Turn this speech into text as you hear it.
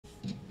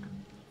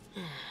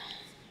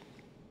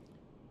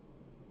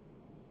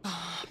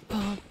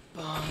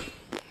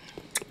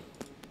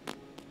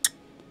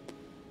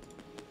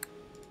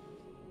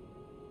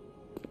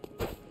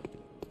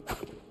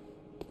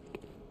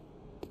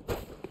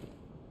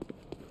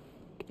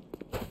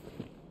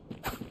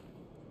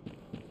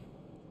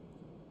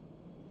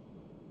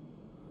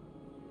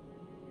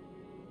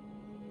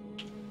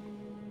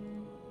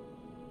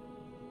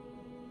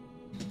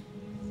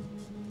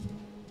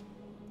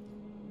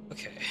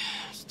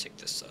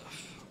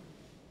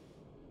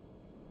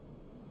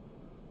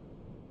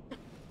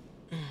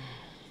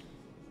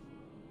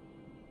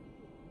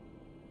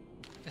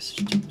guess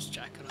I should just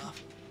jack it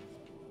off.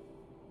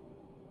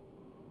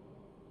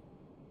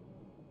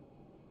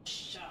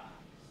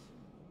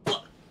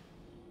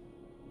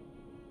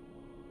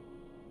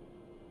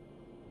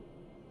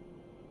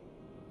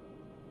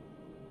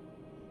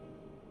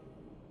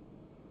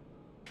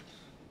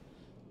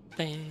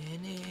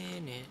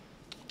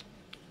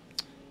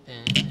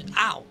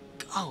 Ow!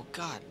 Oh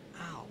god!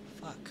 Ow!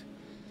 Fuck!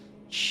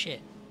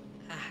 Shit!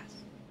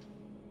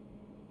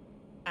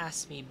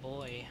 Ass me,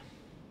 boy.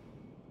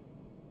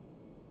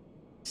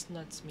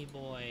 Nuts me,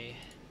 boy.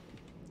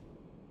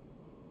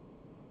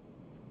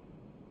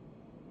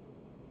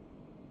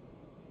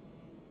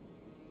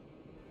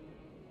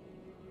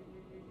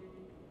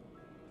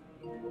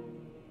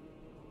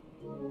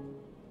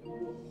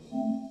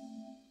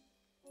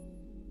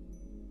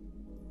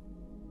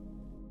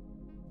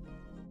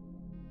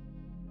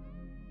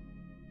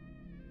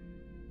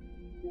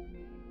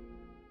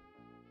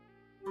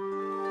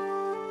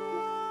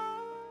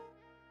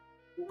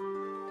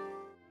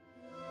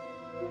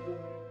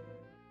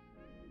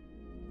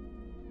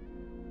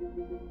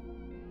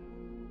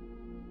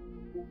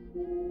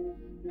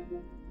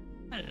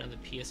 I didn't know the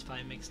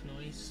PS5 makes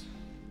noise.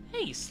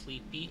 Hey,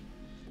 Sleepy.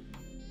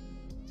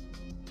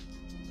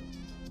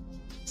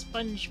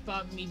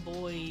 SpongeBob me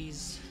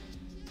boys.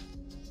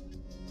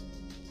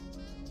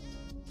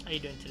 How you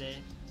doing today?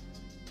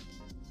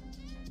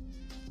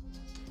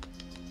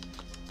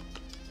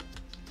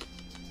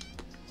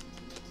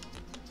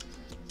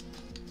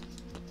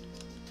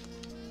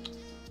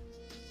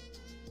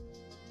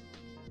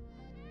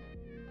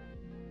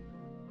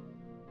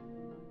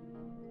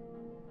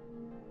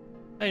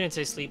 I didn't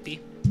say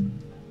Sleepy.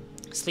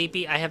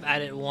 Sleepy, I have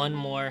added one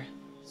more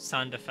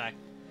sound effect.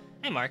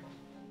 Hey, Mark.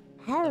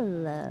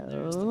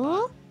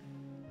 Hello.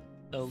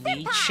 So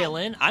Lee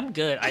chillin'. I'm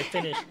good. I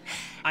finished.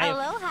 I have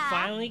Aloha.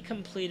 finally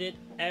completed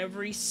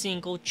every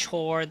single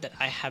chore that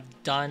I have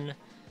done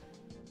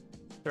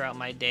throughout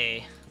my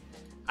day.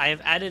 I have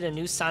added a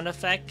new sound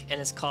effect,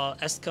 and it's called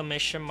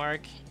exclamation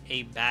mark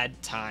a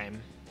bad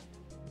time.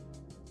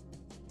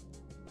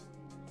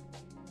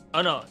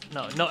 Oh no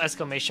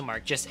exclamation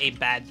mark, just a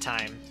bad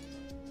time.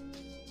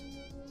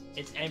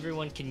 It's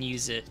everyone can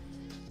use it.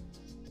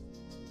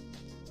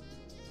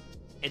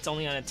 It's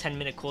only on a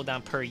 10-minute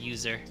cooldown per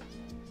user.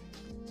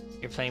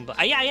 You're playing, but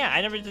yeah,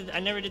 I never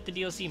did the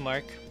DLC,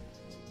 Mark.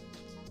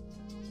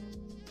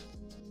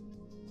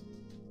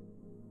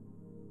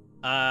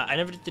 I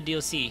never did the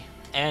DLC,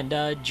 and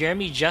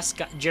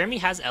Jeremy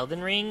has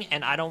Elden Ring,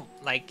 and I don't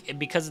like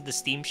because of the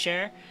Steam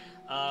share.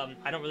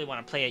 I don't really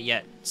want to play it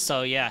yet,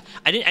 so yeah,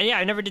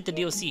 I never did the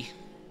DLC.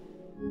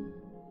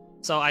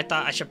 So I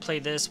thought I should play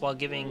this while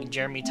giving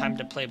Jeremy time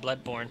to play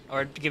BloodBorne,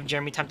 or give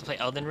Jeremy time to play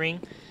Elden Ring,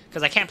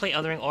 because I can't play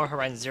Elden Ring or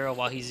Horizon Zero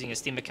while he's using a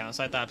Steam account.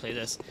 So I thought I'd play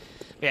this.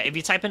 But yeah, if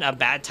you type in a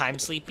bad time,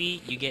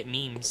 Sleepy, you get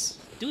memes.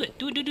 Do it.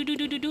 You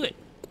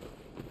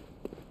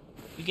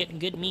get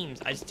good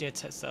memes. I just did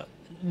test out.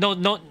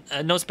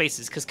 No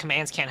spaces, because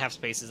commands can't have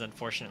spaces,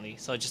 unfortunately.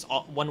 So just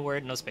one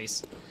word, no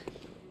space.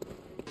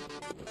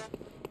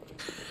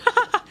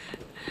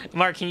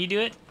 Mark, can you do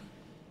it?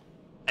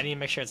 I need to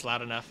make sure it's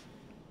loud enough.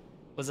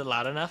 Was it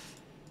loud enough?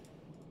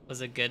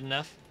 Was it good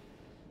enough?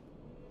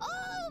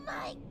 Oh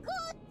my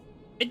god!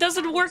 It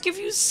doesn't work if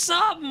you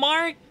sub,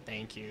 Mark!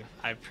 Thank you.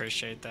 I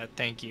appreciate that.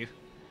 Thank you.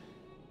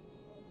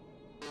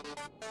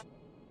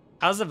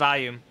 How's the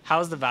volume?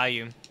 How's the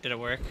volume? Did it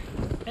work?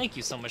 Thank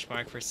you so much,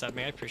 Mark, for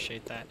subbing. I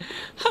appreciate that.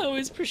 I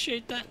always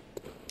appreciate that.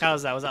 How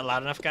was that? Was that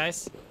loud enough,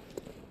 guys?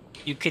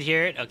 You could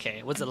hear it?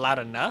 Okay. Was it loud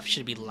enough?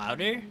 Should it be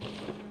louder?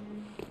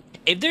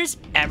 If there's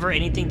ever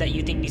anything that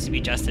you think needs to be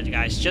adjusted,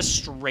 guys, just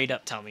straight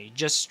up tell me.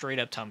 Just straight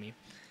up tell me.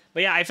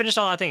 But yeah, I finished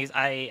all the things.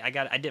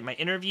 I did my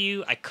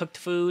interview. I cooked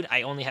food.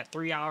 I only had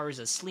 3 hours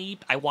of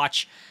sleep. I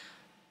watched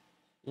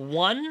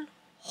one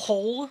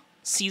whole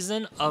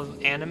season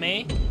of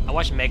anime. I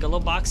watched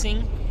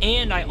Megaloboxing,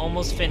 and I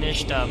almost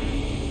finished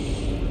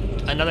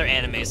another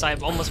anime. So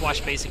I've almost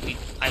watched two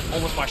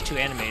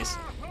animes.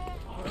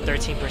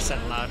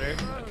 13% louder.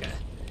 Okay.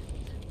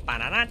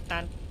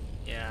 Ba-na-na-na.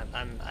 Yeah,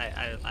 I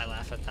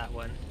laugh at that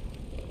one.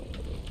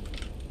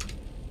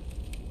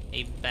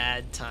 A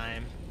bad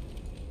time.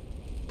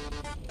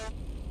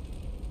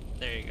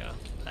 There you go.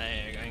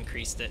 I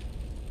increased it.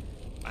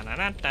 But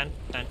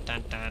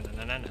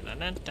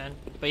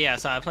yeah,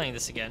 so I'm playing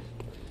this again.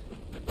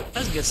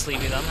 That's good,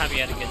 Sleepy, though. I'm happy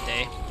you had a good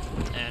day.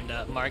 And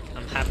Mark,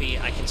 I'm happy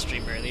I can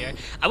stream earlier.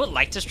 I would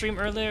like to stream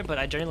earlier, but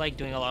I generally like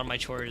doing a lot of my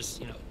chores,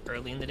 you know,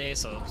 early in the day.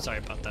 So sorry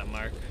about that,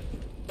 Mark.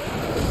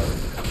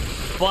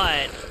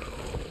 But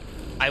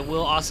I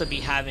will also be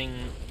having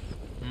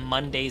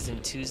Mondays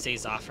and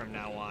Tuesdays off from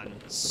now on,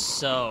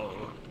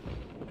 so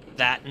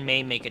that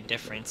may make a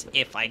difference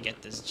if I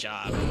get this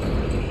job.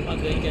 Oh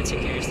good, you gotta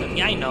take care of your stuff.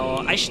 Yeah, I know.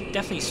 I should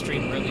definitely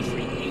stream early for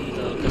you,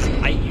 though, because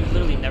you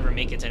literally never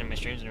make it to any of my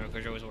streams anymore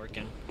because you're always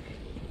working.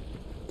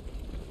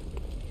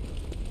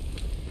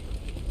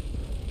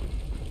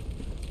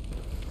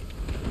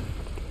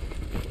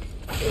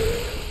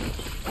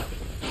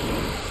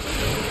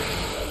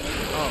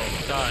 Oh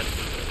god.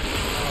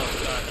 Oh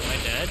god, am I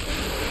dead?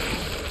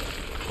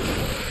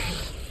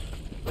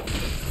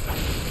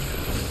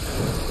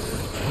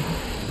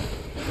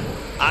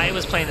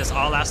 was playing this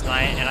all last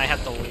night, and I had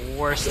the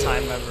worst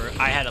time ever.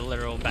 I had a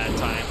literal bad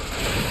time.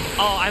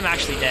 Oh, I'm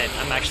actually dead.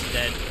 I'm actually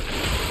dead.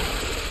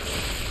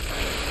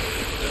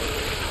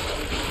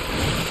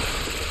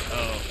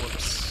 Oh,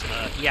 whoops.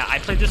 Yeah, I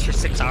played this for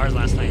 6 hours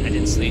last night. I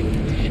didn't sleep.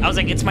 I was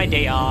like, it's my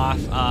day off.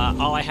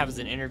 All I have is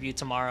an interview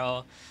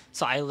tomorrow.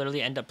 So I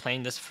literally end up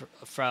playing this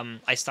from...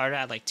 I started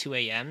at like 2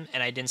 a.m.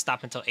 and I didn't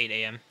stop until 8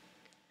 a.m.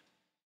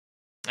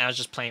 I was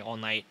just playing all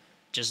night.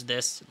 Just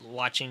this,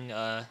 watching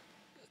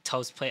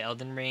Toast play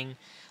Elden Ring.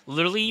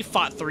 Literally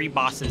fought 3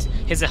 bosses.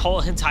 His whole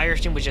entire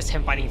stream was just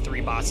him fighting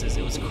 3 bosses.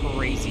 It was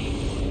crazy.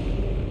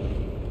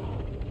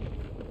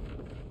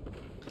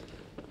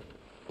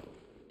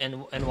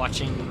 And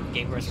watching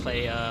gamers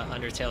play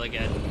Undertale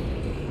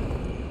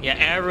again. Yeah,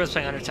 everyone's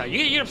playing Undertale.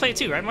 You're gonna play it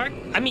too, right, Mark?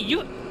 I mean,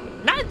 you...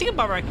 Now that I think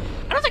about it, Mark,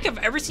 I don't think I've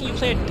ever seen you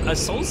play a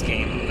Souls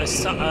game. A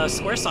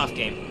Squaresoft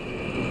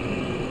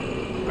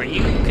game. Are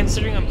you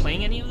considering on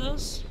playing any of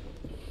those?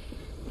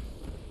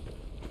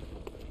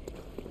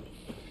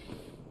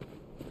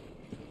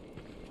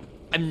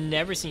 I've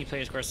never seen you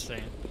play a Squaresoft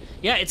game.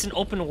 Yeah, it's an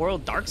open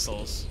world Dark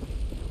Souls.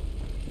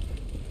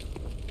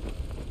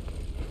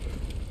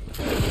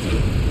 Hey,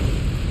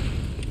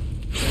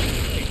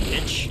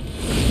 bitch.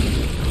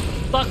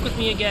 Fuck with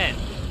me again.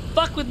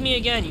 Fuck with me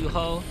again, you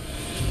hoe.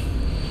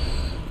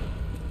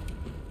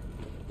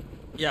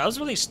 Yeah, I was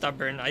really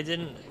stubborn. I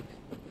didn't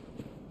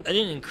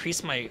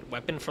increase my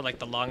weapon for like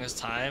the longest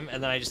time,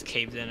 and then I just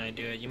caved in. I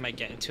do it. You might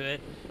get into it.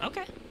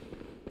 Okay.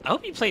 I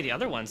hope you play the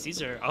other ones.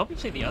 I hope you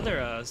play the other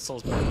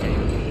Soulsborne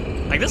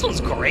game. Like, this one's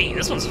great.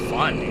 This one's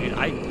fun, dude.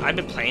 I've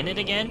been playing it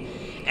again,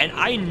 and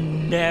I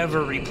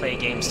never replay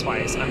games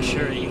twice. I'm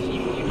sure you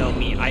know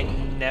me. I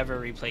never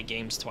replay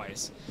games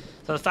twice.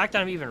 So the fact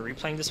that I'm even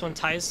replaying this one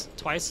twice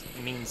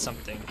means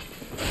something.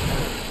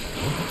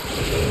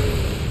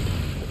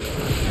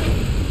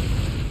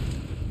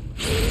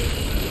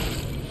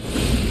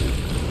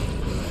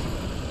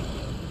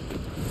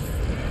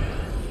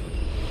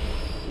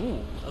 Ooh,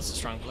 that's a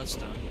strong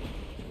bloodstone.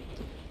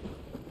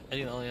 I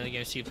think the only other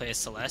game you play is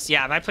Celeste.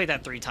 Yeah, I played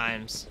that 3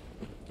 times.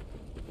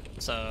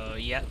 So,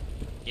 yep.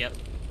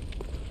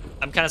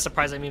 I'm kind of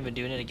surprised I'm even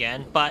doing it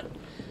again, but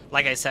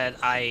like I said,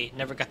 I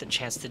never got the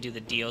chance to do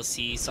the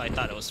DLC, so I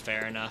thought it was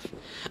fair enough.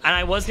 And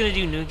I was gonna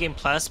do New Game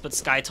Plus, but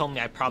Sky told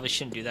me I probably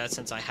shouldn't do that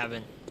since I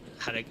haven't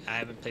played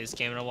this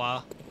game in a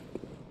while.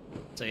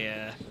 So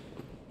yeah.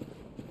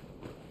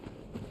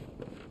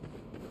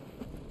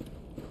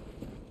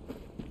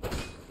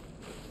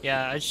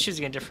 Yeah, I was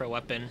choosing a different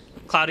weapon.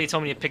 Cloudy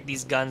told me to pick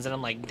these guns, and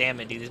I'm like, damn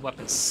it, dude, these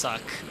weapons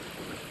suck.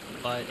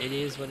 But it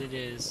is what it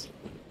is.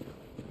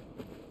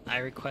 I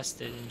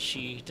requested, and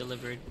she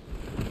delivered.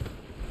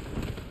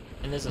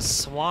 And there's a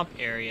swamp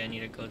area I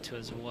need to go to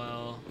as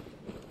well.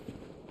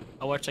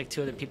 I watched like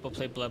 2 other people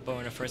play BloodBorne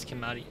when it first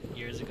came out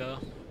years ago.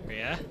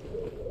 Yeah?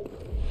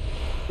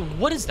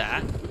 What is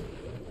that?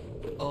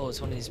 Oh,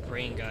 it's one of these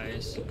brain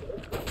guys.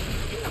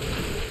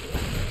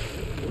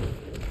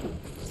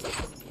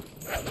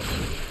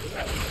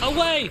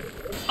 Away!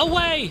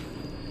 Away!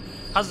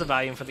 How's the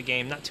volume for the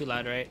game? Not too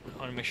loud, right? I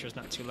want to make sure it's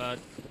not too loud.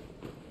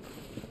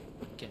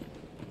 Okay.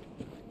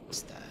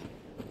 What's that?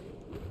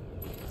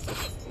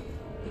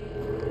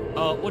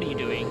 Oh, what are you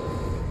doing?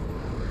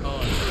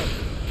 Oh.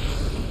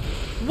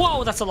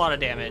 Whoa, that's a lot of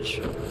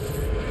damage.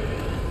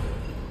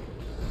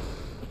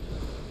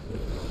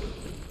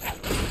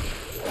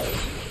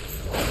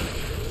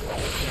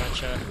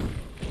 Gotcha.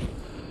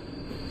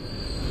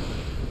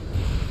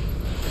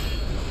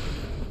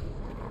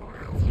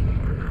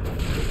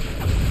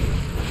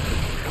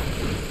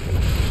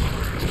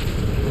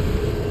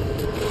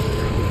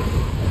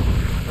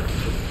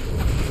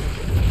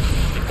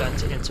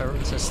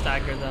 To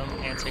stagger them,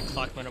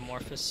 anti-clock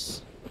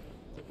metamorphosis.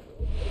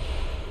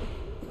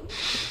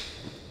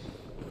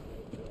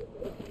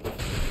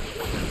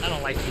 I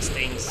don't like these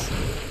things.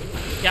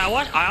 Yeah,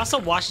 I also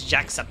watched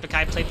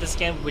Jacksepticeye play this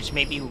game, which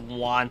made me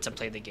want to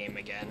play the game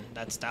again.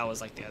 That was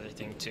like the other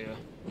thing too.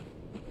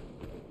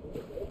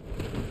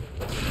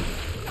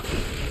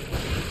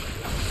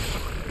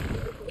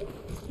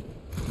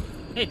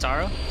 Hey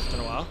Taro, it's been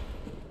a while.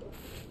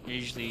 You're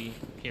usually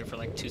here for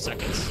like 2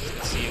 seconds.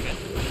 Good to see you again.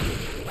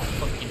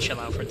 Hope we can chill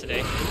out for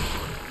today.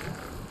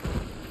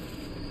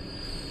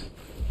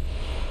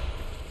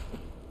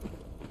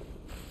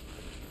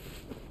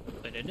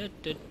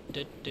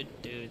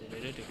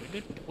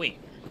 Wait,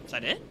 is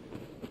that it?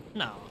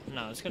 No,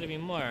 it's gonna be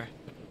more.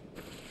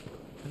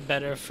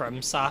 Better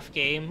from soft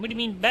game. What do you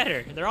mean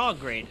better? They're all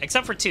great,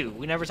 except for 2.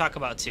 We never talk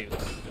about 2.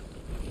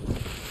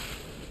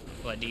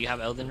 What, do you have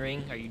Elden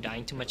Ring? Are you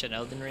dying too much at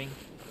Elden Ring?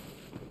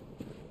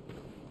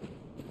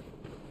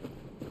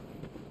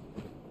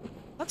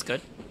 That's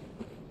good.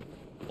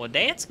 Well,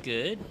 that's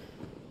good.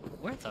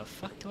 Where the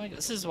fuck do I go?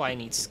 This is why I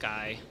need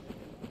Sky.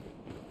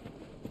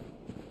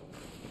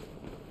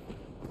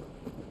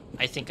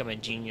 I think I'm a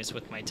genius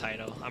with my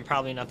title. I'm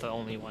probably not the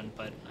only one,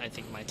 but I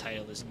think my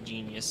title is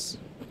genius.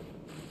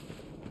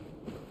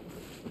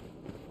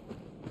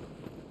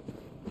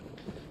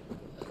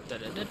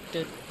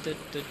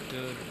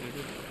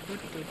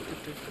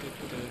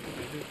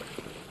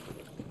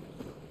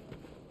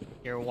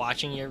 You're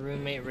watching your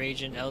roommate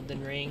rage in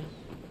Elden Ring?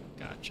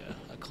 Gotcha.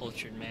 A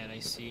cultured man, I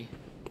see.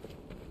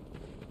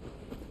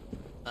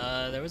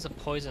 There was a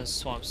poison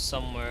swamp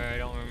somewhere, I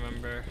don't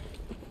remember.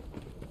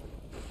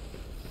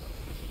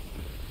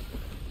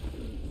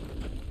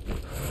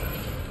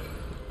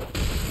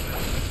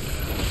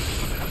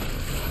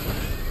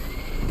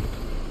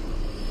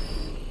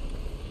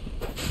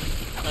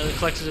 The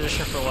collector's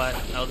edition for what,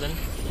 Elden?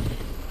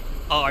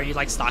 Oh, are you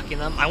like stocking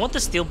them? I want the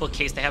steelbook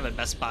case they have at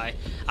Best Buy.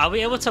 I'll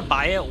be able to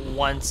buy it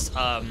once,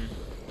 I'm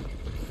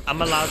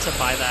allowed to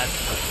buy that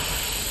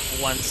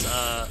once,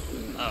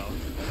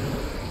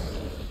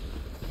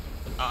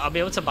 I'll be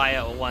able to buy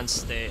it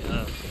once they,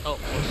 oh,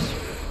 whoops.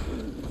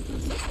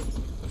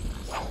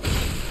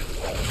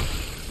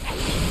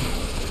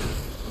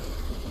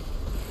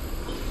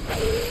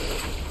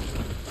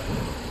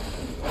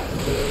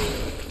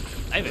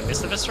 I even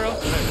missed the visceral?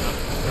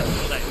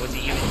 Was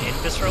he even in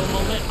visceral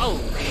moment? Oh,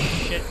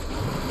 shit.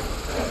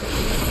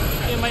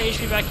 Get my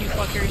HP back, you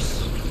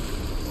fuckers.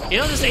 You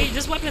know,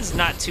 this weapon's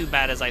not too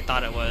bad as I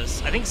thought it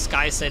was. I think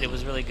Sky said it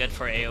was really good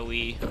for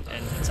AoE,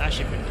 and it's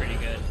actually been pretty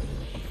good.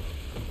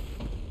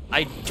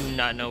 I do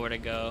not know where to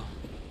go.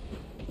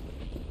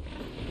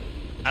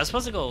 I was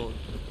supposed to go...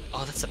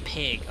 Oh, that's a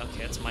pig. Okay,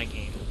 that's my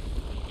game.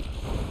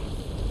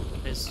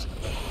 There's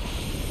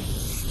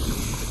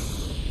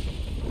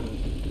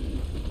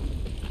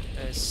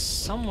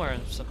somewhere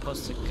I'm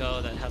supposed to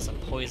go that has a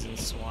poison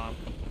swamp.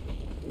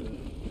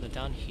 Is it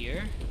down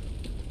here?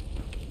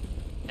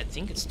 I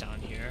think it's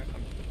down here.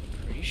 I'm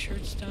pretty sure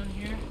it's down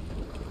here.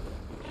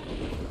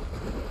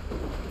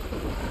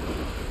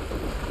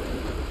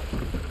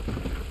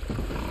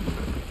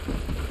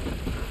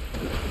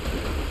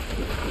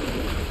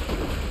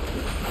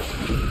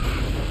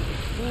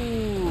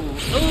 Ooh,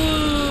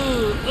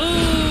 ooh,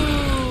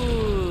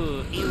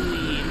 ooh!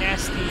 Ew,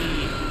 nasty.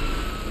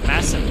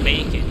 Massive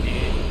bacon, dude.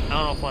 I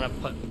don't know if I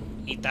want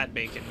to eat that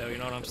bacon though, you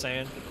know what I'm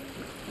saying?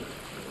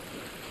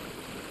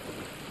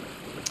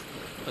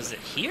 Was it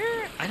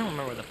here? I don't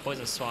remember where the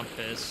poison swamp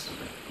is.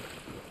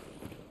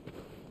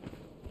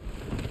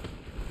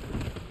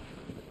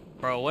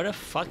 Bro, what the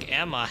fuck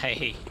am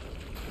I?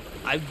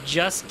 I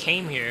just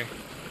came here.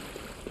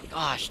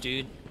 Gosh,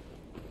 dude.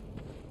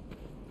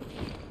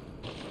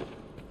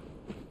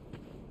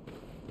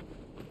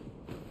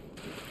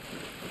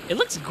 It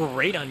looks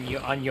great on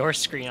your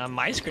screen. On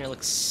my screen, it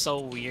looks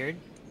so weird.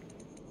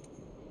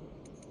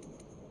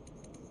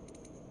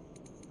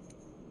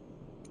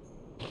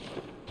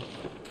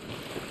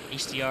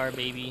 HDR,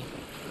 baby.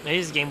 Maybe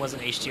this game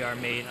wasn't HDR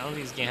made. I don't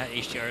think this game had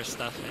HDR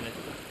stuff in it.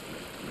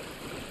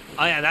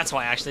 Oh yeah, that's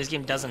why actually. This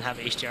game doesn't have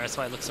HDR. That's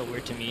why it looks so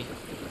weird to me.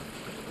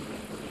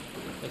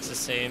 Looks the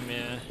same,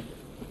 yeah.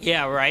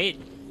 Yeah, right?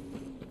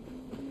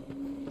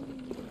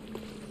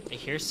 I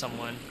hear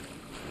someone.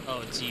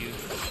 Oh, it's you.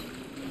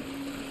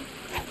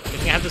 Good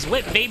thing I have this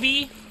whip,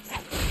 baby!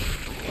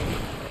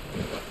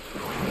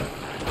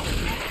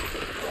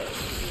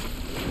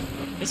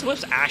 This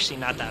whip's actually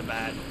not that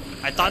bad.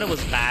 I thought it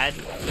was bad,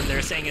 because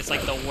they're saying it's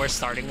like the worst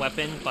starting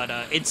weapon, but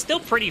it's still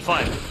pretty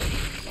fun.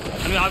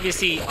 I mean,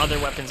 obviously, other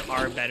weapons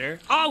are better.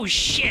 Oh,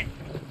 shit!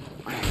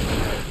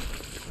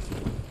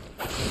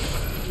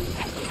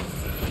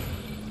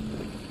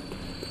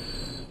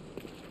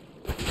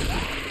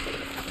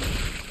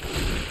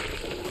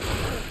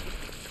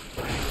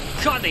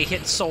 God, they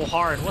hit so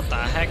hard. What the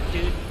heck,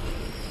 dude?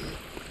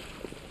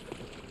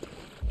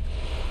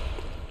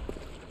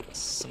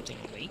 Something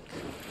lake?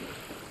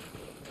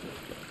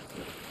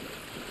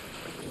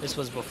 This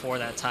was before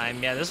that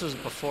time. Yeah, this was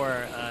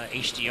before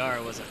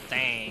HDR was a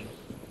thing.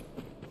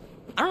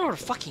 I don't know where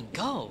to fucking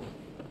go.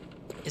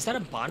 Is that a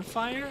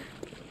bonfire?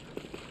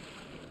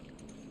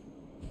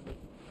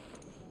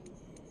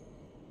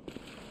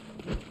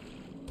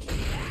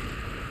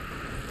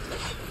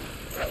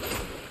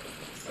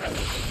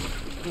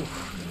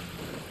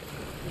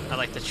 Oof. I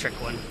like the trick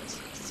one.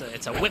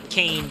 It's a whip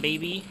cane,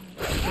 baby.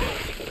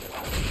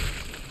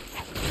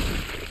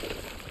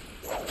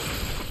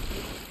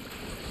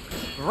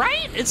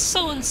 Right? It's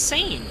so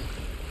insane.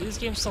 Dude, this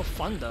game's so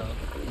fun, though.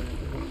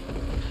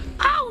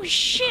 Oh,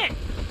 shit!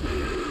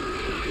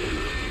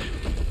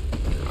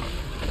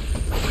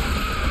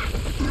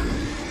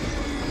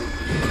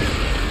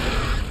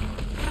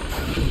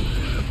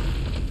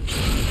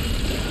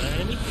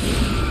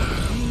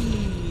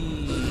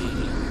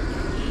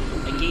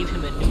 I gave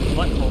him a new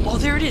butthole. Oh,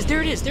 there it is,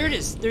 there it is, there it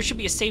is. There should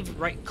be a save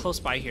right close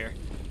by here.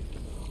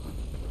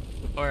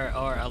 Or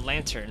a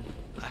lantern.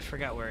 I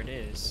forgot where it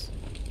is.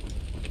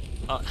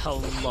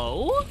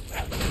 Hello?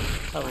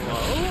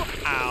 Hello?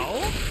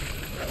 Ow.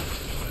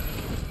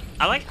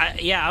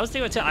 Yeah, I was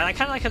thinking too. I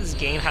kind of like how this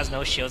game has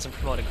no shields and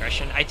promote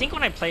aggression. I think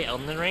when I play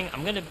Elden Ring,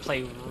 I'm gonna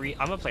play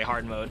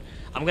hard mode.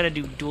 I'm gonna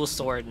do dual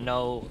sword,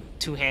 no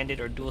two-handed,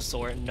 or dual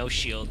sword, no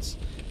shields.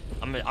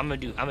 I'm gonna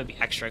be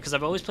extra because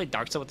I've always played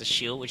Dark Souls with the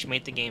shield, which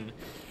made the game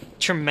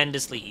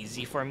tremendously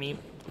easy for me.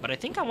 But I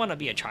think I want to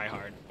be a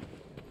tryhard.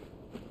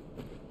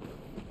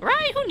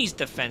 Right? Who needs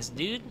defense,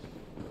 dude?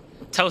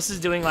 Toast is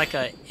doing like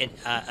an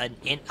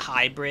int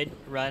hybrid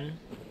run.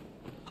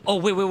 Oh,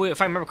 wait.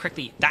 If I remember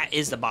correctly, that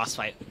is the boss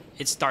fight.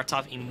 It starts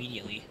off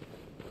immediately.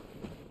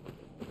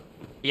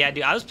 Yeah,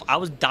 dude, I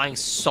was dying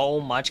so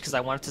much because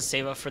I wanted to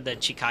save up for the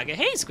Chikage.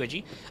 Hey,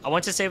 Squidgy. I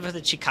wanted to save up for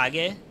the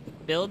Chikage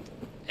build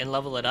and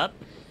level it up.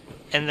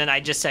 And then I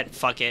just said,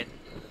 fuck it.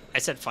 I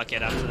said, fuck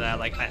it after that.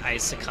 Like, I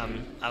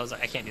succumbed. I was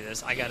like, I can't do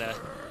this. I gotta...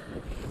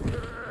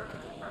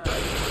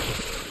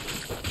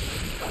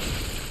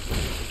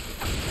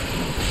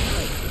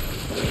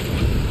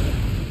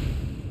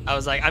 I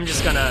was like, I'm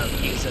just gonna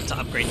use it to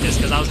upgrade this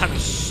because I was having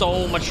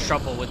so much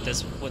trouble with the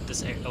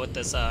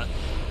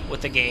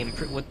game,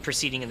 with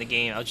proceeding in the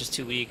game. I was just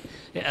too weak.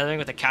 The other thing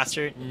with the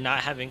caster, not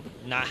having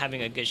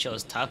a good shield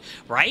is tough,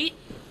 right?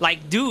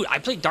 Like, dude, I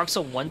played Dark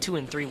Souls 1, 2,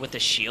 and 3 with the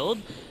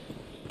shield,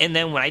 and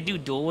then when I do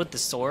duel with the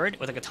sword,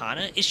 with a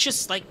katana, it's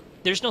just like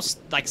there's no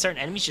like certain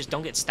enemies just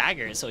don't get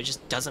staggered, so it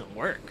just doesn't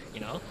work,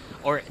 you know?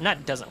 Or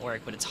not doesn't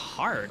work, but it's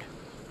hard.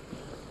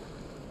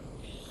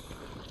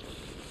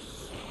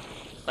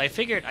 I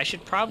figured I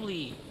should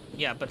probably,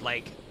 yeah, but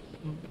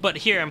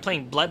here I'm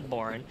playing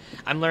BloodBorne.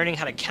 I'm learning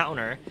how to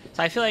counter,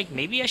 so I feel like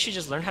maybe I should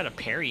just learn how to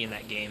parry in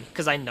that game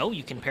because I know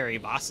you can parry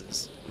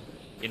bosses,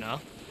 you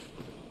know.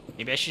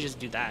 Maybe I should just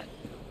do that.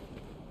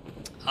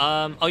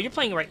 Oh, you're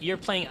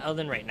playing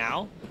Elden right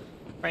now,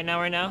 right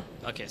now.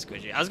 Okay,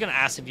 Squidgy. I was gonna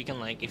ask if you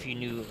can if you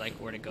knew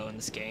where to go in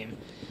this game.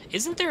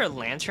 Isn't there a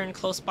lantern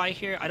close by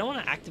here? I don't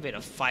want to activate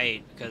a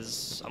fight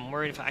because I'm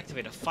worried if I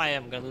activate a fight,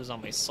 I'm gonna lose all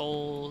my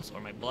souls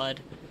or my blood.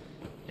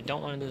 I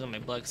don't want to lose all my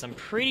blood because I'm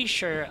pretty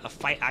sure a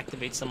fight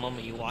activates the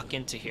moment you walk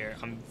into here.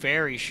 I'm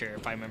very sure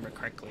if I remember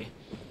correctly.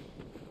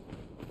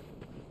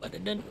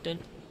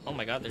 Oh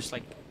my god, there's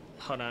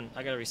hold on,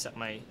 I gotta reset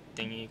my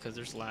thingy because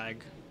there's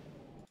lag.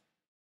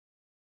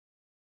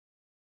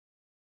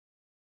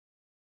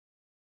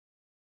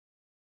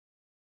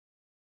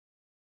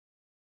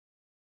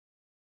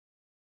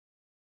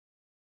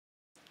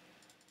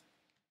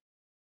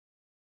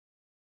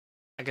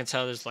 I can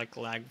tell there's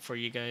lag for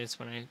you guys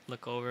when I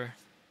look over.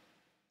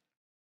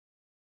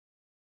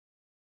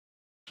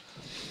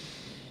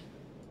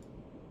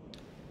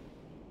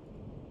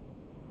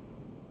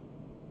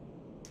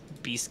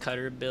 Beast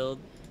cutter build.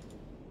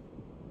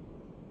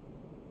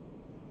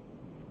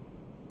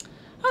 I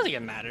don't think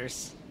it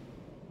matters.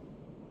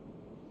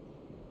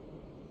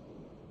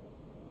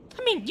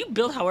 I mean, you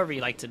build however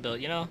you like to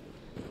build, you know?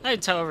 I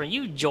tell everyone,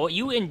 you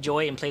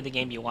enjoy and play the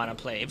game you want to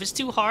play. If it's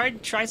too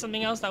hard, try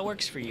something else that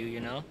works for you,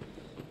 you know?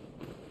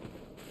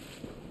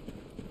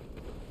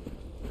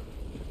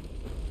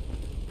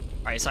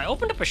 Alright, so I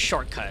opened up a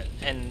shortcut,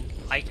 and,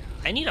 I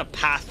need a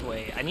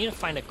pathway. I need to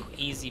find an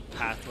easy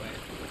pathway.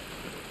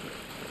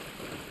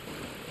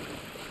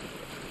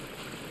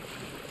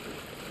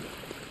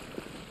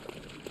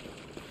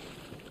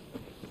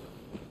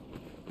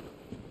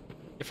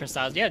 Different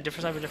styles, yeah,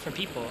 different styles for different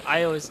people.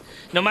 I always,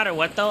 no matter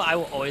what though, I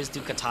will always do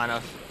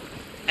katana.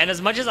 And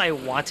as much as I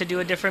want to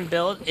do a different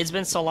build, it's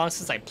been so long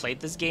since I played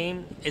this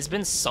game. It's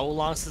been so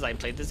long since I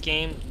played this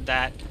game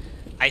that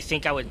I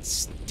think I would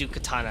do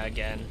katana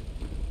again.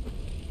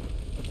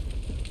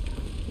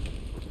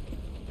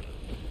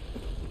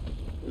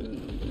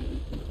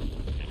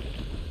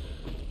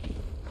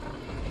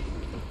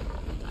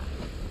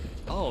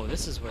 Oh,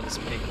 this is where this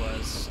pig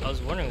was. I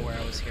was wondering where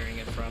I was hearing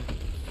it from.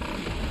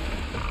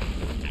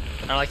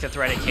 I don't like the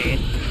threaded cane.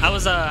 I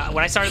was,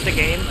 when I started the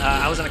game,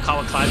 I was in a call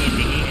with Claudia and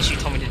Diggy, and she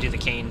told me to do the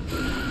cane.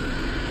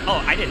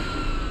 Oh, I didn't.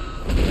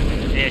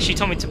 Yeah, she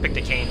told me to pick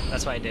the cane.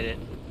 That's why I did it.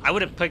 I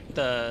would have picked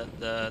the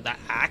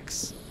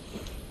axe,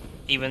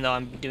 even though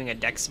I'm doing a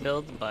dex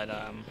build, but,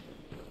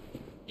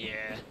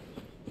 yeah.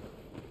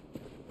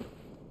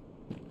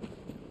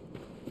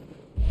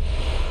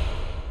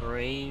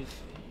 Brave.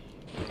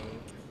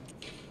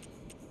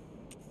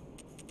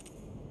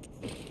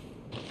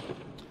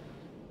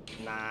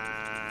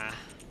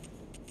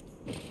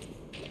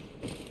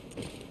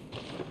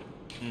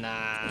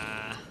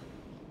 Nah.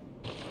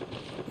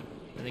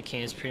 The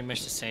cane is pretty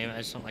much the same. I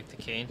just don't like the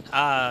cane.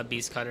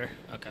 Beast cutter.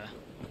 Okay.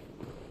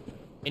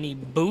 Any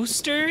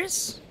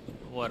boosters?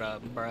 What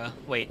up, bruh?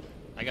 Wait,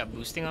 I got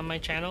boosting on my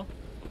channel?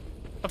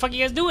 What the fuck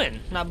you guys doing?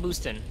 Not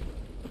boosting.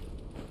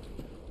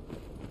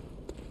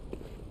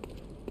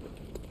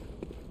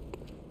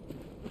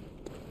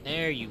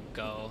 There you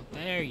go.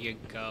 There you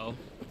go.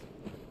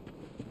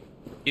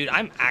 Dude,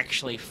 I'm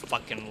actually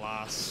fucking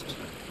lost.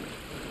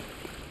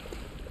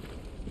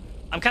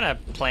 I'm kind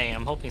of playing.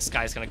 I'm hoping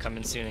Sky's gonna come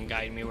in soon and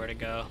guide me where to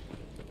go.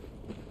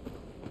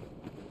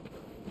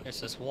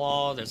 There's this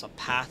wall. There's a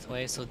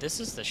pathway. So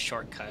this is the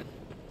shortcut.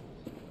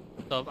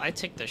 So if I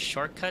take the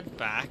shortcut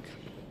back...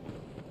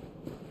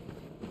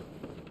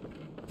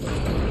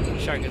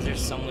 Sure, because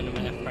there's someone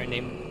in my F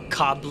named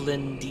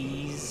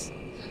Coblindees.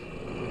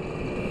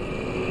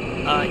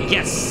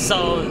 Yes,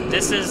 so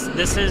this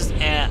is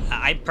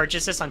I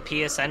purchased this on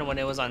PSN when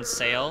it was on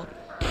sale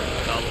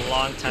a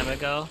long time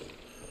ago,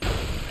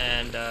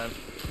 and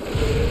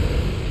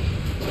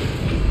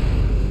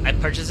I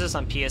purchased this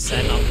on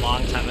PSN a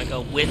long time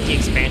ago with the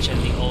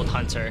expansion, The Old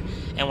Hunter.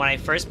 And when I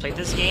first played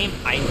this game,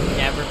 I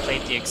never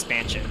played the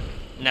expansion.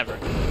 Never.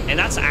 And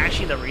that's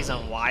actually the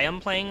reason why I'm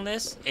playing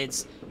this.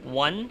 It's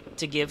one,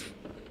 to give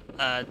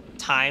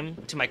time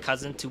to my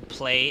cousin to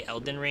play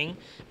Elden Ring,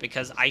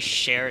 because I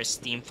share a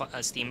Steam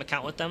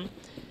account with them.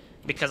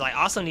 Because I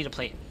also need to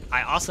play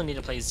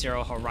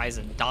Zero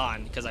Horizon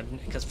Dawn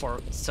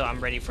so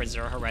I'm ready for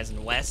Zero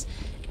Horizon West,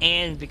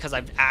 and because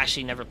I've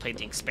actually never played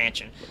the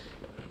expansion.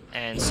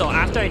 And so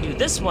after I do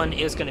this one,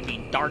 it's going to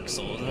be Dark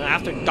Souls. And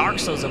after Dark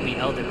Souls, it'll be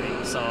Elden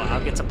Ring. So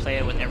I'll get to play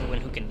it with everyone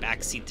who can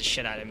backseat the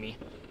shit out of me.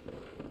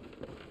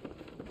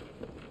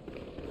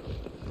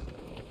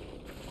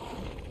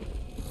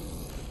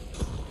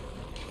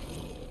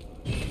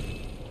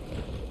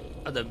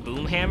 Oh, the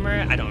boom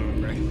hammer? I don't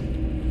remember.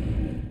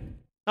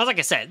 Like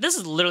I said, this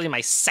is literally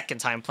my second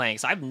time playing,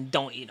 so I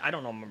don't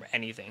remember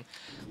anything.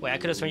 Wait, I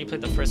could have sworn you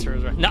played the first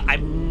server. No,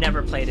 I've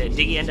never played it.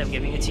 Diggy ended up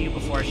giving it to you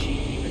before she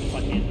even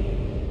fucking...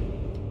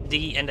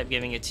 Diggy ended up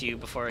giving it to you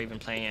before even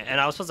playing it. And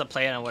I was supposed to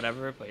play it or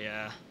whatever, but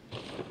yeah.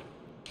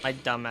 My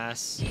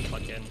dumbass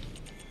fucking...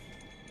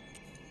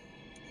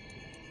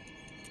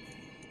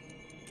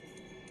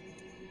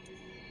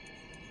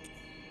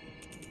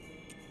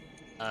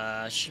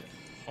 I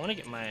wanna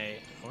get my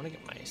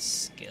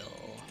skill.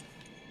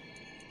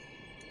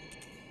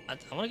 I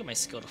wanna get my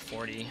skill to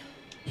 40.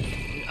 I'm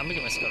gonna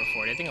get my skill to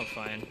 40. I think I'm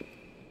fine.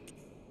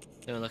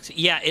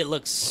 It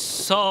looks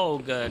so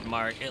good,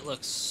 Mark. It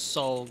looks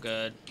so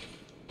good.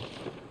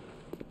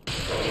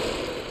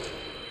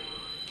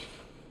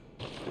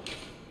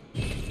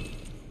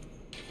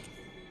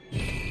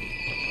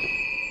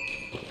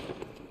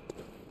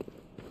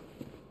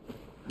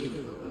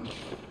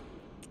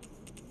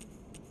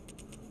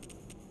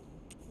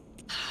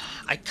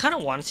 I kind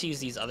of wanted to use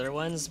these other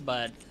ones,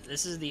 but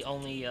this is the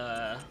only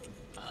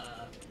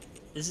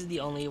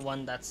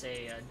one that's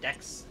a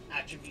dex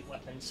attribute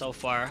weapon so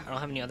far. I don't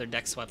have any other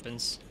dex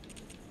weapons.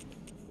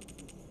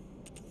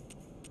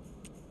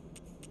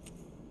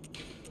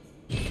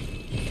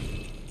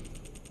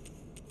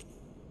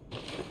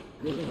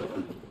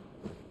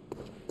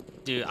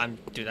 Dude,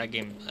 that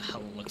game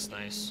hell looks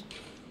nice.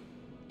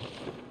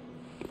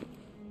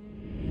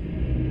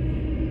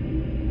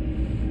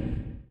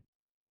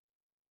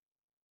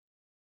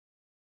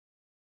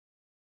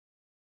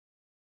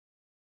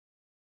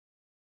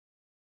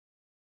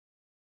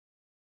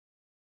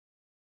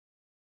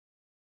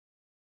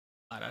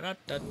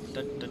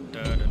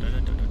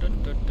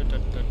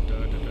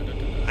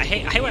 I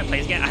hate when I play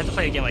this game. I have to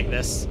play a game like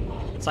this.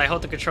 So I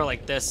hold the control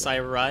like this, so I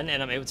run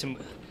and I'm able to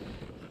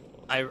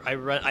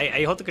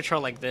I hold the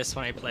control like this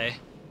when I play.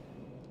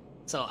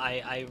 So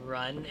I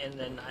run and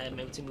then I'm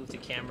able to move the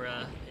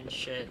camera and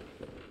shit.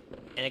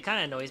 And it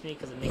kinda annoys me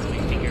because it makes my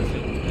finger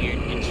feel weird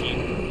and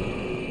itchy.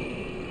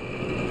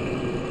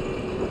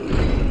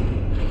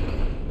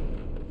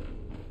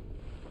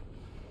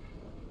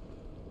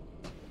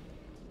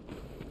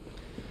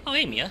 Oh,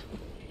 hey, Mia.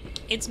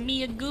 It's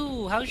Mia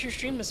Goo. How's your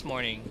stream this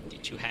morning?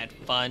 Did you had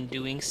fun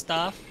doing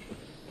stuff?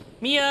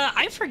 Mia,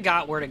 I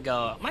forgot where to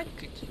go. Am I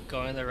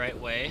going the right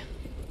way?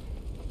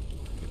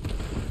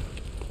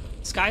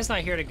 Sky's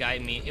not here to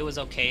guide me. It was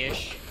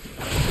okay-ish.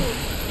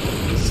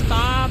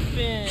 Stop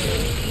it.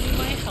 Give me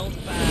my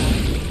health back.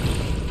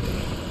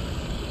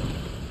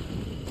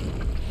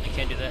 I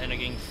can't do that, and I'm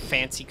getting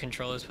fancy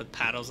controllers with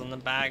paddles on the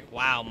back.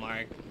 Wow,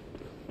 Mark.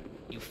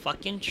 You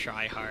fucking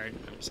try hard.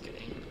 I'm just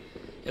kidding.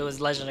 It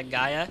was Legend of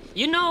Gaia.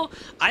 You know,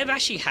 I've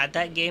actually had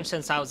that game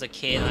since I was a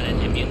kid on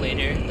an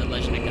emulator, the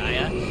Legend of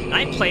Gaia. And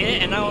I played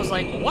it and I was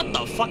like, what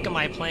the fuck am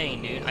I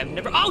playing, dude? I've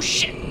never... Oh,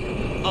 shit!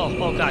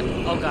 Oh god.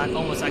 Oh god,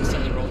 almost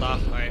accidentally rolled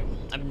off. Alright.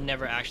 I've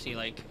never actually,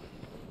 like,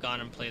 gone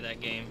and played that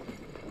game.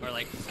 Or,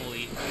 like,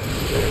 fully...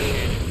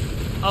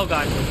 Oh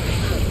god.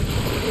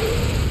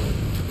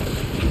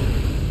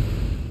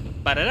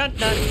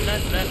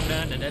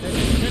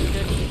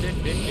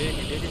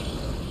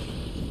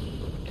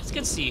 It's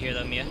good to see you here,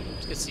 though, Mia.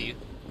 It's good to see you.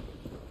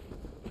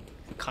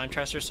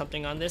 Contrast or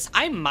something on this?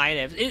 I might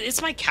have.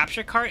 It's my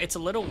capture card. It's a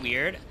little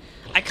weird.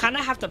 I kind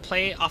of have to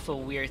play off a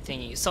weird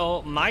thingy.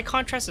 So my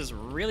contrast is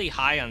really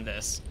high on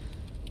this,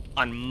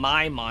 on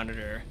my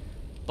monitor,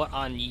 but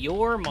on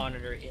your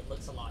monitor it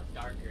looks a lot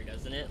darker,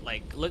 doesn't it?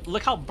 Like,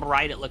 look how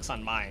bright it looks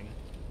on mine,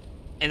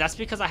 and that's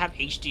because I have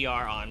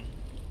HDR on,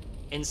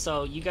 and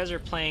so you guys are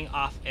playing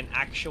off an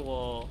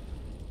actual,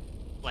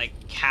 like,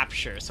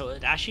 capture, so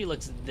it actually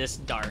looks this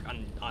dark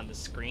on the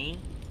screen.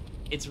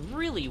 It's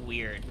really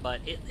weird, but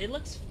it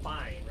looks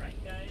fine, right,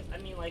 guys? I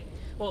mean, like,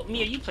 well,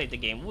 Mia, you played the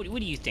game. What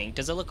do you think?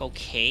 Does it look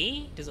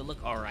okay? Does it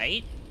look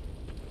alright?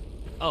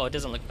 Oh, it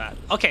doesn't look bad.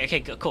 Okay,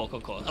 good, cool.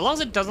 As long as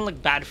it doesn't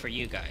look bad for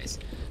you guys.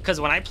 Because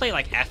when I play,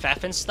 like,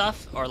 FF and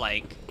stuff, or,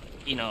 like,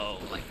 you know,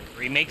 like,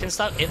 remake and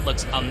stuff, it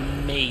looks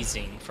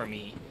amazing for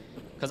me.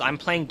 Because I'm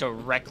playing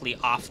directly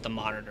off the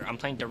monitor. I'm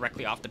playing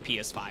directly off the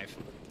PS5.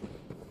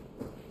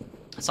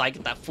 So I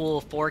get that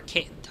full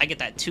 4K, I get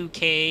that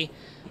 2K,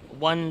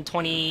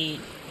 120,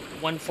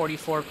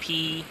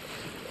 144p,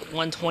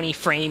 120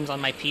 frames on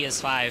my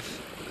PS5,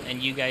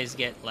 and you guys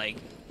get like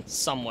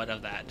somewhat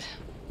of that.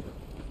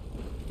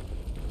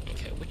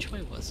 Okay, which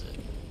way was it?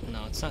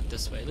 No, it's not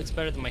this way. It looks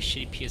better than my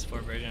shitty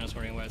PS4 version. I was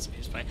wondering why it's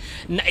PS5.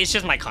 No, it's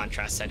just my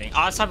contrast setting.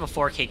 I also have a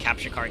 4K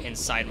capture card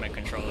inside my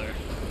controller.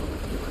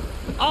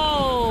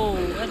 Oh,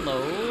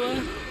 hello.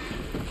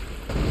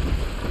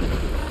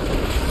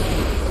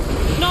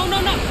 No,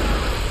 no, no.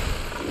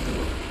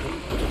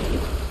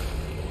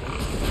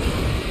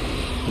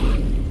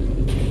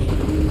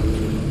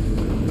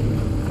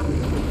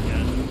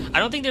 Yeah. I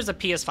don't think there's a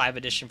PS5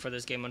 edition for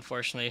this game,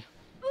 unfortunately.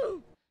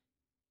 No.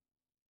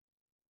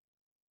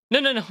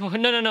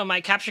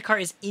 My capture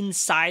card is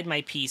inside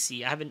my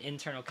PC. I have an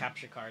internal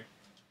capture card.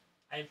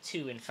 I have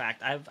two, in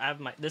fact. I have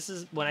my. This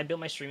is when I built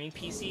my streaming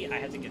PC. I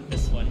had to get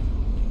this one,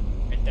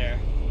 right there.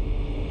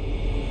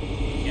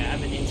 Yeah, I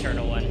have an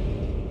internal one,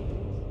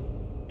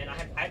 and I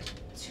have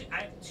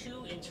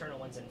two internal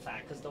ones, in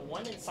fact, because the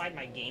one inside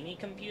my gaming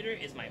computer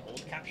is my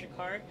old capture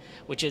card,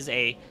 which is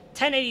a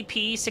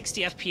 1080p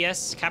 60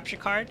 FPS capture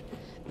card.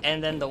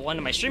 And then the one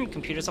on my streaming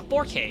computer is a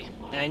 4K.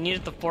 And I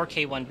needed the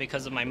 4K one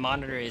because of my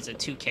monitor is a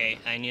 2K.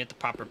 I needed the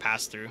proper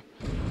pass-through.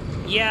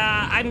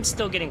 Yeah, I'm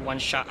still getting one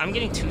shot. I'm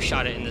getting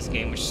two-shotted in this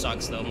game, which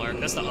sucks though, Mark.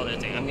 That's the other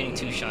thing. I'm getting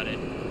two-shotted.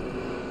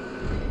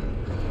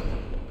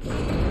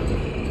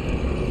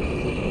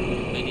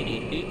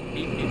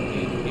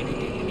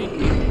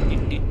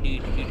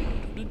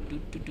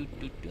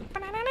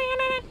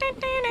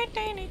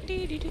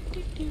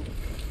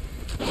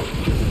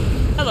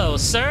 Hello,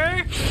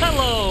 sir.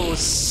 Hello,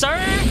 sir.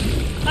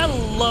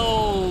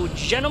 Hello,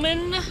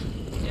 gentlemen.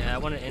 Yeah, I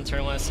want an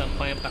intern one at some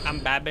point, but I'm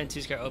bad at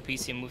 2-square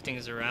OPC and move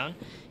things around.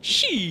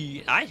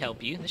 Shit, I'd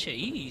help you. This shit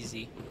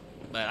easy.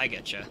 But I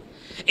getcha.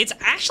 It's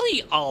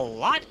actually a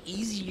lot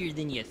easier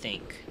than you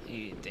think.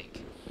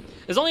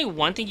 There's only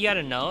one thing you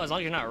gotta know. As long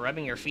as you're not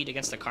rubbing your feet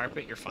against the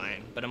carpet, you're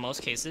fine. But in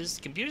most cases,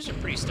 computers are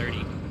pretty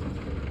sturdy.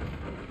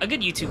 A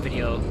good YouTube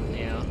video,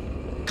 you know.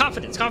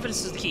 Confidence.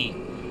 Confidence is the key.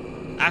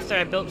 After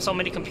I built so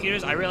many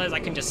computers, I realized I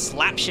can just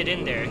slap shit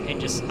in there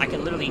and I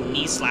can literally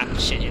knee slap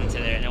shit into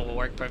there and it will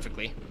work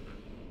perfectly.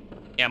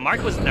 Yeah,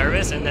 Mark was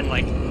nervous and then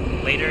like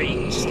later he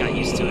just got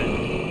used to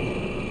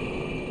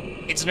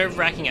it. It's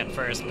nerve-wracking at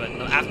first, but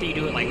after you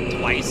do it like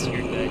twice,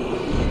 you're good.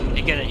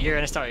 You're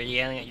gonna start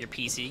yelling at your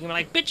PC. You're gonna be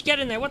like, bitch, get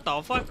in there, what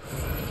the fuck?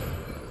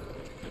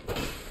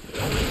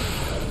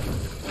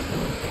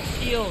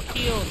 Heal,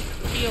 heal,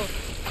 heal,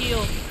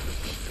 heal.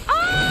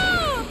 Ah!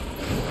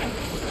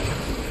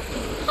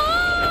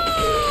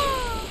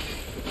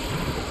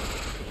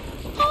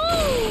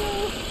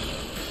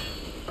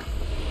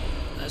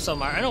 So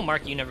Mark, I know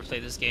Mark, you never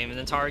played this game, and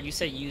then Tara, you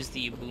said use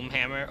the boom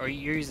hammer, or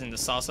you're using the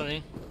saw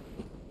something.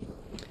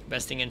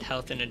 Investing in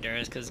health and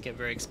endurance because it get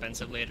very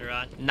expensive later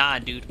on. Nah,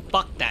 dude,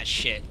 fuck that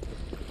shit.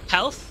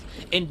 Health,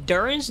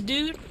 endurance,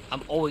 dude.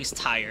 I'm always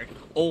tired,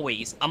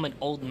 always. I'm an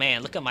old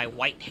man. Look at my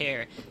white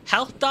hair.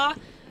 Health, dog.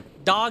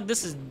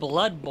 This is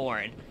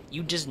BloodBorne.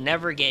 You just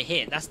never get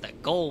hit. That's the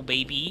goal,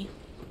 baby.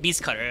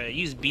 Beast Cutter.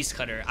 Use Beast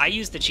Cutter. I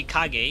used the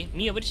Chikage.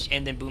 Mia,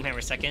 and then boom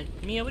hammer second.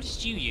 Mia, what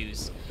did you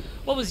use?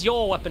 What was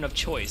your weapon of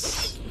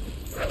choice?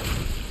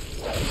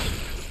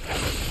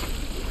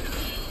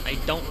 I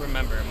don't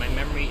remember. My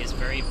memory is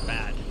very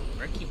bad.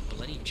 Murky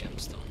bloody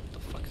gemstone. What the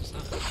fuck is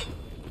that?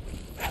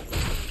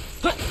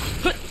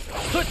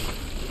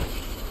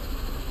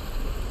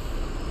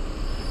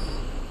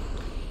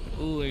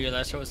 Ooh, your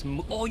last was.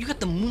 Oh, you got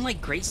the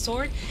Moonlight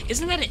Greatsword?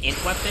 Isn't that an int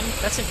weapon?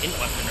 That's an int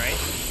weapon, right?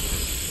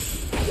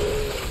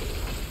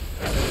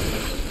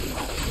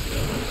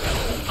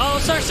 Oh,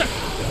 sorry.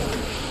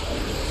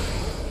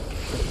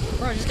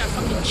 Bro, I just got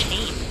fucking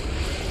chained.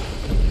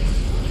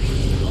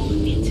 Oh,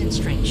 the intense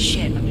strength.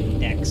 Shit, I'm in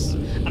Dex.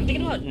 I'm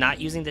thinking about not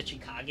using the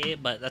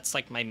Chikage, but that's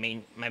like my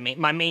main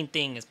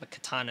thing is my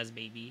katanas,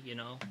 baby. You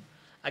know,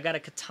 I got a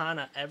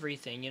katana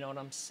everything. You know what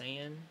I'm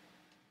saying?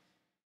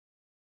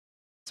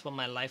 That's what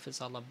my life is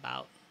all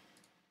about.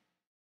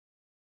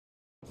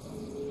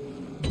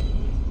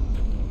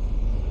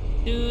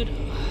 Dude, I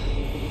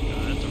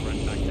have to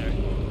run back there.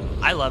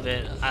 I love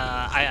it.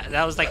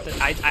 That was like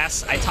I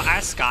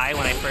asked Sky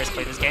when I first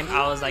played this game.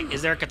 I was like,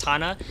 "Is there a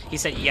katana?" He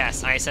said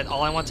yes. I said,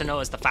 "All I want to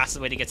know is the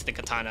fastest way to get to the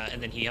katana," and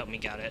then he helped me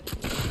get it.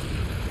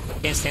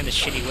 Can't stand the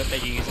shitty whip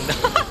that you're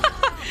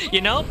using.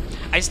 You know,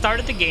 I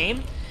started the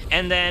game,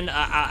 and then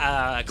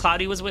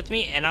Cloudy was with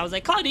me, and I was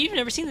like, "Cloudy, you've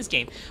never seen this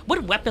game.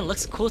 What weapon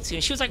looks cool to you?"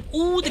 And she was like,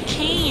 "Ooh, the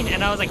cane,"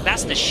 and I was like,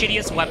 "That's the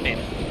shittiest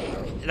weapon.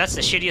 That's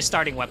the shittiest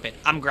starting weapon.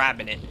 I'm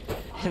grabbing it,"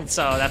 and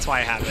so that's why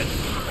I have it.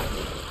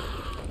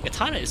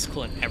 Katana is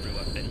cool in every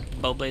weapon.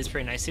 Bowblade is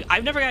pretty nice too.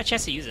 I've never got a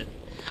chance to use it.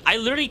 I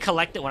literally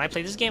collected, when I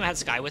played this game, I had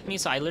Sky with me,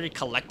 so I literally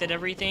collected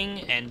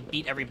everything and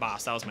beat every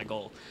boss. That was my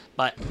goal.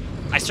 But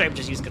I straight up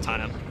just used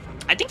Katana.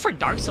 I think for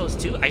Dark Souls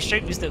too, I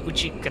straight up used the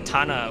Uchi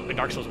Katana in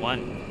Dark Souls 1.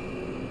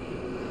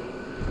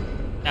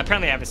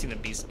 Apparently I haven't seen the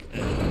Beast.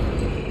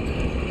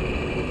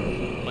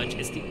 Much.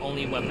 It's the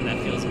only weapon that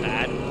feels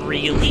bad.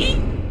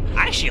 Really?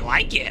 I actually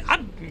like it.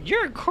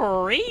 You're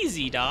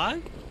crazy,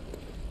 dog.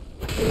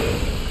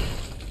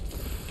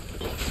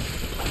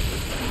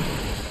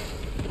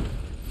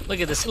 Look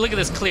at this. Look at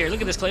this clear.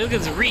 Look at this clear. Look at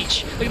this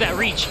reach. Look at that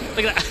reach.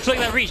 Look at that. Look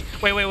at that reach.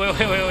 Wait.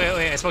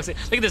 I spoke to.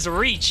 Look at this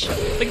reach.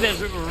 Look at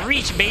this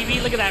reach, baby.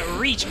 Look at that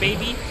reach,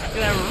 baby. Look at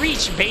that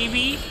reach,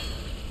 baby.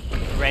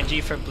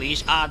 Renji for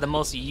Bleach. Ah, the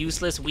most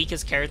useless,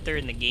 weakest character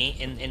in the game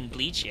in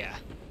Bleach. Yeah.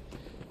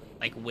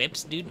 Like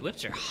whips, dude.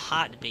 Whips are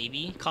hot,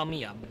 baby. Call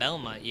me a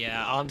Belma.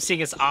 Yeah. I'm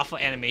seeing this awful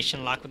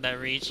animation lock with that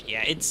reach.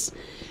 Yeah, it's.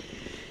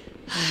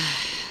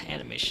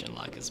 Animation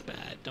lock is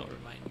bad. Don't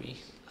remind me.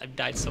 I've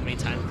died so many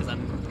times because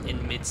I'm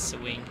in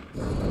mid-swing.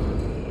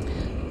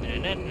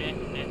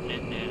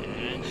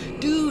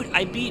 Dude,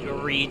 I beat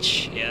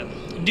Reach. Yeah.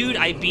 Dude,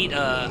 I beat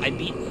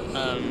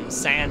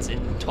Sans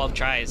in 12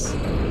 tries.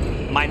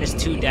 Minus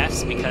 2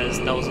 deaths because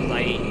those was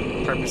I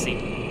purposely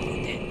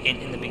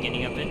in the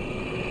beginning of it.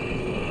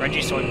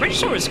 Renji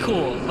Sword was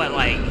cool, but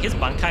like his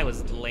Bankai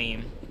was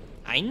lame.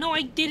 I know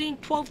I did it in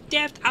 12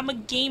 deaths. I'm a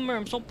gamer.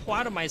 I'm so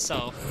proud of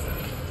myself.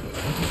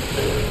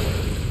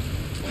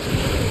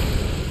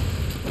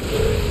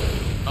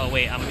 Oh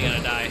wait, I'm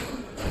gonna die.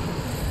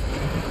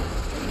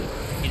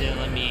 He didn't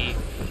let me.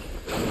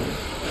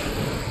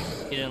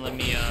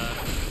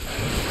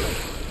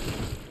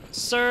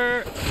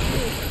 Sir.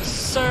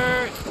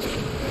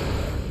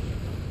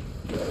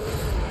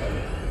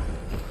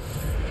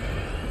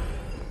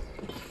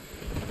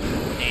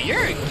 Hey,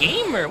 you're a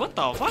gamer. What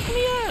the fuck,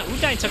 Mia?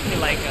 Undyne took me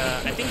like,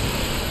 I think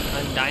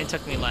Undyne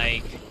took me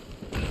like.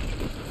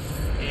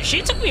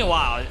 She took me a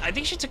while. I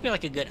think she took me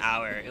like a good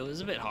hour. It was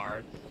a bit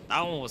hard.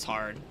 That one was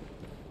hard.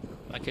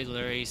 My kid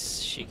literally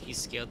shaky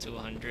scale to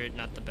 100.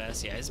 Not the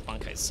best. Yeah, his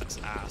Bankai sucks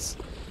ass.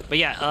 But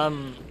yeah,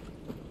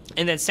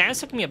 and then Sans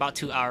took me about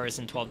 2 hours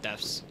and 12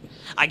 deaths.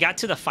 I got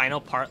to the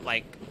final part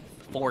like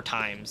 4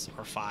 times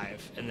or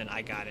 5, and then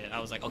I got it.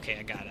 I was like, okay,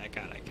 I got it.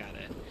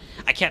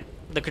 I can't.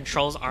 The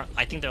controls aren't.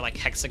 I think they're like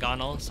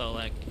hexagonal. So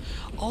like,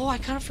 oh, I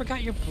kind of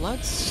forgot your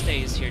blood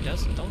stays here,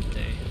 don't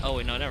they? Oh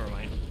wait, no, never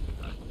mind.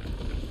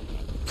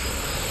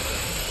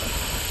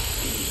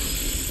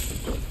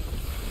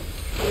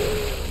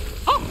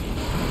 Oh!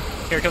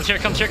 Here it comes.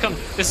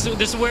 This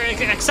is where it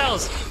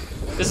excels.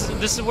 This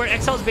is where it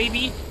excels,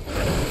 baby.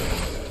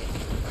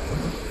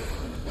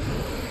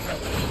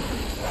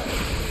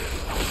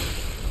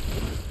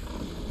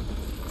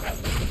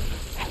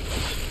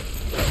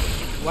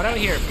 Why do I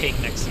hear a pig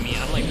next to me?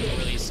 I'm like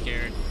really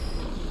scared.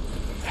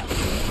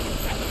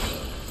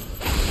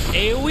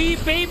 AoE,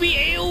 baby,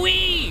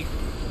 AoE!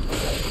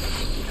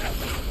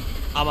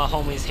 All my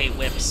homies hate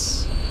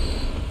whips.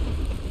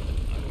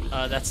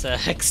 That's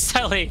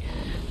Excelli.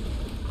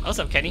 What's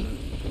up, Kenny?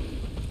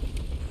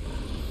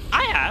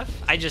 I have.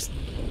 I just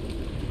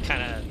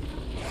kind of.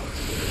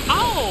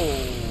 Oh,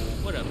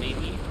 what up,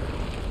 baby?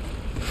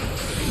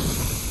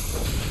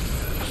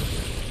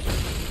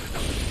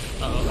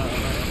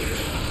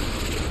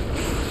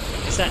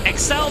 Is that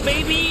Excel,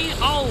 baby?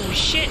 Oh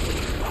shit!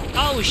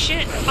 Oh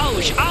shit!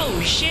 Oh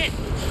shit!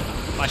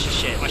 Watch this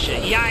shit! Watch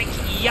it! Yike!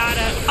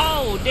 Yada!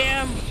 Oh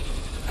damn!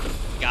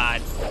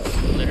 God,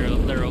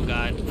 literal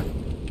God.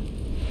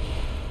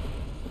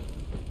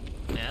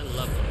 Man, I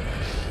love him.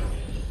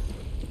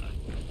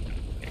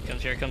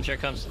 Here it comes. Oh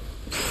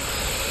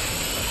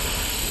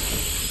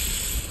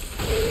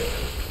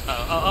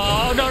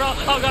no!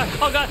 Oh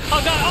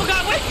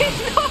god! Wait,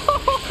 no!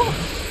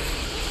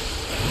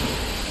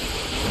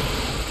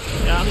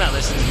 Yeah, I'm not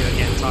listening to you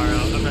again, Taro.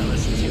 I'm not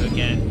listening to you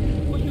again.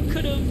 Well, you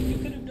could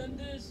have done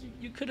this.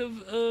 You could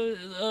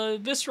have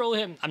visceral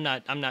him. I'm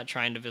not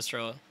trying to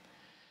visceral.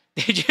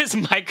 They just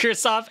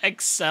Microsoft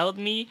excelled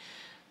me.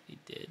 They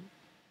did.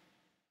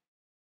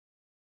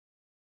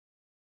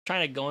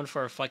 Trying to go in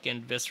for a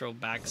fucking visceral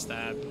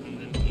backstab,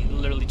 and then he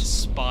literally just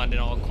spawned in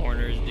all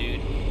corners,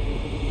 dude.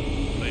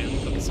 Wait, let me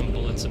look at some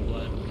bullets and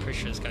blood. I'm pretty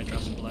sure this guy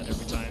drops blood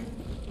every time.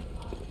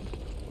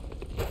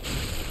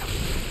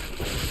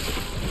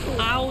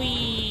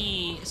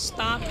 Owie!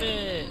 Stop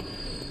it!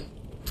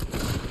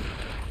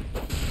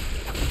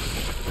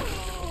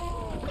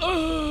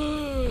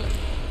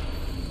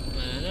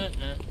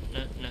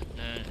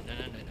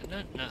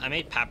 I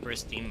made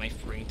Papyrus theme my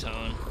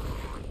ringtone.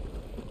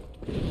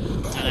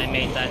 And I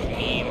made that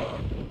meme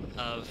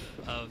of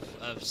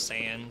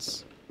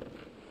Sans.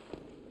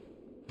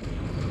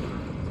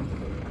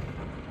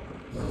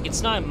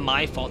 It's not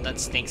my fault that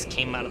snakes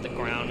came out of the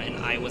ground and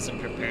I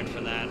wasn't prepared for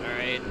that,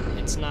 alright?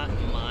 It's not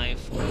my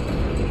fault.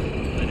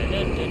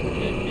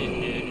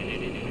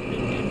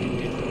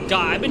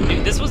 God, I've been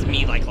doing this was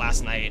me like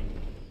last night.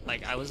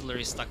 Like I was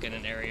literally stuck in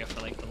an area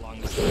for like the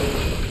longest time.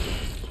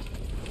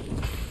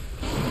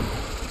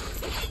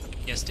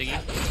 Yes, Diggy.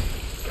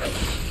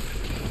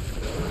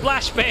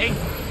 Flashbang!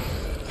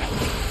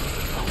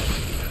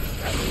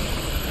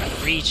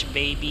 Reach,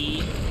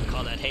 baby.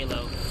 Call that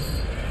Halo.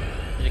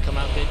 Did it come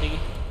out good, Diggy?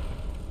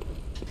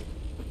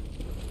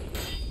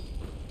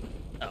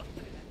 Oh.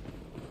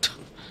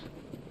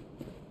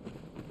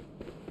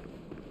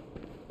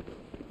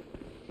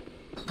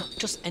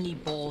 Just any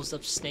balls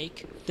of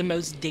snake. The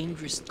most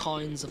dangerous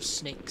kinds of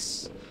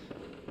snakes.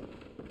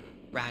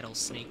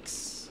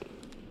 Rattlesnakes.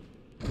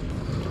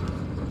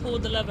 Pull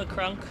the lever,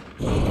 Crunk.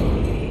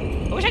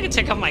 I wish I could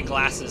take off my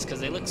glasses because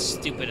they look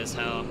stupid as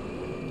hell.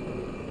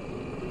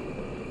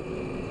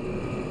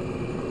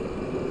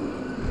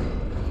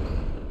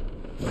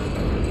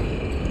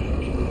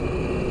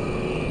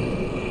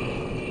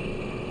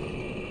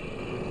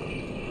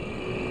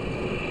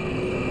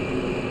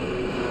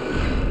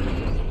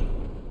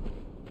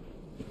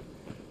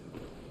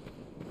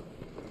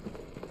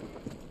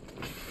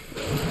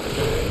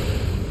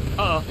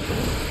 Uh-oh.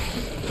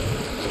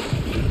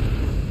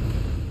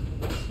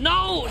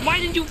 No! Why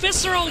didn't you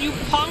visceral, you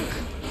punk?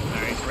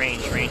 Alright,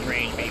 range,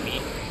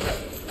 baby.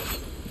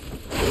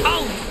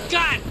 Oh,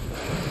 God!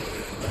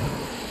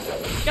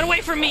 Get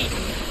away from me!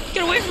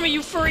 Get away from me,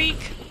 you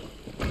freak!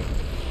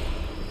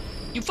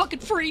 You fucking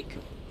freak!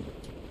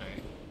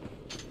 Alright.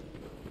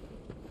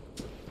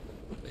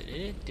 But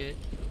it did.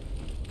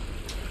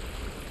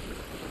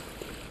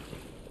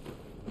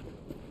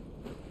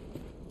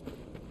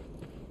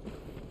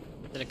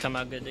 Did it come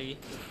out good, Diggy?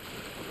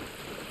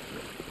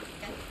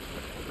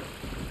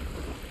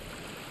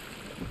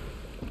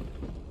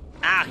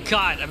 Ah,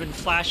 God, I've been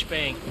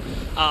flashbang.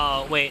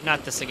 Oh, wait,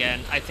 not this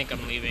again. I think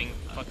I'm leaving.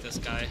 Fuck this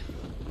guy.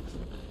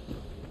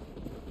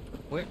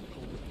 Wait,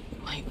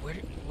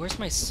 where's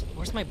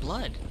my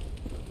blood?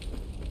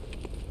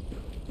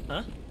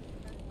 Huh?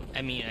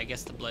 I mean, I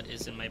guess the blood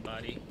is in my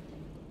body.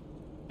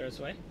 This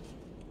way?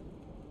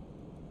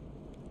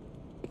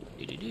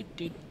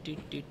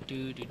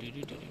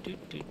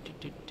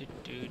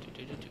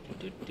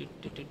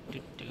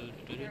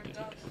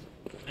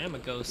 I am a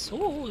ghost.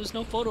 Oh, there's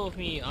no photo of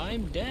me.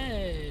 I'm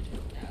dead.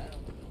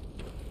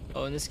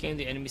 Oh, in this game,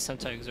 the enemy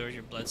sometimes absorbs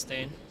your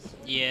bloodstain.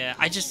 Yeah,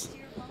 I just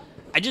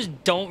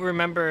don't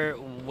remember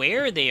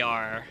where they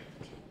are.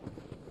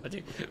 What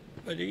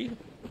are you?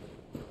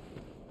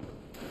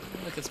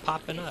 Look, it's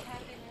popping up.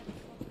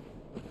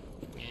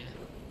 Yeah.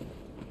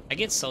 I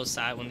get so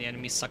sad when the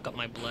enemies suck up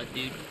my blood,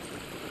 dude.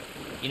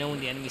 You know when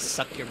the enemies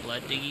suck your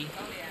blood, Diggy?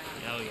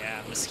 Oh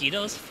yeah.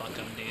 Mosquitoes? Fuck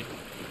them, dude.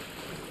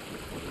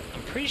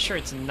 I'm pretty sure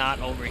it's not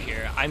over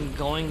here. I'm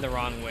going the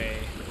wrong way.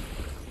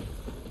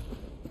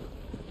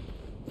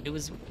 It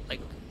was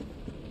like...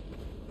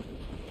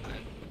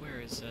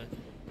 where is it?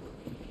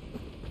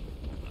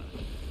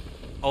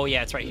 Oh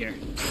yeah, it's right here.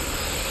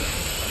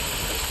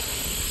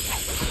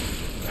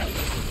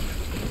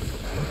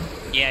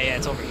 Yeah,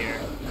 it's over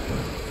here.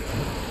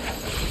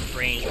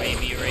 Range,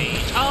 baby,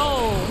 range.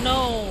 Oh,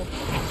 no!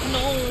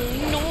 No!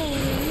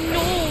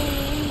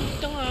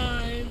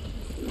 Die!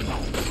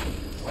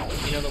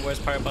 You know the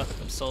worst part about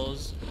the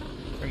Souls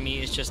for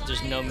me is just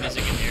there's no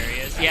music in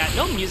areas. Yeah,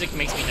 no music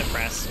makes me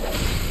depressed.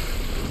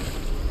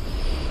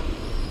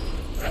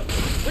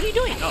 What are you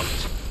doing? Oh.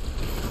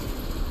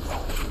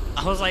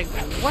 I was like,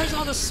 where's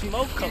all the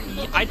smoke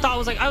coming? I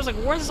was like,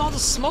 where's all the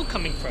smoke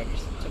coming from?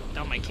 Just took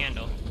down my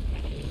candle.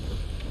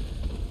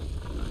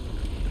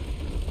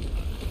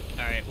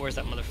 Alright, where's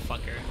that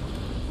motherfucker?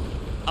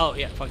 Oh,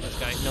 yeah, fuck this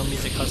guy. No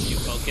music helps you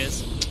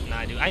focus.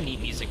 Nah, dude, I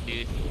need music,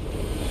 dude.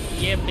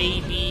 Yeah,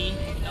 baby.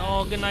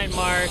 Oh, good night,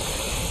 Mark.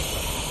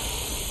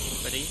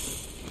 Buddy?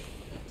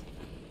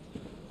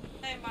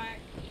 Hey, Mark.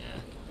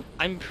 Yeah.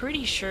 I'm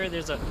pretty sure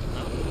there's a...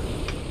 Oh.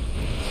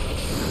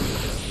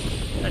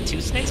 Is that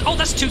 2 snakes? Oh,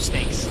 that's 2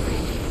 snakes! Does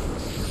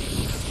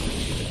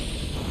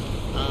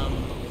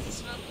it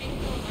smell pink?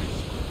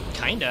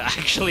 Kinda,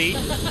 actually.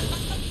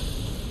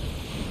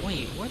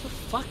 Wait, where the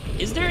fuck?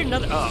 Is there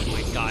another... Oh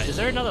my god, is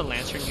there another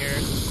lantern here?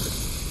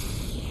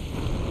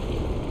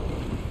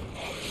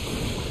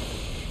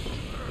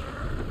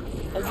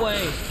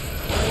 Away!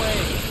 Away!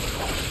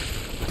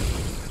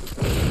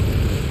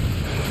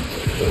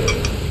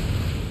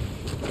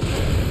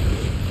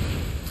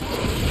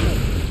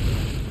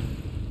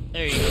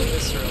 There you go,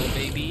 visceral,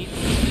 baby.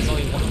 There's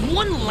only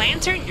one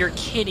lantern? You're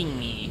kidding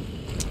me.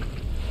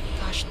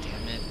 Gosh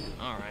damn it.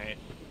 Alright.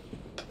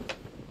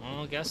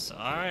 Well,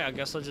 alright, I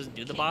guess I'll just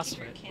do the boss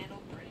fight.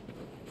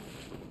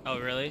 Oh,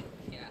 really?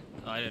 Yeah.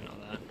 Oh, I didn't know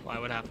that. Why?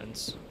 What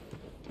happens?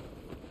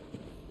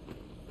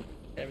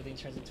 Everything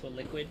turns into a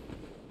liquid?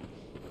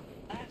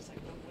 That's like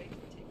the way to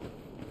take it.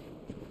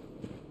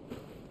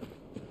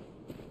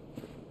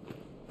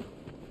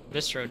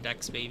 Viscero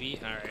Dex, baby.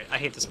 Alright, I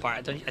hate this part.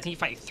 I think you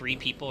fight 3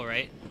 people,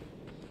 right?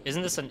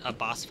 Isn't this a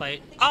boss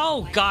fight?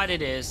 Oh, God,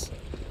 it is.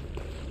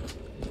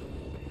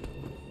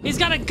 He's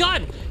got a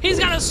gun! He's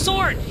got a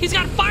sword! He's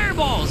got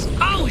fireballs!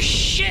 Oh,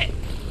 shit!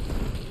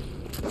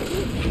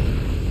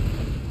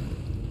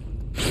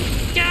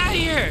 Get out of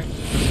here!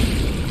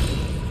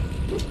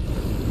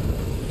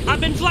 I've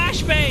been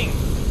flashbang!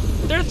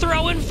 They're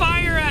throwing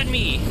fire at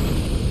me!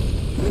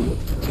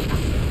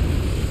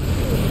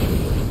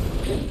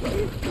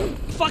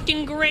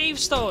 Fucking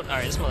gravestone!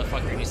 Alright, this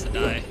motherfucker needs to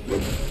die.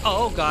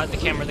 Oh god, the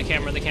camera.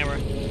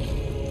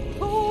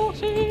 Oh,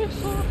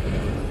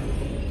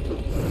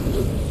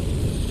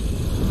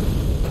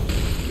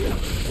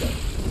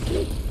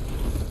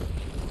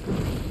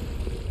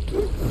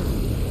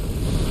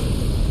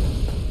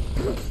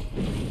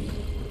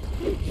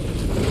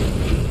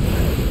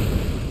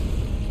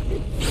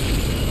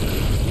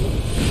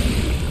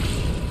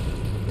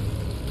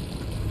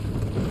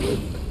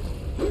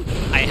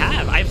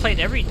 played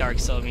every Dark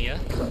Souls, Mia.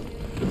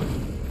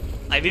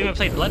 I've even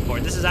played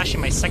BloodBorne. This is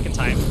actually my second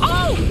time.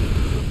 Oh!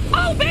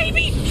 Oh,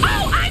 baby!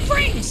 Oh,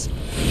 iframes!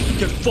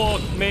 Get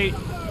fucked, mate.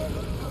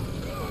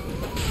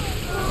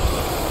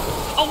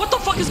 Oh, what the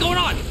fuck is going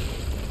on?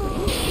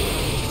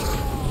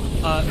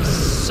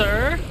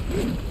 Sir?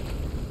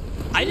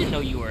 I didn't know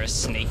you were a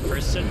snake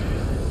person.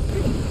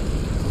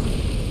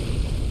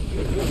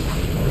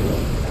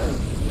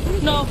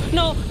 No,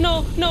 no,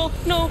 no, no,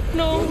 no,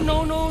 no,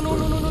 no, no, no,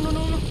 no, no, no, no,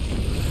 no.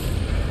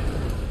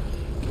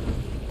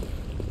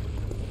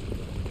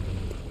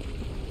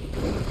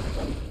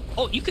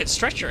 Oh, you could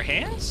stretch your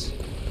hands?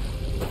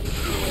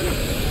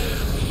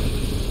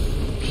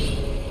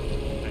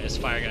 Alright, this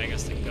fire guy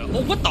gets to go.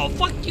 Oh, what the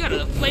fuck? You got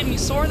a flaming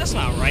sword? That's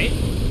not right.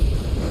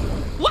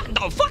 What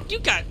the fuck? You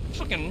got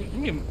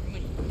fucking...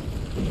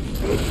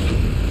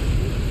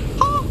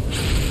 Oh!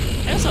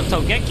 Hey, what's up,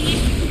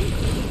 Togeki?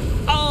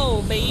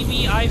 Oh,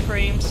 baby,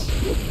 iframes.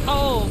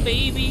 Oh,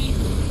 baby.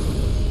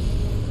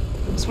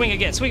 Swing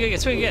again, swing again,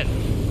 swing again.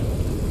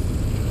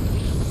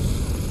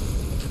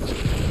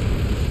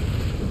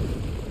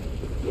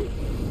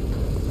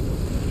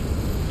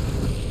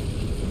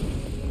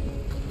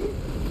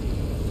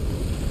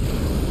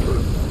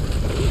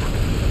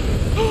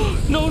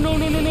 No, no,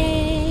 no, no,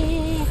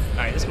 no.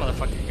 Alright, this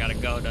motherfucker gotta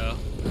go, though.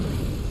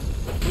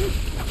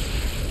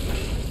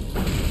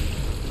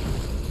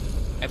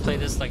 I played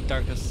this like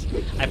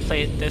I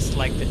played this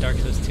like the Dark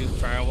Souls 2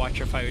 Fire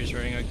Watcher fighters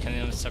running a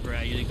kind of separate.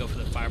 I usually go for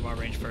the fireball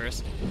range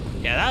first.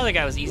 Yeah, that other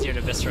guy was easier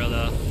to visceral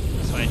though.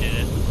 That's why I did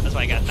it. That's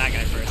why I got that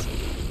guy first.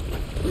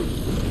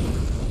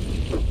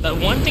 The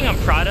one thing I'm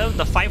proud of,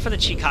 the fight for the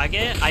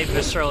Chikage, I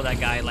visceral that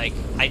guy. Like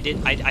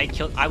I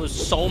killed. I was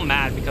so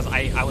mad because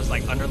I was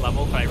like under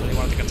level, but I really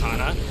wanted the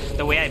katana.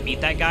 The way I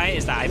beat that guy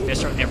is that I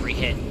visceral every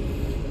hit.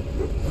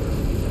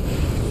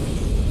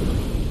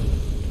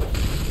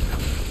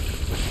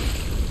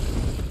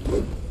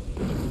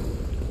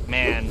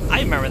 Man,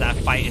 I remember that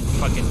fight in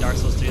fucking Dark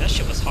Souls 3. That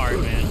shit was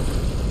hard, man.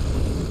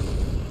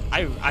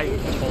 I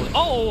totally...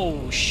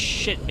 Oh,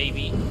 shit,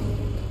 baby.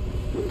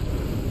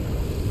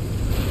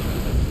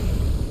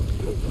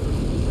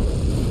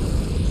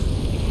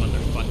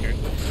 Motherfucker.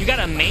 You got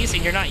a mace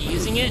and you're not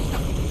using it?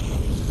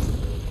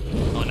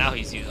 Oh, now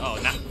he's using... Oh,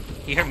 now...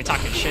 He heard me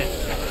talking shit.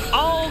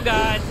 Oh,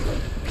 God.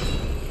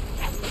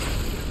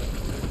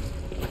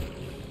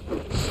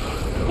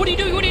 What are you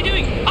doing? What are you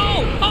doing?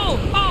 Oh, oh,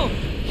 oh!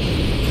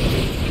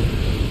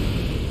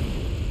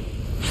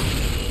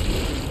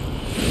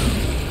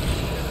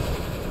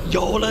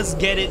 Yo, let's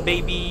get it,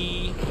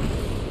 baby.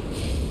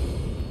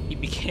 He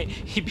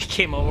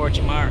became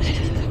Orochimaru.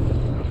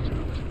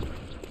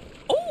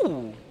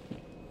 Oh!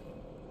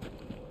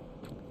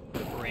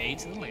 Ray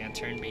to the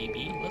lantern,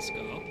 baby. Let's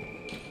go.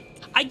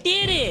 I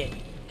did it!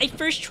 I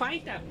first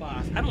tried that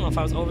boss. I don't know if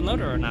I was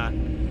overloaded or not.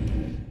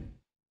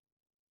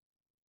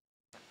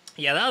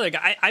 Yeah, the other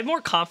guy. I'm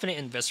more confident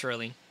in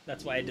viscerally.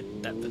 That's why I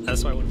did that.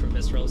 That's why I went for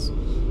viscerals.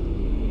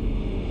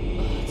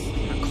 It's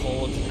kind of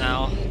cold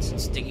now. It's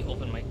sticky.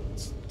 Open my.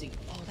 Sticky.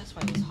 Oh, that's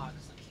why it was hot.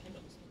 It's like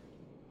candles.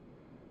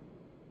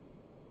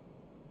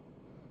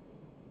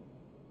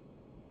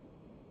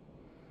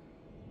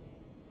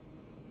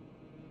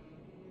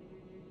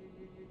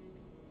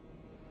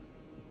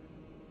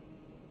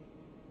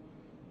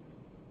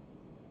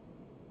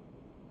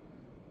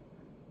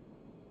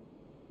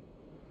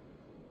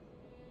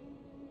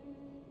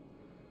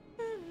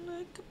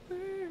 Like a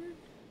bird.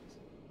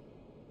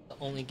 The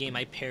only game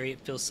I parry, it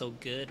feels so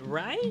good,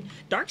 right?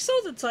 Dark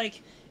Souls, it's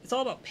like, it's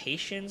all about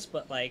patience,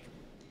 but like,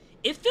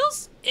 it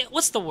feels,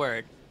 what's the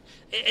word?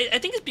 I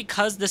think it's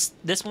because this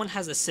one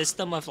has a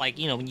system of like,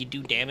 you know, when you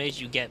do damage,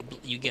 you get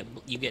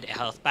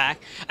health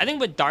back. I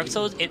think with Dark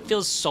Souls, it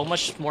feels so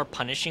much more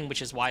punishing,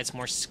 which is why it's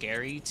more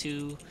scary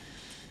to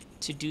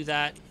do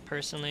that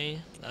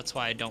personally. That's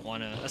why I don't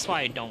want to. That's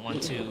why I don't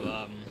want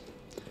to.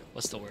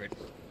 What's the word?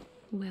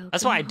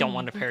 That's why I don't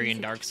want to parry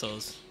in Dark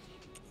Souls.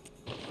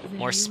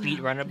 More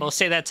speedrunnable.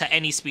 Say that to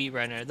any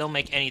speedrunner. They'll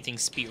make anything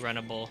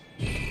speedrunnable.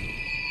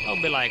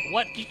 They'll be like,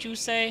 "What did you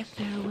say?"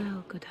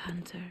 Farewell, good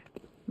hunter.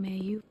 May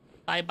you.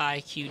 Bye bye,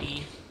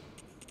 cutie.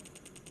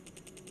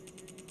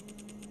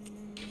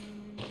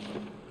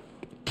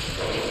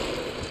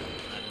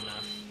 Not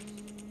enough.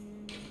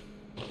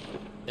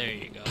 There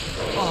you go.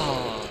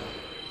 Oh.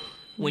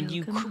 When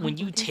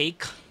you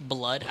take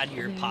blood out of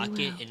your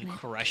pocket and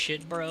crush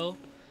it, bro.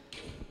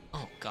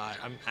 Oh god,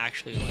 I'm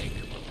actually like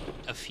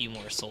a few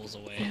more souls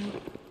away.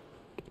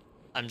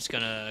 I'm just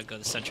gonna go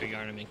to Central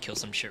Yarnum and kill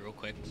some shit real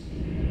quick.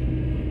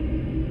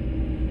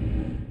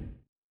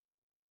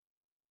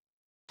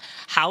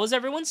 How was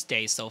everyone's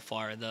day so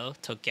far, though?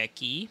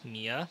 Togeki,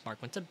 Mia,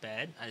 Mark went to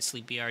bed.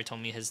 Sleepy already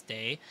told me his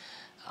day.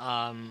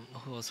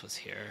 Who else was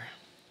here?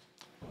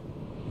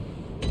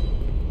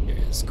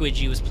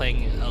 Squidgy was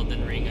playing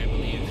Elden Ring, I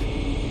believe.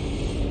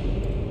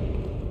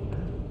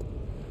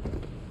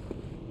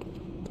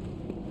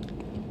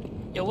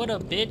 Yo, what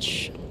up,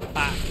 bitch?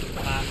 Bah,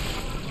 bah.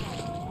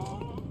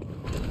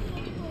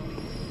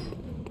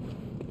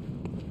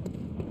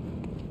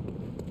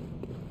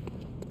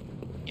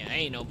 Yeah, I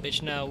ain't no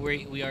bitch now.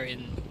 We are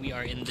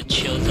in the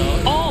chill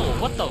zone. Oh,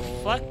 what the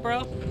fuck,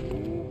 bro?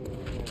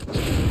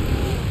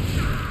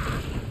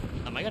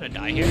 Am I gonna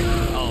die here?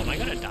 Oh, am I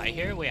gonna die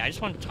here? Wait, I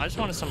just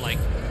wanted some like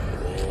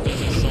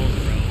easy souls,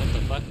 bro. What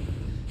the fuck?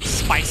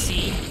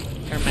 Spicy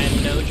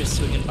Hermando just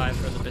swinging by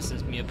for the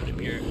business. Mia, put a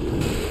beer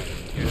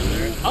here and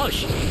there. Oh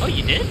oh,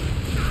 you did?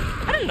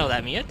 I didn't know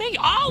that, Mia. Thank you.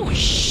 Oh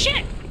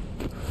shit!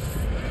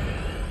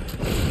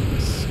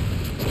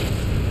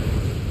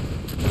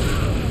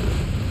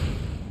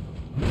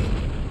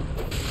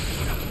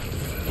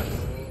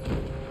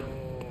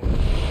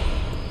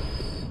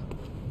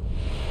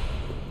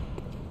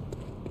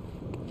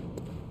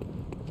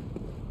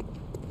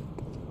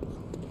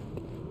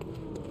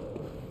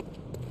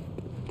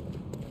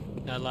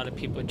 A lot of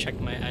people check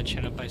my ad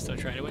channel, but I still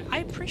try it away. I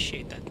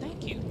appreciate that.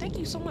 Thank you. Thank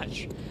you so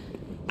much.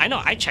 I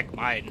know I check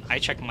mine. I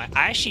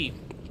actually,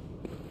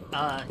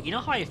 you know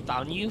how I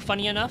found you,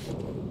 funny enough?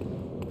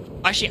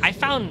 Actually, I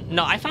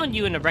found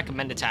you in the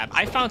recommended tab.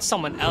 I found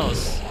someone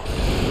else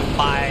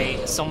by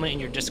someone in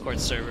your Discord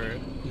server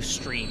who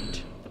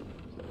streamed.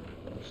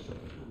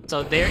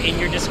 So they're in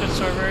your Discord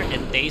server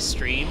and they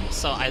stream.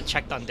 So I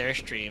checked on their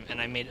stream and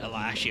I made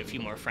actually a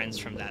few more friends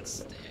from that.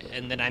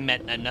 And then I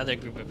met another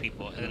group of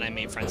people and then I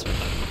made friends with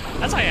them.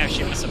 That's how I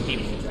actually met some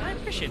people. I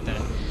appreciate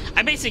that.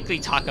 I basically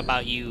talk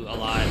about you a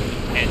lot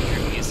and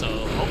through you, so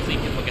hopefully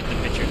people get the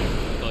picture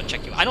to go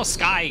check you. I know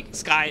Sky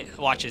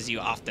watches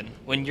you often.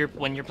 When you're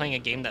playing a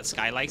game that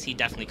Sky likes, he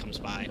definitely comes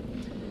by.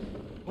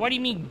 What do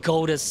you mean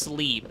go to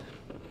sleep?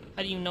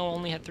 How do you know I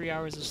only had 3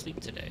 hours of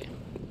sleep today?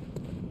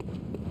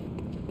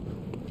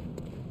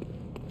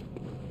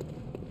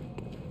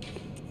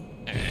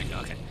 There you go,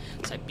 okay.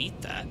 So I beat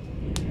that.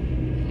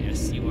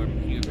 Yes, you're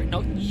great.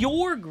 No,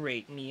 you're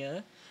great,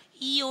 Mia.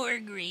 You're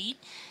great.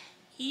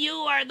 You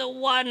are the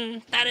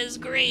one that is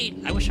great.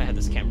 I wish I had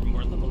this camera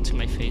more level to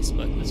my face,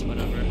 but it's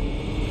whatever.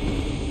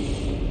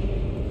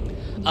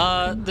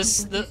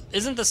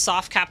 Isn't the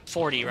soft cap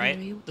 40,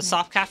 right? The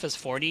soft cap is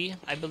 40,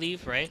 I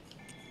believe, right?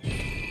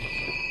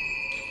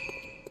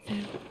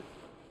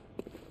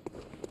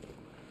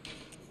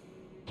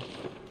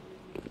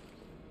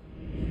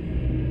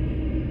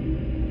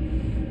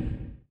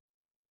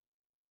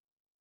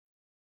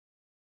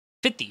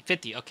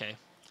 $50, okay.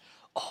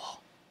 Oh,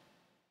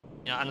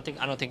 you know, I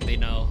don't think they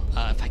know.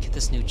 If I get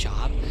this new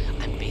job,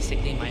 I'm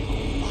basically my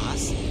own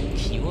boss.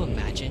 Can you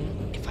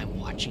imagine if I'm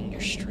watching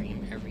your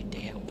stream every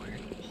day at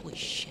work? Holy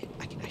shit,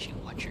 I can actually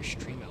watch your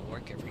stream at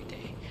work every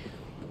day.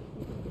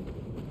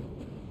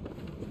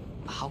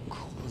 How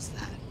cool is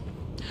that?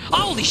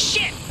 Holy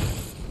shit!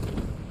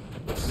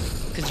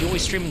 Because you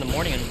always stream in the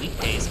morning on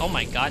weekdays. Oh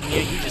my god,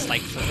 Mia, you just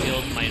like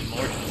fulfilled my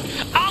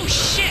mornings. Oh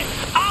shit!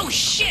 Oh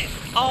shit!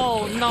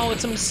 Oh no,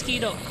 it's a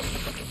mosquito.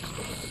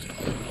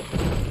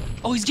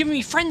 Oh, he's giving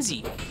me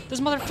frenzy.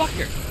 This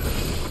motherfucker.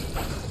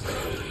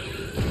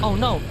 Oh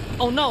no.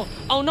 Oh no.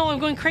 Oh no, I'm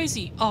going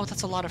crazy. Oh,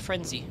 that's a lot of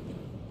frenzy.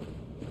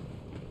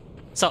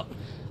 So,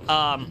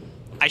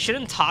 I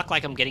shouldn't talk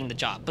like I'm getting the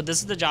job, but this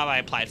is the job I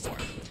applied for.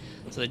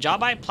 So the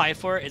job I applied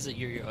for is a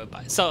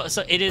so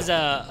it is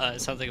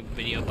sounds like a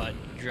video about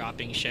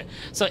dropping shit.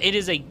 So it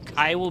is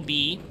I will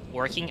be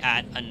working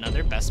at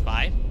another Best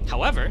Buy.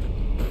 However,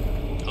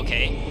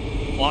 okay,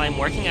 while I'm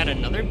working at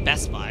another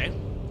Best Buy,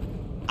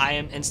 I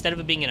am, instead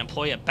of being an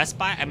employee at Best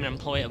Buy, I'm an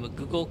employee of a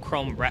Google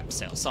Chrome rep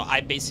sale. So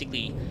I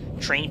basically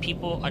train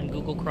people on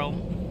Google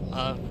Chrome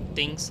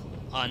things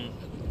on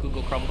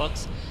Google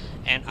Chromebooks,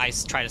 and I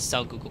try to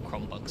sell Google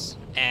Chromebooks.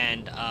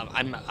 And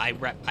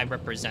I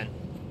represent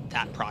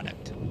that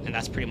product, and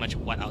that's pretty much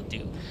what I'll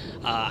do.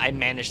 I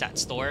manage that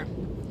store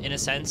in a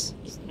sense.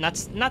 Not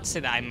to say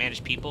that I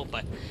manage people,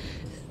 but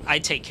I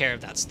take care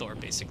of that store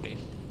basically.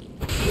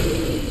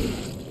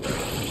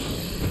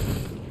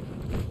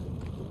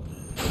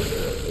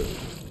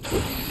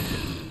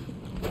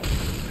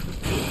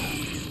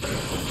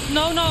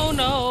 No, no,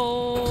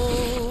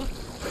 no.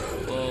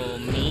 Oh,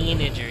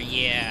 manager,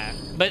 yeah.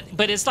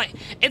 But it's like,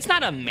 it's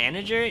not a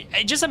manager.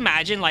 Just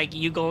imagine like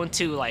you go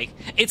into like,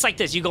 it's like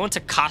this. You go into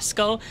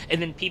Costco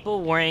and then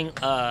people wearing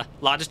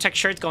Logitech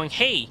shirts going,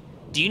 hey,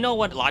 do you know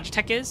what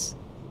Logitech is?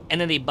 And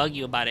then they bug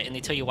you about it and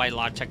they tell you why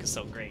Logitech is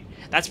so great.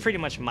 That's pretty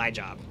much my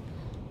job.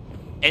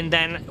 And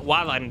then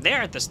while I'm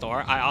there at the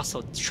store, I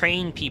also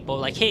train people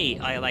like, hey,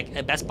 I like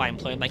a Best Buy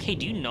employee. I'm like, hey,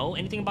 do you know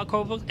anything about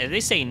Chromebooks? And if they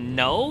say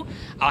no,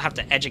 I'll have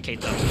to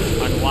educate them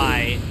on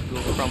why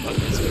Google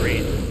Chromebook is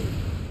great.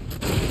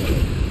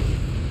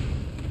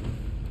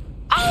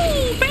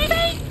 Oh,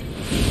 baby!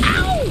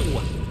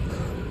 Ow!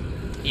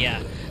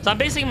 Yeah. So I'm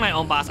basically my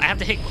own boss. I have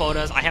to hit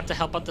quotas. I have to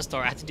help out the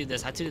store. I have to do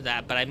this. I have to do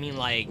that. But I mean,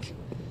 like,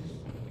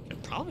 I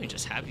could probably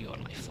just have you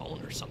on my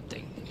phone or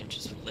something and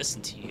just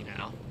listen to you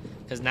now.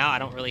 Because now I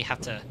don't really have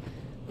to,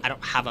 I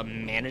don't have a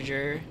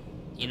manager,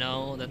 you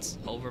know, that's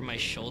over my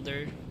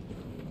shoulder.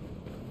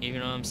 You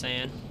know what I'm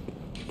saying?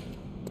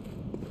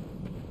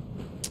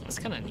 That's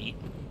kind of neat.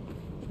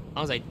 As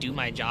long as I do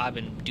my job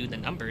and do the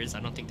numbers,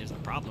 I don't think there's a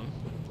problem.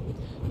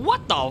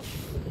 What the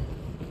f...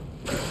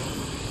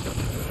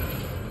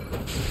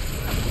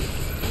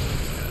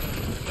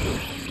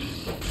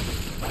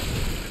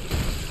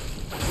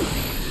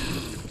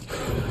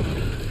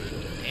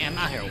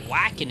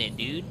 whacking it,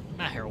 dude.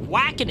 I'm out here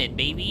whacking it,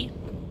 baby.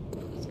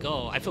 Let's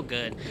go. I feel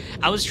good.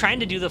 I was trying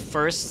to do the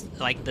first,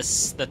 like, the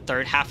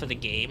third half of the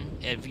game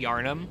of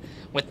Yarnum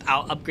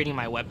without upgrading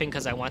my weapon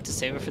because I wanted to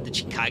save it for the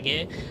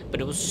Chikage,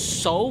 but it was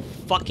so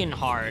fucking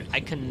hard.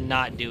 I could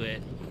not do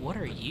it. What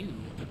are you?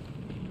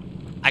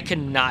 I could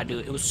not do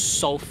it. It was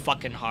so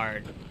fucking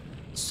hard.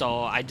 So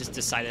I just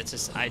decided to,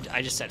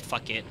 I just said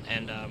fuck it,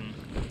 and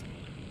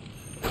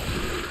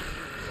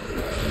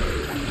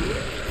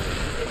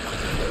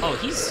oh,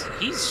 he's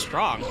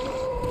strong.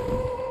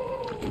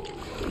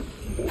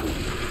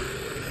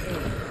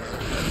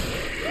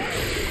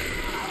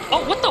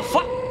 Oh, what the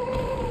fuck?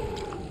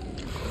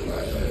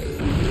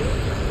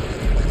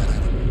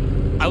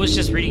 I was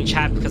just reading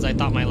chat because I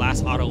thought my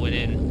last auto went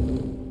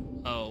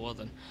in. Oh, well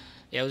then.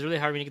 Yeah, it was really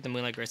hard when you get the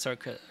Moonlight Great Sword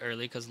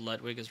early because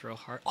Ludwig is real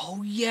hard.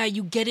 Oh yeah,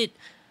 you get it.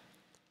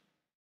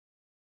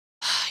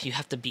 You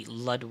have to beat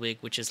Ludwig,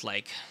 which is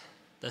like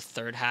the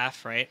third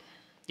half, right?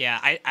 Yeah,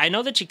 I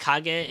know the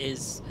Chikage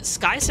is...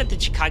 Sky said the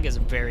Chikage is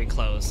very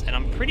close, and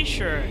I'm pretty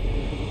sure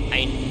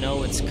I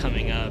know it's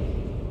coming up.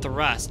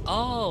 Thrust.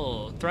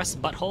 Oh,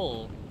 Thrust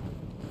Butthole.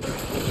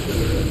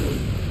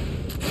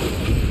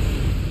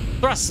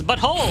 Thrust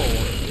Butthole!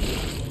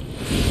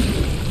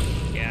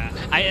 Yeah,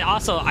 I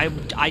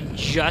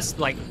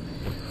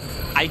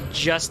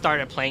just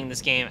started playing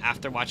this game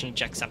after watching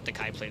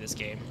Jacksepticeye play this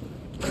game.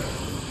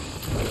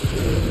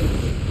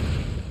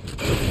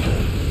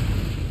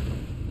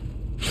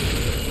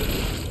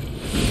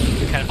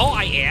 Oh,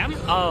 I am?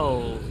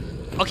 Oh.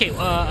 Okay,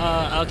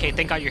 okay,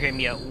 thank God you're hearing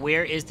me out.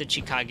 Where is the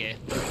Chikage?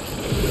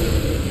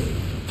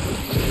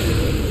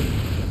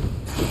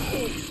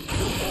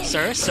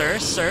 Sir.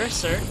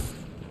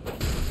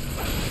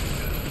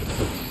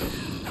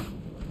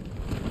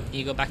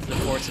 You go back to the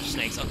Forest of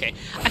Snakes. Okay.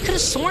 I could have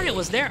sworn it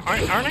was there.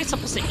 Aren't I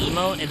supposed to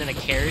emote and then a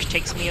carriage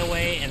takes me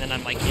away and then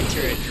I'm like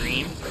enter a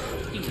dream?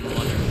 You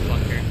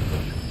motherfucker.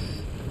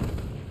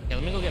 Yeah,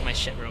 let me go get my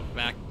shit real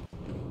back.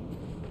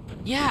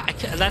 Yeah,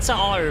 that's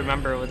all I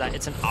remember was that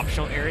it's an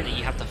optional area that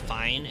you have to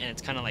find and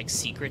it's kind of like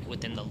secret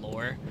within the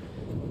lore.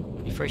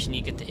 First you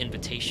need to get the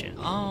invitation.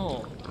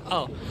 Oh.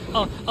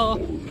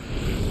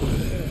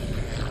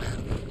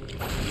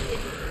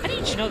 How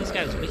did you know this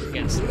guy was weak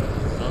against? I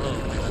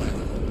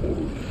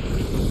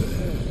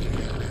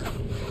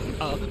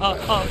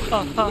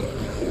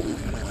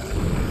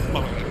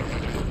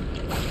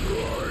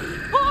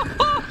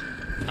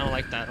don't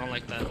like that. I don't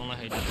like how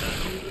you did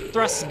that.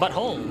 Thrust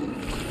butthole.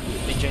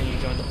 They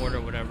genuinely join the order,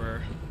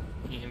 whatever.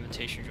 Need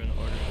invitation, join the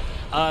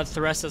order.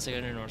 Thrust is like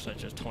under north side,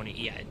 just 20.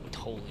 Yeah,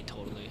 totally.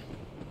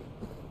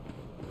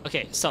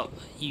 Okay, so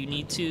you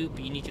need to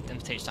get the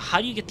invitation. So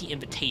how do you get the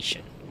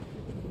invitation?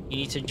 You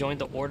need to join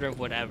the order of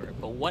whatever.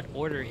 But what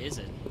order is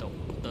it?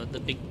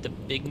 The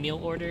big meal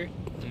order,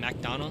 the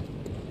McDonald's,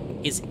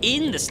 is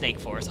in the Snake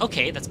Forest.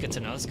 Okay, that's good to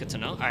know.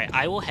 All right,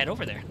 I will head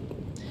over there.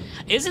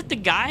 Is it the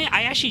guy?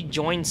 I actually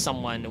joined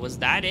someone. Was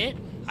that it?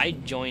 I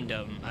joined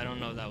him. I don't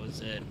know if that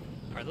was it.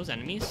 Are those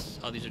enemies?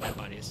 Oh, these are dead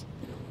bodies.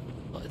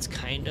 Well, it's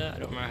kinda. I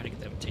don't remember how to get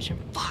the invitation.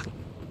 Fuck.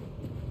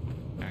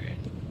 All right.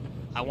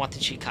 I want the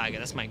Chikage.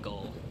 That's my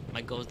goal.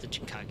 My goal is the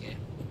Chikage.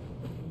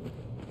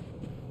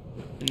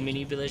 The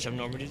mini village of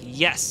Normandy.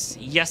 Yes,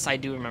 I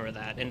do remember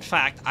that. In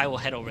fact, I will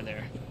head over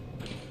there.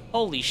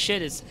 Holy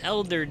shit, it's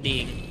Elden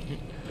Ring.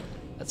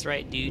 That's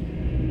right, dude.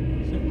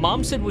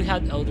 Mom said we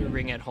had Elden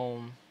Ring at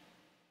home.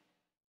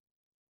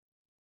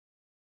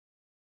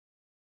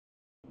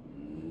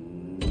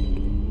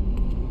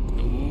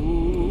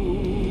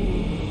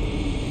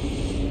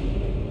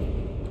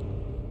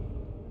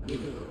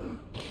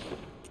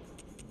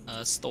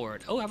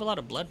 Stored. Oh, I have a lot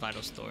of blood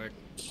vitals stored.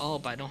 Oh,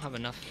 but I don't have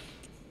enough.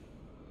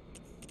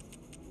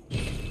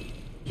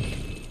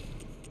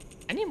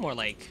 I need more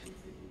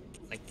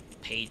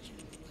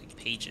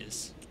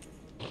pages.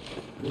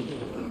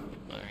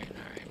 Alright.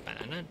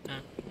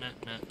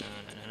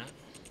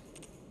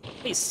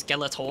 Hey,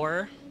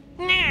 Skeletor.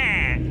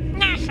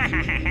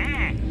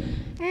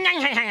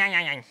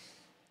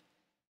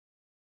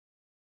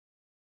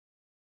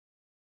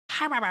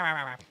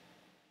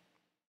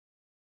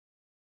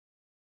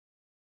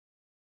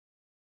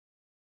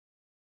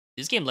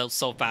 This game loads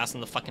so fast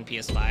on the fucking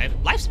PS5.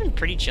 Life's been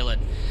pretty chillin'.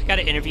 Got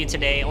an interview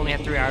today, only had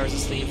 3 hours of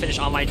sleep, finished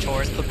all my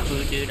chores, cooked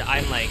food, dude.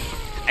 I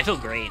feel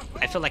great.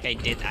 I feel like I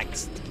did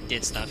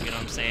stuff, you know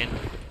what I'm saying?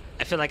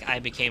 I feel like I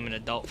became an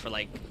adult for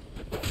like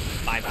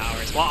 5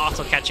 hours, while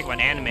also catching up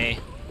on anime.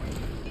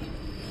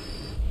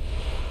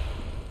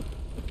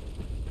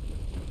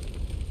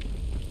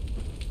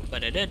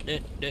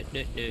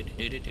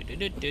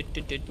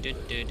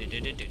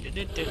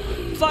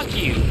 Fuck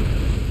you!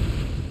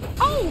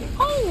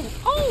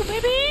 Oh,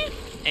 baby!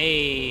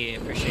 Hey,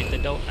 appreciate the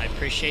dope. I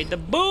appreciate the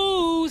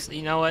boost!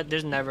 You know what?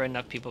 There's never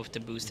enough people to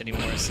boost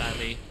anymore,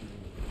 sadly.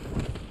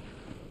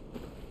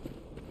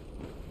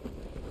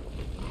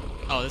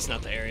 Oh, this is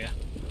not the area.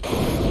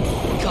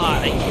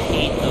 God, I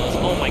hate those.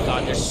 Oh my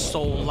god, they're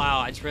so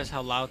loud. I just realized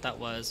how loud that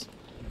was.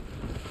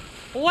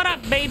 What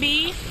up,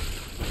 baby?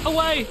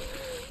 Away!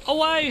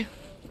 Away!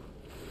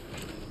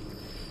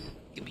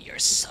 Give me your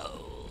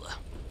soul.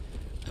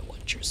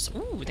 creatures.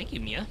 Ooh, thank you,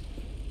 Mia.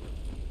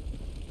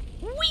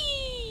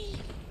 Whee!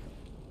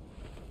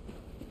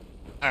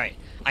 Alright,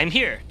 I'm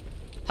here.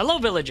 Hello,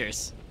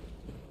 villagers.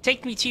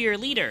 Take me to your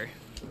leader.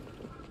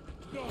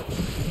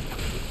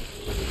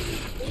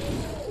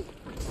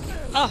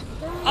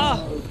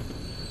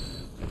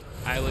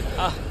 I would,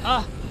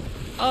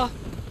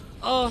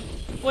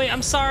 wait,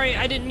 I'm sorry.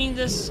 I didn't mean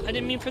this. I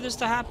didn't mean for this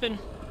to happen.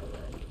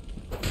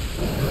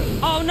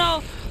 Oh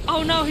no!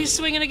 Oh no, he's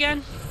swinging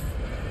again.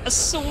 A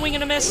swing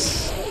and a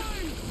miss.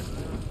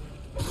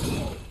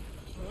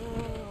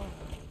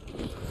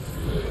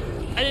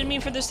 I didn't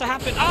mean for this to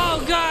happen.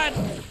 Oh god!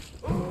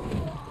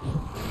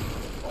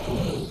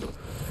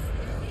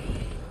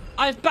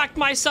 I've backed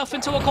myself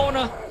into a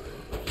corner.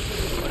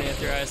 What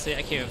after I say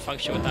I can't even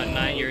function without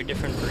 9. You're a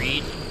different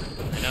breed.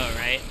 I know,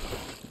 right?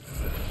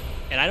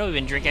 And I don't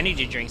even drink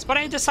energy drinks, but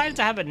I decided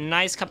to have a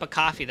nice cup of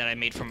coffee that I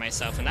made for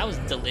myself, and that was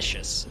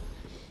delicious.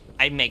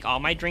 I make all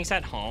my drinks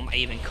at home. I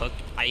even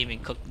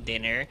cooked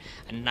dinner,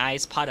 a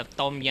nice pot of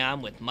tom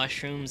yum with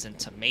mushrooms and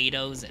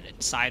tomatoes and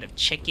a side of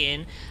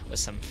chicken with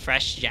some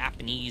fresh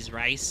Japanese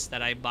rice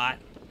that I bought,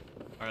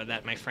 or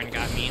that my friend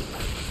got me.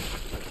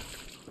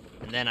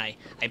 And then I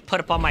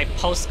put up all my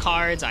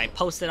postcards, I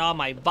posted all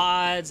my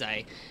VODs,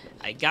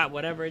 I got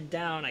whatever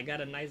down, I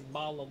got a nice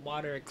bottle of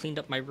water, I cleaned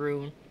up my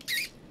room.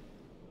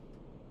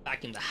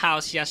 Back in the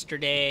house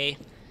yesterday.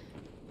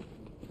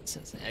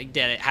 Since I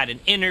had an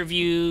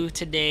interview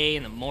today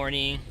in the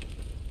morning.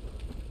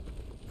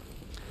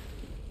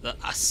 The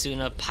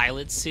Asuna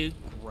pilot suit,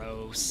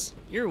 gross.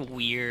 You're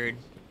weird.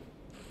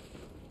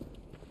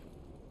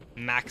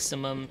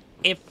 Maximum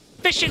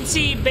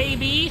efficiency,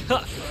 baby!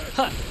 Huh,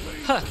 huh,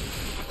 huh,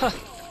 huh.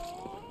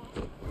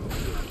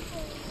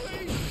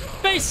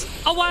 Face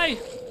away!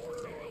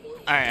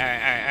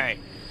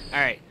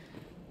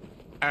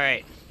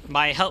 Alright.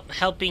 My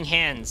helping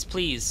hands,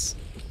 please.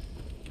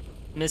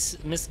 Miss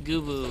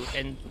Gubu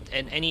and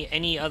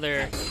any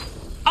other,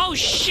 oh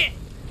shit,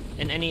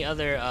 and any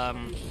other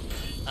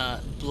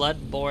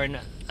BloodBorne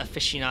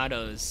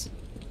aficionados.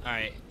 All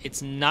right,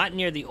 it's not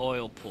near the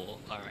oil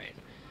pool. All right,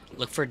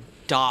 look for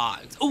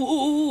dogs.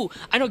 Ooh,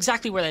 I know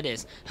exactly where that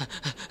is.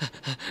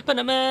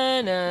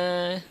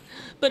 Ba-da-ba-na,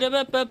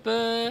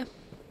 ba-da-ba-ba-ba,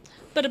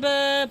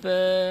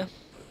 ba-da-ba-ba,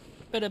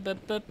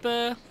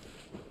 ba-da-ba-ba-ba,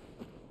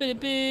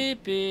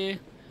 ba-da-ba-ba.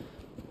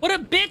 What a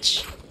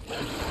bitch!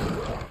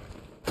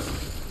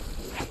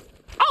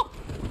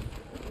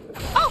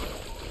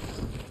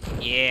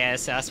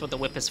 Yes, that's what the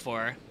whip is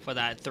for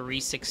that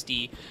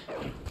 360,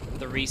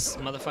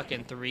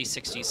 motherfucking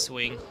 360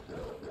 swing.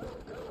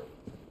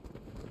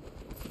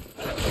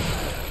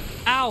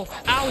 Ow,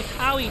 owie,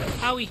 owie,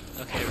 owie.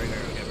 Okay, we're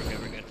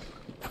good.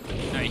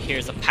 All right,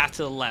 here's a path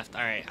to the left.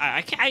 All right,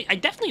 I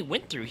definitely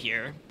went through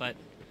here, but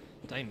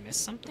did I miss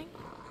something?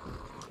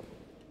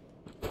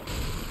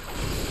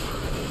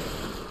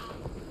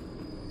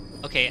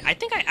 Okay, I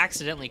think I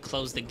accidentally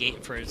closed the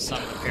gate for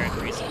some apparent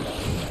reason.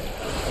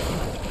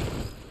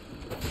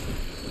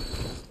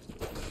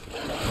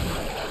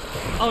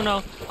 Oh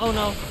no,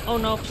 oh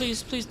no,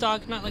 please,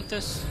 dog, not like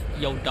this.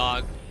 Yo,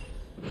 dog.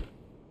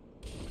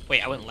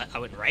 Wait, I went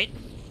right?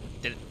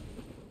 Did it?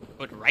 I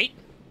went right?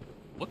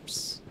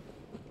 Whoops.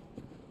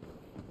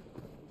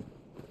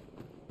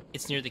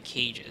 It's near the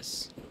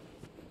cages.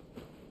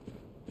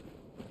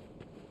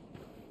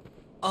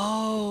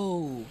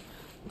 Oh,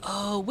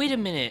 wait a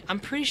minute. I'm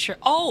pretty sure.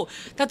 Oh,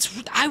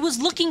 I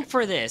was looking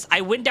for this.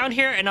 I went down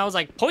here and I was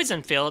like,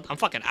 poison field. I'm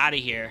fucking out of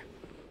here.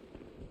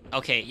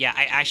 Okay, yeah,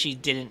 I actually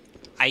didn't.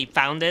 I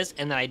found this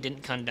and then I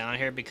didn't come down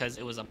here because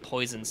it was a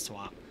poison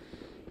swamp.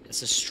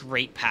 It's a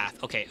straight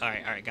path. Okay,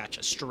 alright,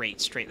 gotcha. Straight.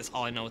 That's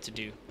all I know what to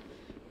do.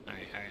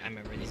 Alright, I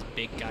remember these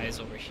big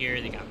guys over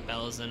here. They got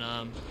bells in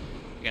them.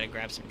 We gotta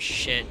grab some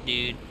shit,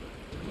 dude.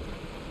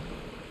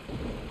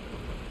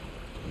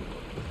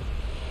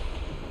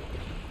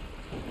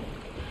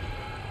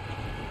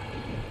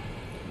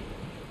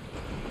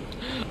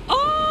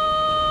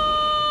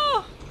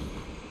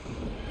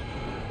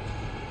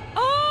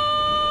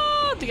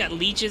 They got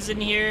leeches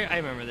in here. I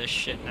remember this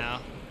shit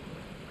now.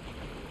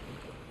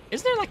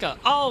 Isn't there like a...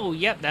 Oh,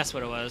 yep, that's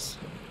what it was.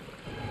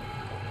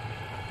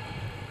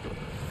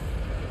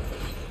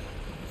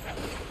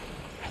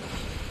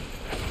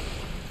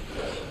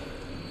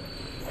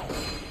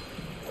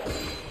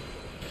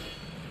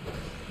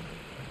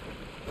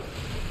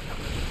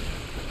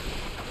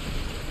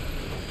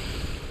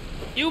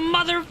 You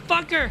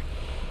motherfucker!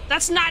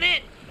 That's not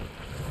it!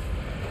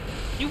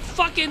 You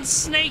fucking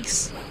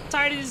snakes!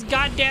 Tired of these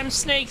goddamn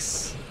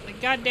snakes. The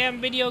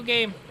goddamn video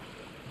game.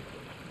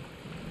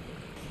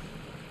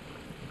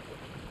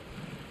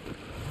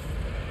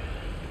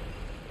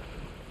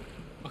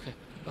 Okay.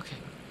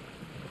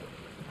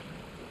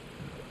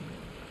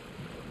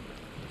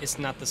 It's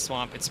not the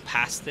swamp, it's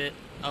past it.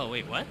 Oh,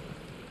 wait, what?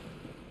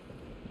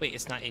 Wait,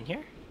 it's not in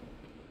here?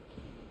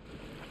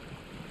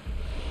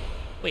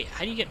 Wait,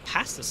 how do you get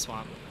past the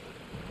swamp?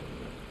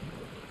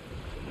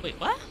 Wait,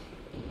 what?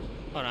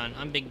 Hold on,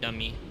 I'm big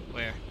dummy.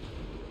 Where?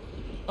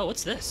 Oh,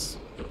 what's this?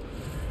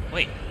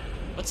 Wait,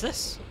 what's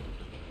this?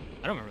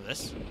 I don't remember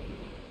this.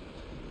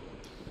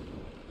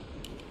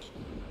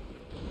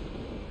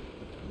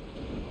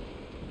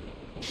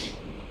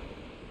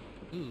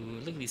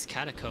 look at these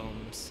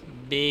catacombs.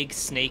 Big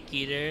snake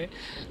eater.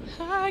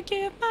 I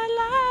give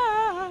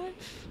my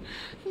life,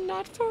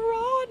 not for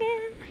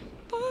honor,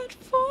 but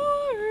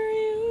for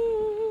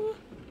you.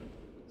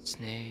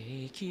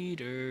 Snake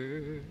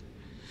eater,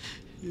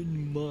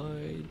 in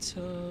my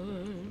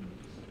time.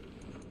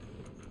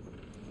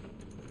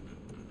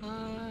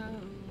 No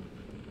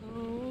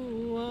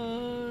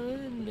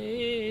one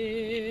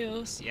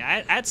else.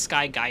 Yeah, I had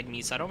Sky guide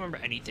me, so I don't remember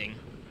anything.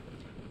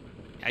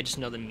 I just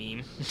know the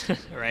meme,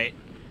 right?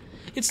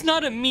 It's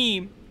not a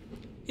meme.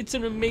 It's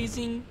an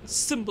amazing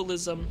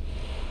symbolism.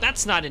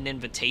 That's not an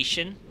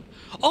invitation.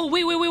 Oh,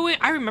 wait.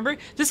 I remember.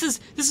 This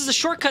is a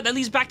shortcut that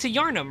leads back to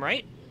Yarnum,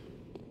 right?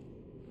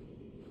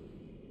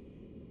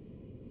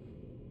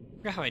 I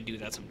forgot how I do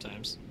that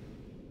sometimes.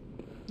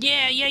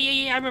 Yeah.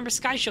 I remember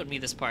Sky showed me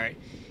this part.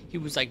 He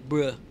was like,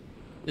 bruh,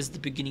 this is the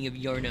beginning of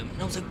Yarnum.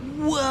 And I was like,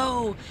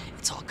 whoa,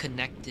 it's all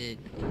connected.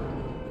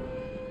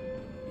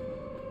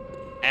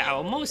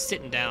 I'm almost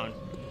sitting down.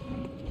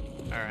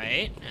 All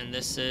right, and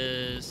this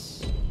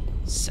is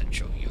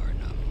Central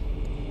Yarnum.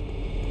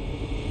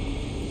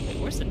 Wait,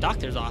 where's the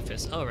doctor's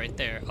office? Oh, right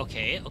there.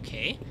 Okay.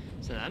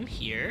 So I'm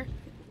here.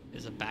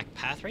 There's a back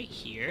path right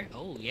here.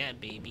 Oh, yeah,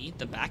 baby.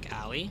 The back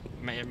alley.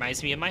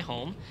 Reminds me of my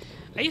home.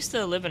 I used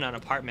to live in an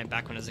apartment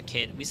back when I was a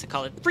kid. We used to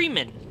call it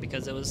Freeman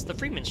because it was the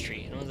Freeman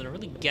Street. And it was in a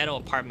really ghetto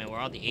apartment where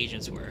all the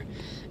agents were.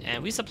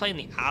 And we used to play in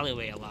the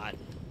alleyway a lot.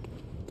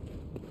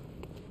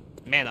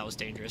 Man, that was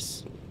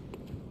dangerous.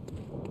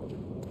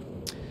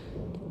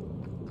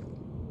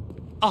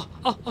 Oh,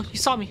 you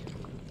saw me.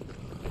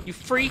 You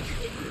freak.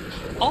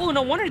 Oh,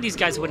 no wonder these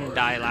guys wouldn't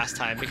die last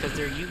time because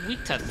they're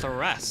weak to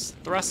thrust.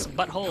 Thrust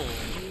butthole.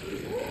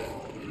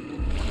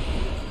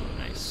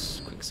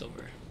 Nice.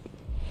 Quicksilver.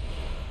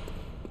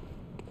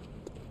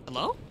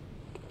 Hello?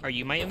 Are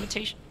you my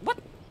invitation? What?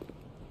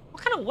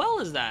 What kind of well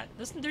is that?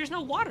 There's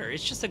no water.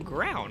 It's just a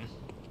ground.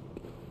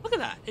 Look at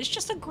that. It's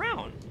just a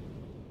ground.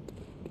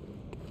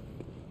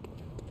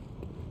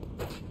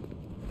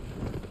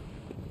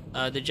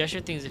 The gesture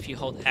thing is if you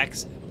hold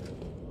X.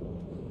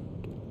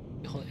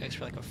 You hold X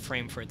for like a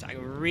frame for attack.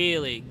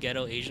 Really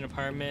ghetto Asian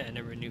apartment. I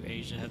never knew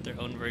Asian had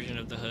their own version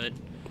of the hood.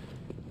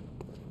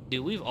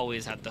 Dude, we've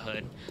always had the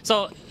hood.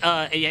 So,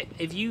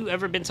 if you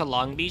ever been to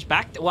Long Beach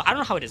well, I don't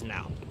know how it is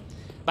now.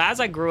 But as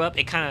I grew up,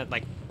 it kind of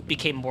like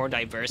became more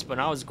diverse. But when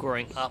I was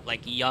growing up,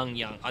 like young,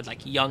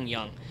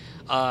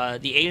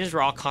 the Asians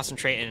were all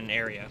concentrated in an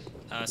area,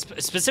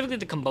 specifically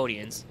the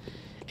Cambodians.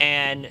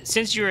 And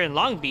since you were in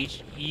Long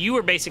Beach, you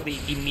were basically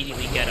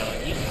immediately ghetto.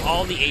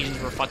 All the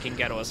Asians were fucking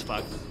ghetto as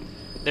fuck.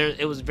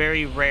 It was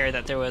very rare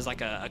that there was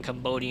like a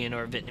Cambodian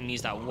or a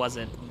Vietnamese that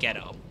wasn't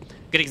ghetto.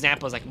 Good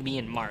example is like me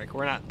and Mark.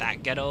 We're not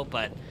that ghetto,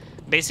 but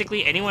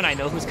basically anyone I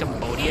know who's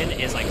Cambodian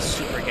is like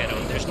super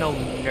ghetto. There's no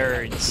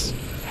nerds.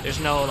 There's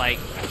no like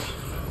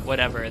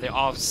whatever. They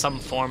all have some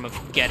form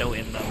of ghetto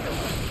in them.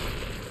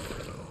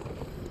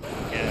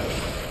 Yeah.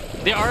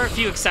 There are a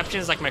few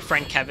exceptions, like my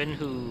friend Kevin,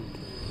 who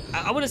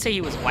I wouldn't say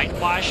he was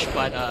whitewashed,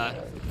 but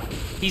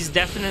he's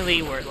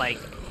definitely where like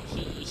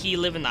he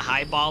lived in the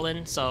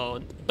highballing,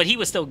 so but he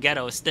was still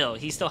ghetto still.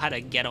 He still had a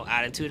ghetto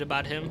attitude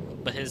about him,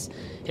 but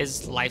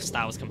his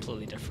lifestyle was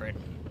completely different.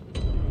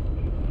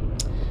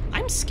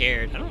 I'm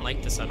scared. I don't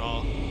like this at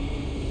all.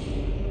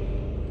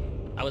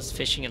 I was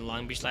fishing in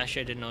Long Beach last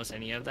year. I didn't notice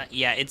any of that.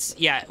 Yeah,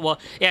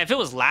 if it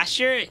was last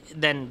year,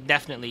 then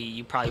definitely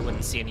you probably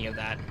wouldn't see any of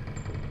that.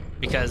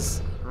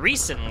 Because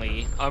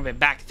recently,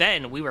 back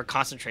then, we were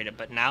concentrated,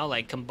 but now,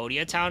 like,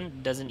 Cambodia town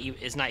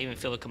is not even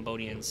filled with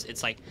Cambodians.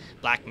 It's like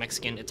black,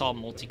 Mexican, it's all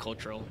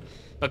multicultural.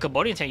 But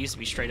Cambodian town used to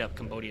be straight up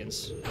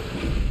Cambodians.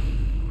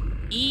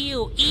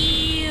 Ew.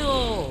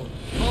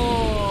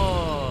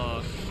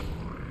 Oh.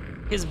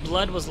 His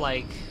blood was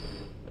like...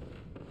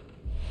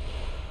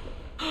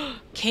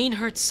 Cane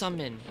Hurt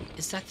Summon.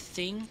 Is that the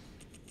thing?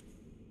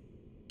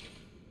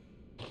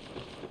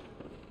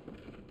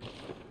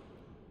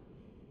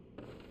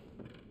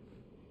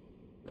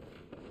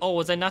 Oh,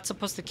 was I not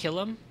supposed to kill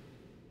him?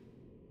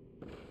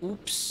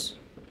 Oops.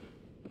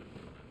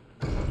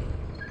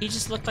 He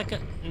just looked like a...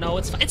 No,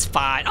 it's fine. It's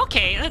fine.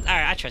 Okay, alright,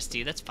 I trust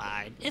you. That's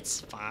fine.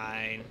 It's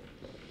fine.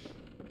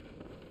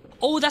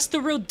 Oh, that's the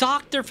real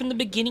doctor from the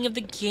beginning of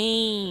the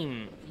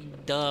game.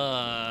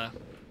 Duh.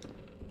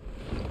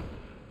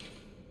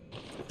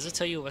 Does it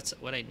tell you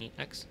what I need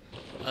next?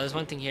 There's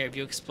one thing here. If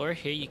you explore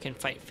here, you can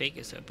fight fake,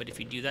 but if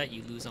you do that,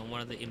 you lose on one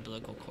of the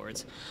umbilical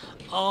cords.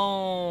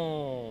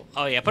 Oh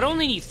yeah, but I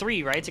only need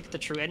 3, right, to get the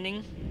true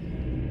ending?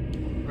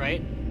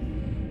 Right?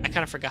 I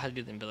kind of forgot how to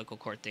do the umbilical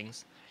cord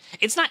things.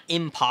 It's not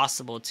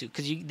impossible to,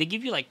 because they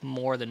give you like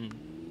more than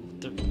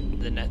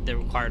the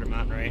required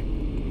amount, right?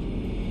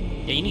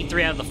 Yeah, you need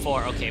 3 out of the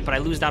 4. Okay, but I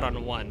lose out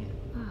on 1.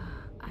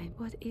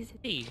 What is it?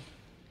 Hey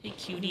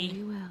cutie.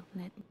 Very well,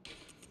 let me...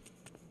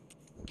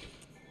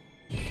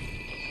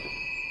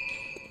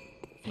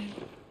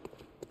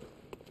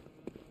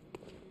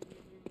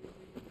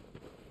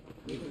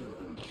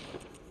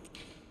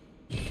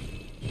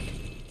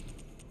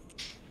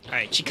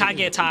 Alright,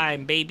 Chikage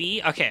time,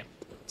 baby. Okay,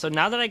 so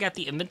now that I got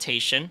the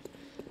invitation,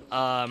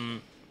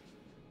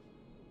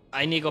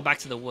 I need to go back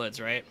to the woods,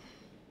 right?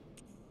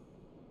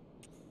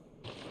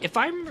 If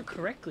I remember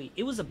correctly,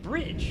 it was a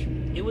bridge.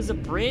 It was a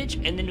bridge,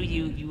 and then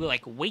you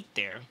like wait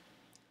there.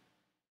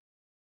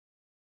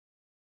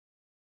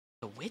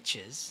 The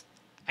witches?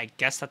 I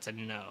guess that's a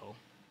no.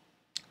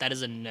 That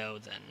is a no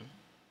then.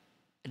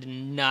 I did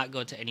not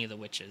go to any of the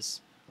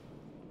witches.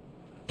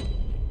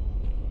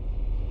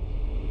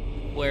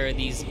 Where are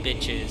these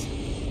bitches?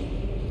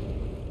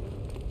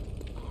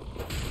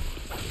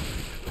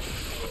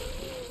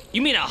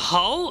 You mean a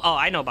hoe? Oh,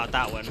 I know about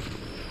that one.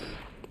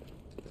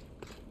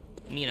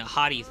 You mean a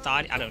hottie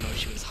thought? I don't know if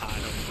she was hot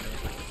over there.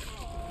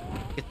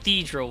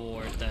 Cathedral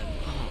ward then.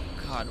 Oh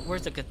god,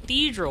 where's the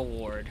cathedral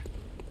ward?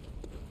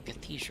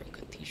 Cathedral.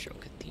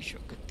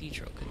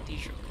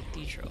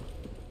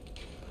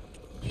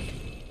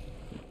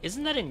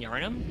 Isn't that in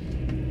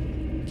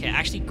Yarnum? Okay,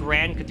 actually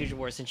Grand Cathedral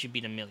Ward since you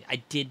beat Amelia. I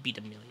did beat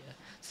Amelia.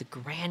 It's the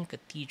Grand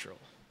Cathedral.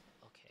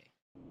 Okay.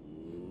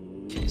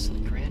 Okay, so the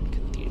Grand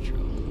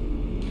Cathedral.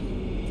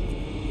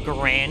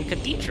 Grand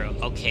Cathedral.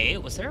 Okay,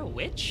 was there a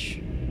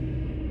witch?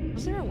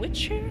 Was there a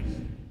witch here?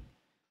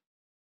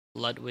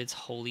 Ludwig's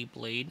Holy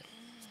Blade.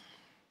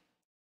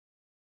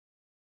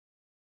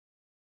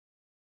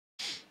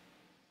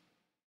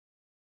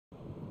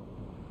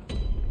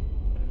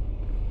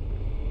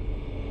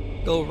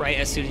 Go right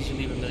as soon as you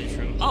leave Amelia's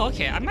room. Oh,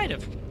 okay. I might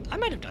have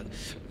done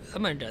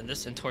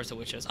this and towards the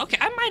witches. Okay,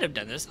 I might have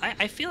done this.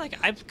 I feel like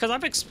because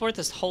I've explored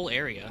this whole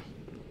area.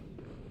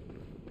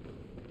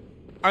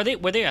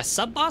 Were they a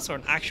sub boss or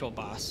an actual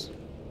boss?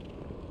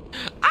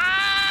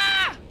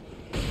 Ah!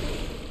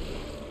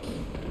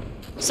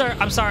 Sir,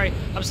 I'm sorry.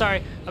 I'm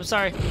sorry. I'm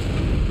sorry.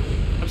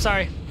 I'm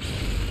sorry.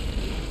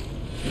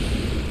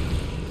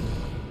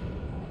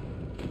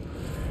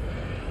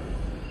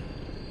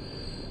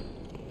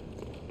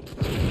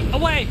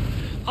 Away!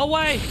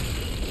 Away!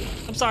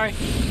 I'm sorry.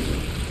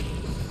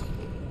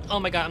 Oh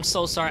my god, I'm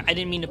so sorry. I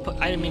didn't mean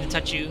to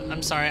touch you.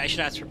 I'm sorry. I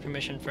should ask for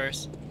permission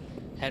first.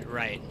 Head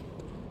right.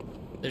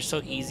 They're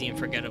so easy and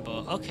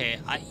forgettable. Okay,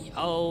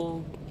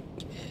 oh,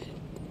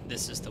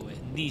 this is the way.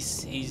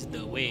 This is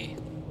the way.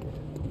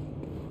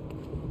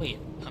 Wait,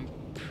 I'm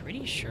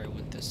pretty sure I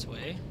went this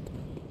way.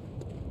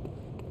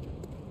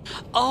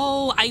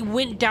 Oh, I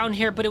went down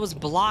here, but it was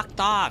blocked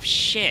off.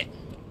 Shit.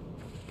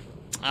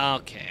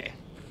 Okay.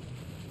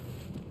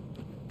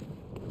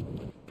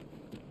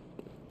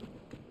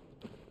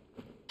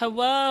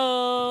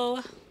 Hello?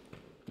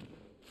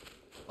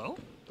 Hello?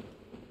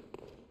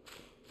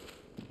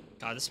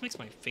 God, this makes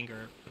my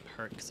finger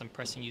hurt because I'm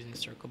pressing using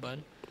circle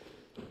button.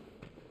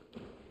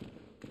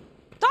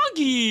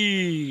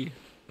 Doggy!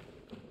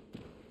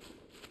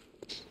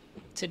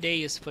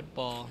 Today is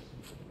football.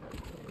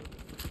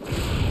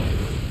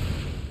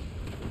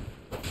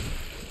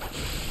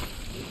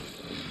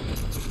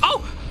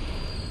 Oh!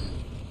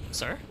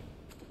 Sir?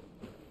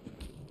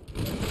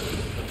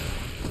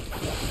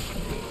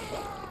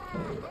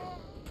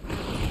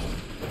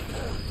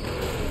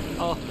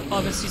 Oh,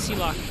 the CC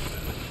lock.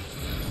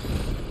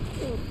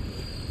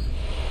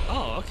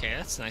 Oh, okay,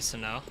 that's nice to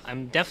know.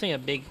 I'm definitely a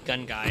big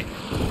gun guy.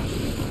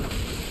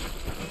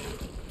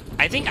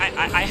 I think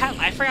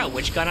I forgot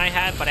which gun I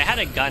had, but I had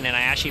a gun and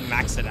I actually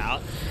maxed it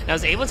out. And I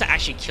was able to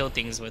actually kill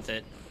things with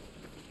it.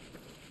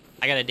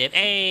 I got a dip.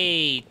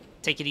 Hey,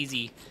 take it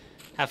easy.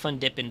 Have fun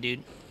dipping,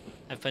 dude.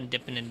 Have fun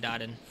dipping and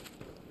dotting.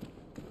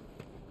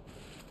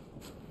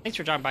 Thanks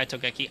for dropping by,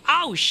 Togeki.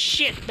 Oh,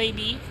 shit,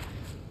 baby.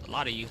 A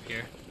lot of you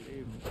here.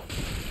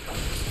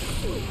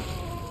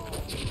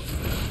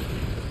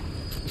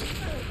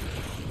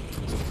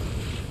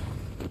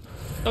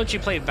 Don't you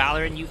play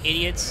Valorant, you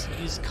idiots?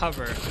 Use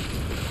cover.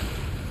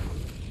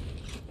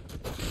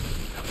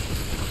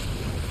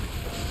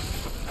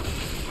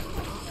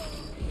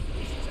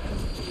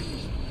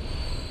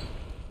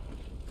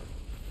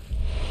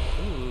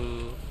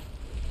 Ooh.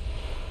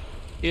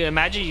 Dude,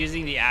 imagine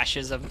using the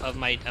ashes of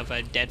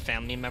a dead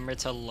family member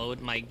to load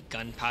my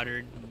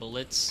gunpowder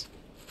bullets.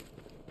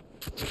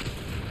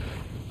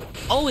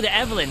 Oh, the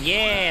Evelyn.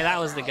 Yeah, that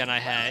was the gun I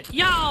had.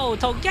 Yo,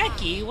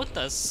 Togeki, what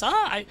the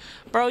suck?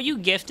 Bro, you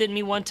gifted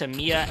me one to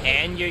Mia,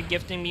 and you're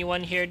gifting me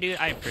one here, dude.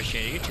 I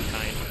appreciate it. You're too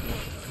kind.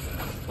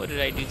 What did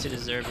I do to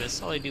deserve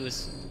this? All I do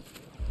is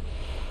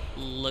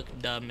look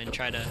dumb and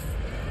try to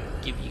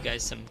give you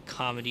guys some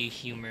comedy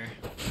humor.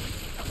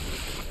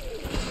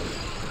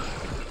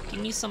 Give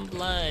me some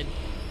blood.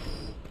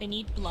 I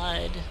need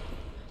blood.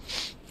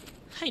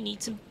 I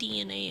need some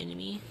DNA in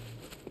me.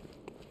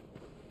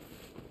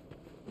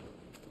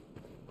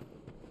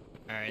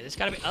 Alright, there's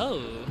gotta be.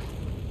 Oh!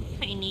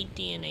 I need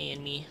DNA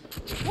in me.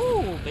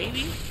 Woo,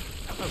 baby!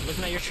 I was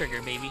looking at your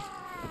trigger, baby.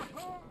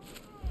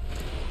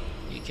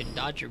 You can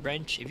dodge a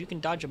wrench. If you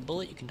can dodge a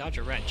bullet, you can dodge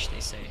a wrench, they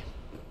say.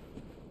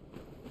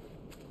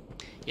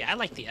 Yeah, I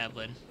like the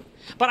Evelyn.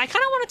 But I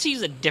kind of wanted to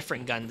use a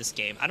different gun this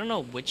game. I don't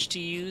know which to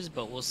use,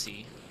 but we'll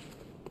see.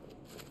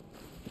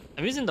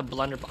 I'm using the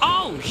blunderbuss.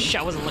 Oh, shit,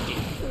 I wasn't looking.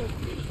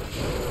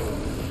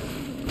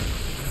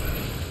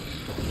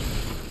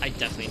 I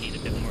definitely need a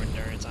bit more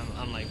endurance.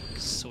 I'm like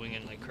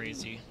swinging like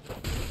crazy.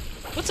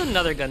 What's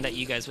another gun that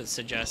you guys would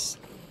suggest?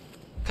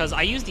 Because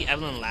I used the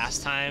Evelyn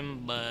last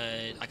time,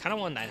 but I kind of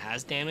want that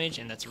has damage,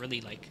 and that's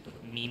really, like,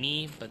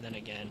 memey. But then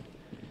again,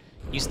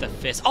 use the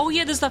fist. Oh,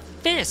 yeah, there's the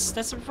fist.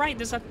 That's right.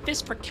 There's a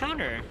fist for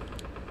counter.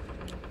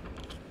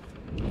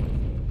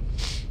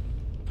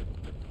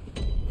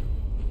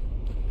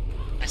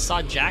 I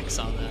saw Jack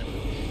saw that.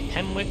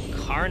 Hemwick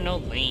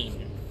Cardinal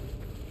Lane.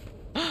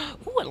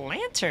 Ooh, a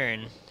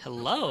lantern.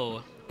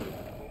 Hello.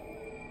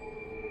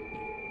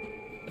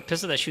 A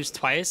pistol that shoots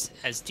twice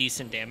has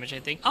decent damage, I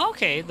think. Oh,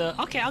 okay,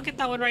 okay, I'll get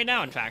that one right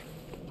now, in fact.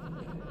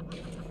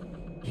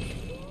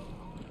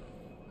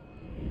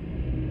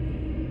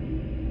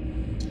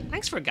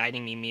 Thanks for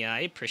guiding me, Mia. I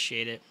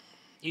appreciate it.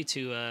 You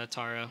too,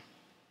 Taro.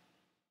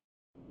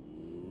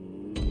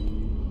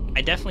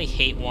 I definitely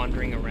hate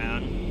wandering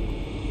around.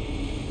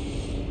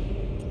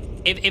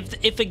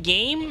 If a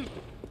game,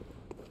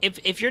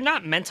 if you're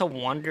not meant to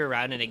wander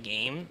around in a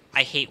game,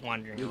 I hate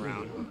wandering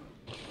around.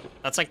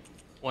 That's like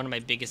one of my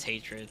biggest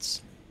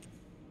hatreds.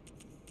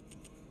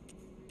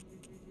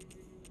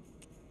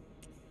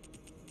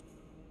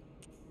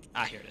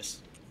 Ah, here it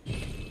is.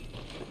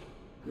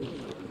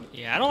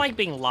 Yeah, I don't like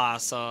being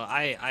lost, so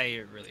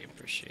I really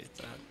appreciate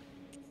that.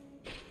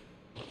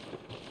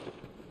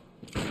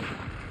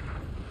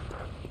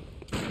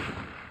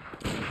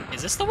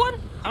 Is this the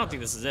one? I don't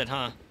think this is it,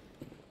 huh?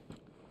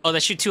 Oh, they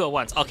shoot two at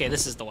once. Okay,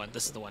 this is the one.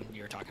 This is the one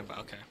you were talking about.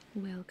 Okay.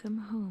 Welcome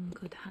home,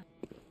 good hunt.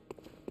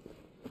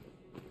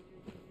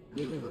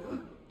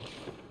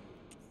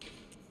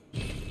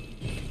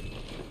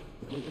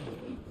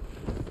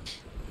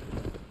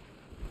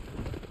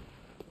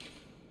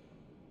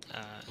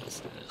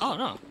 Oh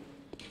no.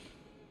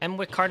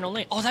 Hemwick Cardinal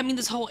Lane. Oh, that means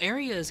this whole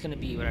area is gonna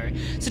be whatever.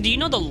 So, do you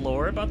know the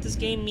lore about this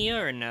game,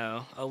 Mia, or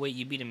no? Oh wait,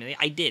 you beat him.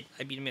 I did.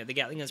 I beat him. The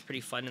Gatling gun's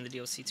pretty fun in the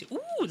DLC too. Ooh,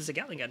 there's a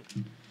Gatling gun.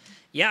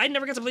 Yeah, I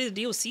never got to play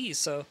the DLC,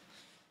 so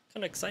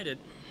kind of excited.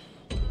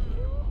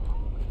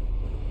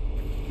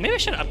 Maybe I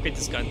should upgrade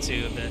this gun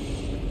too a bit.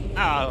 Oh,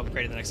 I'll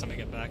upgrade it the next time I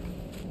get back.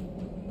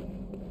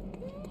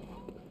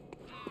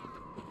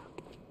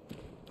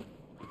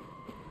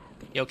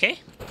 You okay?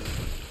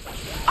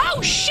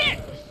 Oh shit!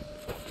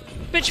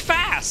 Bitch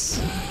fast!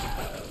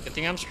 Good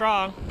thing I'm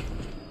strong.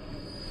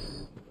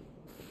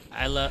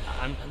 I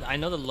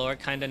know the lore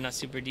kinda not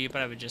super deep, but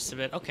I have a gist of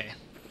it. Okay.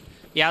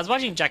 Yeah, I was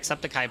watching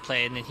Jacksepticeye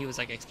play, and then he was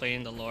like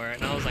explaining the lore,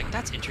 and I was like,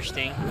 that's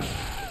interesting.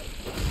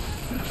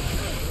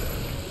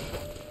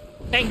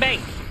 Bang,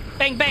 bang!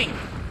 Bang, bang!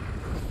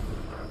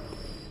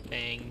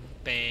 Bang,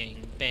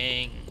 bang,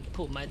 bang.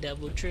 Pull my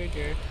devil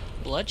trigger.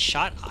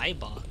 Bloodshot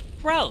eyeball.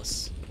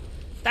 Gross!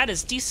 That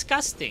is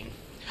disgusting.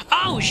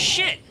 Oh,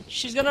 shit!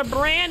 She's gonna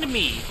brand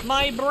me!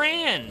 My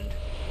brand!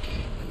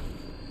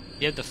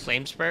 You have the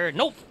flame sprayer?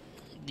 Nope!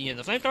 Do you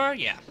have the flamethrower?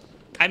 Yeah.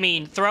 I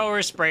mean,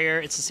 thrower, sprayer,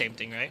 it's the same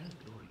thing, right?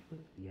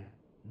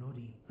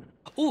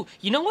 Ooh,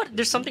 you know what?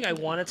 There's something I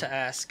wanted to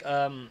ask.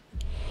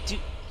 Dude,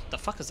 the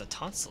fuck is a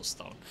tonsil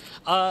stone?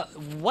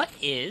 What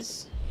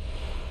is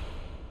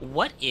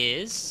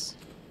this?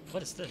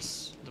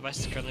 Device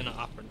is currently not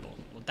operable.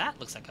 Well, that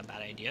looks like a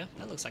bad idea.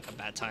 That looks like a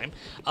bad time.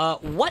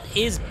 What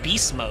is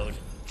beast mode?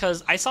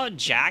 Because I saw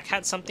Jack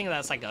had something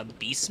that's like a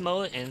beast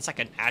mode, and it's like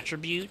an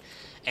attribute,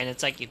 and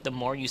it's like if the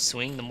more you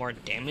swing, the more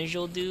damage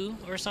you'll do,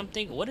 or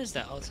something. What is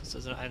that? Oh,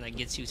 so and that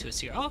gets you to a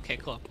zero. Oh, okay,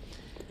 cool.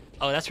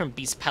 Oh, that's from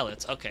Beast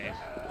Pellets. Okay.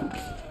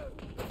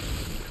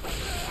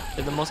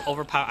 They're the most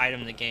overpowered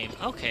item in the game.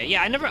 Okay,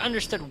 yeah, I never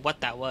understood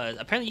what that was.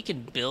 Apparently, you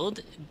can build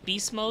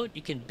Beast Mode.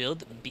 You can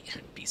build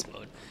Beast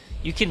Mode.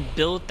 You can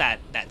build that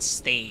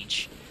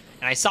stage.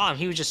 And I saw him.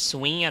 He was just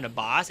swinging at a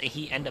boss, and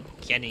he ended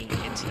up getting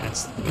into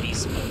that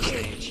Beast Mode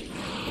stage.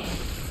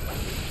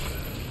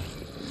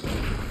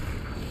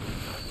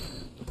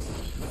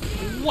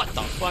 What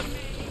the fuck?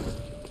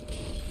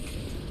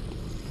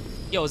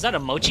 Yo, is that a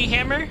mochi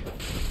hammer?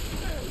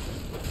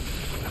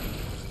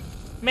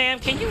 Ma'am,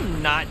 can you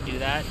not do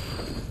that?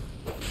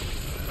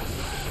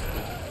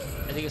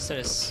 I think instead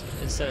of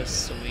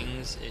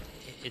swings,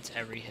 it's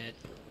every hit.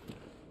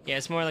 Yeah,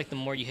 it's more like the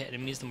more you hit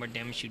enemies, the more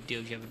damage you do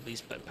if you have a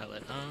beast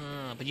pellet.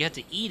 Ah, but you have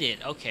to eat it.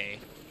 Okay.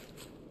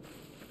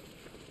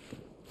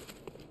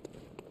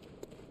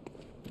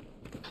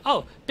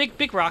 Oh,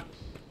 big rock.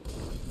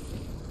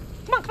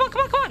 Come on, come on,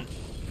 come on, come on!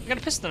 I got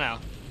a pistol now.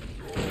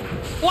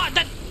 What?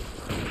 That.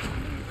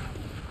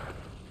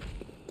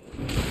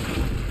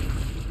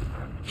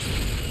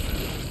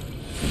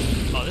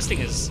 Oh, this thing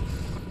uses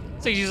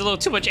a little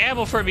too much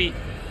ammo for me.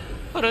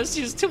 Oh, this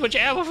uses too much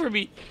ammo for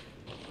me.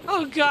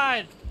 Oh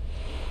god,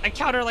 I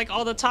counter like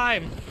all the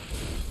time.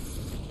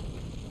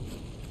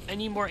 I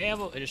need more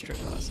ammo. It is trip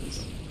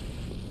bosses.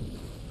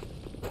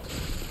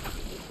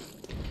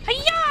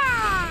 Hiya!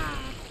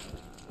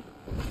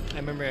 I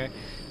remember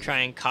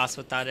trying cost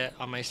without it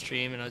on my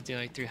stream, and I was doing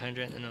like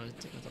 300, and I was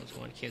doing those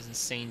 1K is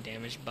insane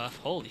damage buff.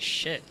 Holy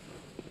shit.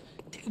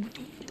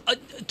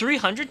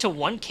 300 to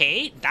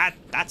 1K?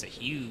 That's a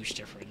huge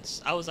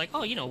difference. I was like,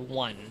 oh, you know,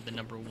 the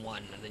number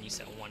 1, and then you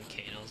said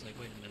 1K, and I was like,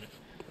 wait a minute.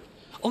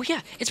 Oh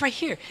yeah, it's right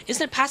here.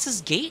 Isn't it past his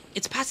gate?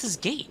 It's past his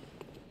gate.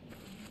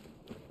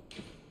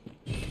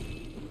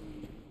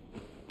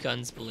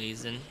 Guns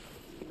blazing.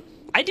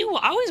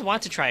 I always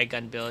want to try a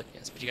gun build.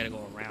 Yes, but you gotta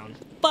go around.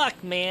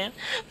 Fuck, man.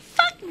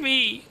 Fuck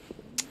me.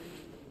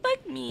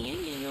 Fuck me. I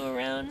can't go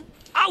around.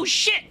 Oh,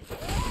 shit!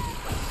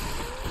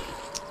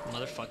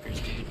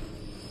 Motherfuckers, dude.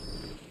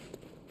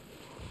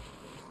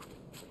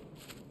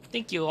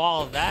 Think you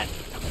all that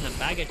in a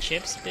bag of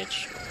chips,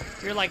 bitch?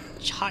 You're like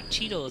hot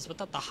Cheetos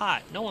without the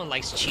hot. No one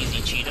likes cheesy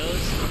Cheetos.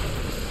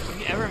 Have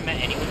you ever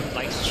met anyone who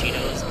likes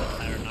Cheetos but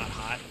that are not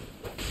hot?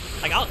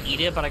 Like, I'll eat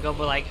it, but I go,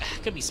 but like,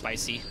 it could be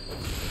spicy.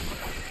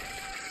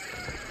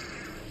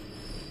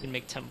 You can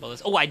make 10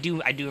 bullets. Oh, I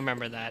do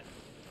remember that.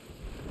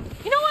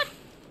 You know what?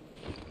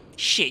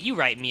 Shit, you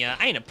right, Mia.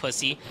 I ain't a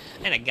pussy.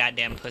 I ain't a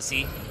goddamn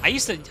pussy. I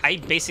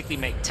basically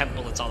make 10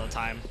 bullets all the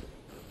time.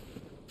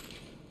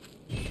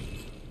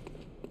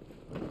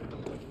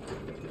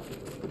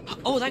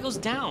 Oh, that goes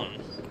down.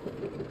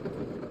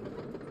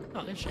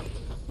 Oh, interesting.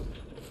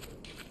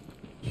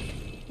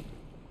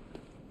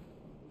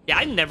 Yeah,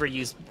 I never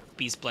use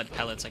beast blood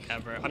pellets like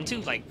ever. I'm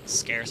too like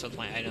scarce with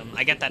my item.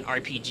 I get that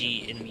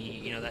RPG in me,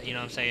 you know what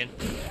I'm saying?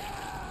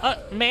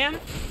 Ma'am?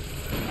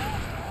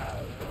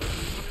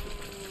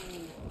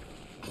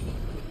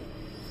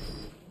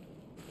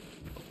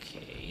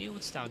 Okay,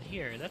 what's down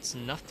here? That's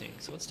nothing.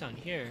 So what's down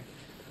here?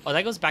 Oh,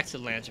 that goes back to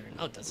the lantern.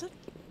 Oh, does it?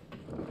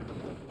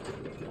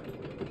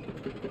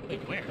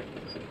 Wait, where?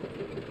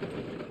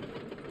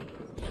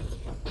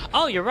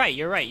 Oh, you're right.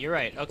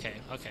 Okay,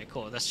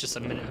 cool. That's just a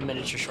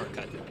miniature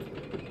shortcut.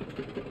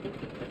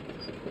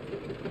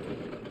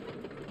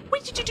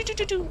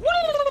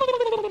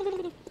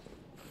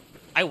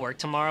 I work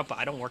tomorrow, but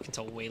I don't work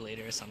until way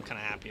later, so I'm kind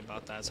of happy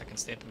about that, so I can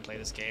stay up and play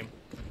this game.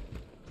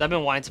 I've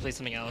been wanting to play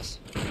something else.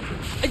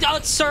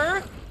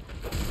 Sir?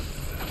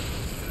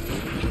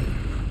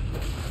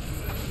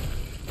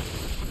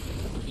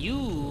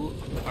 You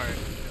are...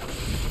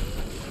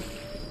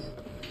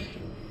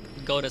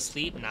 Go to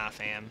sleep? Nah,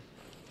 fam.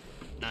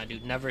 Nah,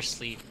 dude, never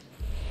sleep.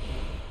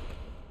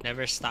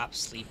 Never stop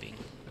sleeping.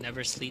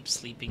 Never sleep,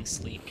 sleeping,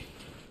 sleep.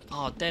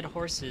 Oh, dead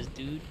horses,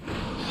 dude.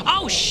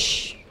 Oh,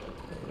 shh!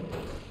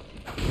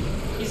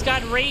 He's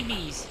got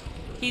rabies.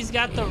 He's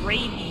got the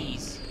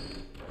rabies.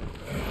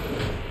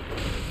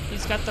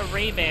 He's got the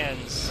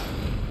Ray-Bans.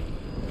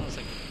 That was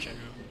like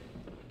general.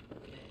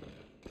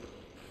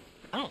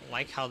 I don't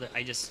like how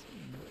I just...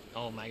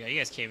 Oh my god, you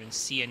guys can't even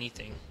see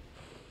anything.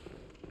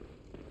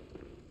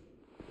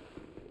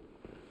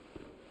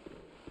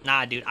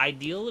 Nah, dude,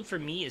 ideal for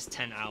me is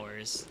 10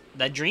 hours.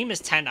 The dream is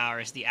 10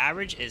 hours. The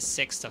average is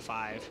 6 to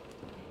 5.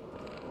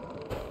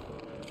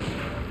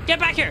 Get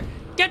back here!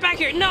 Get back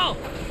here! No!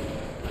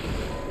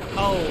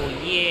 Oh,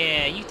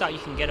 yeah. You thought you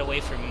can get away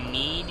from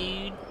me,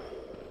 dude?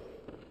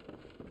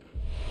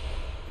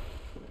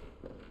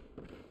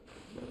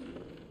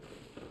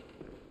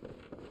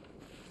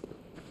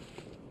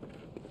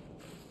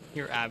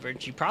 You're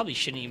average. You probably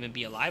shouldn't even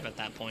be alive at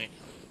that point.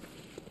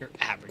 Your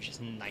average is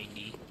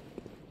 90.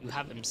 You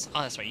have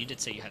oh, that's right. You did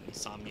say you had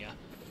insomnia.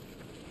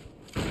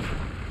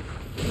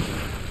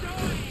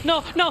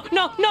 No, no,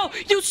 no, no!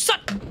 You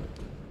suck!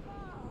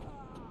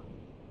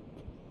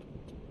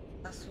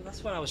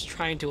 That's what I was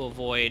trying to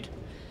avoid.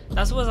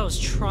 That's what I was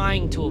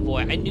trying to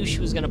avoid. I knew she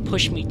was gonna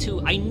push me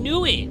too. I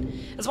knew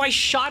it! That's why I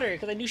shot her,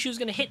 because I knew she was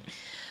gonna hit.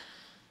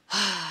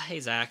 Hey,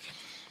 Zach.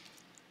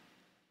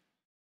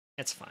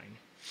 It's fine.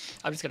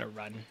 I'm just gonna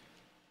run.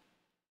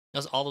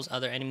 All those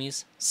other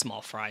enemies,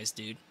 small fries,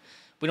 dude.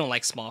 We don't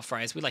like small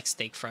fries. We like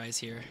steak fries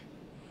here.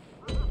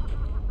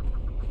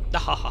 Ha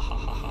ha ha ha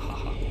ha ha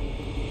ha.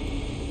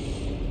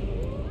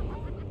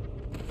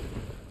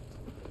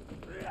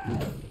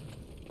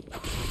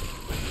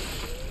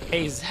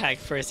 Hey Zach,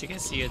 first you can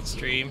see it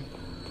stream.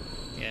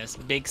 Yes,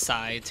 big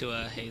sigh to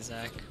a hey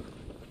Zach.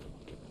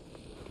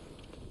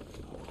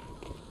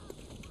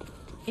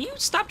 Can you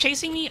stop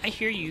chasing me? I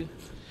hear you.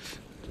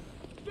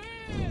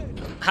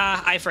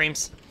 Ha,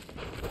 iframes.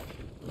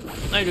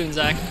 How you doing,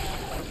 Zach?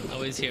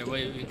 Always here.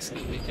 Wait, because I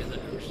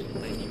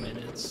 90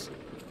 minutes.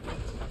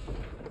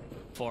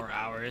 4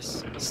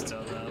 hours.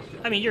 Still though.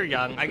 I mean, you're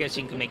young. I guess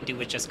you can make do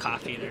with just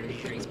coffee and energy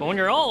drinks. But when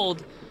you're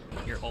old,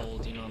 you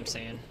know what I'm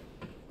saying?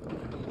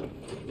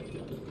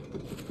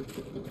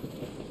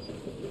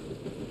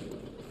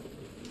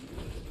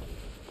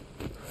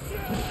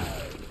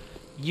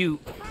 You.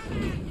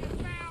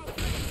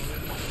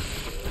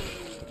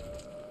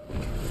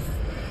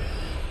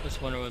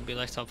 Just wonder what it'd be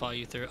like to follow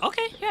you through.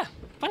 Okay, yeah.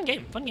 Fun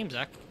game,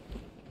 Zach.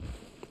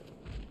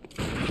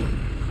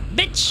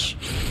 Bitch!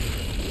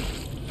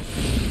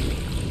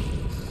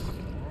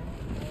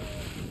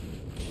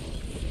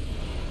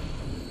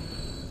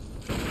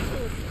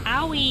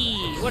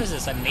 Owie! What is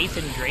this, a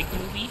Nathan Drake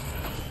movie?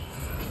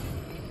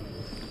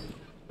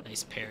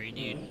 Nice parry,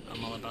 dude.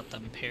 I'm all about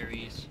them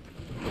parries.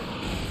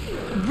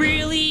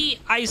 Really?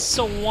 I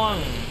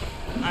swung.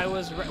 I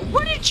was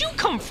where did you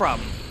come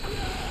from?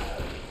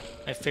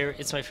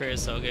 It's my favorite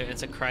Soga.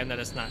 It's a crime that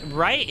it's not.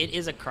 Right? It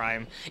is a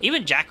crime.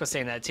 Even Jack was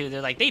saying that too.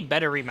 They're like, they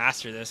better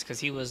remaster this because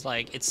he was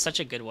like, it's such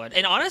a good one.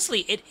 And honestly,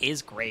 it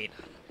is great.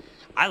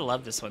 I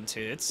love this one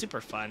too. It's super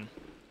fun.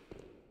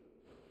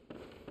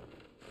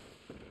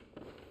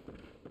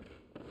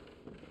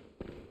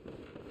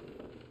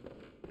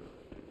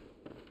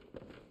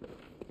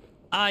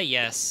 Ah,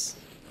 yes.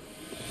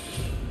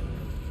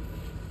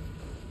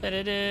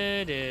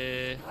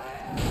 Da-da-da-da.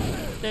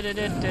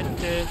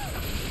 Da-da-da-da-da.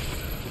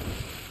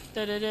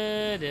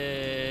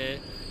 Da-da-da-da.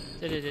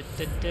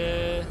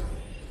 Da-da-da-da-da.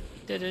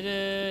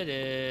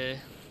 Da-da-da-da.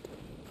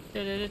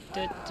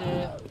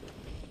 Da-da-da-da-da.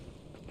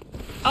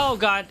 Oh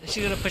god,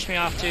 she's gonna push me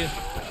off too.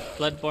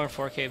 BloodBorne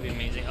 4K would be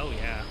amazing. Oh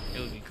yeah,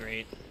 it would be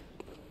great.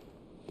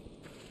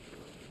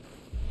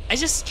 I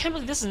just can't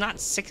believe this is not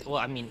 6. Well,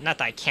 I mean, not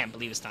that I can't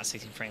believe it's not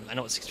 16 frames. I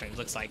know what 16 frames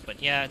looks like, but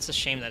yeah, it's a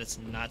shame that it's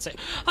not.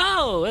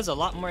 Oh, there's a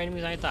lot more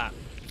enemies than I thought.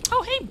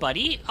 Oh, hey,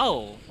 buddy.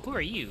 Oh, who are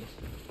you?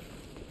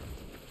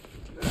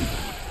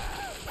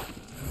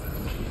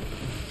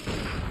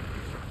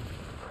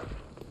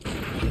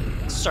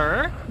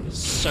 Sir?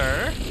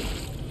 Sir?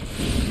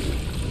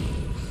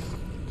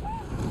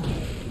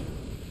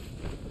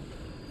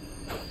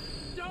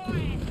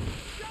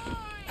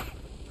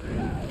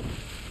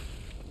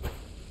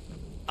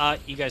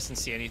 You guys didn't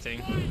see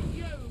anything.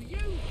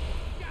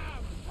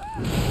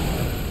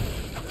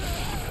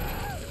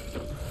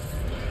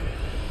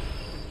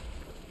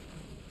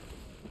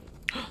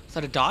 Is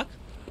that a dog?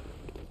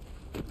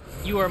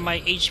 You are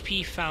my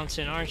HP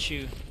fountain, aren't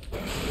you?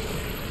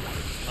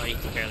 Oh, he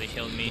barely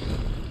killed me.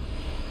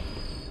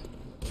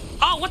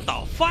 Oh, what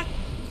the fuck?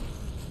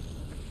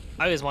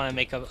 I always want to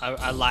make a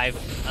live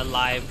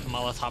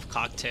Molotov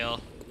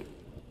cocktail,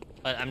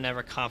 but I'm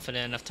never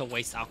confident enough to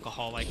waste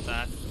alcohol like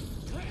that.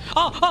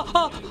 Oh, oh,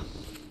 oh!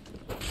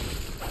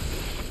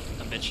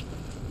 Dumb bitch.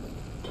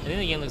 I think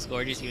the game looks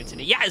gorgeous even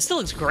today. Yeah, it still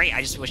looks great.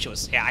 I just wish it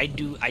was. Yeah, I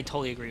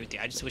totally agree with you.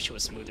 I just wish it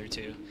was smoother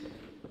too.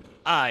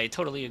 I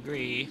totally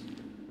agree.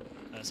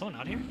 Someone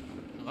out here?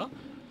 Hello?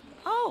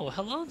 Oh,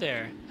 hello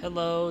there.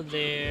 Hello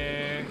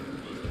there.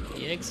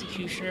 The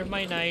executioner of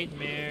my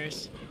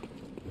nightmares.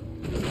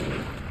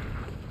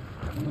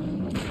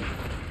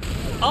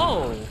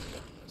 Oh!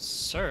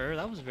 Sir,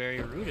 that was very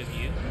rude of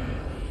you.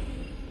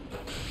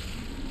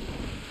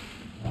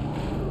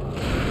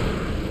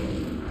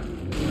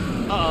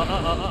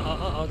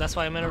 Uh-oh, that's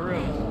why I'm in a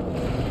room.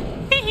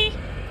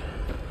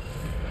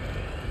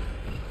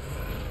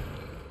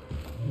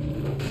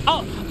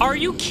 Oh, are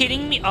you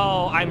kidding me?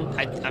 Oh, I'm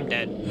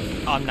dead.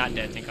 Oh, I'm not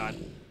dead, thank God.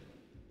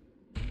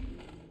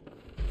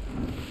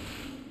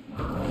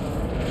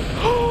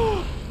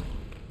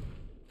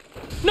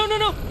 No, no,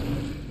 no!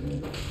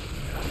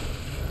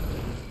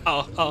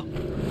 Oh, oh.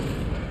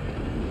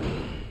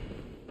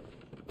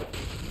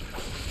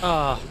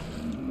 Oh.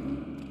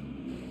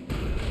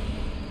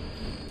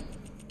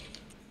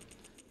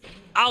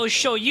 I'll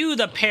show you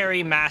the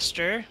parry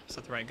master. Is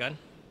that the right gun?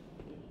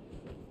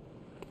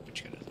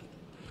 Which gun is it?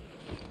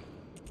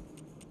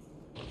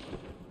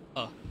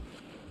 Oh.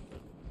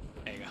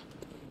 There you go.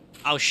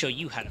 I'll show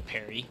you how to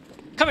parry.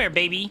 Come here,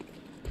 baby.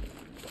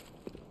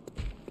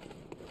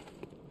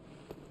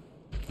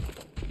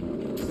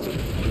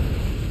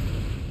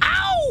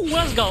 Ow!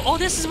 Let's go. Oh,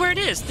 this is where it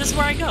is. This is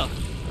where I go.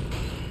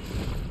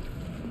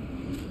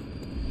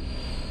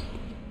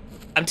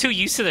 I'm too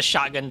used to the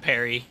shotgun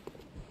parry,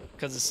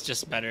 because it's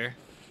just better.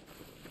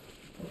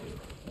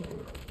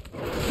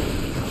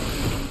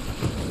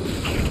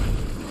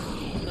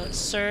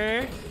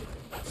 Sir?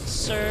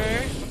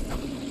 Sir?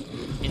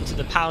 Into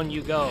the pound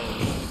you go.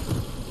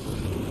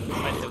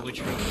 Fight the Witch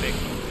Ring big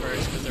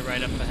first, because they're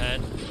right up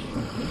ahead.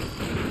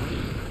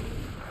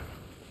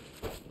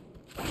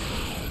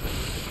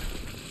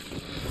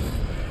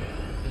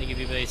 And they give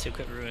you ability to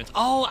equip ruins.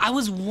 Oh, I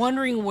was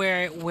wondering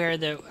where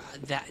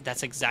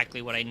that's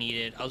exactly what I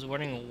needed. I was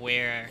wondering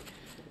where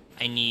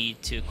I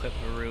need to equip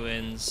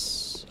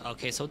ruins.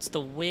 Okay, so it's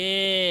the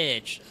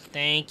witch.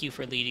 Thank you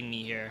for leading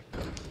me here.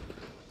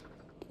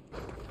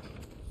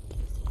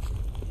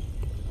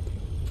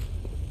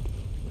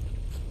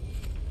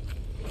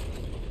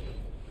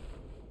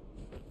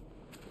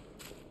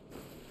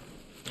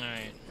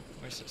 Alright,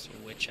 where's this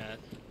witch at?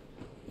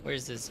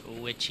 Where's this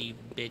witchy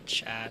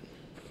bitch at?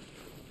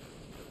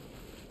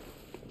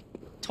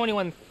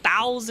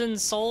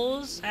 21,000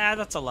 souls? Ah,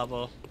 that's a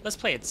level. Let's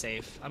play it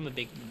safe. I'm a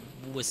big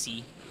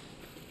wussy.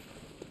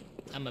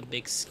 I'm a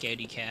big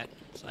scaredy cat,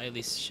 so I at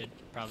least should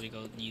probably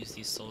go use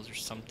these souls or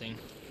something.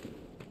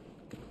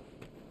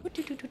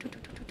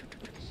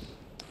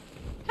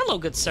 Hello,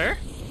 good sir.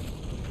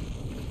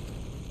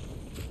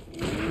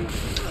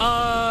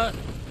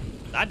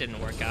 That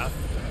didn't work out.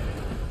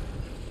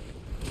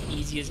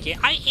 Easy as game.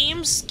 I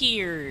am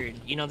scared.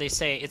 You know, they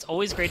say it's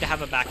always great to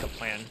have a backup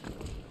plan.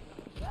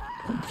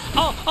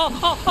 Oh, oh,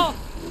 oh, oh!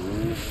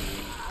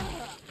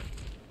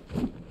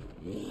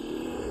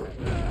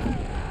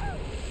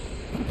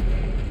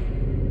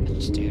 I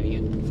just dare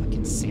you,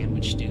 fucking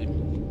sandwich,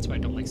 dude. That's why I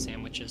don't like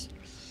sandwiches.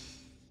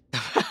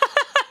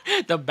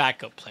 The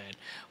backup plan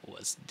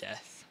was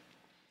death.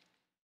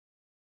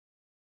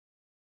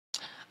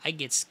 I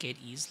get scared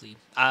easily.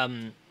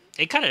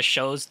 It kind of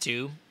shows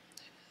too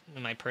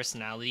in my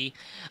personality.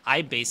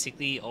 I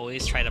basically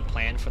always try to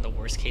plan for the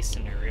worst case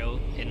scenario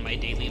in my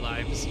daily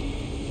lives.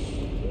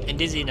 And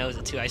Dizzy knows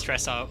it too. I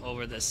stress out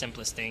over the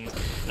simplest things,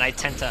 and I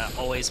tend to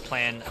always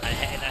plan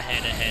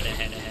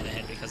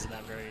ahead because of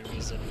that very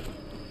reason.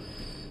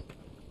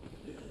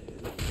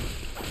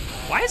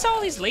 Why is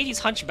all these ladies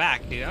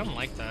hunchback, dude? I don't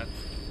like that.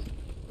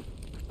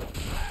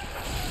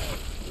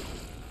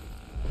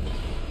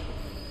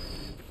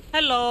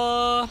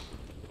 Hello.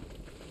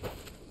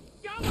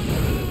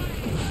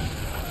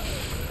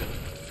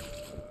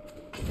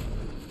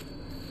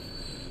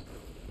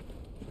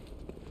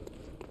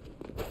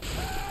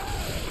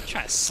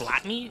 Try to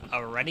slap me?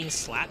 A running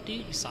slap,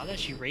 dude? You saw that?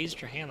 She raised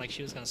her hand like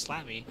she was gonna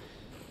slap me.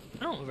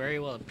 I don't very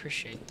well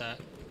appreciate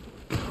that.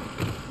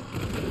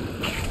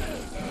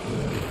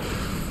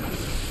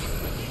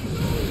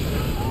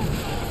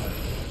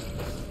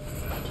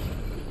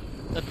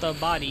 Let the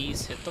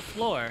bodies hit the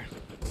floor.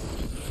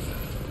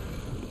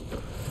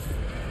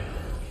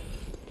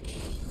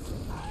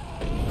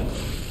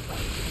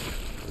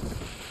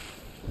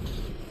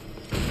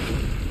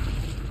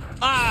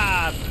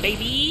 Ah,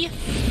 baby!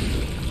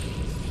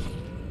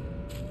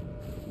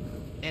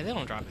 Yeah, they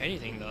don't drop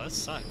anything though, that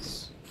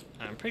sucks.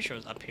 I'm pretty sure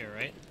it was up here,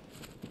 right?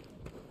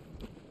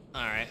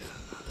 Alright.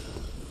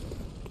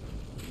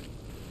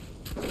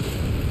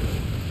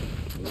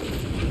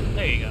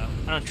 There you go.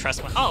 I don't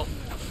trust my- oh!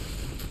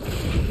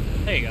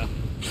 There you go.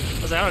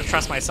 I was like, I don't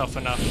trust myself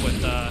enough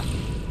with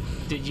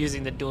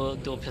using the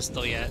dual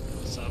pistol yet,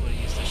 so I'm gonna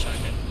use the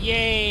shotgun.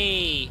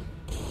 Yay!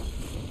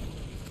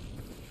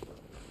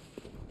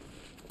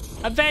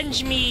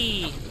 Avenge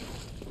me!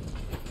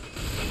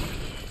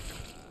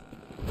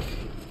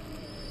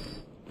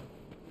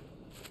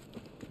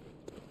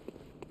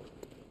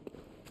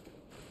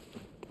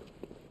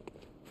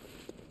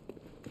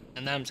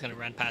 And then I'm just gonna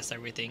run past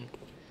everything.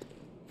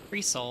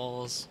 Free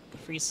souls.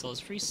 Free souls,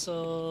 free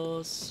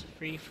souls.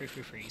 Free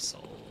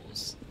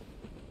souls.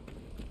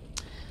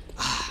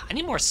 I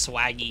need more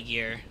swaggy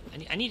gear.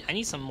 I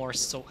need some more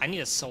I need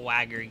a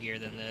swagger gear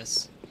than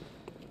this.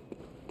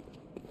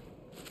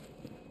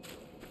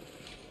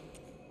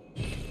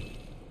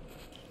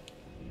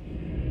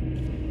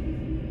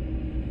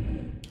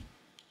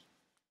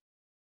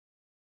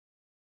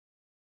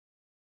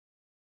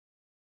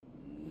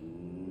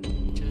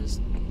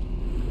 Just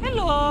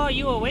hello, are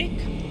you awake?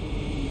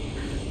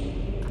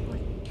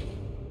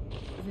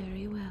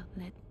 Very well.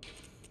 Let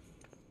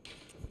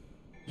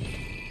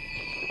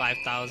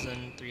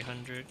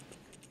 5,300.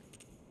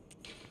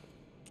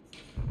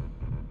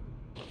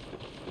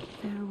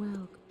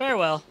 farewell.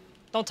 Farewell.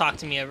 Don't talk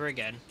to me ever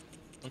again.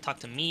 Don't talk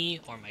to me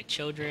or my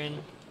children.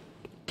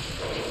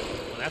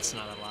 Well, that's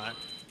not a lot.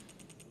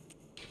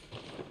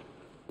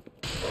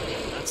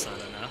 That's not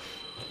enough.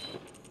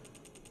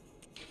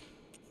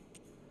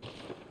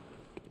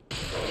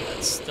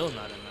 That's still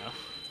not enough.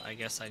 I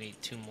guess I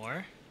need 2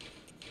 more.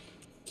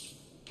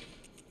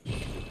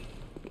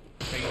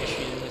 Are you just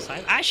using the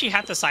scythe? I actually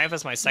had the scythe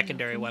as my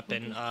secondary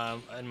weapon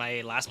in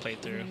my last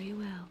playthrough. Very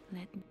well.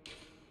 Let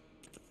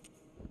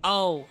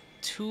Oh,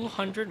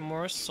 200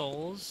 more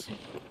souls?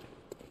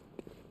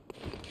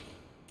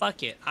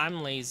 Fuck it,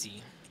 I'm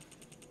lazy.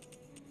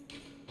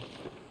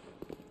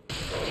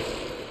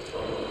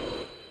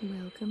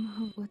 welcome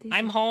home. What is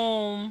I'm it?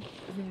 home.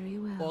 Very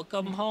well.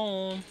 Welcome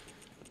home.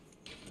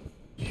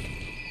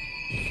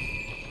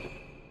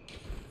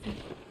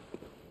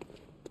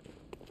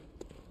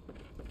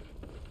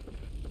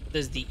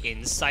 Does the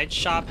inside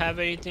shop have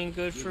anything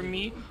good for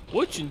me?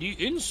 What's in the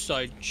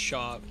inside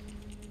shop?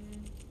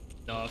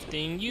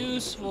 Nothing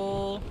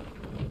useful.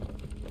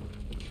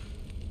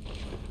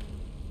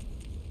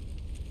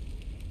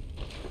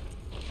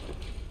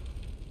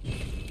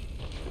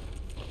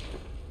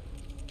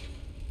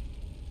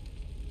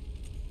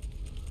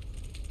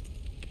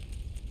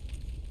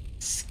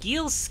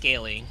 Skill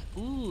scaling.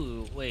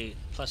 Ooh, wait,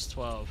 plus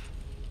 12.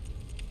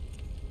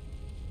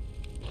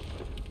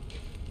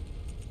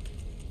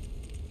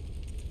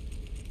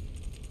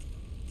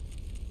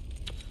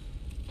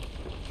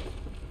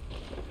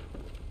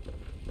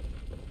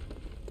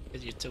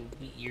 Cause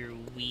you're a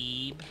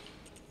weeb.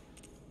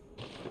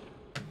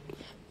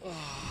 Oh,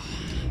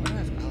 why do I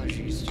have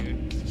allergies,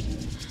 dude?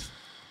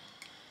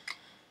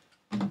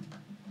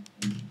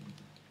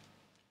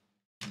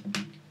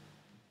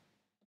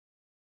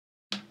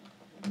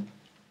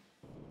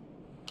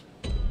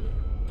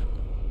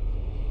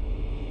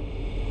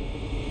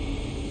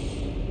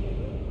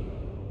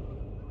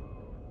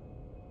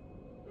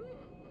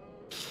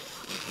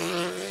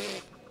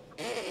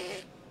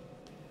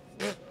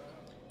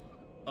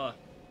 Oh,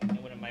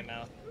 it went in my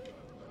mouth.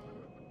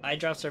 Eye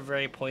drops are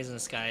very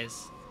poisonous,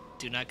 guys.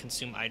 Do not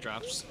consume eye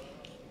drops.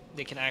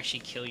 They can actually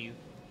kill you.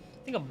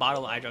 I think a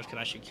bottle of eye drops can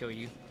actually kill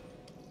you.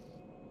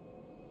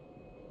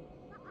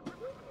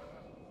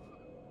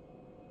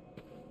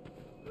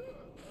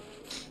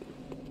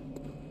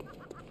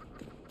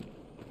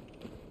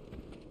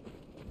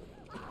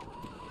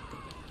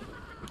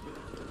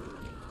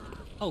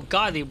 Oh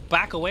god, they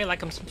back away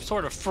like I'm some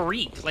sort of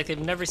freak. Like they've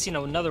never seen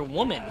another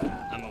woman.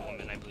 I'm a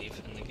woman, I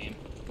believe, in the game.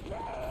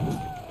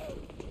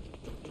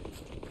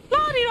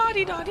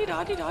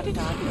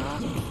 La-di-da-di-da-di-da-di-da-di-da.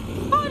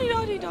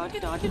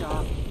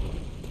 La-di-da-di-da-di-da-di-da.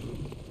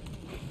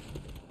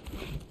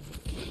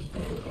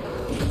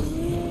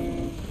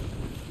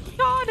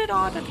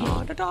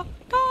 Da-da-da-da-da-da-da.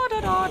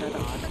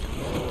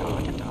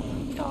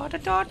 Da-da-da-da-da-da-da-da-da.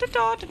 da da da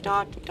da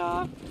da da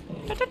da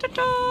da da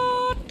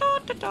da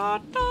da da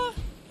da.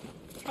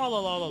 La la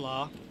la la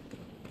la.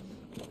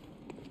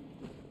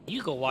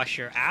 You go wash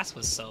your ass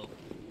with soap.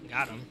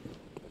 Got him.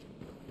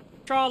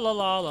 Tra la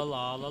la la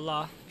la la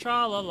la.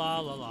 Tra la la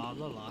la la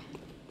la la.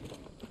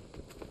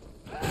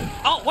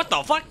 Oh, what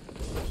the fuck?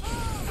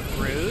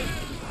 Rude.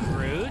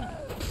 Rude.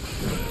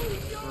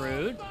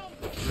 Rude.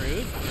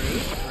 Rude.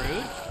 Rude.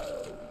 Rude.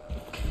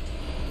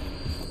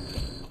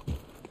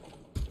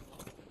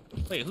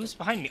 Wait, who's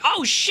behind me?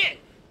 Oh shit!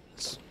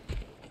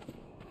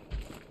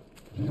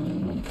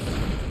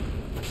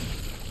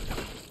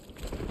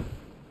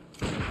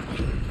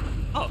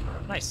 Oh,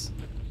 nice.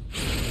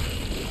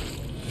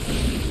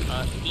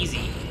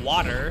 Easy.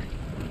 Water.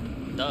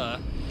 Duh.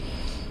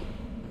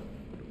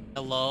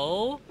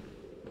 Hello?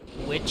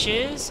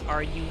 Witches,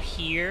 are you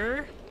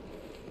here?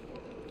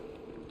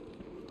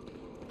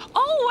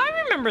 Oh,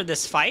 I remember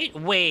this fight.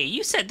 Wait,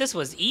 you said this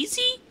was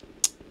easy?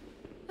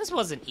 This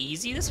wasn't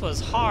easy, this was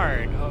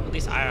hard. Oh, at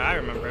least I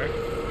remember.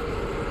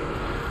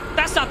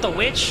 That's not the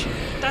witch!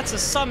 That's a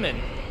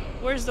summon.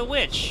 Where's the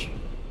witch?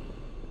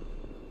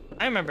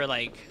 I remember,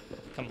 like,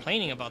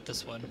 complaining about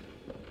this one.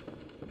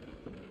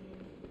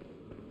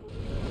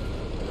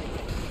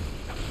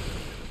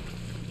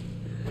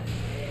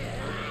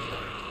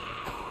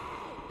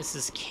 This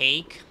is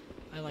cake.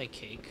 I like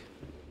cake.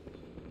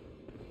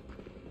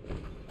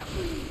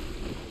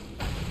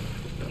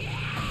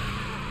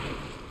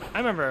 I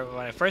remember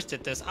when I first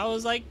did this, I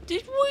was like,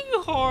 this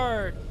way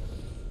hard.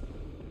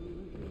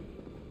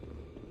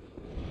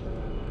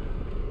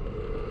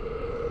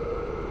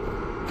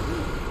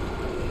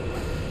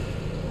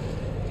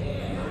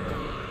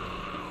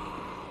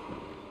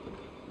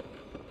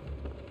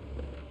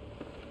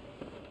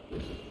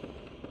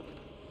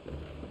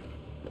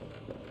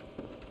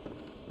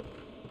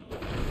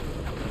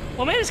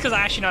 Well, maybe it's because I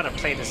actually know how to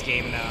play this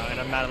game now, and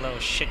I'm not a little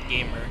shit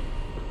gamer.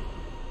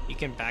 You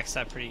can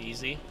backstab pretty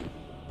easy.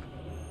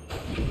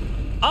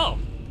 Oh!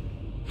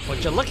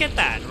 Would you look at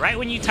that? Right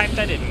when you typed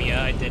that in, Mia,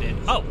 I did it.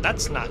 Oh,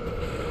 that's not...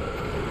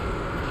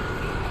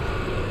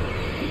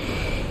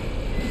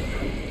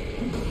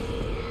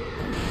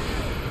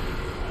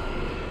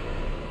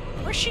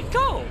 Where'd she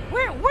go?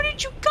 Where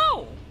did you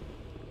go?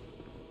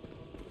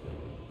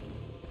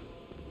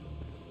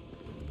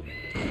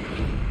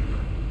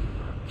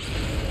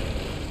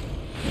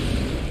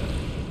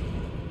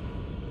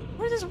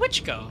 Where did this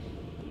witch go?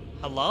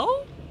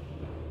 Hello?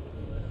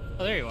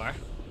 Oh, there you are.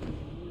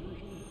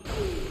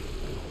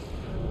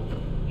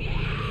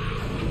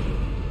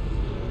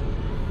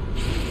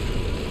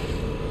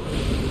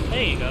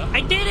 There you go.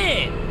 I did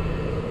it!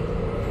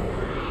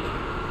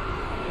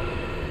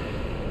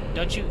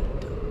 Don't you...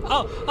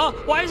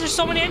 Oh, why is there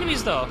so many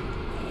enemies, though?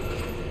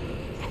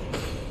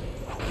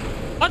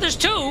 Oh, there's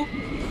two!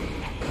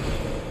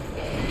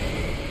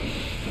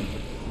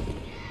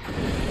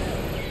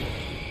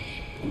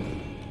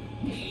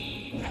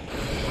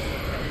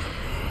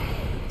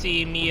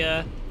 See,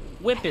 Mia,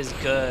 whip is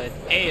good.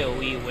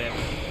 AoE whip.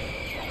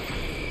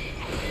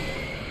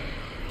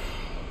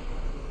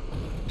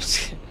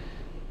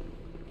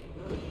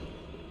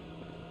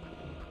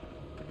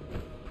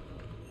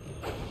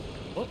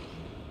 Oh.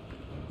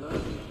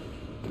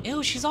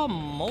 Ew, she's all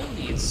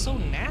moldy. It's so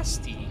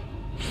nasty.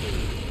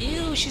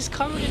 Ew, she's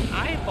covered in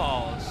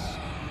eyeballs.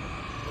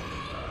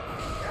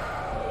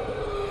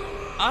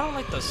 I don't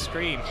like the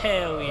scream.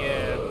 Hell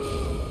yeah.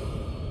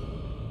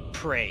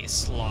 Prey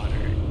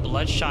slaughtered.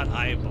 Bloodshot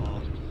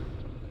eyeball.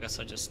 I guess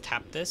I'll just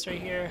tap this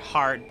right here.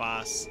 Hard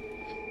boss.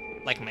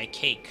 Like my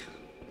cake.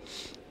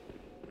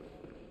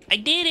 I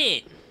did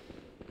it!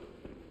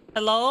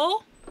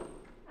 Hello?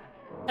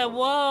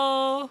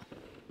 Hello?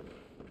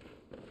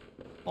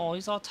 Oh,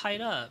 he's all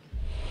tied up.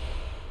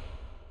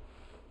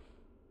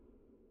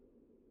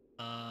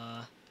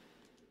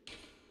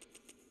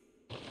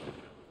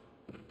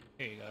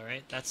 Here you go,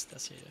 right? That's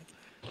it.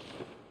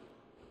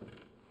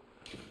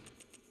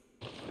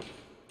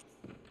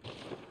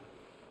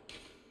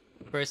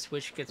 First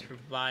switch gets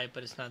revived,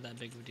 but it's not that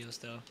big of a deal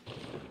still.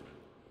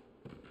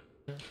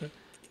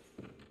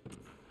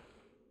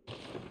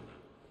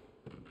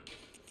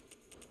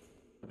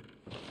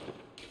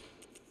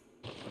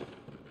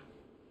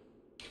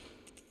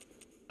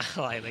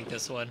 I like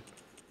this one.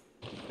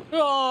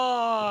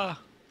 Oh!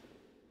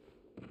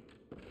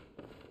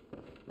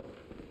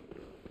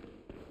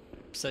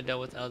 So done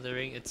with Elden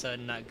Ring. It's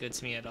not good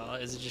to me at all.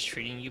 Is it just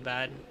treating you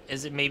bad?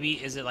 Is it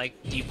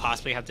like, do you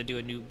possibly have to do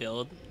a new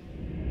build?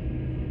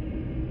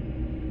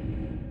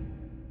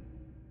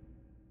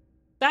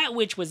 That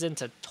witch was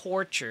into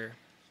torture.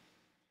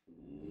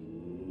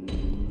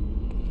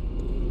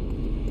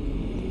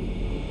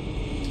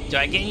 Do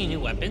I get any new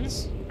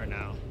weapons? Or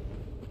no?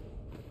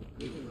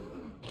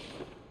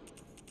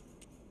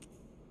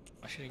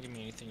 Why should it give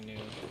me anything new?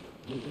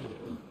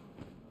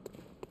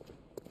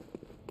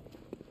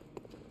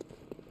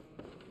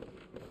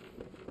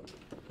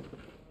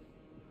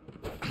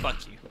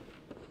 Fuck you.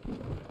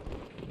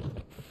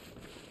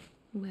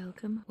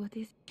 Welcome. What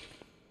is...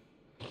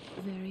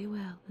 Very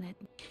well, let...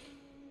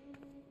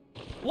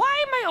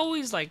 Why am I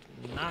always like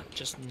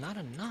not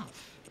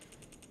enough?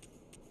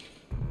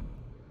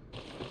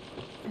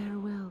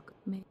 Farewell,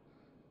 may.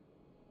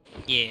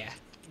 Yeah.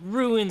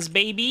 Ruins,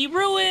 baby,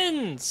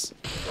 ruins!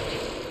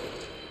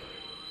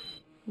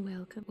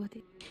 Welcome. What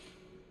is.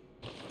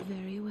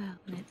 Very well.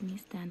 Let me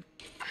stand.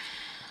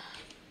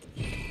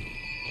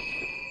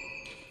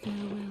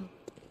 Farewell.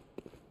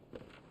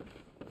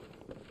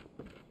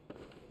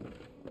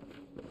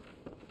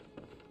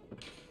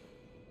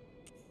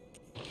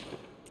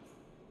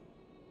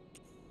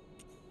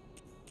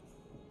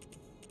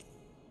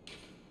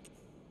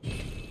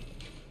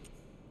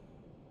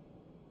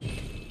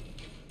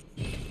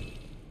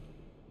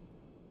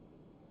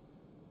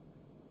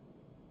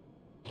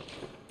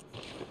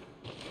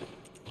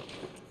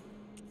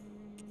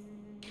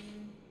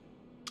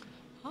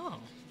 Oh.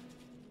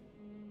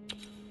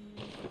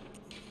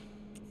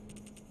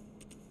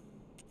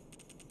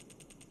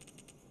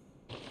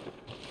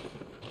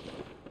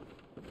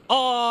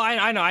 Oh,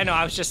 I know.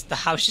 I was just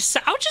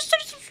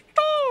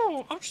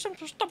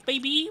stop,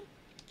 baby.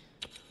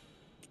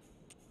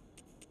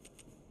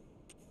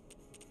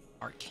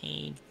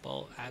 Arcane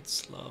bolt, add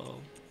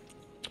slow.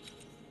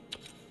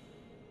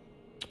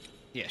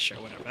 Yeah, sure,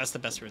 whatever. That's the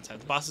best ruin type.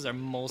 The bosses are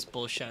most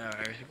bullshit.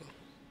 Alright,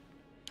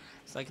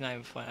 it's like not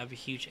even fun. I have a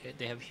huge.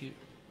 They have huge.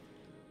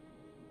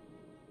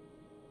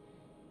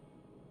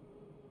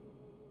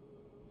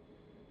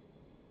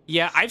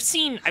 Yeah, I've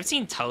seen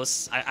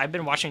Toast. I've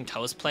been watching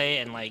Toast play,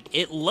 and like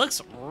it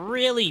looks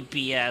really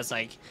BS.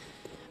 Like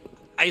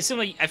I assume,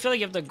 like I feel like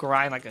you have to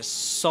grind like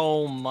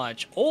so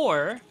much,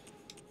 or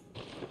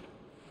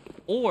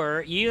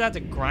you either have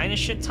to grind a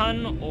shit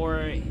ton,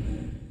 or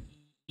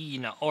you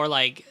know, or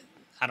like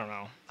I don't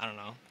know.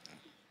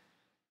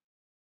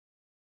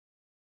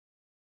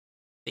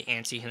 The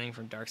anti-healing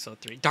from Dark Souls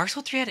 3. Dark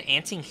Souls 3 had an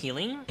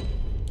anti-healing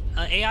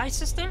AI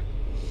system?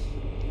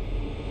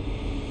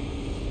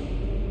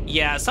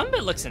 Yeah, some of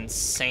it looks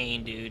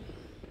insane, dude.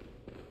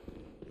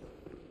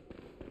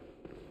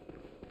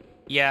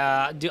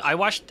 Yeah, dude, I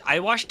watched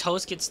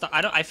Toast get stuck.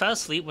 I fell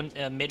asleep when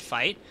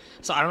mid-fight,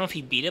 so I don't know if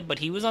he beat it, but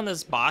he was on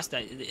this boss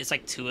that it's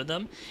like 2 of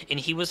them, and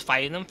he was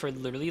fighting them for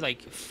literally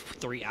like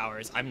 3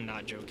 hours. I'm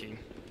not joking.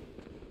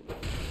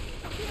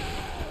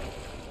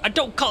 I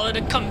don't call it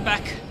a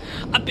comeback.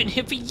 I've been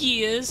here for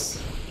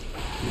years.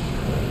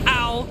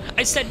 Ow!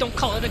 I said don't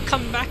call it a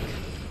comeback.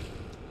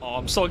 Oh,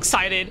 I'm so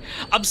excited.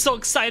 I'm so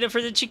excited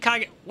for the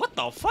Chicago. What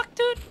the fuck,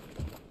 dude?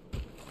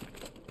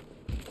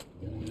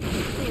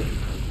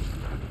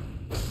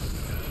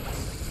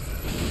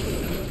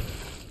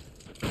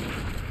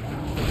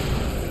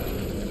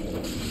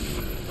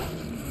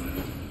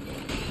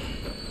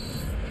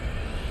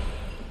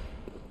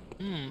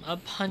 A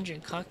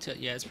pungent cocktail.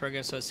 Yeah, it's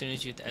programmed so as soon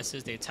as you hit the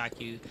S's, they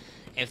attack you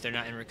if they're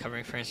not in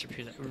recovering frames.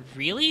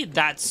 Really?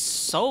 That's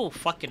so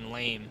fucking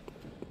lame.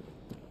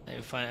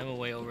 I find I'm a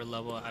way over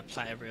level. I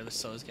plat every other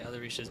souls. Get other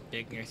reaches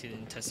big near through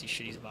and test these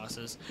shitty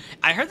bosses.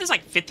 I heard there's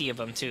like 50 of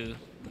them too.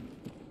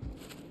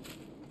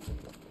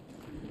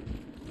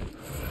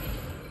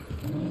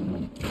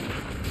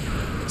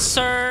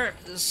 Sir,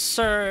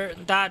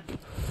 that.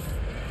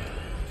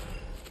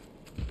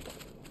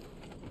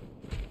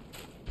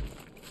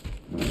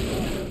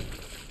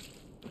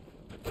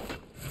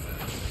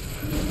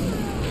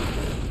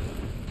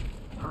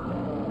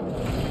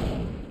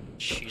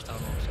 Jeez, that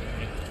almost hit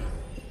me.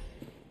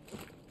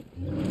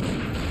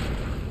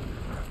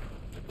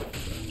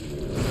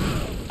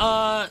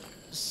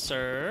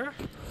 Sir.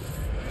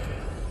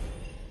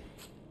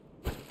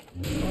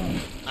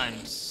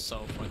 I'm so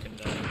fucking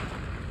dead.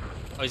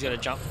 Oh, he's gonna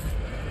jump.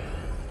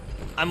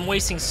 I'm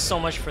wasting so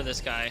much for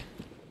this guy.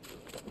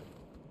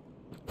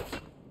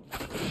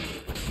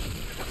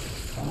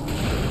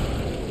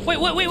 Wait,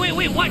 what?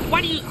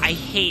 Why do you... I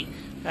hate...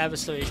 I have a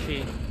slow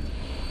HP.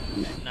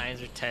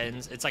 9s or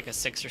 10s. It's like a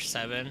 6 or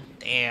 7.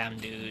 Damn,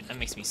 dude. That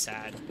makes me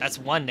sad. That's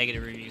one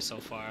negative review so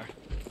far.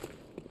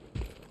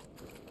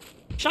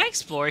 Should I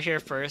explore here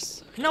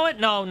first? You know what?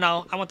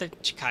 No. I want the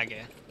Chicago.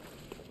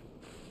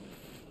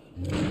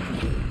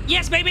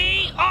 Yes,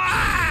 baby!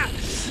 Ah!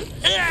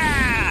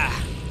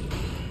 Ah!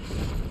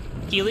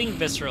 Healing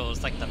Visceral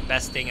is like the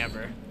best thing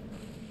ever.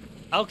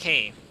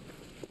 Okay.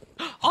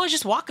 Oh,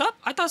 just walk up?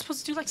 I thought I was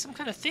supposed to do like some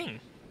kind of thing.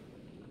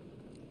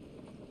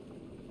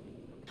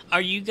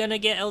 Are you gonna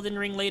get Elden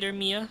Ring later,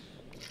 Mia?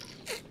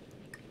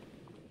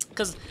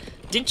 Because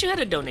didn't you had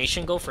a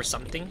donation go for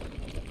something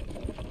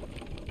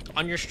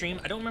on your stream?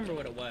 I don't remember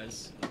what it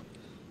was.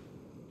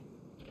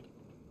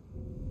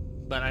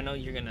 But I know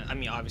you're gonna... I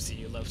mean, obviously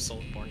you love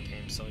Soulsborne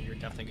games, so you're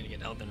definitely gonna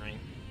get Elden Ring.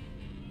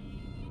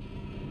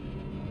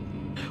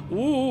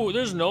 Ooh,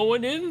 there's no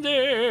one in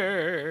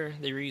there.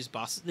 They reuse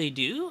bosses. They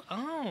do?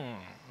 Oh,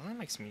 that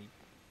makes me...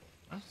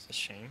 That's a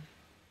shame.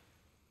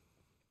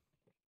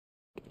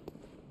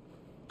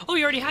 Oh,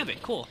 you already have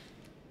it. Cool.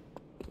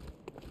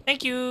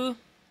 Thank you.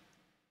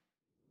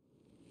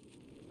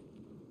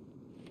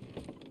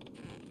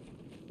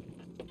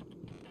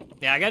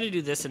 Yeah, I gotta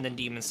do this and then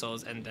Demon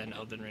Souls and then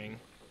Elden Ring.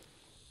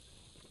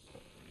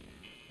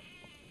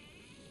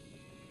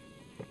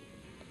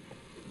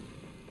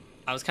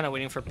 I was kind of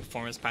waiting for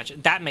performance patch.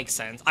 That makes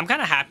sense. I'm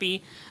kind of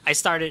happy I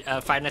started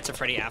Five Nights at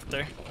Freddy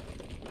after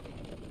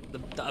the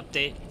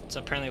update, so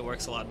apparently it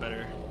works a lot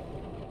better.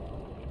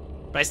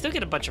 But I still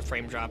get a bunch of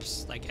frame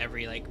drops like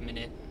every like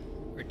minute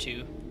or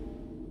two.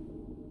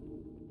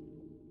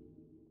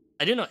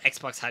 I didn't know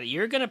Xbox had it.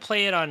 You're gonna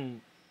play it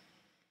on...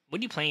 What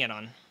are you playing it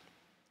on?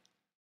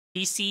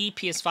 PC,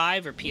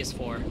 PS5, or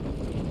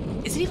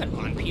PS4? Is it even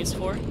on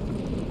PS4?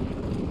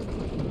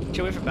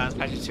 Should wait for balance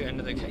patches to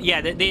end of the...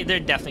 Yeah, they're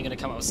definitely gonna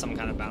come up with some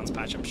kind of balance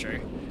patch, I'm sure.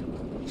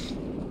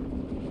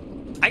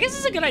 I guess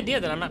it's a good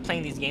idea that I'm not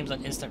playing these games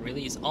on instant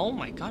release. Oh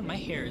my god, my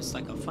hair is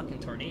like a fucking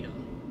tornado.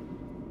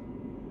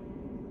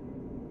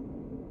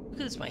 Look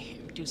at this, my hair.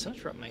 Dude,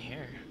 someone's rubbed my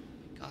hair.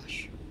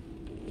 Gosh.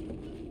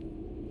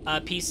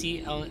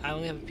 PC, I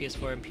only have a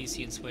PS4 and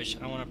PC and Switch.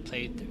 I don't want to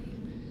play it through,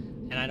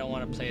 and I don't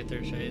want to play it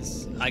through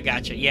trays. I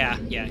gotcha. Yeah,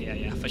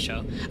 for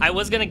sure. I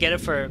was gonna get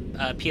it for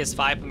PS5,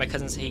 but my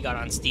cousin said he got it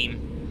on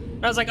Steam.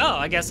 And I was like, oh,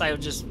 I guess I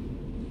would just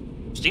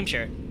Steam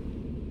share it.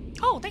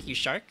 Oh, thank you,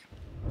 Shark.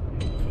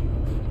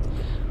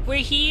 We're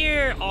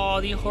here.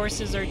 Oh, the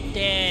horses are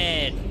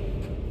dead.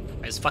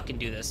 Let's fucking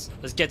do this.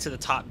 Let's get to the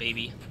top,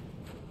 baby.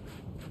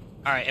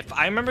 All right, if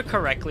I remember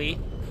correctly,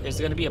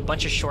 there's gonna be a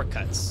bunch of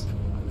shortcuts.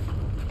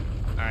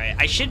 Alright,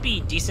 I should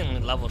be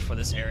decently leveled for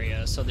this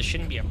area, so there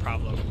shouldn't be a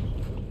problem.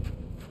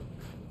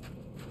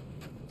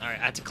 Alright,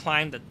 I had to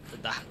climb the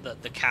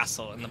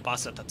castle and the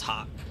boss at the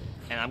top.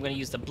 And I'm gonna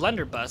use the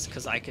blunderbuss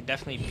because I could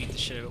definitely beat the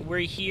shit out of it. We're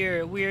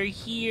here, we're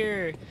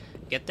here.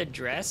 Get the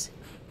dress?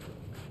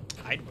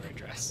 I'd wear a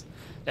dress.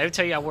 Did I ever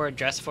tell you I wore a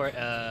dress for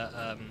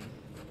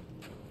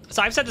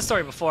so I've said the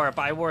story before,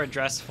 but I wore a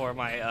dress for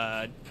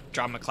my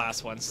drama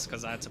class once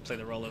because I had to play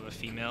the role of a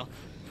female.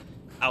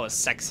 I was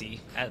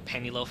sexy. I had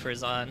panty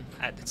loafers on,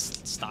 I had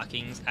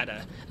stockings, I had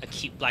a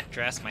cute black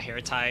dress, my hair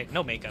tied,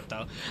 no makeup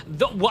though.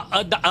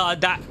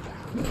 That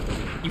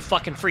you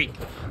fucking freak.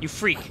 You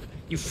freak.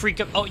 You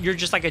freak. Oh, you're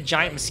just like a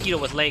giant mosquito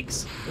with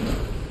legs.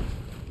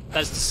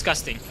 That's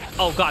disgusting.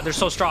 Oh god, they're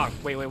so strong.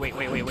 Wait.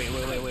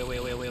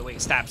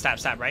 Stab,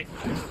 right?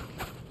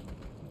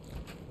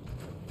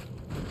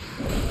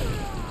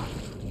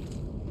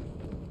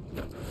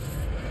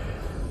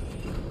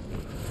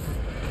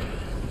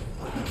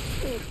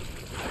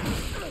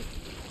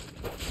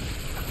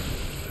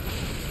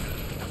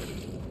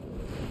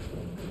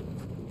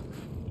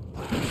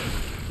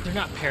 They're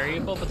not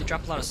parryable, but they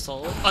drop a lot of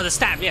soul. Oh, the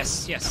stab,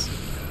 yes.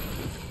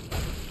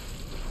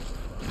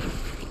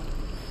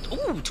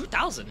 Ooh,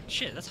 2,000.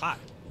 Shit, that's hot.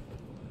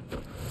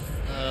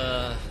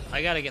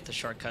 I gotta get the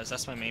shortcuts.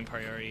 That's my main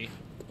priority.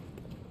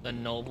 The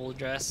noble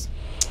dress.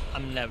 I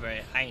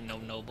ain't no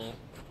noble.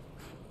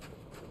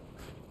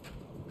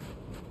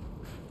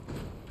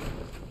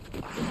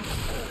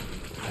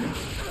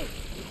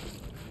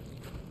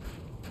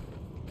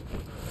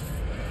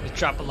 They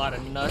drop a lot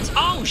of nuts.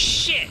 Oh,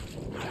 shit!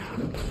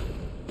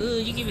 Ooh,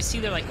 you can even see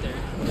their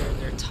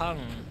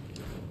tongue.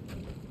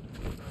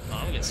 Oh, I'm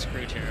gonna get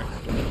screwed here.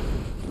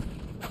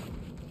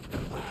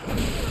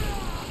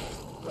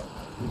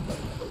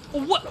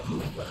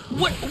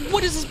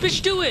 What is this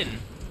bitch doing?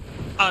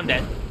 Oh, I'm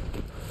dead.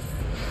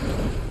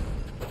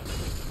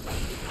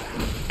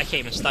 I can't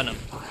even stun him.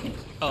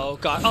 Oh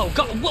god,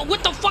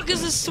 what the fuck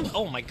is this?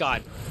 Oh my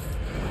god.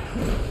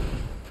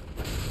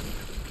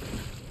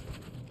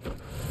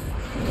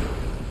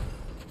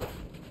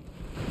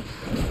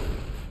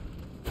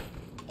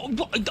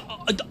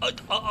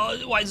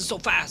 Why is it so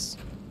fast?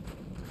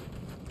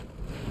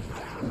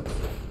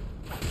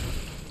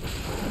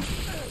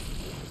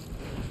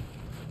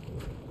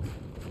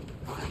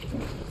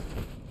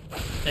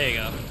 There you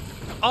go.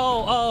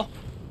 Oh.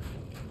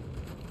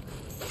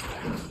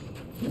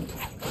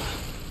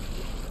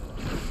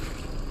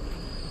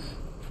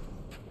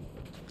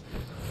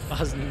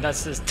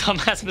 That's this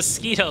dumbass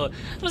mosquito.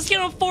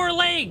 Mosquito on 4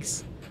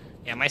 legs.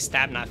 Yeah, my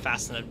stab not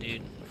fast enough,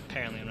 dude.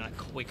 Apparently I'm not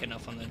quick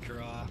enough on the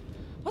draw.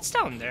 What's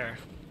down there?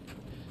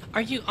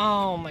 Are you?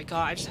 Oh my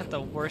god, I just had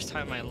the worst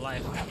time of my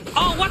life.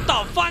 Oh, what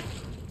the fuck?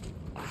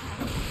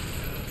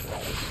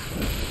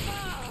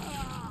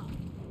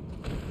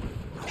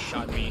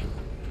 Shot me.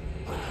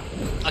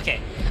 Okay,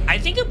 I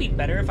think it'll be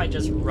better if I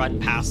just run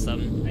past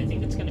them. I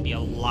think it's gonna be a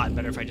lot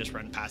better if I just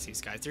run past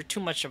these guys. They're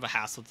too much of a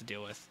hassle to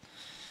deal with.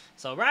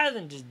 So rather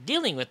than just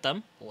dealing with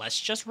them, let's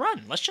just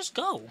run. Let's just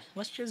go.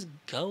 Let's just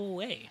go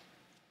away.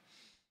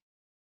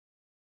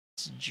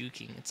 It's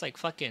juking. It's like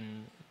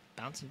fucking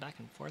bouncing back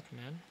and forth,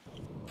 man.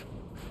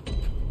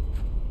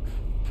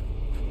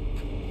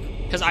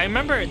 Because I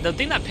remember the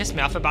thing that pissed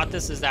me off about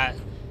this is that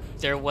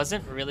there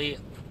wasn't really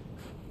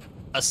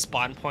a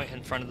spawn point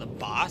in front of the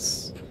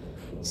boss.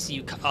 So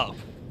you oh,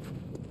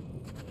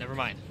 never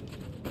mind.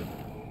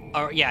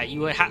 Or yeah, you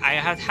would I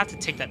have to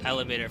take that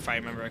elevator if I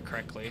remember it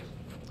correctly.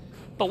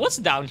 But what's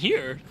down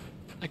here?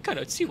 I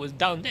couldn't see what's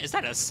down there. Is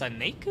that a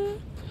Seneca?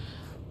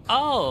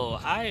 Oh,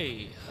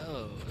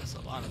 there's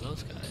a lot of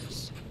those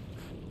guys.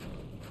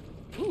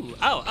 Ooh,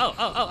 oh.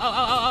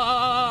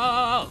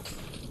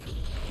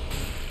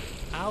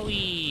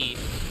 Owie.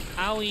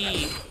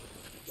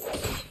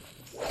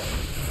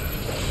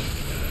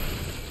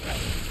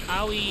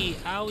 Owie,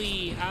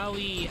 owie,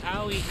 owie,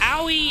 owie,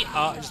 owie!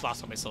 Oh, I just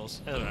lost all my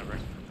souls. Whatever.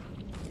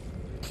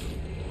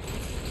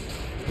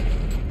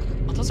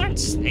 Oh, those aren't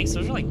snakes,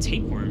 those are like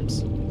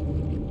tapeworms.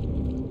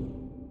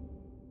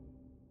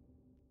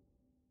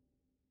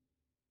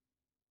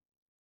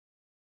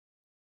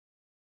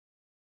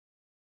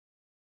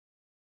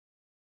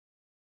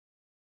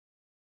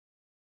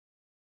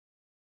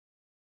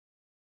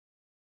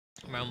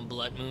 Around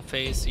blood moon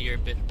phase, so you're a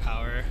bit of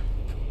power.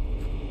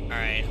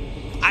 Alright.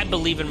 I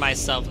believe in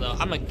myself though.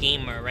 I'm a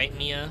gamer, right,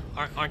 Mia?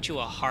 Aren't you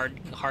a hard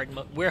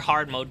mode? We're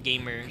hard mode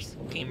gamers.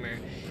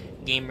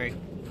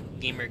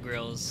 Gamer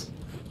grills.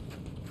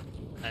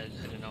 I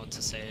don't know what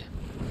to say.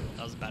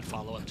 That was a bad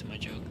follow-up to my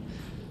joke.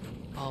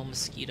 Oh,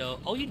 mosquito.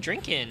 Oh, you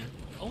drinking?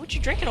 Oh, what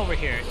you drinking over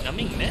here?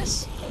 Numbing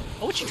Mist?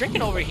 Oh, what you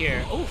drinking over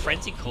here? Oh,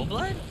 Frenzy Cold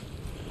Blood?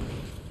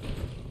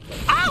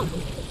 Ow!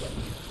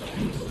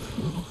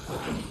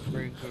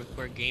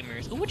 We're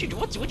gamers. Oh, what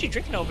you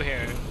drinking over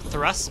here?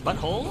 Thrust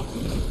butthole?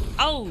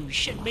 Oh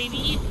shit,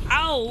 baby!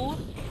 Ow!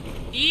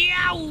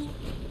 Yow!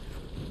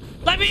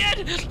 Let me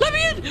in! Let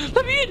me in!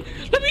 Let me in!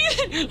 Let me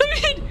in! Let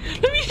me in!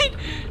 Let me in!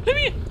 Let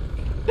me in!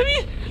 Let me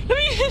in! Let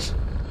me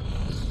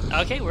in!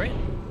 Okay, we're in.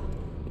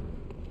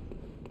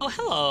 Oh,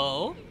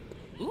 hello.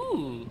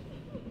 Ooh.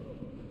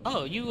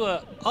 Oh, you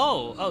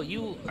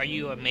you are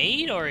you a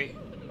maid or?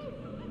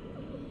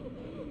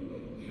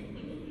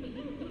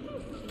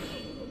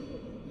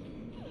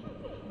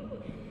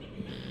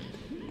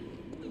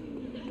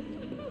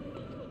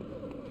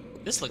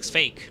 This looks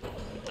fake.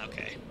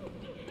 Okay.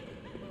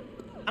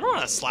 I don't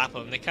want to slap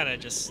them. They kind of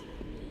just...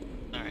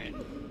 Alright.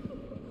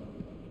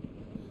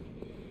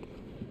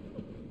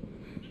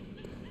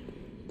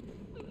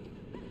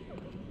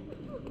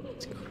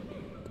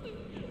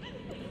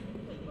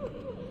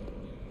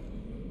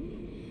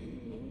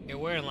 You're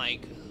wearing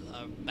like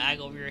a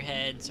bag over your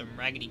head, some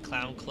raggedy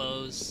clown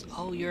clothes.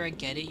 Oh, you're a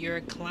get it, you're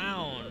a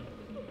clown.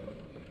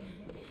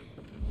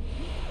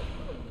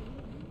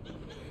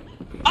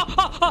 Oh,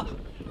 oh, oh!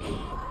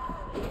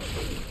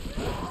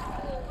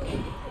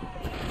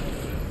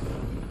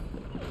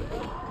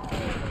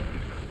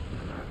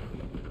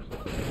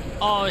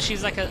 Oh,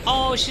 she's like a...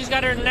 Oh, she's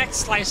got her neck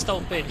sliced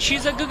open.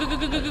 She's a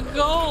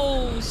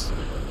ghost.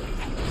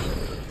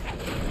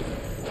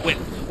 Whip,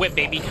 whip,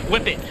 baby.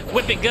 Whip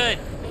it good.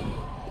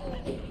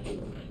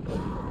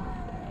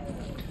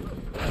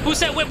 Who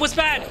said whip was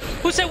bad?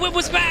 Who said whip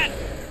was bad?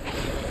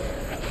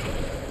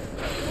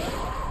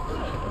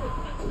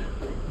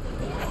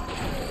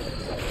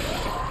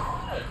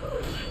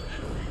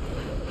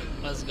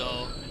 Let's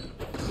go.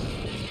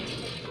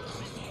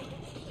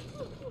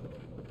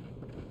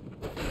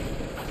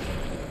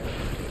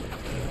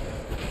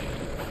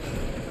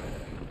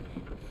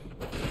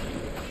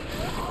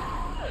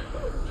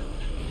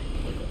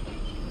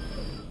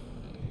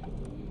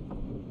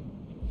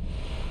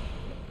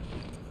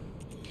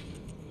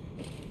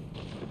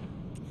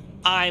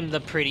 I'm the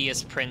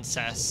prettiest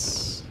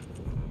princess.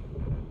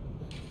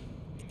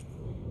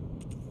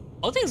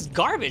 Oh, thing's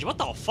garbage. What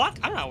the fuck?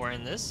 I'm not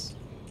wearing this.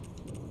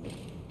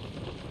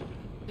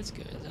 It's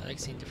good. I like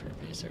seeing different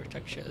opinions or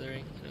touch each other.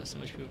 I know so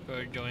much people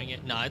are enjoying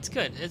it. No, it's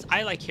good.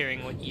 I like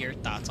hearing what your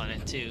thoughts on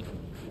it too.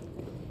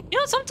 You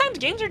know, sometimes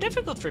games are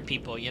difficult for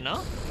people, you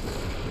know?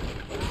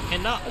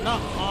 And not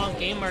all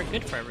games are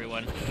good for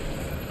everyone.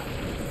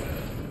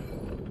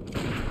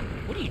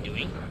 What are you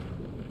doing?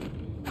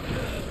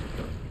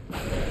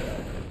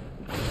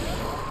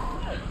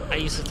 I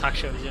used to talk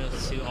shit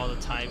with Sue all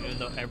the time, even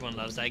though everyone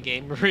loves that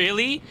game.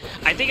 Really?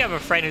 I think I have a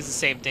friend who's the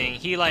same thing.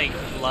 He like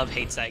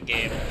hates that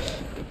game.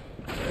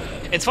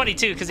 It's funny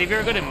too, because if you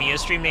ever go to Mia's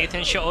stream,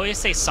 Nathan, she'll always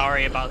say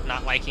sorry about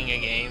not liking a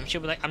game.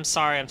 She'll be like, I'm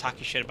sorry I'm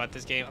talking shit about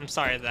this game. I'm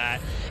sorry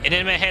that. And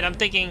in my head, I'm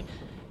thinking,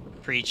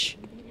 preach.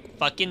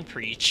 Fucking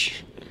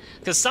preach.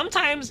 Because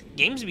sometimes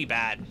games be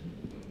bad.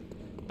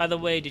 By the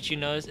way, did you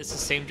notice it's the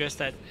same dress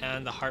that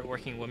the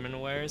hardworking woman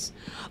wears?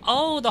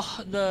 Oh, the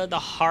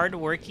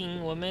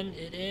hardworking woman?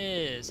 It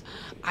is.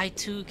 I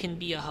too can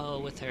be a hoe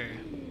with her.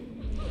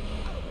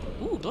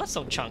 Ooh,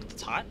 Bloodstone chunk.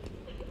 That's hot.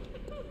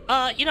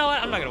 You know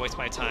what? I'm not gonna waste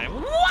my time.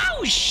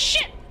 Whoa,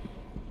 shit!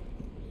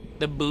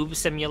 The boob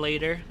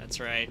simulator. That's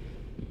right.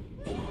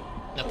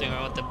 Nothing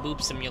wrong with the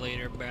boob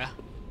simulator, bruh.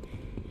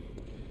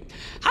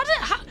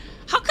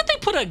 How could they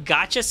put a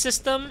gacha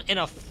system in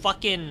a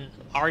fucking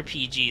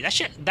RPG?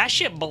 That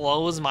shit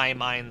blows my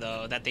mind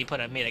though, that they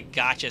made a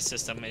gacha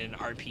system in an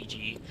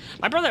RPG.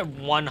 My brother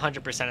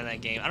 100% in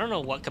that game. I don't know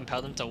what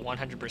compelled him to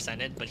 100%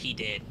 it, but he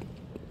did.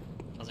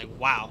 I was like,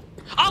 wow.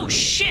 Oh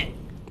shit!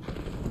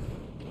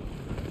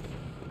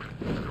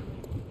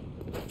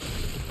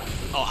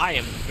 Oh, I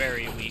am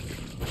very weak.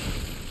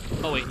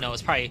 Oh wait, no,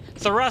 it's probably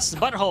thrust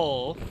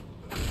butthole.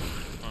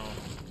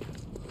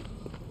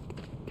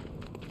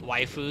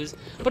 Waifus,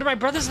 but my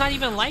brother's not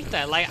even like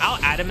that. Like, I'll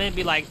adamant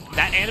be like,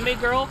 that anime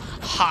girl,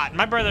 hot.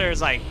 My brother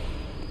is like,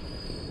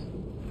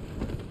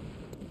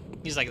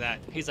 he's like that.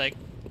 He's like,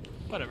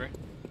 whatever.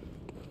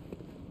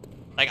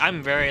 Like,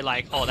 I'm very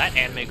like, oh, that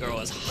anime girl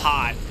is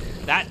hot.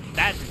 That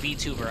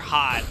VTuber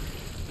hot.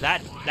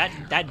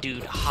 That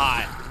dude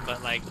hot.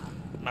 But like,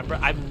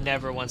 I've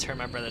never once heard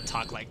my brother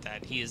talk like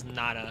that. He is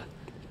not a...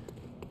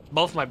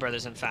 Both my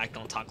brothers, in fact,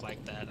 don't talk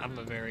like that. I'm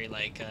a very,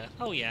 like,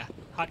 oh yeah,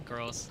 hot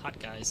girls, hot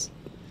guys.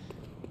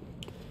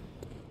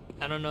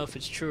 I don't know if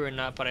it's true or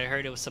not, but I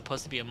heard it was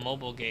supposed to be a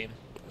mobile game.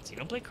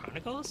 Xenoblade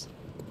Chronicles?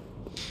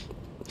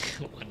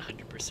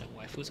 100%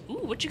 waifus.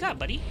 Ooh, what you got,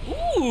 buddy?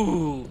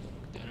 Ooh!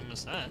 I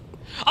missed that.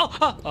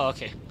 Oh,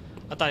 okay.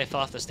 I thought I fell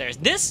off the stairs.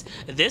 This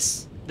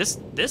is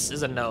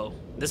a no.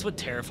 This would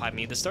terrify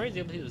me. The story of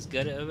Xenoblade was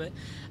good of it,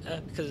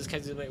 because it's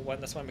kind of Xenoblade 1.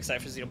 That's why I'm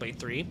excited for Xenoblade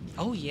 3.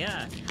 Oh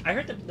yeah, I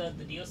heard the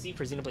DLC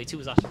for Xenoblade 2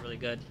 was also really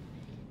good.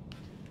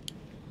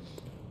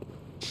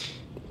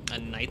 A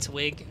Knight's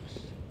Wig.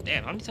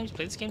 Damn, how many times you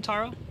played this game,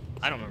 Taro?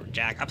 I don't remember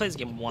jack. I played this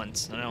game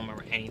once, and I don't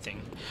remember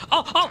anything.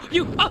 Oh,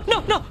 you!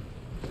 Oh, no!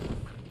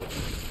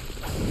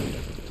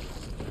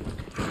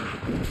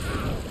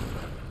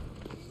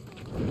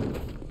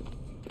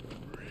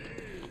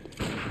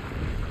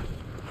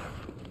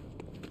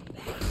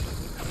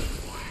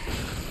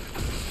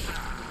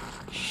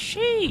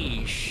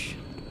 Sheesh.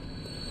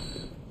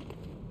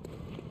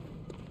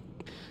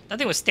 That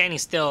thing was standing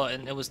still,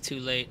 and it was too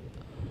late.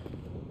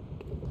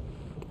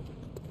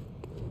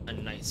 A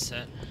night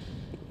set.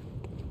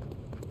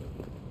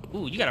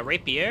 Ooh, you got a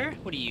rapier?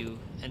 What are you,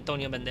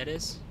 Antonio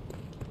Banderas?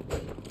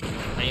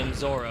 I am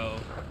Zorro.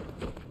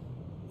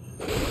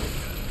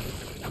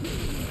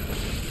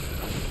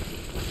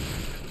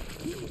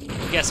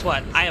 Guess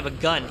what? I have a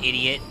gun,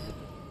 idiot.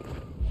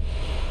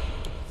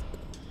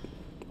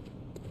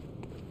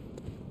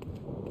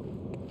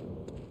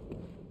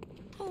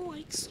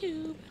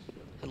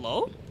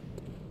 Hello?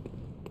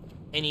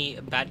 Any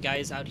bad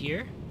guys out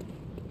here?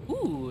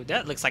 Ooh,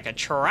 that looks like a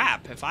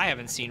trap if I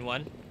haven't seen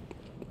one.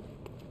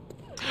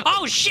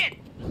 Oh shit!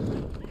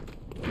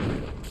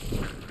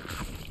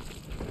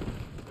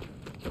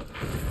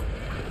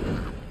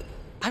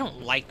 I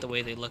don't like the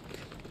way they look.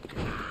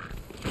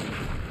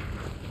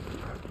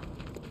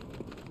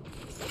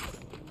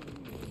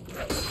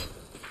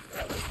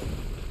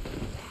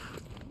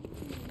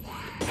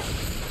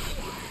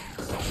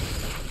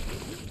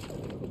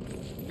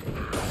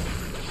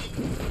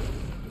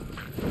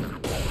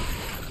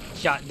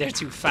 Yeah, they're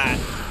too fat.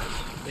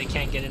 They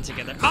can't get in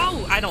together.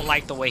 Oh, I don't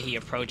like the way he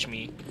approached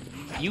me.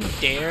 You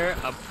dare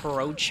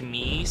approach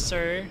me,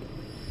 sir?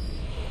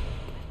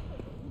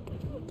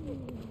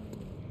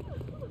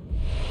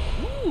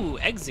 Ooh,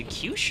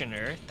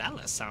 Executioner.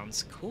 That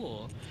sounds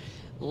cool.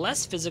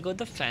 Less physical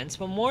defense,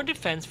 but more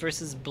defense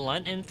versus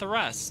blunt and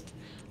thrust.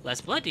 Less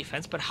blood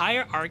defense, but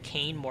higher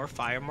arcane, more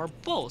fire, more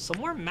bow, so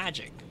more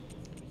magic.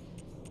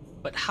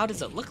 But how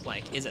does it look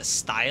like? Is it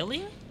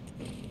styling?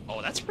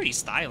 Oh, that's pretty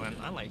styling.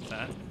 I like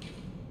that.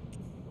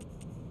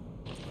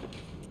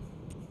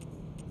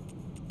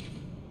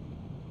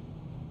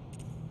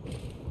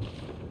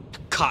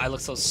 God, I look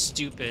so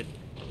stupid.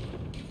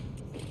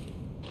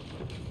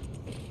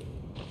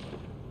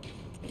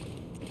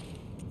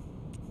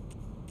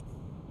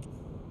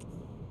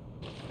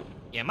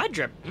 Yeah, my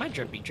drip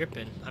be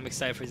dripping. I'm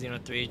excited for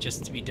Xeno 3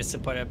 just to be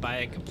disappointed by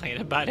it and complain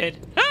about it.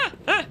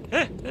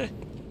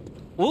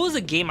 What was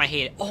a game I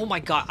hated? Oh my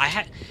god,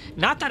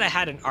 not that I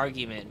had an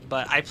argument,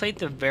 but I played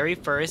the very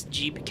first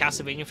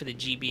Castlevania for the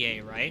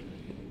GBA, right?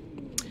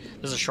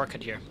 There's a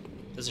shortcut here.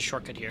 There's a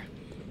shortcut here.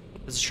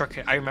 There's a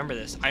shortcut. I remember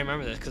this. I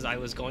remember this because I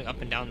was going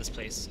up and down this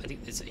place. I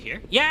think, is it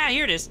here? Yeah,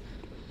 here it is.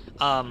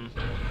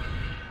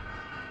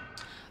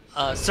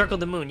 Circle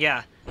the Moon,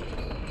 yeah.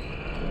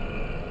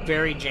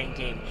 Very jank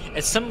game.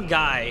 And some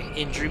guy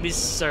in Drewby's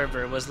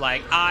server was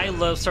like, I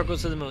love Circle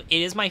to the Moon.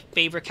 It is my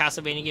favorite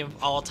Castlevania game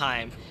of all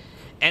time.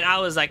 And I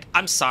was like,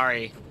 I'm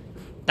sorry.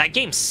 That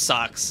game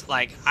sucks.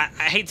 Like, I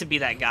hate to be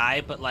that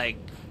guy, but like,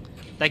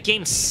 that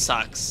game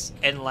sucks.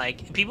 And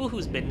like, people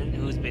who's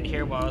been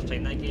here while I was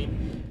playing that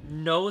game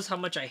knows how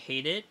much I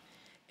hate it.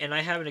 And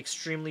I have an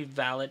extremely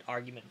valid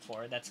argument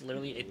for it. That's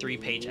literally a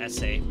 3-page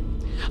essay.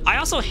 I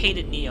also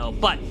hated Neo,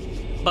 but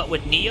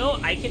with Neo,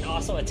 I can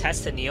also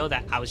attest to Neo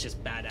that I was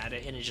just bad at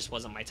it and it just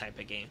wasn't my type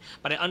of game.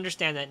 But I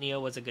understand that Neo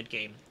was a good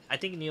game. I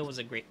think Neo was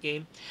a great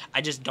game. I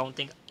just don't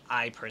think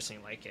I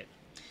personally like it.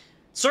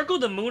 Circle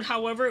the Moon,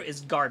 however,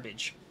 is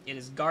garbage. It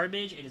is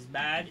garbage. It is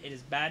bad. It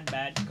is bad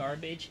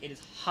garbage. It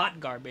is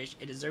hot garbage.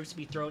 It deserves to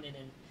be thrown in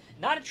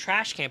not a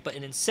trash can, but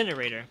an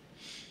incinerator.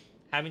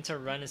 Having to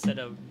run instead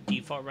of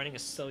default running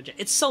is so...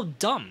 It's so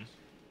dumb.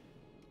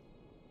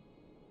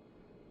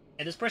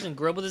 And this person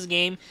grew up with this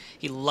game.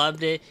 He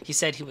loved it. He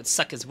said he would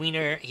suck his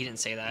wiener. He didn't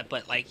say that,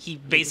 but like he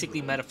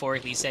basically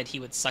metaphorically said he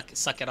would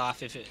suck it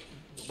off if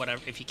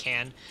he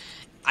can.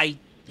 I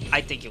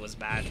think it was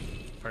bad.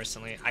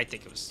 Personally, I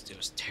think it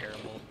was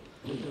terrible.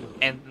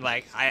 And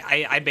like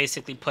I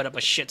basically put up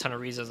a shit ton of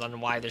reasons on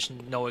why there's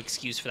no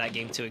excuse for that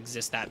game to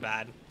exist that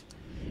bad.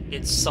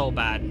 It's so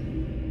bad.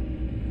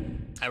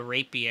 A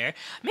rapier.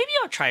 Maybe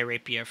I'll try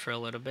rapier for a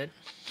little bit.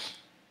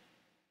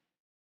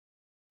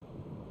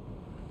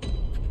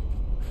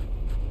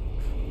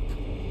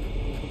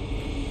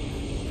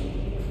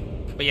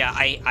 But yeah,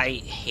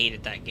 I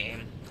hated that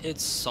game.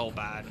 It's so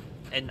bad.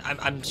 And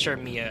I'm sure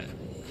Mia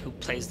who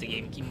plays the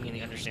game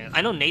immediately understands.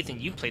 I know, Nathan,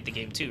 you played the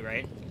game too,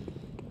 right?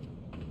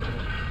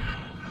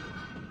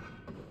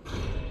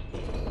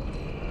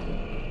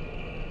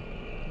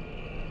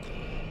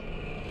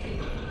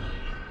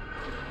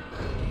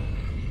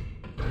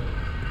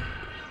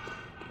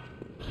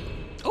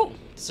 Oh,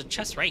 there's a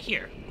chest right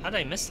here. How did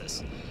I miss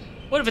this?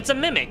 What if it's a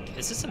mimic?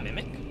 Is this a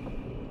mimic?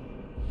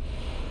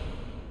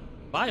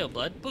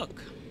 BioBlood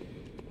book.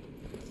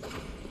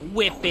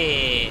 Whip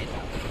it!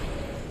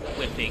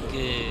 Whip it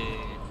good.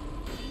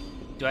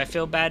 Do I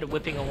feel bad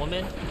whipping a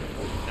woman?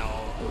 No.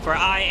 For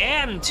I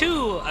am,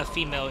 too, a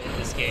female in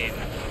this game.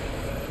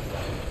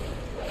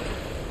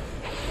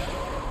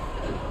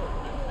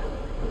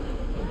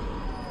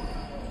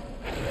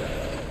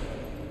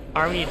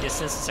 Harmony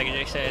distance and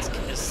secondary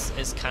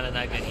is kind of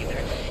not good either.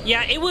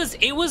 Yeah, it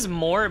was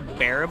more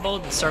bearable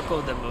than Circle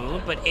of the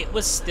Moon, but it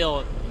was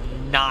still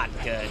not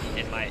good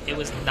it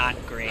was not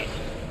great.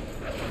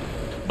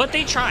 But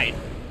they tried.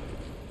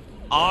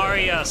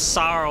 Arya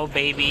Sorrow,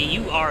 baby,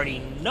 you already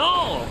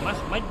know. My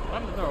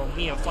girl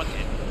Mia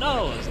fucking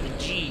knows the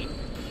G.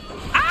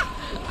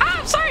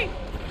 I'm sorry.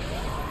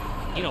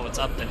 You know what's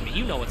up then.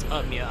 You know what's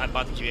up, Mia. I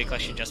bought the GBA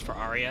collection just for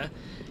Arya.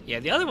 Yeah,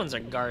 the other ones are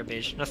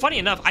garbage. Now, funny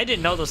enough, I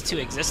didn't know those two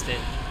existed.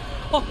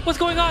 Oh, what's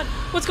going on?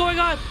 What's going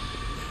on?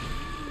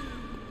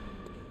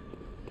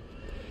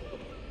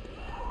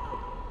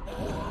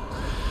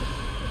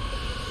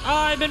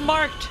 I've been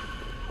marked.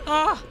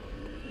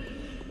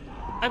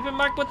 I've been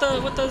marked with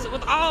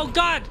oh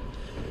god.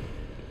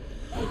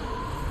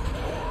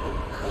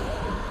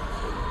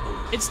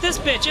 It's this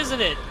bitch,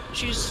 isn't it?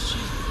 She's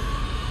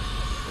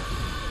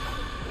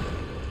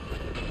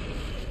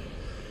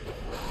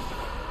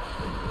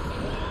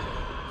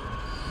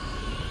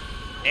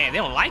Damn, they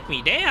don't like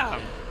me,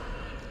 damn.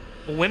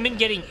 Women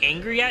getting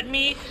angry at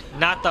me?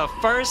 Not the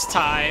first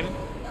time.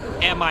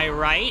 Am I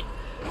right?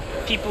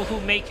 People who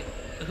make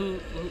who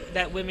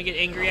that women get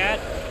angry at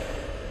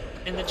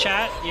in the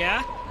chat,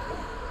 yeah?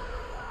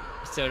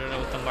 Still don't know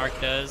what the mark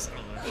does.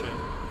 I'm not sure.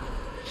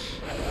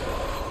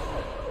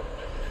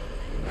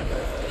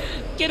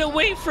 Get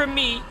away from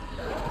me!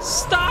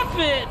 Stop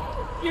it!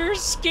 You're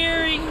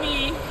scaring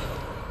me!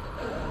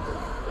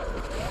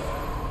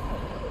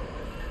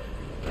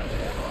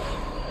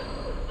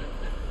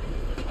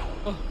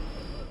 Oh.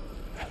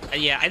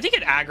 Yeah, I think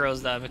it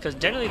aggroes them because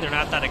generally they're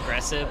not that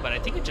aggressive, but I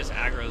think it just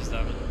aggroes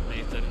them,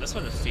 Nathan. That's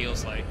what it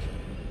feels like.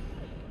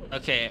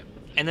 Okay,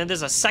 and then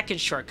there's a second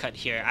shortcut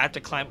here. I have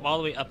to climb all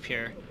the way up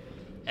here.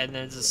 And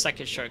then there's a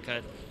second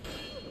shortcut.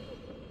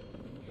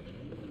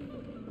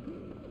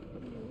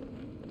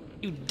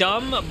 You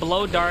dumb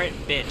blow dart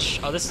bitch.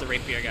 Oh, this is the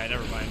rapier guy.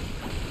 Never mind.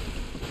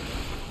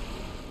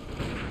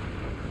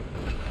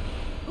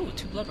 Ooh,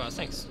 2 blood rods.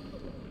 Thanks.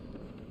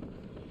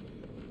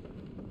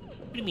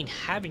 What do you mean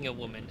having a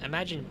woman?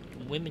 Imagine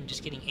women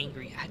just getting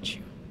angry at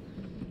you.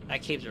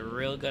 That cave's a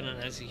real good on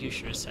an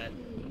executioner set.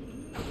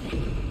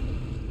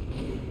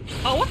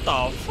 Oh, what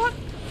the fuck?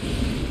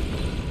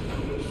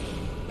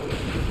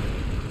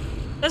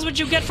 That's what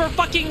you get for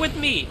fucking with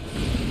me!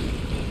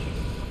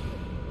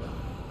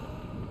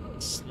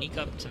 Sneak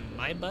up to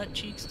my butt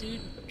cheeks,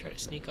 dude? Try to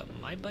sneak up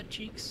my butt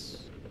cheeks?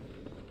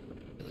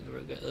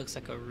 It looks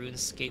like a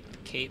RuneScape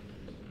cape.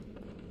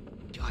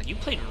 God, you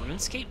played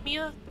RuneScape,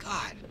 Mia?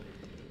 God.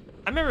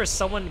 I remember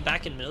someone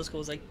back in middle school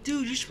was like,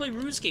 dude, you should play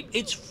RuneScape.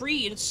 It's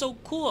free and it's so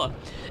cool.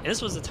 And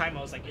this was the time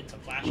I was like into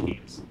Flash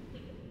games.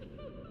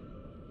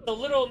 So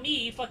little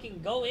me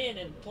fucking go in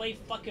and play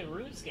fucking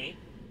RuneScape.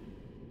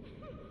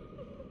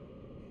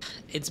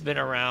 It's been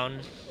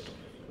around.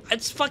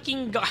 It's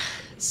fucking it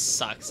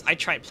sucks. I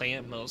tried playing it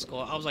in middle school.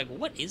 I was like,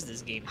 what is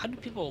this game? How do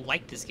people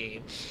like this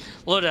game?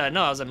 Well,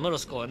 no, I was in middle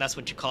school, and that's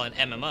what you call an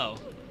MMO.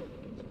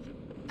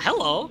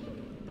 Hello.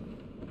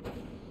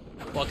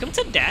 Welcome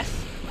to death.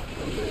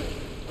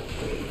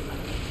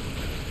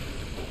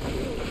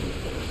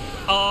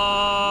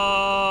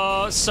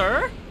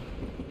 Sir?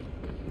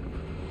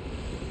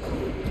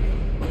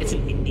 It's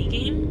an indie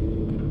game?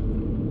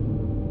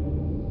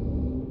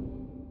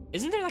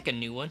 Isn't there like a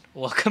new one?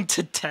 Welcome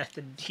to death,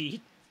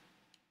 indeed.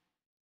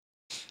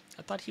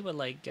 I thought he would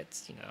like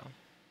get, you know.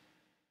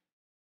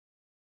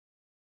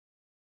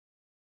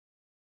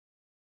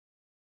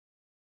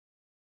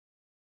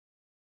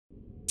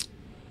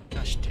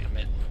 Gosh damn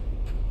it.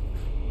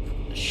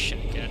 This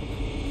shit again.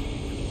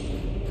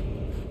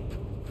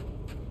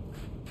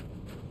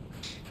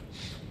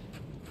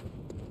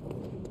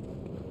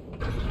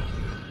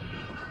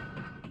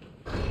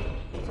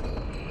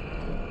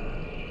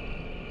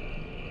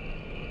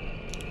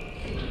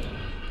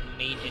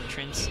 Main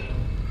entrance.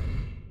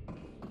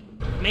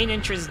 Main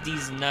entrance,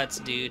 these nuts,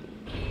 dude.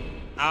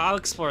 I'll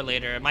explore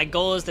later. My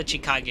goal is the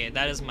Chikage.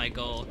 That is my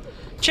goal.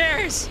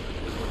 Chairs!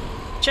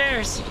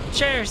 Chairs!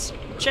 Chairs!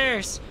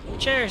 Chairs!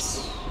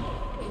 Chairs!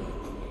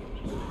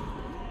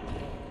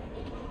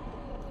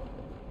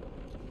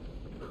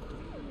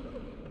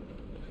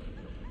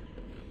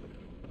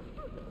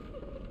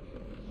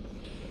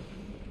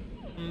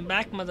 I'm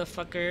back,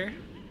 motherfucker.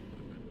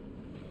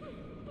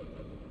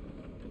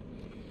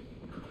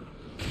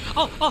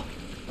 Oh, oh!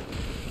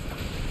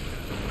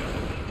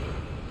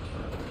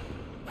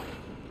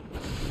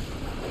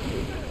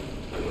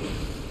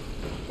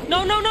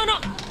 No, no, no, no!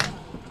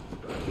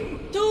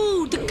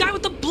 Dude, the guy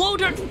with the blow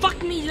dart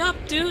fucked me up,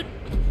 dude!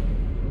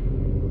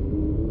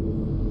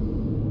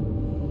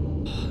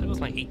 It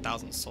was my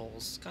 8,000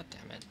 souls. God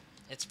damn it.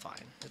 It's fine.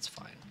 It's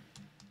fine.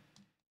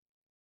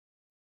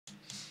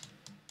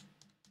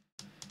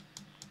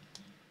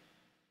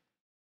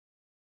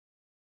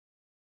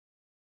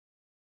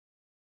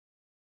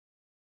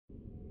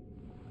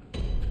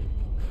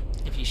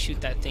 If you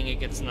shoot that thing, it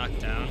gets knocked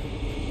down.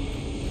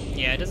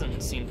 Yeah, it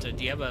doesn't seem to.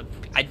 Do you have a...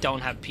 I don't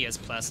have PS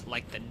Plus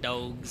like the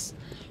dogs,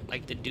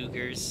 like the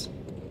Doogers.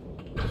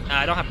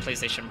 I don't have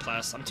PlayStation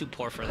Plus. I'm too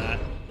poor for that.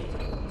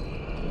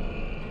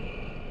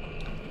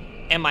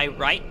 Am I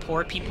right,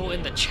 poor people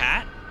in the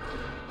chat?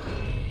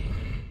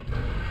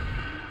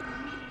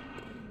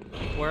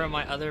 Where are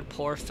my other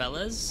poor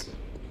fellas?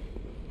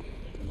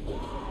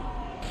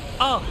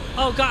 Oh,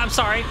 oh god, I'm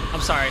sorry.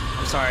 I'm sorry.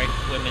 I'm sorry,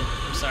 women.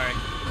 I'm sorry,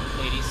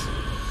 ladies.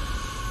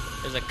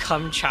 There's a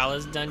cum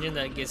chalice dungeon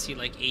that gets you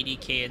like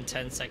 80k in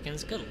 10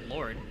 seconds. Good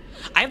lord.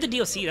 I have the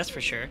DLC, that's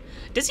for sure.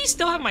 Does he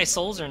still have my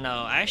souls or no?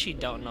 I actually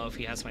don't know if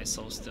he has my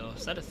souls still.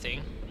 Is that a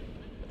thing?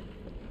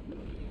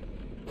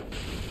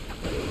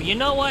 You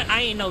know what?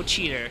 I ain't no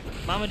cheater.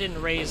 Mama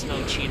didn't raise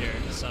no cheater,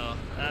 so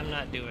I'm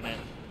not doing it.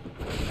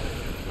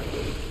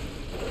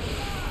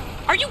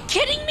 Are you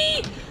kidding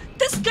me?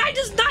 This guy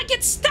does not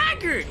get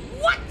staggered!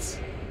 What?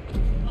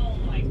 Oh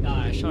my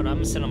gosh. Hold on, I'm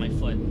gonna sit on my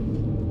foot.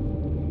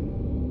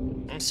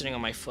 I'm sitting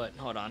on my foot.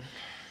 Hold on.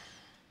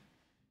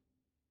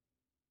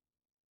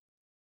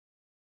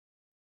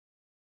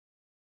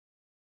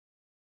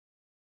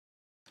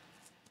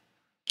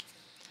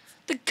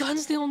 The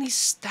gun's the only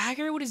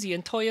stagger? What is he?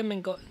 Intoya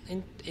Mingoyo,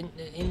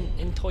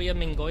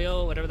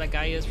 whatever that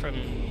guy is from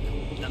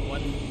that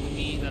one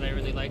movie that I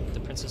really liked, The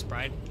Princess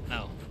Bride?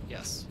 No.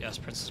 Yes. Yes,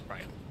 Princess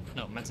Bride.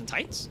 No, Men's in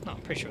Tights? No,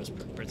 I'm pretty sure it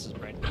was Princess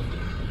Bride.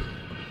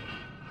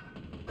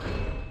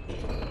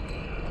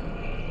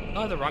 Oh,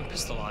 I have the wrong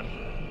pistol on.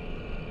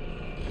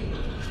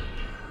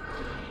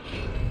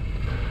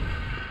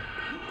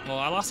 Well,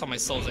 I lost all my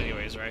souls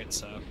anyways, right?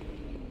 So...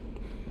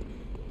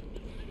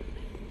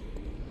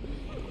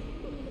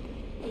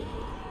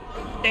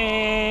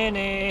 You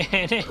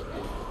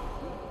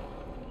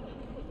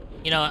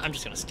know what? I'm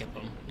just gonna skip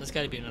him. There's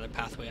gotta be another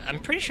pathway. I'm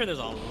pretty sure there's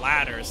a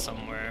ladder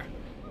somewhere.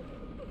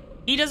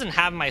 He doesn't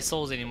have my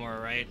souls anymore,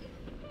 right?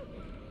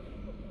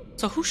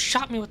 So who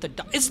shot me with the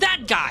dog? It's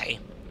that guy!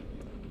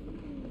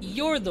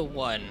 You're the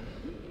one.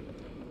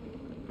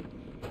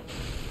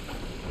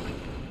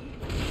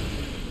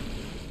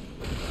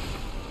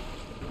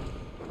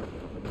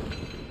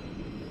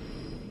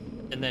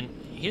 And then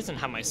he doesn't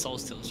have my soul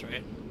steals,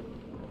 right?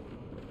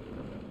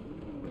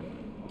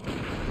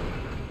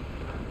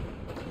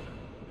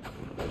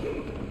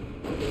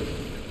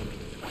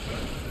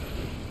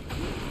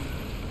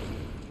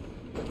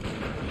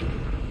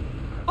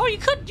 Oh, you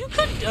could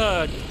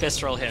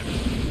visceral him.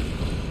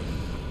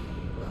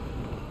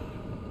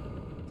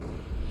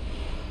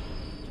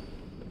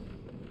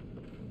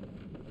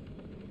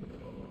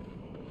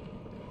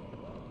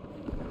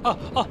 Oh,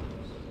 oh.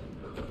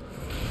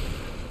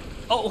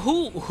 Oh,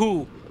 who?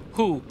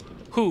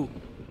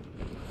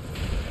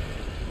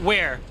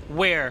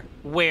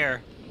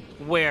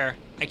 Where?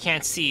 I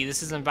can't see.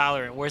 This isn't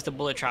Valorant. Where's the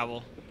bullet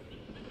travel?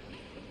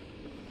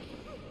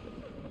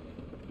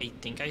 I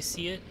think I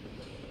see it.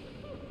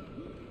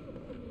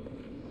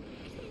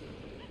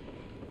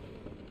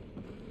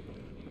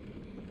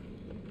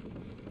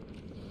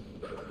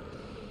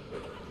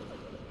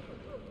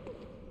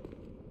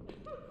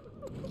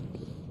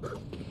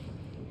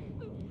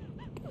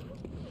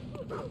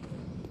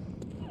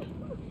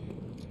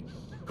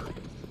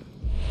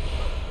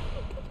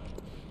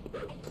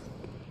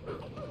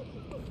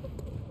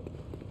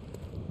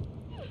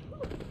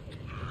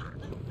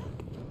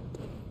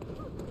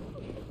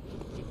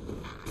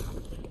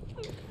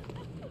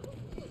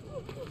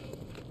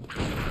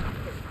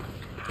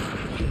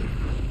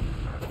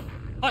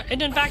 Oh, it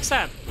didn't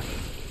backstab.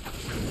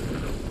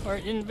 Or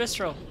it didn't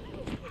visceral.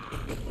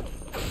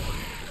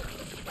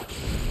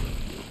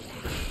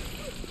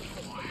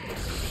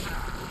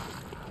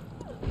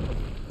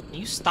 Can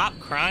you stop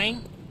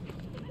crying?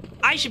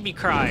 I should be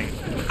crying.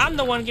 I'm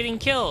the one getting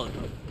killed.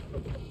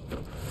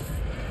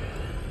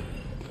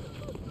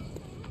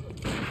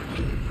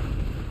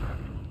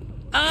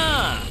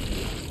 Ah!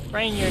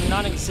 Right in your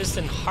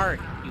non-existent heart,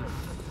 you...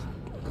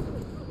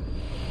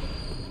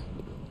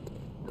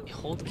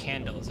 Hold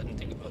candles, I didn't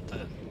think about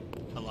that.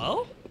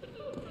 Hello?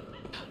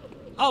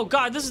 Oh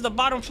god, this is the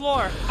bottom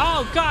floor.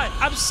 Oh god,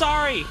 I'm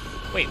sorry.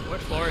 Wait,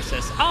 what floor is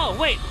this? Oh,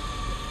 wait.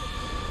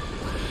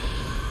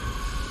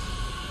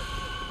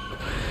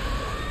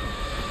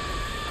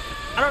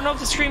 I don't know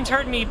if the screams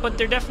hurt me, but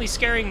they're definitely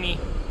scaring me.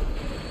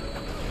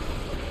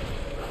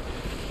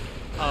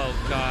 Oh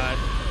god.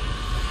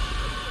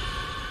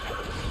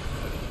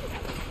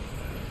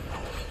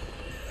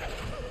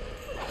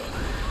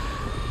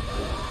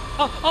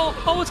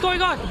 Oh, what's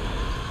going on?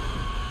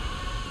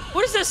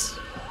 What is this?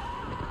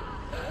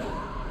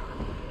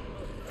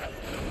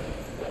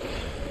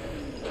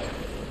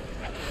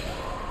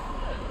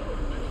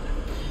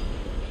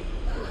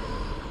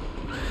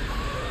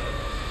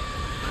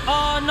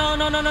 Oh, no,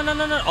 no, no, no, no,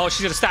 no, no. Oh,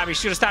 she's gonna stab me.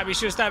 She's gonna stab me.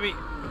 She's gonna stab me.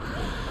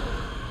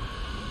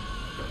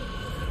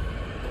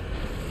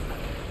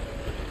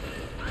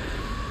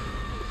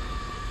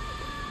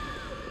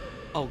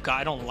 Oh,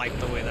 God, I don't like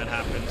the way that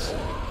happens.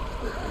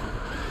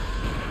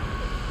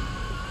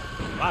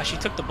 Wow, she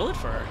took the bullet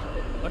for her.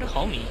 What a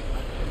homie.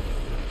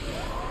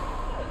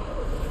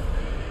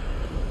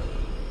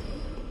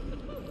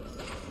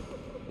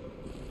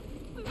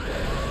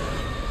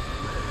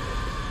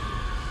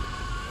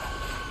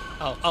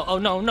 Oh,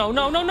 no, no,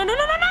 no, no, no, no, no, no, no,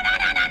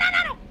 no, no, no,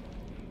 no, no.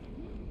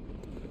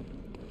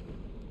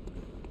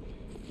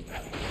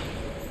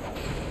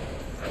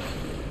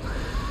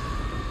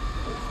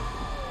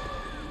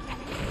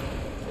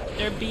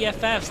 They're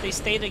BFFs. They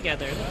stay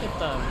together. Look at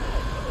them.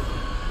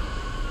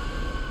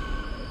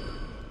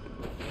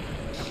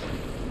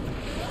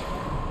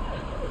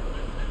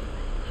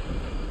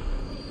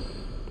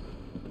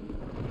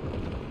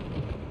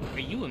 Are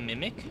you a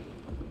mimic?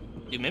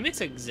 Do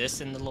mimics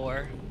exist in the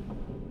lore?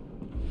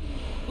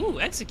 Ooh,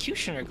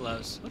 executioner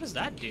gloves. What does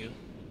that do?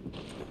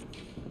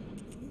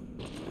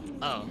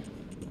 Oh.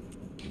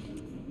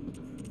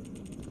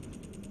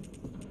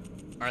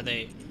 Are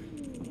they...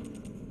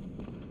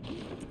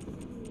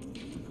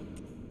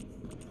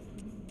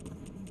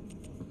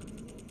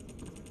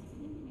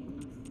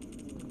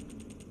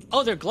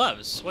 Oh, they're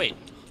gloves. Wait,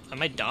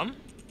 am I dumb?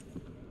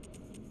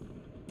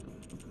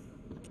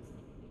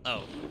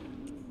 Oh.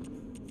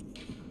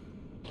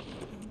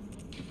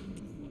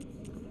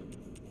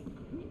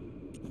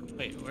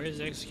 Wait, where is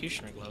the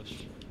executioner gloves?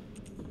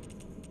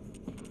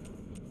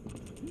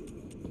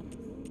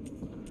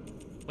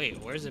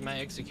 Wait, where's my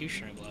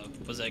executioner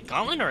glove? Was it a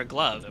gauntlet or a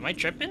glove? Am I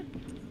tripping?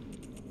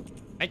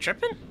 Am I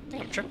tripping? I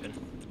think I'm tripping.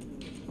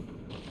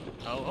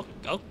 Oh,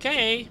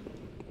 okay.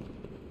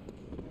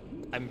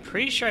 I'm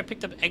pretty sure I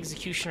picked up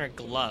executioner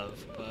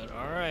glove, but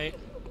alright.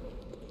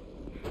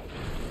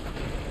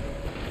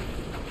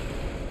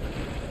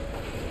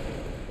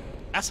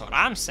 That's what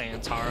I'm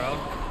saying, Taro.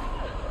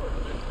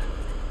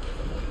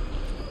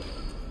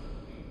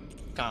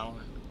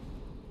 Gauntlet.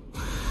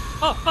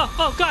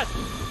 Oh, God!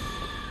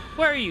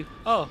 Where are you?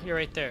 Oh, you're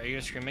right there. Are you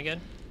gonna scream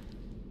again?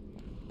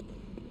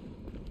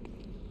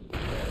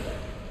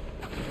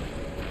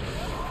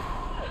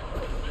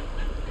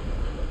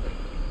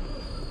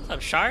 What's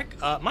up, Shark?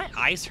 My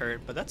eyes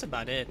hurt, but that's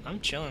about it. I'm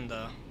chilling,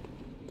 though.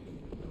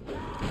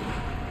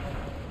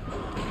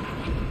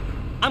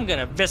 I'm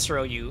gonna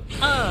visceral you.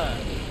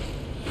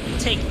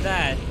 Take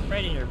that.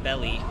 Right in your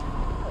belly.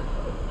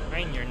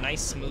 Right in your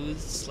nice, smooth,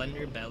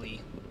 slender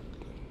belly.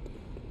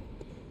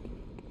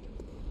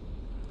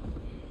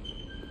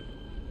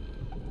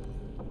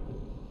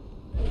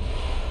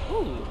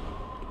 Ooh.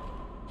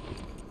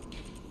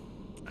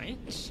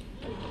 Nice.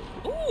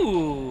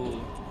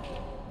 Ooh.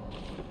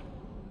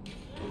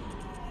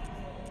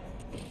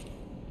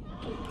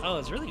 Oh,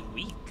 it's really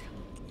weak.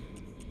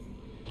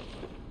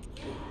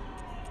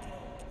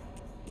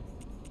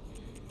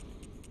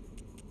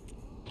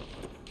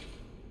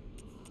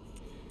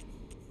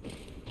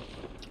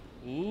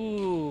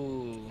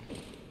 Ooh.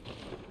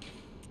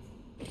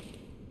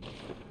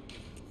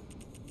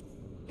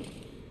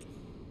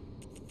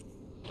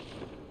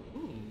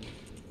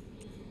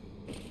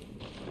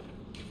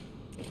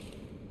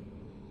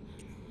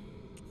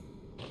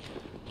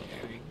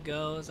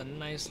 Goes a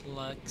nice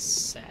luck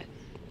set.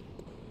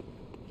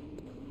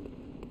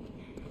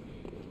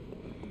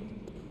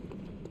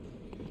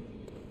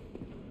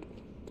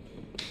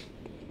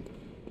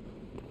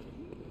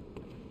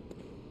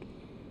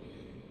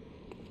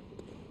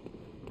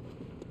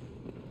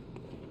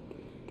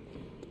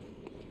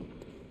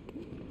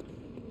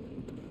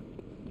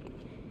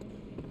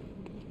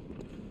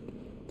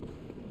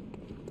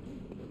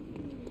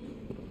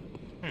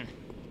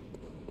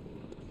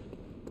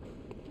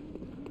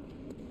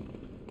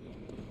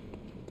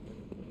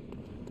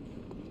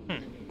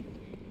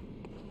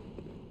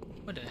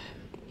 What the...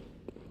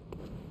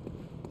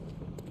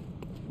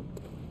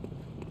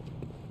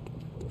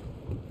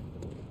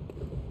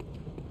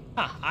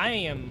 Huh, I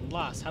am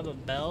lost. Have a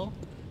bell?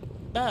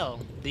 Bell.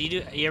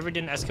 You ever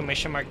did an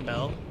exclamation mark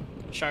bell,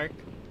 Shark?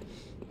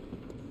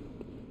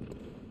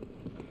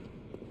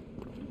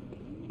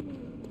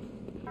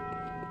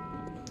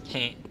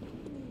 Heh.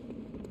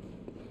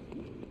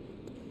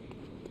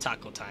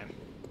 Taco time.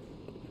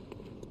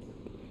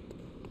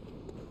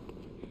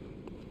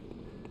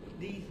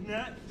 These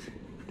nuts.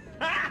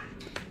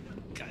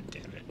 God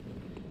damn it.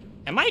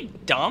 Am I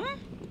dumb?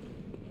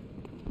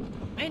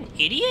 Am I an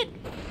idiot?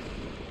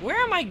 Where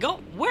am I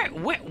go?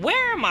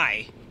 Where am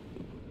I?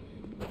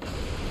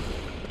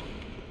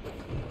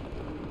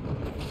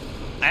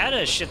 I had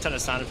a shit ton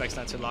of sound effects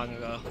not too long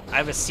ago. I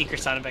have a secret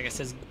sound effect that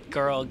says,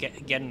 girl, get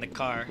in the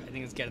car. I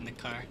think it's get in the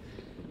car.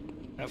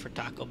 I went for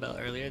Taco Bell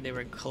earlier. They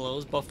were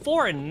closed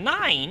before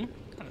 9.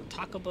 What kind of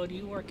Taco Bell do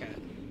you work at?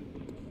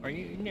 Or are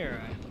you near?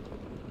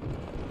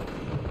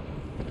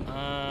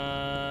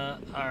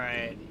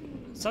 Alright.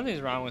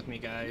 Something's wrong with me,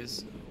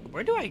 guys.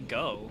 Where do I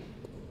go?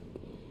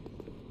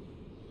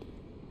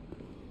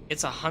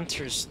 It's a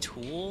hunter's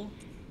tool?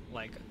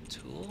 Like,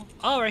 Tool?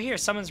 Oh, right here.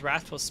 Summons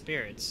wrathful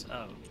spirits.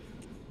 Oh.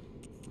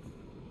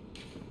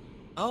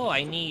 Oh,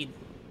 I need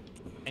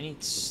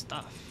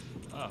stuff.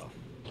 Oh.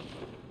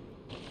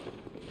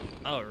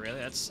 Oh, really?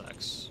 That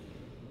sucks.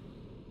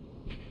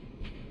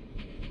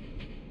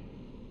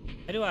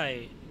 How do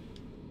I...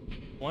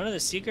 One of the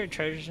secret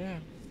treasures... Yeah.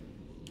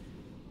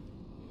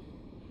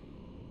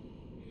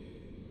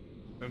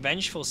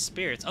 Revengeful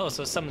spirits. Oh,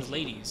 so it summons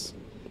ladies.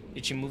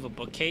 Did you move a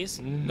bookcase?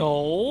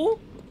 No!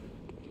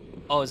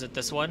 Oh, is it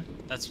this one?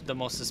 That's the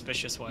most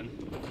suspicious one.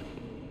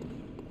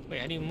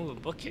 Wait, how do you move a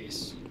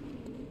bookcase?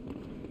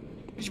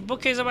 Which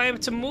bookcase am I able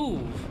to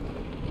move?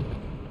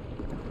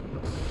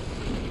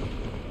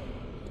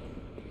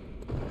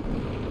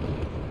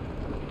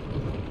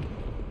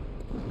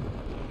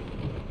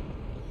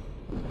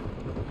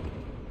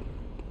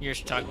 You're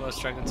talking about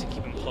struggling to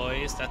keep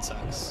employees? That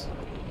sucks.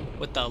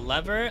 With the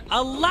lever?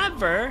 A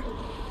lever?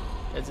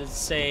 Does it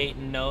say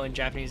no in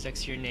Japanese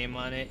next to your name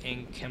on it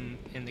in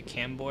the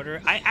cam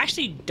border? I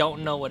actually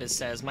don't know what it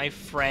says. My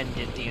friend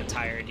did the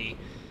entirety.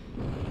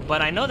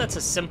 But I know that's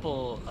a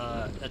simple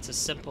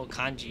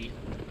kanji.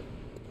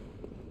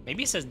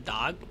 Maybe it says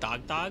dog,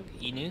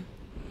 inu.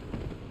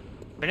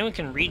 If anyone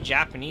can read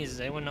Japanese,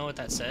 does anyone know what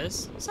that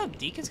says? What's up,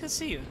 Deacons? Good to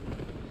see you.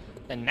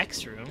 The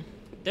next room?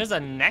 There's a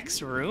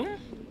next room?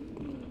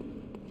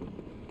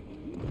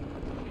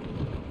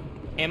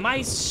 Am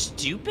I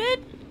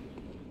stupid?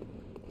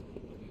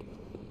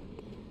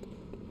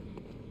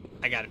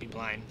 I gotta be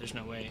blind. There's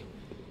no way.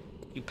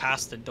 You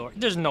passed the door.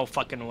 There's no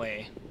fucking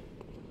way.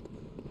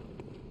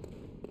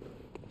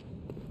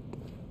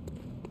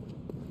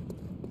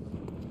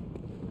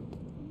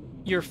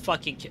 You're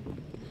fucking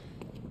kidding.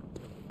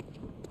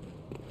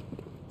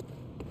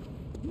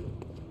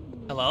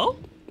 Hello?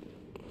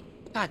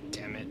 God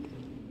damn it.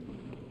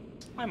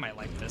 Why am I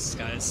like this,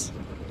 guys?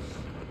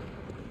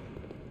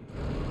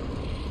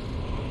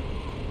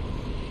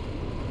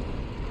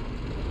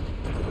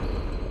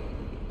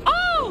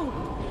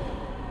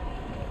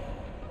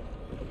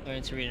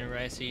 Learn to read and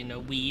write so you know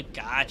weep.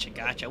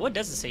 Gotcha. What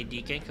does it say,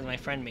 Deacon? Because my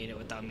friend made it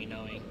without me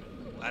knowing.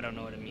 I don't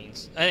know what it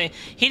means. I mean,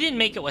 he didn't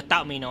make it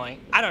without me knowing.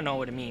 I don't know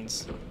what it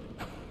means.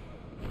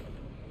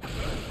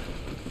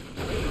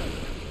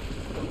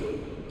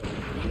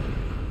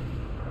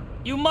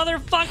 You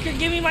motherfucker,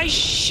 give me my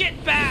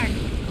shit back!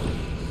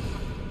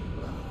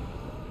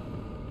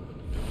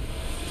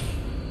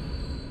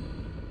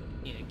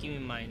 Yeah, give me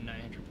my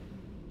 900.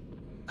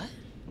 What?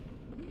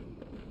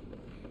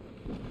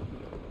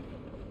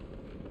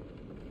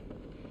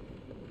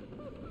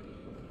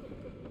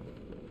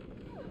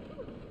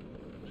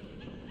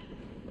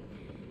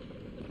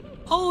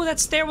 Oh, that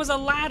stair was a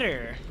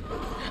ladder.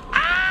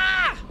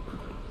 Ah!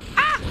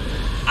 Ah!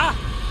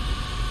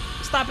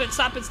 Ah! Stop it.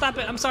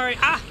 I'm sorry.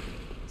 Ah!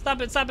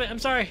 Stop it. I'm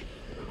sorry.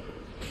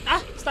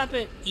 Ah! Stop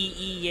it.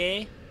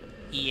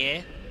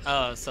 Yeah.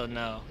 Oh, so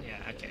no. Yeah,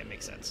 okay, it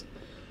makes sense.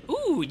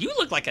 Ooh, you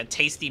look like a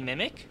tasty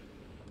mimic.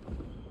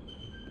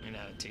 You're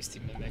not a tasty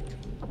mimic.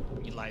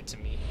 You lied to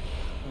me.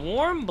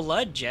 Warm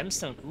blood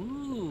gemstone.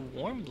 Ooh,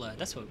 warm blood.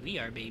 That's what we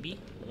are, baby.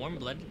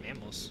 Warm-blooded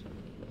mammals.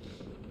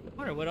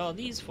 I wonder what all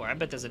these for. I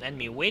bet there's an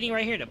enemy waiting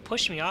right here to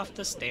push me off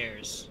the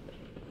stairs.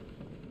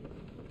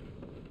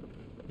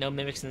 No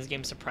mimics in this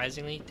game,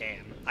 surprisingly.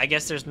 Damn. I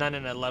guess there's none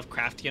in the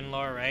Lovecraftian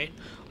lore, right?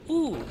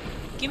 Ooh,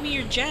 give me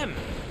your gem.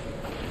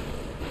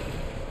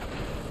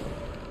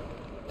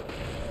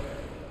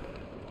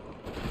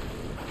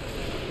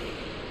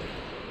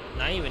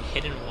 Not even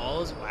hidden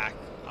walls? Whack.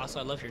 Also,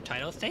 I love your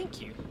title.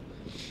 Thank you.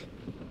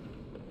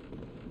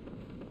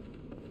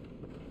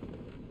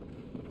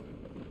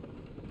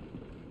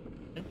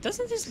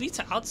 Doesn't this lead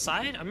to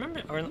outside? I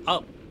remember, or,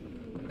 oh,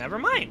 never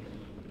mind.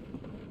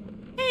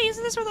 Hey,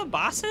 isn't this where the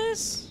boss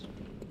is?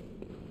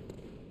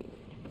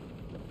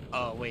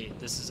 Oh, wait,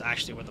 this is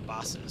actually where the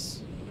boss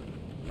is.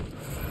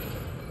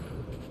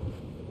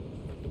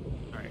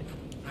 Alright,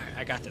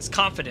 I got this.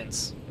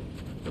 Confidence.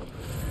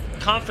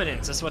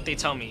 Confidence is what they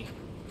tell me.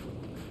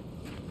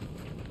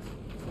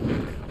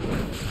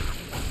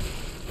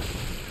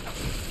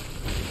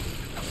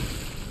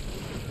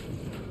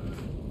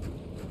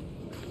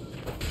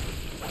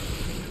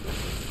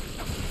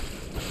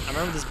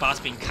 I remember this boss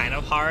being kind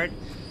of hard,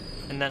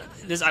 and then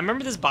I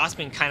remember this boss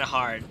being kind of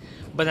hard,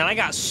 but then I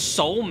got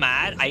so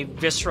mad I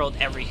visceraled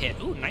every hit.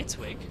 Ooh, Knight's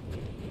Wig.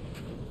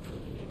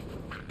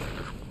 I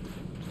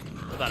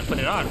was about to put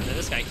it on, and then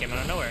this guy came out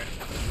of nowhere.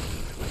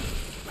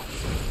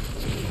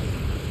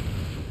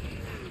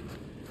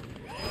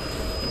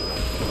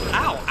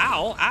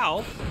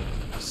 Ow,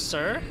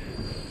 sir.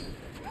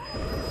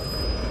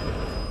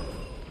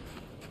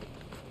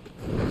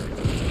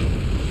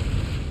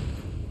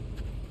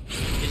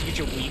 Get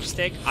your weep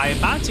stick. I'm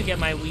about to get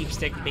my weep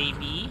stick,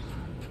 baby.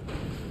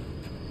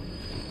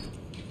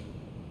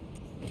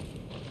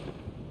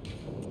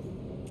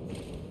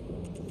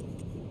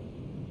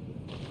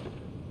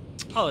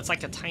 Oh, it's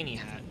like a tiny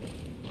hat.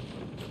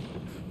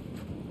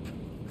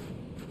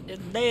 The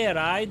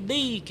Dead-Eye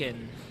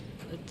Deacon.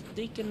 The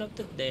Deacon of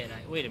the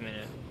Dead-Eye. Wait a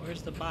minute.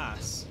 Where's the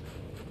boss?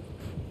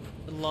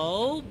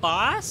 Hello,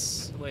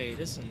 boss? Wait,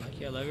 this is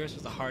Lucky Allegros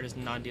was the hardest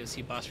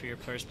non-DLC boss for your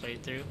first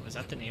playthrough. Was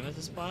that the name of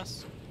this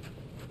boss?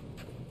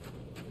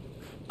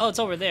 Oh, it's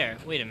over there.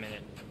 Wait a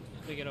minute.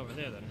 How do we get over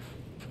there then?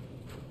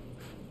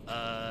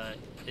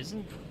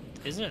 Isn't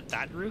it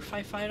that roof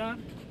I fight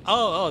on?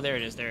 Oh, there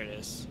it is, there it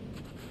is.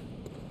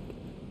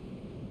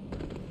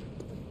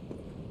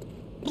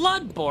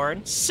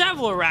 BloodBorne,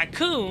 several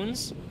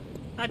raccoons.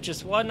 Not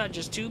just one, not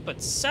just two,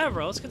 but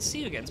several. It's good to see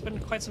you again. It's been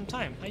quite some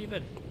time. How you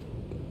been?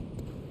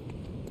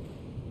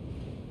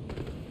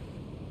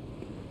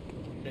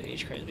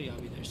 Age credit, I'll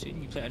be there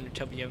soon. You play Undertale,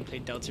 but you haven't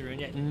played Deltarune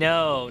yet?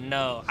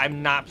 No,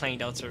 I'm not playing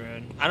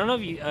Deltarune. I don't know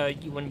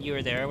if you when you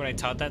were there when I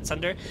taught that,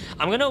 Sunder.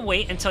 I'm gonna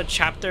wait until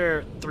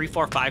chapter 3,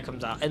 4, 5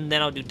 comes out, and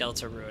then I'll do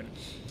Deltarune.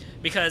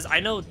 Because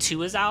I know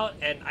 2 is out,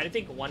 and I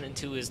think 1 and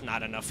 2 is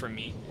not enough for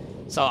me.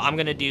 So I'm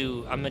gonna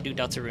do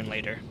Deltarune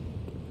later.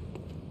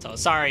 So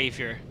sorry if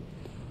you're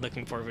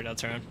looking forward to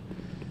Deltarune.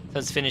 So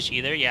it's finished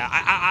either. Yeah,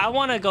 I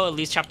want to go at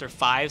least chapter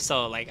 5.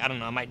 So like I don't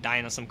know, I might die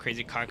in some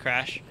crazy car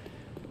crash.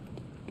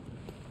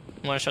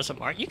 Want to show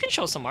some art? You can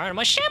show some art. I'm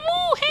like,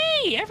 Shamu,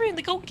 hey! Everyone,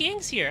 the Go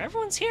Gang's here.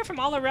 Everyone's here from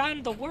all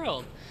around the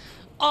world.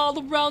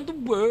 All around the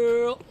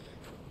world.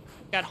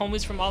 Got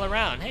homies from all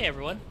around. Hey,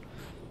 everyone.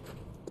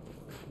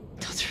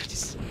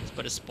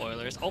 But it's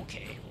spoilers.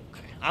 Okay.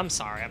 I'm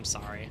sorry.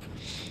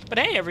 But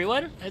hey,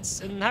 everyone.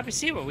 I'm happy to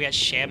see you. We got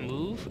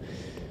Shamu.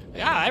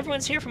 Yeah,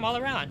 everyone's here from all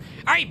around.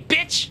 All right,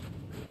 bitch.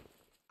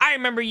 I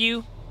remember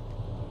you.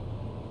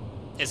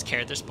 It's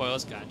character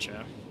spoilers.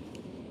 Gotcha.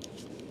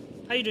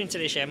 How you doing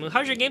today, Shamu?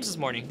 How's your games this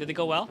morning? Did they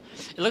go well?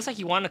 It looks like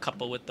you won a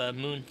couple with the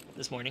Moon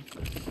this morning.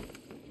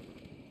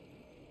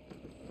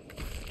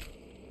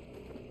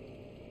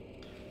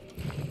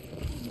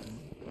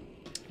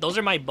 Those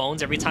are my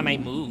bones every time I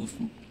move.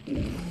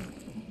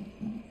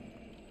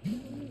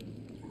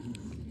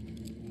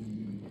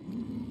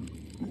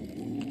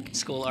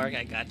 School arc,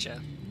 I gotcha.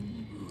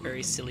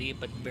 Very silly,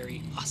 but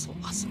very awesome.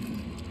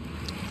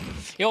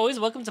 You're always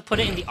welcome to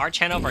put it in the art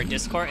channel of our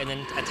Discord and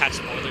then attach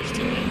spoilers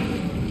to it.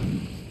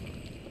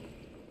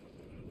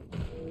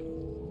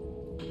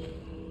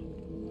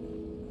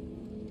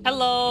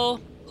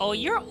 Hello. Oh,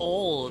 you're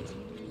old.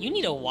 You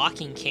need a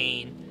walking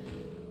cane.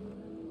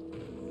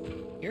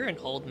 You're an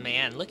old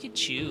man. Look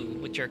at you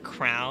with your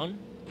crown.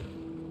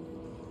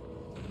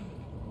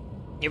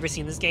 You ever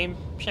seen this game,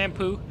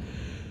 Shampoo?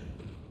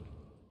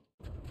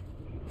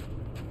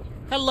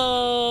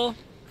 Hello.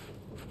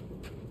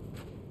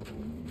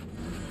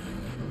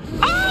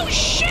 Oh,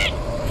 shit!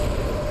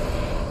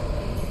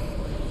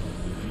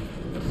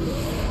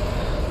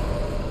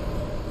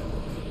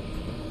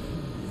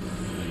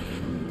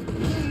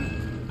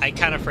 I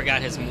kind of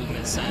forgot his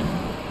movement set.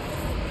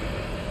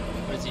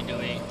 What is he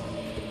doing?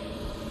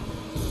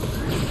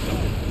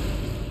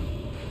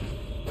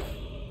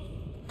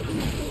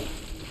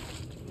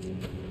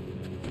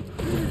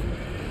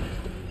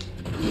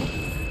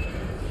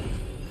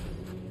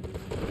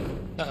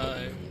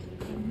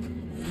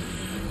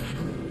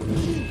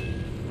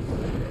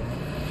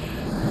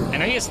 I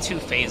know he has 2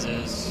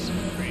 phases,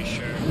 I'm pretty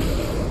sure.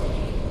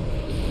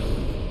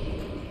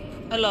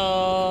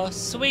 Hello,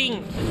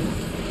 swing!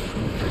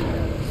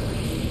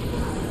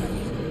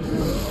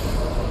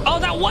 Oh,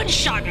 that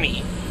one-shot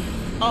me!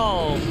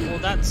 Oh, well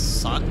that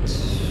sucked.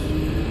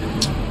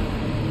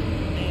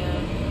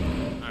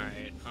 Man.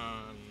 Alright,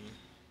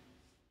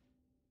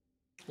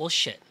 well,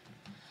 shit.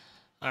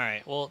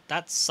 Alright, well,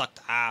 that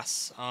sucked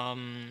ass.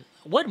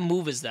 What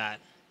move is that?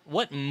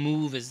 What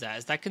move is that?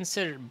 Is that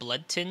considered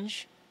blood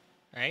tinge?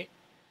 Right?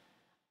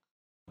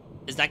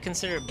 Is that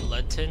considered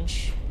blood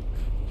tinge?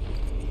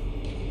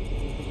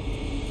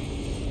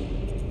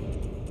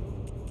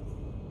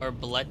 Or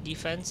blood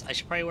defense? I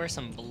should probably wear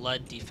some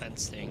blood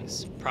defense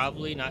things.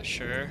 Probably, not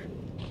sure.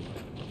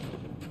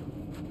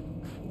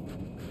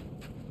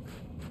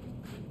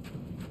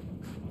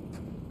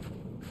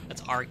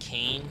 That's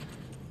arcane.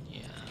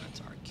 Yeah,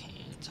 that's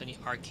arcane. So I need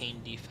arcane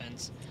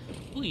defense.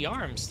 Ooh,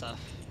 Yarm stuff.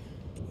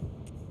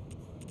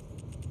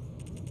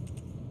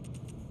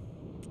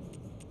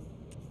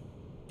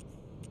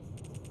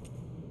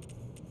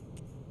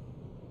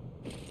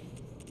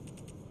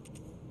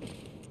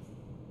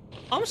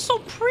 I'm so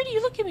pretty,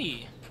 look at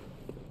me.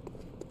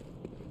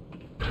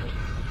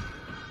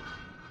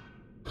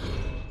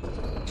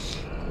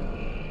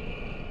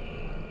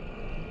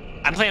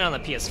 I'm playing on the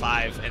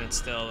PS5 and it's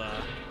still,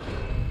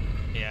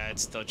 yeah,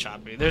 it's still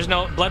choppy. There's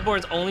no,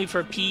 BloodBorne's only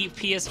for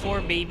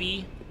PS4,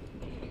 baby.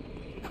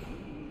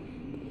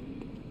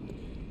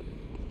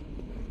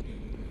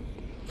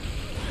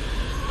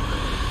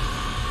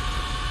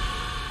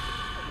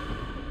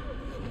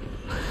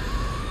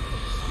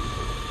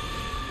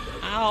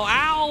 Ow,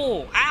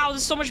 ow, ow,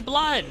 there's so much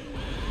blood.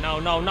 No,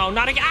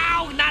 not again,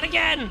 ow, not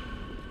again.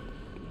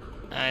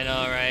 I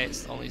know, right,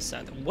 it's only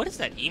sad. What is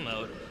that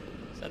emote?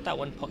 Is that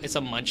one, it's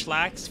a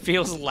Munchlax?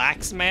 Feels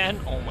lax, man?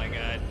 Oh my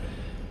god.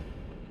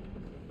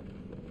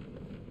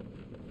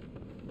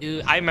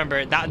 Dude, I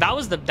remember, that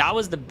was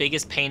the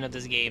biggest pain of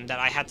this game, that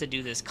I had to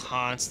do this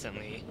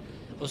constantly.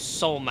 I was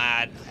so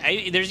mad.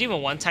 There's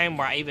even one time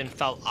where I even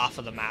fell off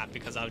of the map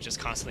because I was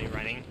just constantly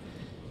running.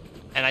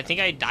 And I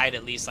think I died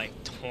at least like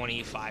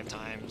 25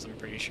 times, I'm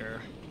pretty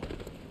sure.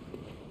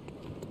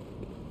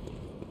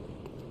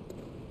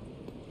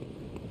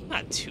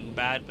 Not too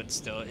bad, but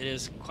still, it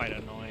is quite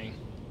annoying.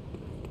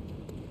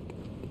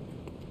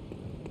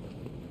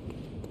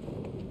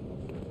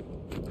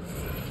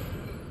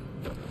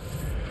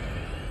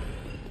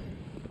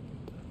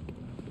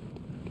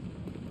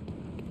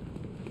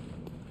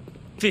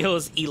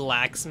 Feels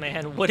elax,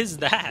 man. What is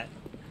that?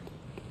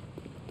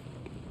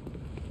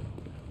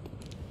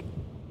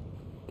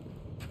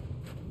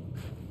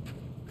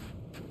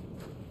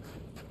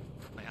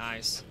 My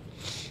eyes.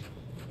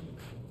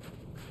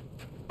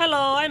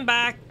 Hello, I'm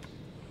back.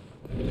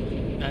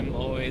 I'm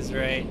always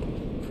right.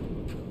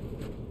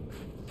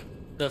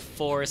 The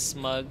 4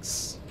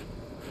 smugs.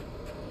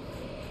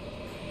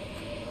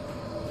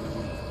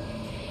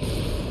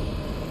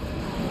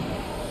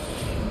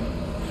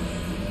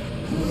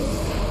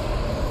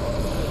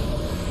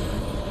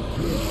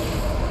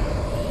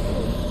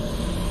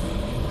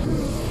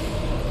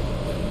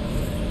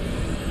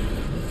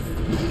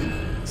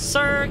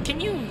 Sir, can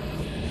you...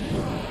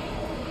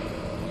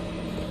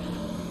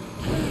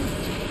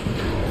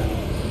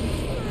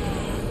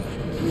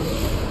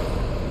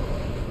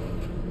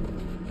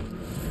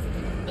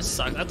 This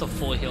sucks. That's a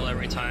full heal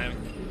every time.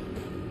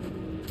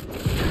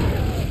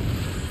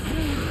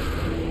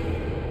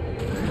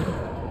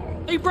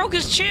 He broke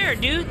his chair,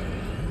 dude!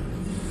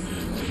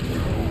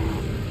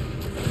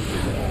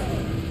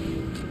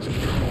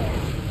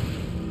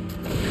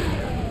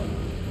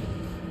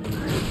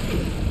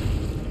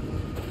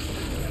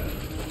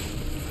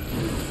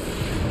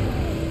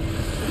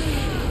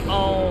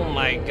 Oh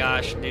my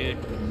gosh, dude.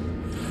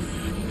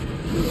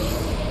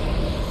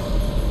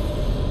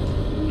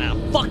 Now,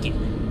 fuck it.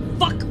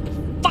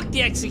 Fuck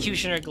the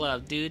executioner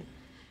glove, dude.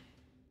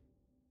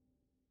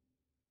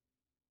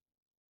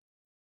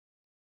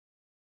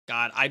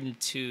 God, I'm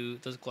too.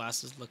 Those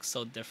glasses look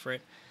so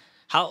different.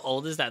 How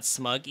old is that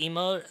smug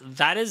emote?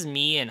 That is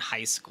me in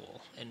high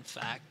school, in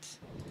fact.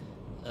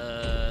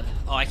 Oh,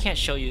 I can't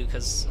show you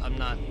because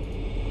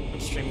I'm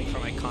streaming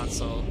from my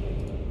console.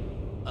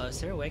 Is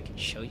there a way I can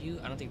show you?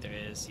 I don't think there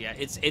is. Yeah,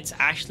 it's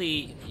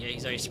actually, yeah,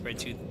 he's already spread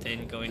too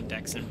thin, going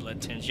Dex and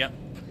blood tinge. Yep.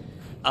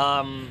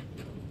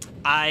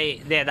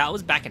 Yeah, that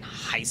was back in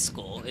high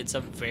school. It's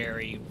a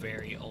very,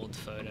 very old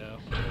photo.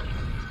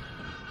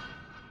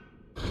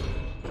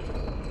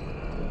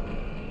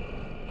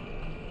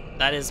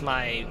 That's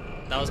my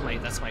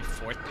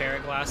 4th pair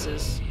of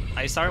glasses.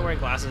 I started wearing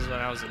glasses when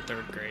I was in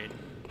 3rd grade.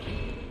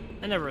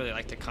 I never really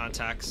liked the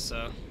contacts,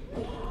 so.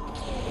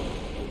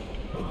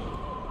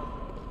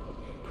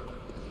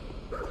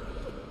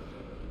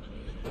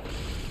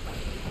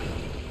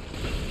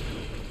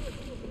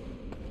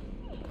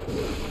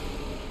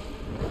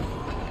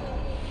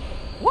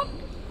 Whoop!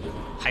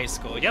 High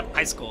school. Yep,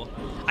 high school.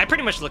 I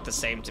pretty much looked the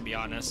same, to be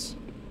honest.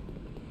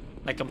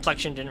 My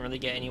complexion didn't really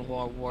get any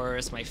more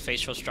worse. My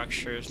facial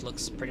structures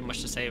looks pretty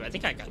much the same. I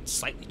think I got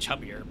slightly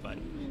chubbier, but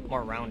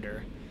more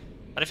rounder.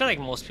 But I feel like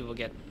most people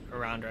get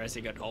rounder as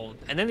they get old.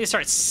 And then they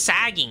start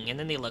sagging, and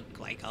then they look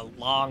like a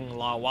long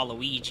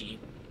Waluigi.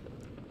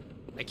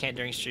 I can't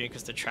during stream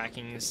because the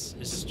tracking is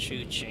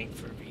too jank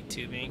for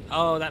VTubing.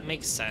 Oh, that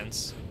makes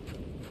sense.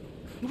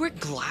 You wear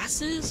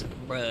glasses?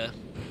 Bruh.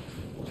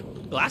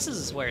 Glasses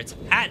is where it's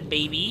at,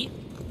 baby.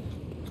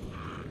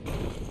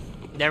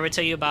 Never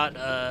tell you about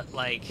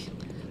like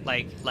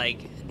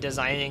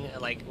designing,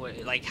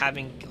 like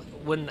having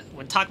when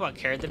talk about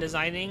character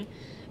designing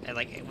and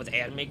like with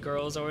anime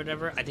girls or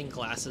whatever. I think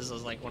glasses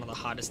is like one of the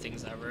hottest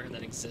things ever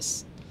that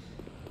exists.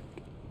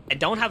 I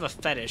don't have a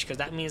fetish because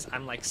that means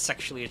I'm like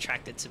sexually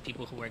attracted to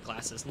people who wear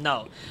glasses.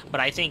 No, but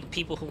I think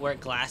people who wear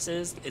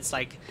glasses, it's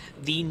like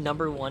the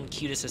 #1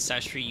 cutest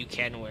accessory you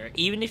can wear,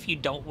 even if you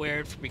don't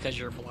wear it because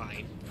you're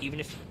blind. Even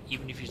if you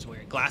just wear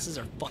it, glasses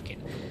are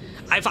fucking.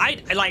 I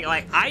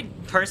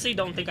personally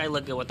don't think I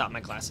look good without my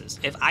glasses.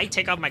 If I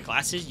take off my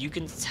glasses, you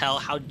can tell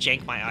how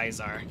jank my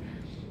eyes are.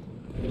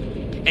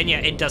 And yeah,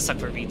 it does suck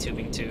for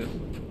VTubing too,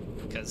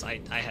 because I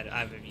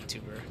have a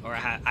VTuber, or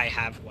I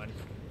have one.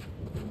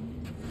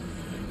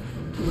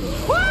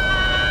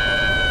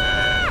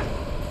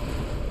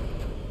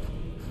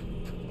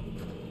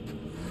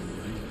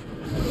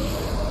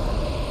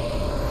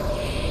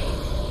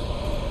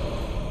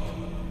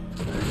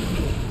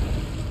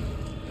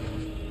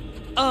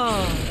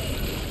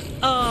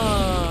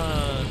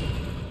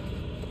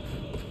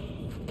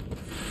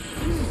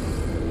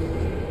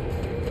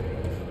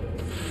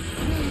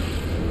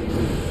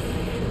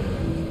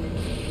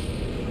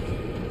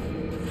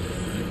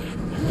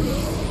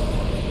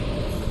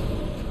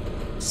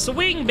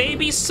 Swing,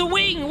 baby,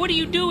 swing! What are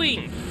you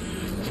doing?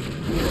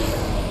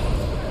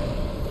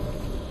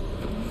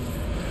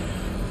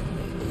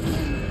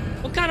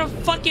 What kind of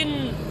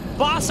fucking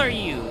boss are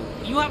you?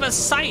 You have a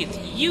scythe,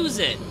 use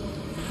it!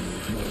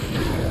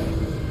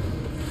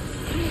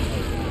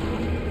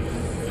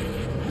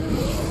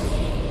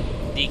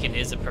 Deacon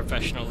is a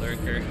professional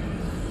lurker.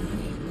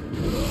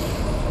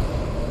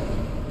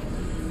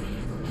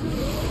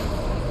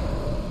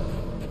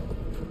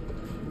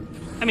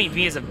 I mean,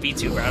 me as a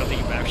VTuber, I don't think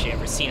you've actually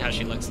ever seen how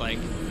she looks like.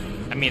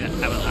 I mean,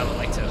 I would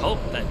like to hope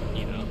that,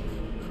 you know.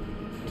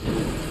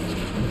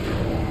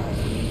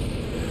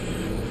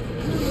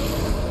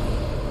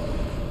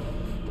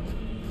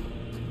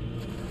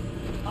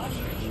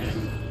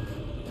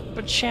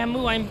 But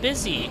Shamu, I'm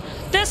busy.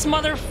 This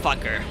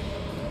motherfucker.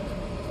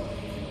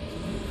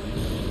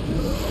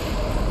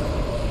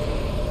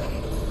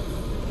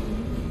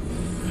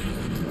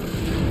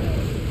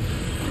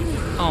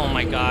 Oh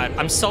my god.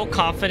 I'm so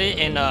confident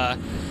in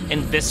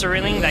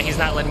visceraling that he's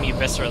not letting me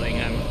visceraling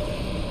him.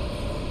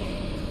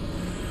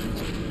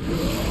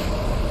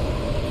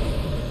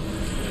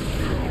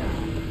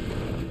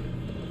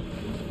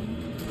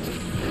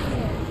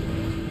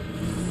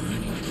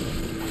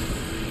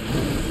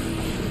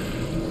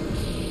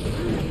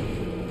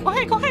 Go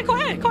ahead, go ahead, go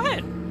ahead, go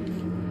ahead.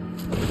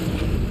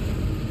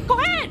 Go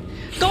ahead,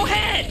 go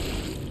ahead.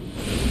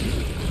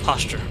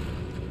 Posture.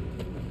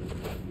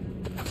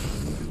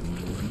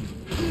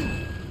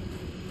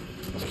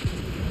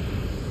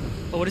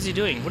 Oh, what is he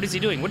doing? What is he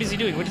doing? What is he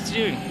doing? What is he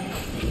doing?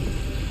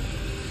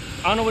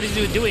 I don't know what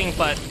he's doing,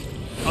 but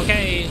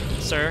okay,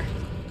 sir.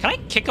 Can I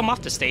kick him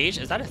off the stage?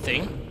 Is that a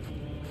thing?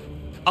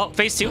 Oh,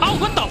 phase 2. Oh,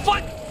 what the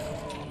fuck?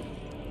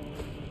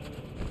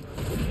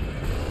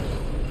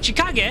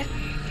 Chikage?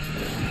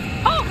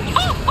 Oh,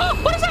 oh, oh,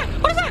 what is that?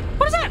 What is that?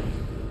 What is that?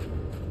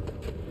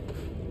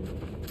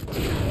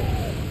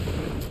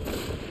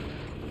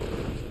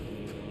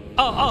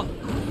 Oh, oh.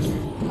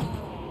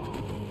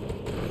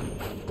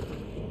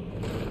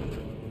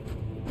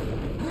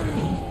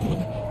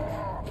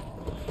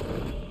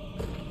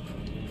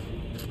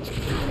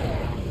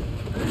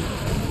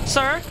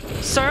 Sir?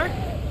 Sir?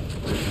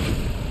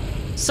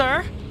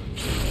 Sir?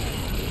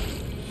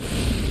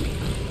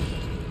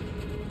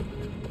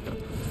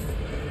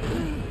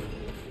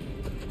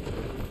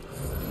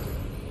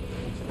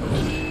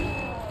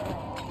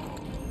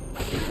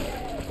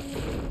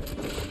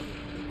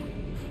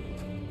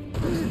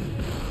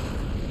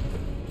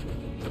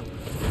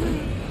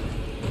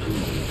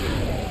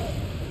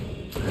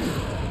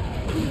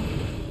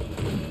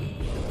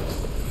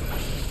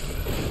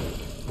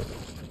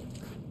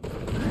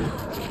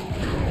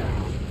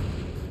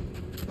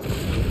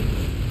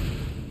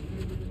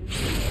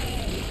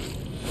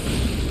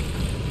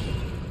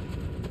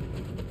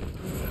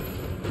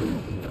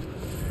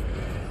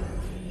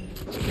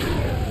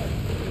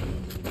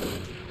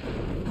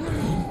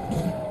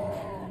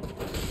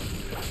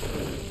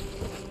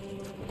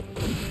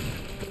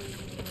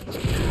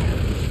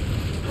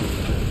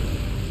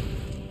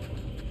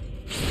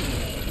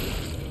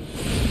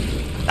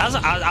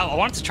 I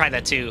wanted to try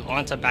that too. I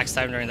wanted to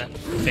backstab during that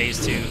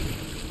phase 2.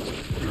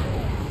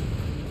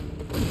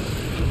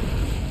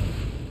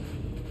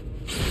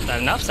 Is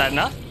that enough? Is that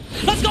enough?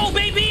 Let's go,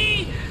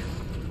 baby!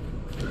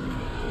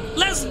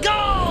 Let's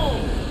go!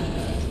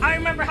 I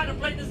remember how to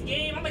play this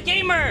game. I'm a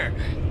gamer!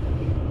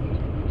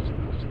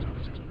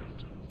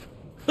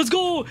 Let's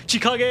go!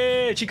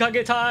 Chikage!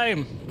 Chikage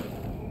time!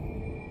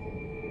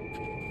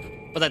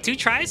 Was that 2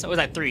 tries or was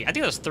that 3? I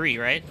think it was 3,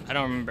 right? I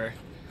don't remember.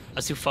 I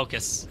was too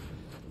focused.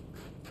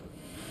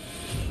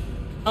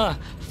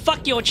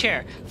 Fuck your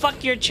chair.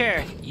 Fuck your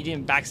chair. You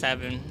didn't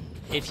backstab him.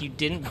 If you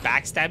didn't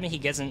backstab him, he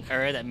gets an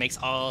error that makes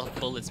all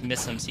bullets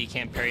miss him, so you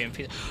can't parry him.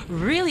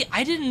 Really?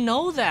 I didn't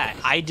know that.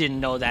 I didn't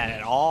know that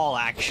at all,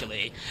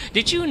 actually.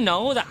 Did you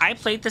know that I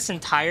played this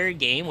entire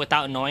game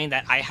without knowing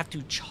that I have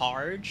to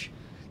charge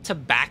to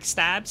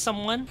backstab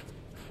someone?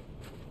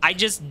 I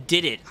just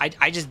did it.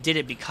 I just did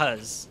it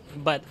because.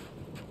 But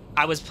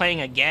I was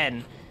playing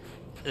again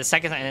the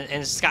second time,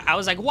 and Sky, I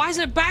was like, why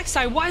isn't it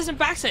backstab? Why isn't it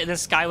backstab? And then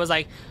Sky was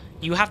like,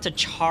 you have to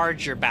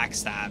charge your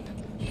backstab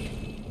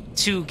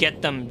to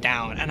get them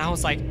down. And I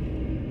was like,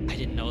 I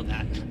didn't know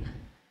that.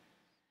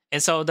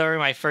 And so during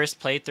my first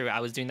playthrough, I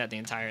was doing that the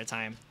entire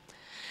time.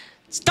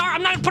 Star,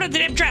 I'm not putting the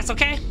damn dress,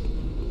 okay?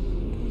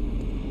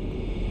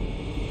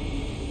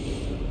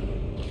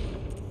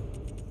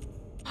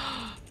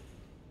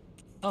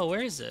 Oh,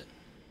 where is it?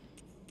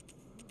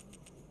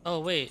 Oh,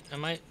 wait,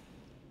 am I?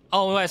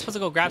 Oh, wait, I'm supposed to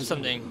go grab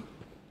something.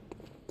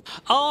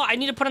 Oh, I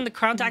need to put on the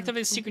crown to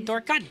activate the secret door?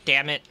 God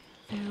damn it.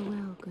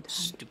 Farewell, good hunter.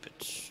 Stupid,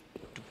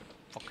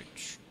 fucking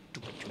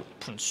stupid,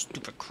 put on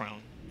stupid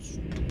crown.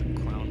 Stupid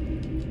crown.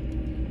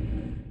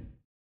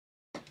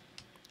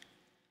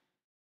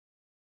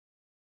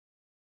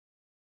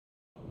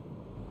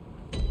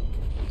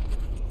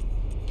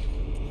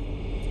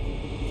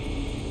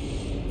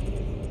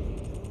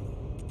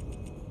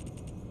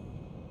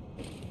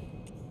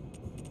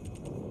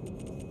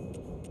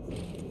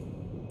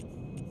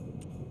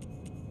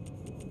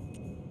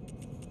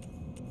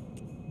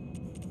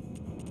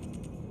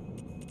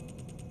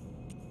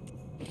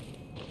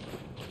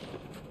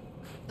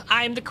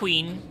 I'm the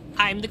queen.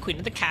 I'm the queen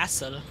of the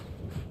castle.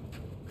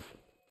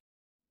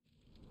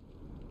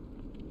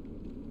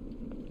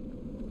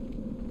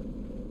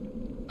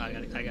 I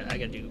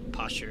gotta do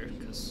posture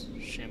because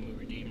Shamu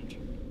redeemed.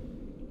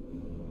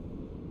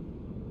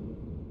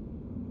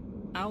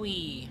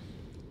 Owie.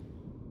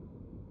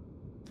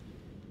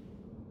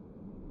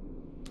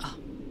 Ah.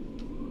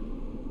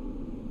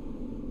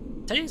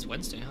 Today's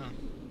Wednesday, huh?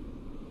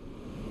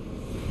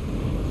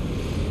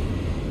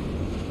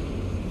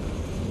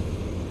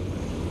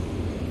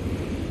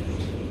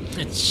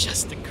 It's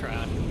just a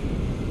crowd.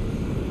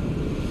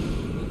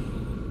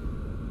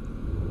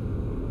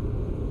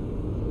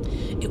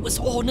 It was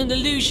all an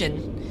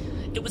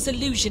illusion. It was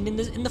illusion in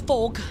the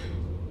fog.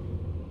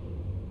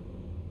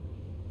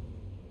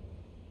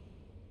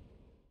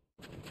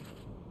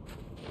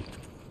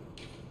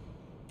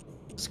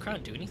 Does this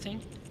crowd do anything?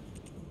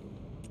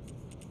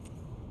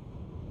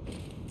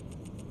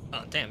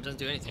 Oh damn, it doesn't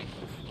do anything.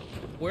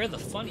 Where the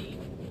funny?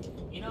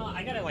 You know,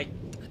 I gotta like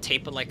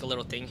tape it like a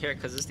little thing here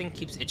because this thing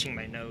keeps itching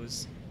my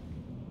nose.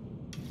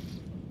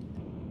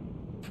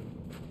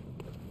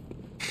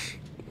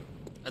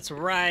 That's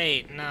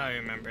right. Now I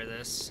remember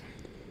this.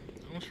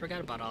 I almost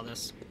forgot about all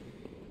this.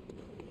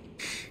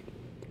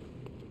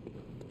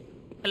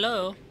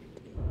 Hello.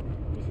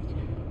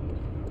 Visitor,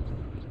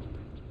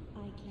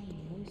 I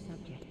claim no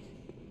subjects,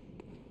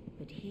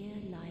 but here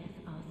lieth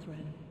our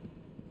throne.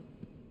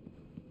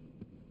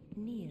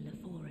 Kneel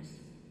afore us,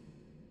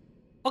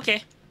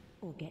 Okay.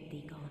 or get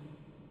thee gone.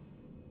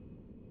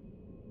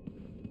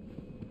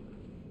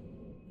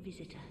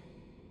 Visitor,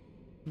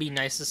 Be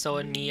nice to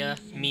someone, Mia.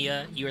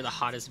 Mia, you are the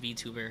hottest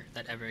VTuber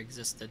that ever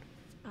existed.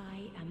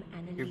 I am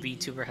Annalise. Your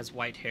VTuber has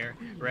white hair,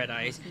 red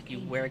eyes, you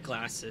wear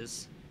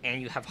glasses,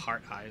 and you have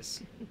heart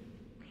eyes.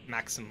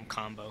 Maximum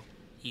combo.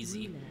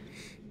 Easy. Ruler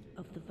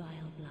of the vile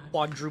blood.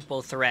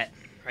 Quadruple threat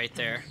right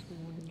there.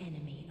 Sworn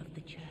enemy of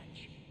the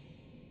church.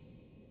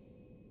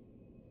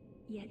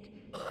 Yet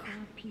our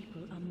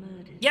people are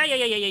murdered.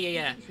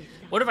 Yeah.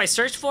 What have I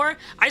searched for?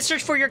 I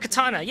searched for your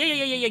katana.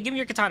 Yeah. Give me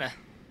your katana.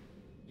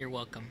 You're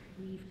welcome.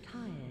 We've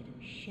tired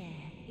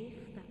share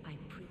if that I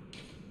prove.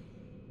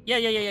 Yeah.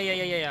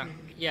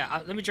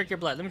 Yeah, let me drink your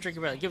blood.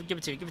 Give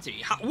it to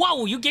me.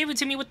 Whoa, you gave it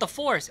to me with the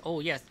force.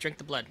 Oh, yes, drink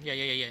the blood.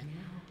 Yeah.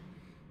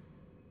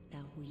 Now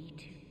we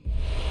too.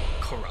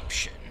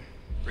 Corruption.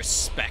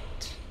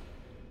 Respect.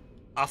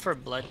 Offer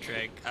blood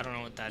drink. I don't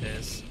know what that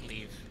is.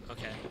 Leave.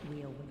 Okay.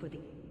 We are for the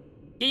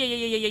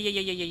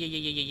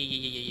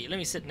Yeah. Let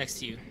me sit next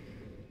to you.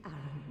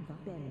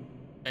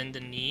 Bend the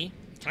knee.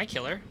 Can I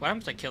kill her? What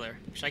happens if I kill her?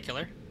 Should I kill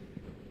her?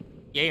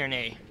 Yay or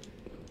nay?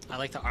 I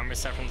like the armor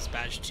set from this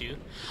badge too.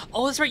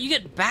 Oh, that's right. You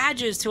get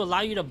badges to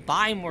allow you to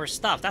buy more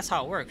stuff. That's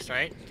how it works,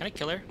 right? Can I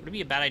kill her? Would it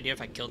be a bad idea if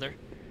I killed her?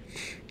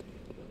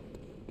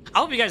 I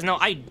hope you guys know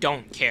I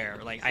don't care.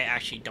 Like, I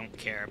actually don't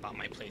care about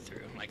my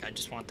playthrough. Like, I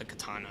just want the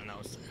katana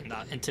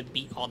and to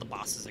beat all the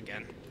bosses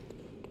again.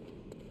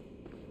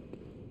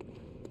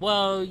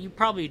 Well, you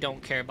probably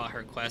don't care about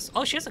her quest.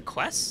 Oh, she has a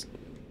quest?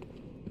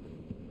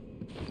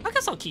 I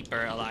guess I'll keep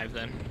her alive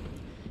then.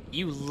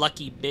 You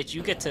lucky bitch,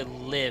 you get to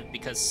live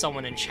because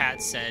someone in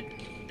chat said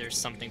there's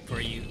something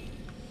for you.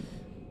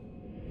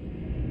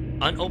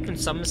 Unopened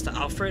summons to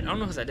Alfred? I don't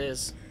know who that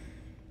is.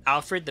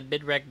 Alfred the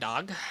Bidreg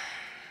dog?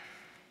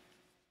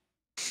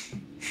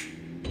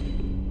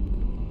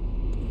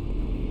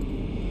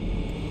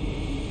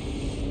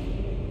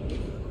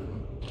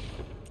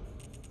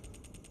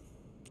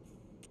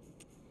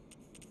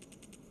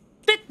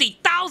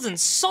 $50,000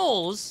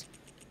 souls?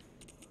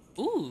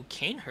 Ooh,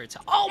 cane hurts.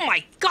 Oh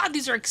my god,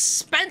 these are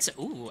expensive.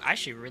 Ooh, I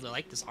actually really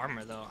like this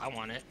armor though. I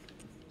want it.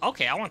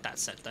 Okay, I want that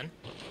set then.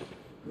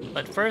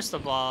 But first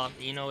of all,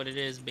 you know what it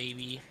is,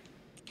 baby.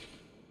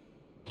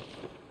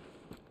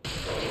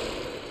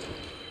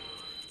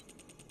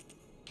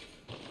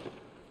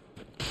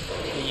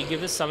 You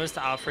give the summons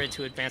to Alfred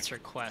to advance her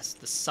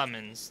quest. The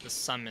summons. What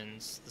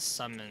summons?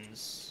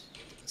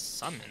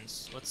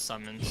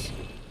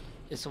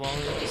 It's the one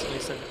with the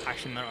said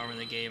actually metal armor in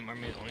the game.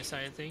 Armor the only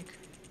side, I think.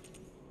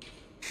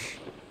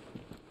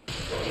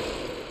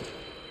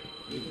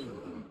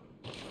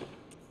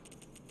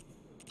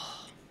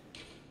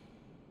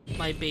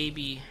 My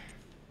baby.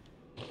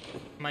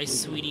 My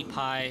sweetie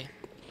pie.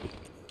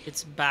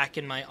 It's back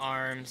in my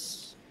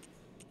arms.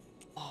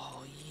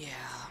 Oh, yeah.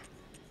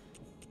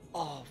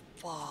 Oh,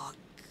 fuck.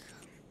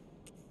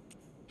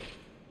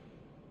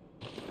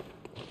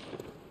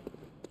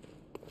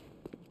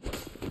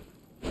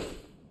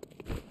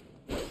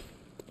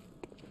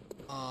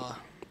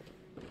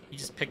 You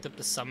just picked up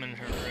the summon in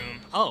her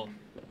room. Oh,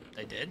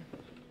 I did?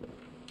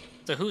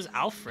 So who's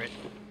Alfred?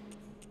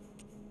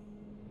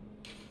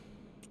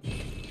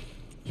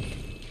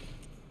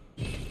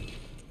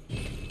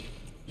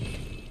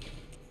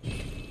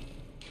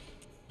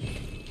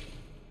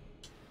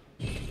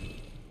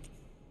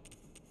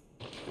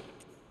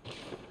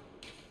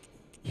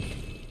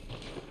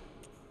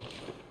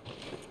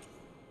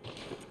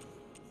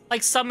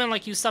 Like summon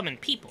like you summon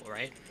people,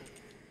 right?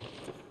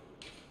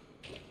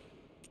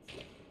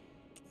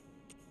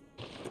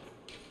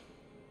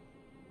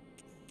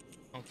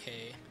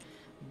 Okay.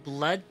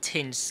 Blood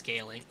tinge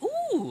scaling.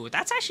 Ooh,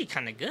 that's actually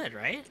kind of good,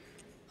 right?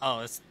 Oh,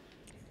 it's...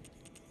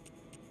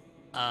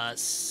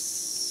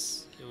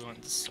 we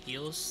want the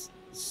skills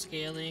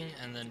scaling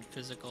and then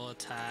physical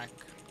attack.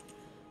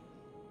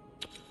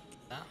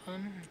 That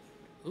one?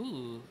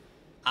 Ooh.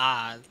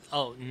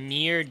 Oh,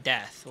 near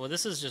death. Well,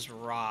 this is just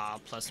raw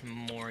plus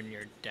more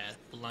near death.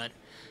 Blood.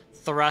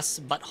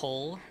 Thrust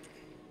butthole.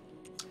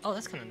 Oh,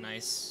 that's kind of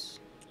nice.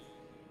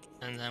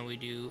 And then we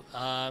do,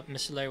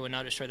 Mr. Larry will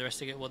now destroy the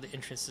rest of it while the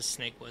entrance to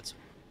Snake Woods.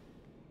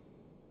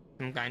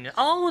 Some guy.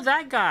 Oh,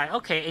 that guy.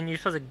 Okay, and you're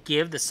supposed to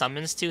give the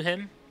summons to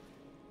him.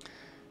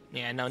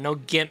 Yeah, no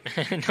gimp,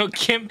 no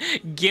gimp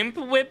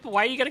whip.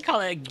 Why are you gonna call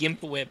it a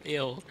gimp whip?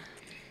 Ew.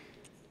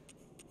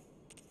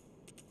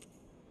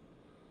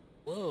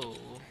 Whoa.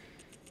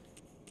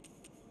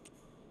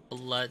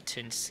 Blood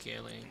tint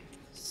scaling,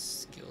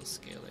 skill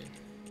scaling.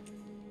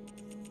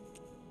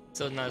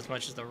 Still not as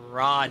much as the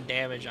raw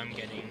damage I'm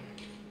getting.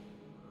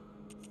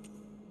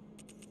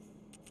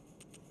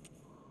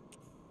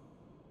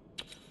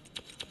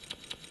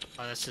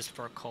 Oh, that's just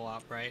for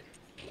co-op, right?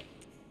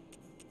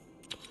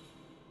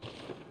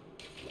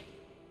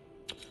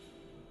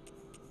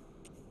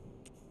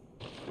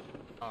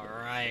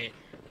 Alright.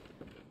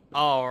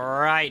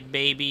 Alright,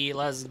 baby.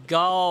 Let's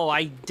go.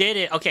 I did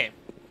it. Okay.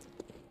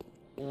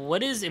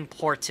 What is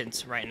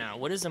important right now?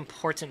 What is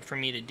important for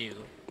me to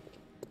do?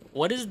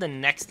 What is the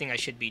next thing I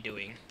should be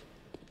doing?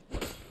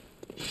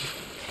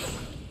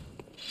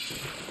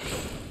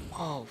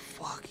 Oh,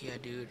 fuck yeah,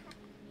 dude.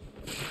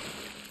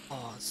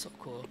 Oh, it's so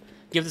cool.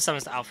 Give the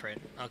summons to Alfred.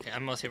 Okay,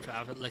 I'm mostly here for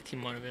Alfred. Let him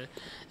motivate.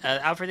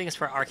 Alfred thing is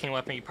for arcane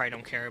weapon you probably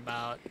don't care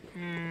about.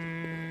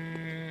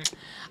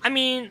 I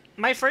mean,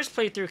 my first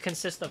playthrough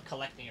consists of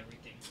collecting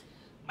everything.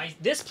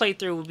 This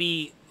playthrough will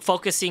be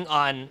focusing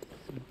on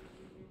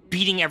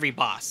beating every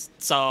boss.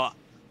 So,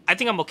 I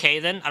think I'm okay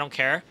then. I don't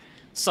care.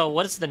 So,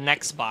 what is the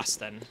next boss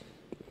then?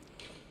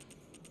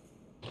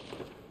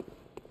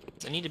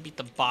 So I need to beat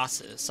the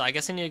bosses. So, I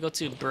guess I need to go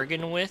to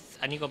Bergenwith.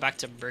 I need to go back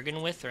to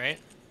Bergenwith, right?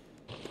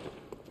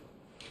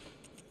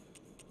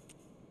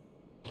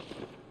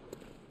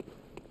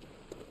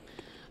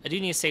 I do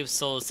need to save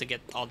souls to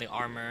get all the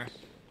armor.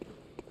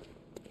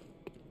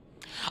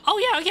 Oh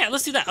yeah, okay,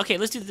 let's do that. Okay,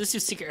 let's do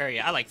secret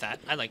area. I like that.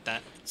 I like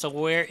that. So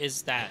where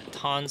is that?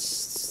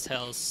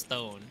 Tonstel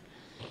Stone.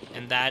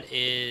 And that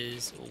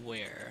is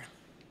where?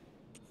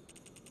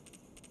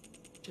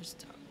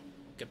 Just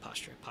good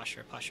posture,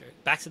 posture, posture.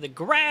 Back to the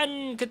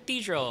Grand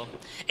Cathedral.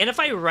 And if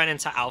I run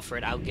into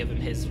Alfred, I'll give him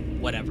his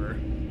whatever.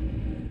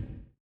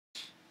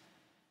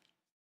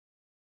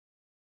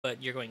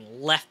 But you're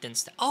going left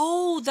instead.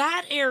 Oh,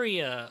 that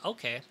area.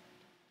 Okay.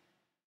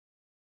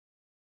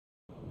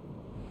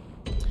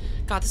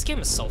 God, this game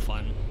is so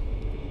fun.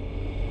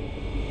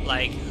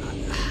 Like,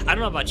 I don't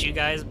know about you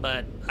guys,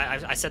 but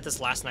I said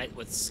this last night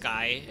with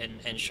Sky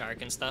and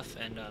Shark and stuff,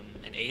 and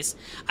Ace.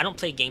 I don't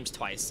play games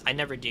twice. I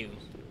never do.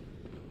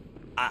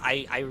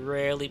 I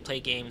rarely play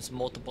games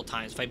multiple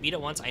times. If I beat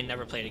it once, I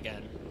never play it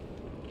again.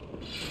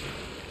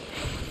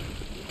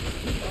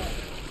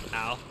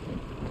 Ow.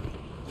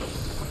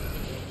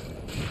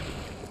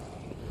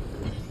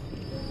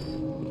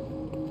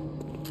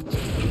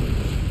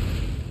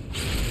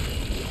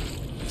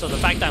 So the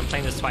fact that I'm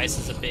playing this twice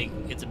is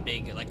it's a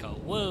big, like a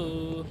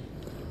whoa.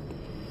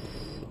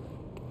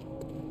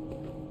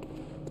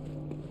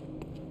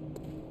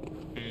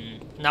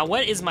 Now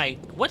what is my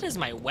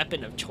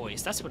weapon of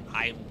choice? That's what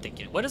I'm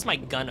thinking. What is my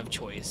gun of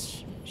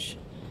choice?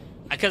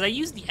 Because I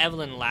used the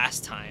Evelyn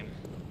last time.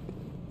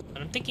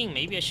 But I'm thinking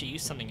maybe I should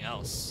use something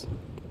else.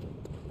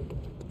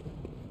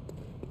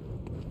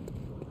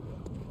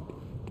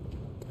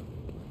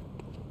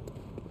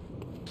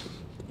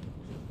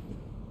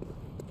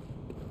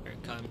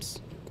 Comes.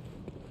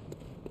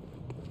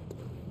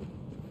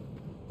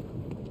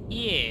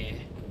 Yeah.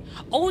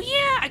 Oh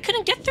yeah, I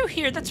couldn't get through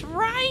here. That's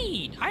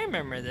right. I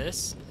remember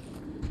this.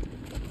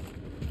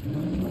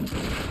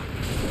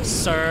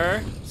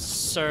 Sir.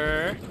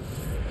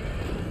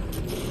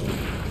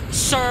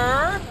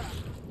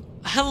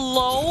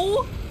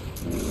 Hello?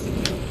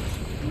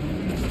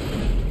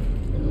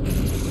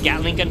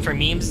 Gatling gun for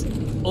memes.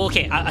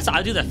 Okay, so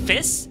I'll do the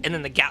fist and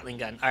then the Gatling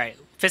gun. All right,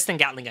 fist and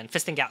Gatling gun.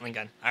 Fist and Gatling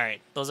gun. All right,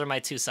 those are my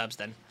two subs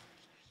then.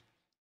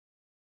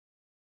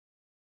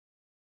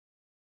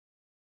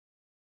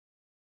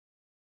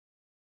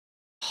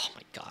 Oh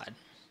my god.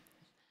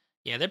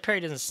 Yeah, their parry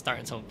doesn't start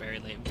until very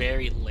late.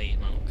 Very late.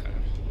 Okay.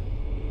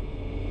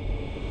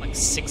 Like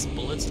 6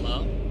 bullets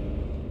low.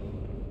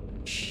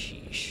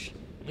 Sheesh.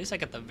 At least I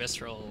got the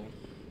visceral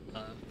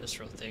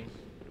thing.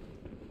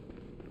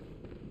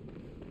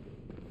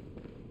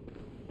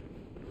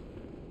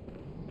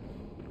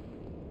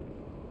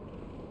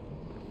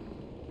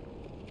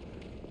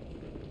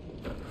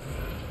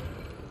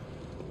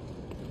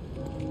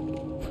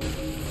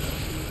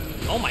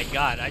 Oh my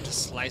god, I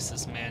just sliced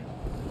this man.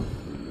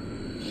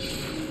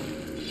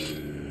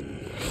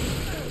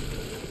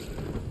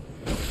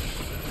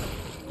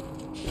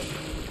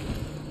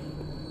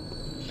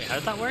 Wait, how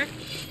did that work?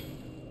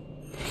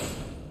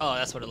 Oh,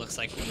 that's what it looks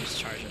like when you just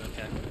charge it,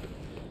 okay.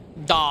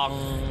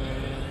 Dong!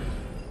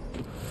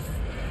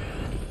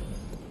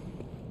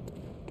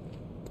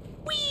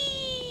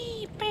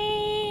 Whee!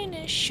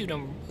 Man! Shoot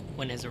him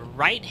when his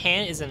right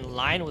hand is in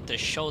line with the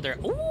shoulder.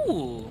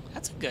 Ooh!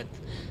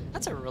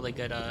 That's a really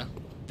good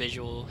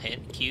visual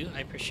hint cue.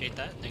 I appreciate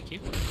that. Thank you.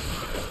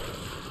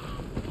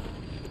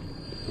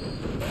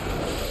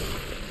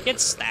 Get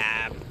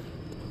stabbed.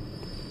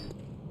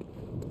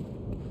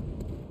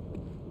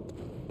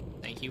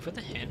 Thank you for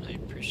the hint. I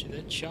appreciate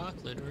the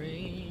chocolate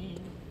rain.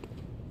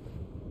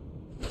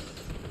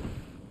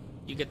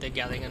 You get the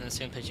Gatling in the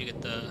same place you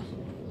get the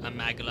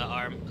Magla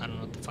arm. I don't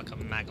know what the fuck a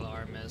Magla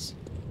arm is.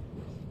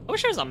 I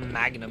wish there was a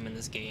Magnum in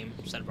this game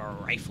instead of a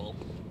rifle.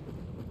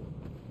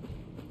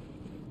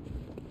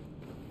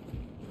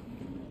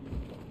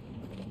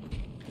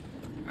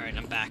 Alright,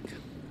 I'm back.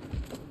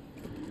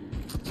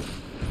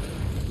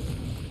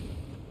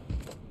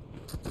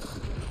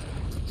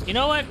 You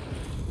know what?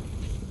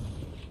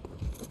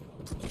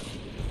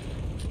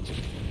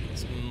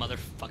 This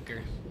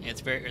motherfucker. Yeah,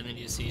 it's very early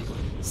to see.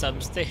 Some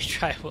stage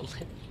tribal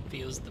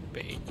feels the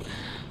pain.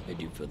 I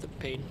do feel the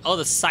pain. Oh,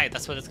 the scythe,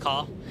 that's what it's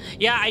called?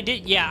 Yeah, I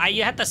did. Yeah, I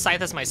had the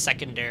scythe as my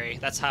secondary.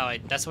 That's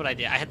what I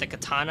did. I had the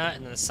katana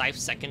and then the scythe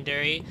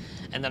secondary,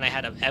 and then I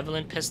had an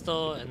Evelyn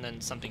pistol and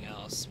then something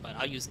else. But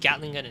I'll use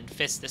Gatling gun and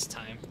fist this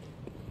time.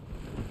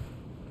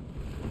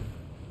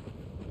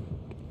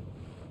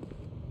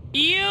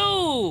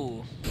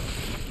 Ew!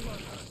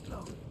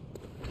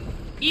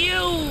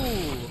 Ew!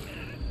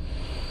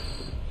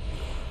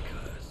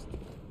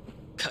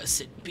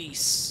 Cursed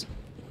beasts.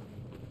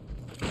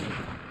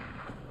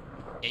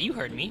 Yeah, you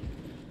heard me.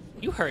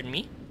 You heard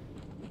me.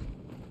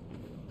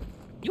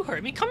 You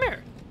heard me. Come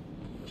here.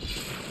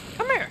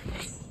 Come here.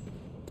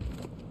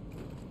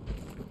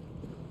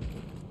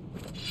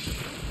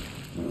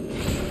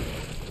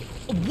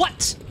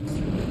 What?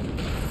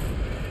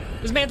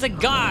 This man's a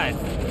god.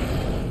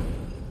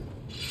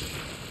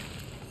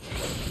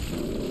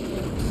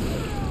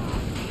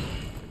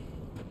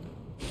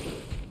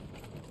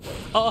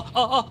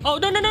 Oh,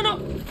 no, no, no, no.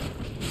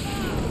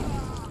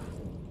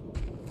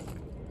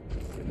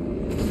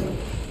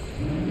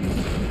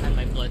 I had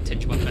my blood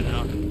tinge weapon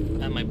out.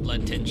 I had my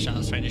blood tinge shot. I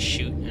was trying to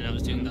shoot, and I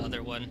was doing the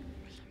other one.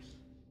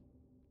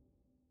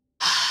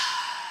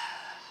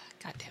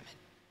 God damn it.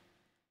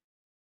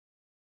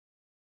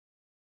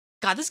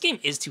 God, this game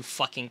is too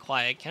fucking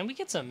quiet. Can we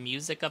get some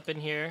music up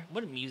in here?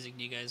 What music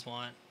do you guys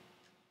want?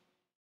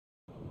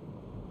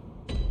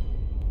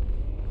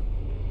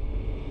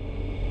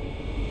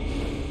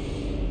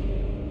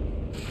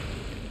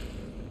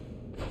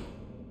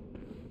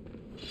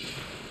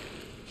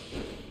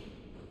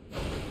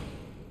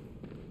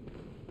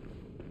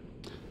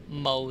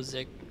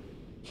 Music.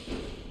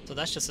 So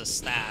that's just a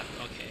stab.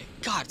 Okay.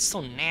 God, it's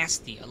so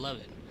nasty. I love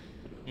it.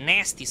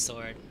 Nasty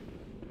sword.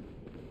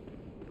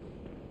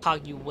 How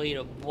you weight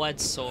a blood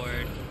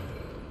sword.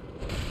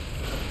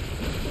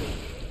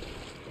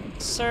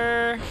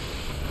 Sir.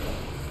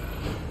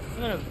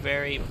 I'm in a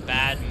very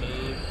bad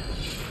mood.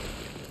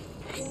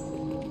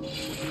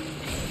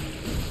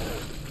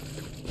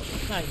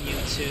 Not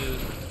YouTube.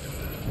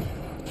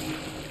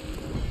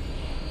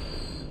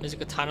 There's a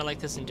katana like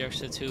this in Dark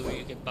Souls 2 where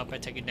you get buffed by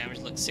taking damage,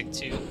 looks sick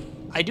too.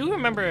 I do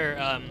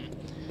remember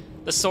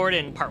the sword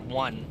in part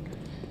 1.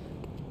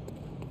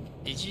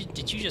 Did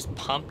you just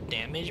pump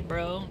damage,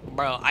 bro?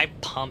 Bro, I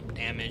pump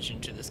damage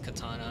into this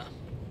katana.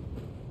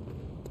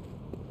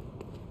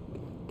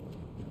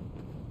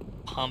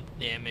 Pump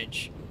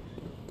damage.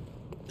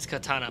 This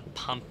katana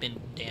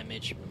pumping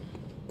damage.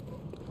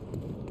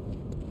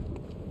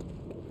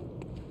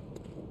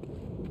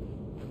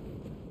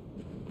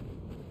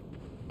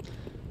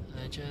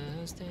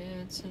 Just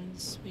dance in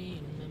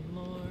sweet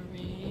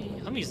memory.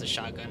 I'm gonna use the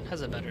shotgun.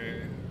 Has a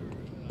better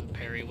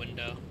parry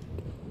window.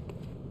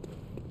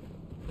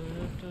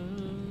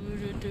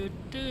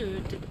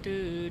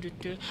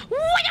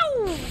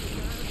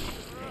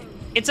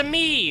 It's a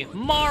me,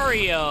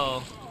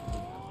 Mario.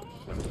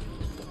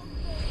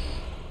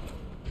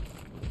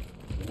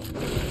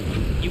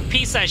 You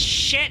piece of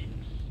shit.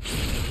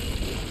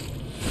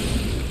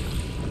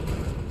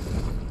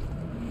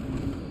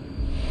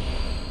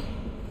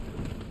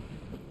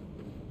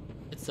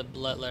 It's the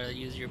blood letter.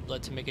 Use your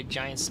blood to make a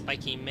giant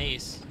spiky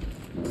mace.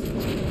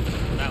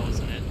 That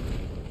wasn't it.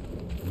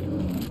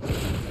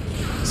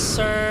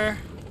 Sir.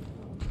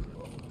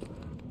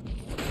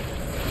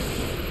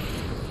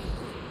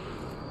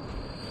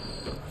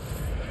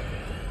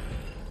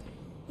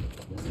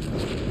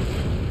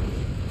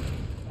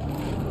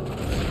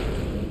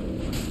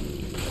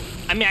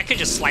 I mean, I could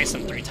just slice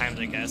him 3 times,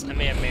 I guess. I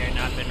may have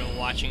not been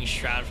watching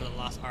Shroud for the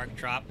Lost Ark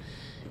drop.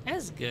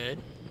 That's good.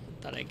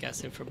 Thought I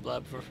guessed it for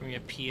blood from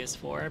your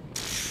PS4.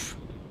 Pfft.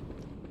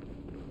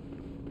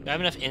 Do I have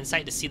enough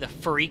insight to see the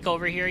freak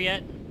over here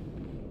yet?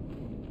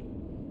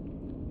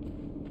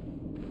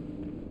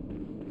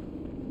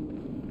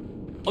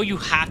 Oh, you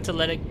have to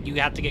let it.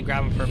 You have to get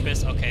grab on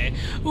purpose. Okay.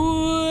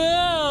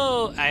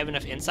 Whoa! I have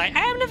enough insight. I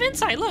have enough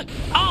insight. Look.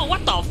 Oh,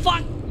 what the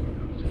fuck?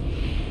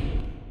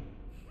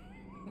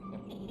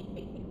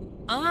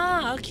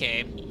 Ah,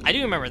 okay. I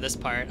do remember this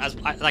part.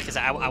 Like I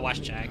said, I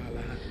watched Jack.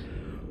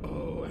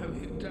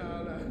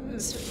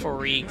 These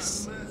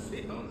freaks.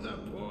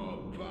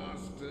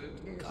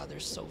 God, they're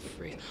so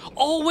free.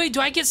 Oh, wait,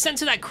 do I get sent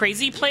to that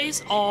crazy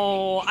place?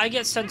 Oh, I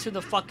get sent to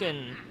the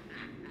fucking...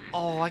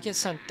 Oh, I get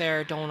sent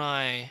there, don't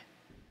I?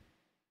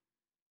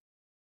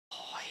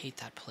 Oh, I hate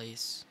that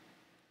place.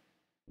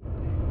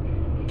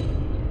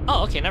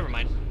 Oh, okay, never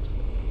mind.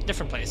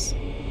 Different place.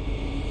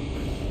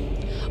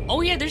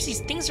 Oh yeah, there's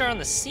these things that are on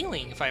the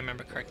ceiling, if I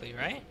remember correctly,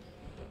 right?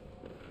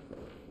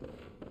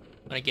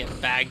 When I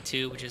get bagged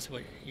too, which is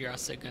what you're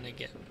also gonna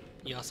get.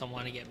 You also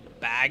want to get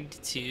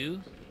bagged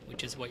too,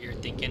 which is what you're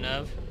thinking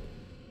of.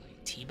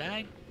 Like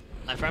teabag?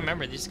 If I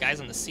remember, there's guys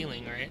on the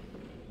ceiling, right?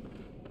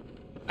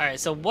 Alright,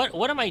 so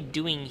what am I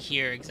doing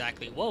here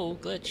exactly? Whoa,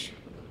 glitch.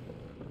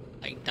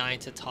 Like dying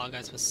to tall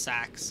guys with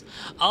sacks.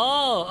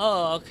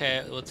 Oh,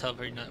 okay. We'll tell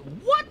her not.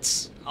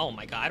 What? Oh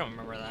my god, I don't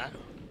remember that.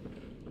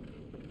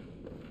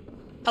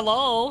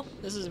 Hello?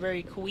 This is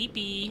very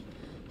creepy.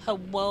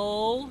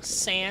 Hello,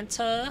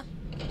 Santa?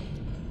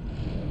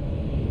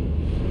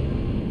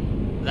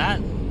 That...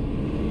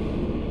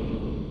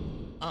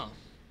 Oh.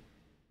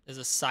 There's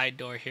a side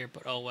door here,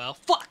 but oh well.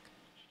 Fuck!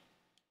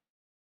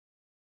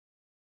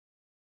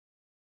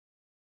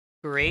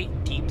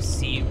 Great Deep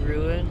Sea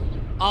Ruin.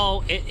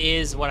 Oh, it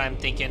is what I'm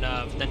thinking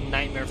of. The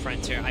Nightmare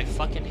Frontier. I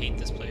fucking hate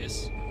this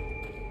place. This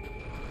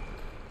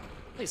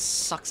place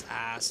sucks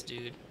ass,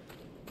 dude.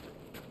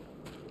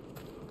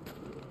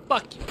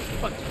 Fuck you.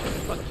 Fuck you.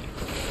 Fuck you.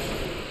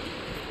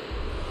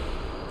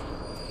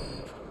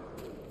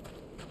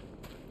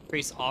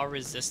 Increase all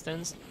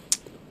resistance.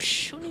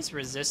 Psh, who needs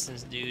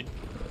resistance, dude?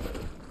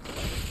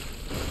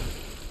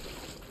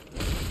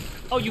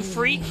 Oh, you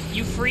freak?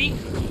 You freak?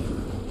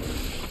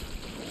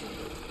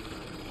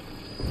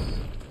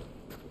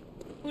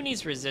 Who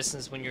needs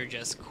resistance when you're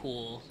just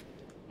cool?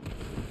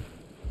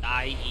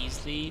 Die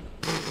easily?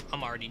 Pfft,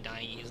 I'm already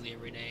dying easily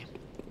every day.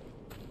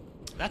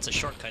 That's a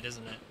shortcut,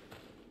 isn't it?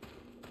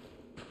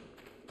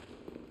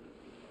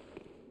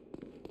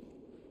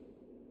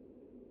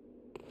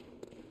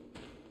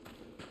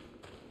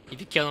 If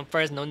you kill them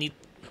first, no need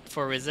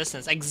for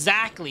resistance.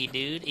 Exactly,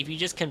 dude. If you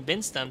just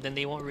convince them, then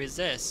they won't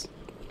resist.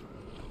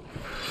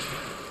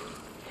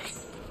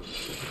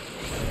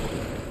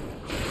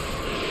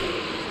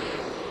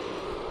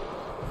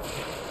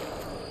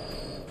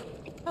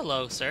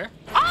 Hello, sir.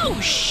 Oh,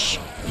 shh!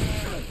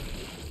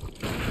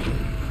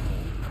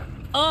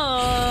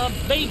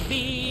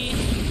 Baby!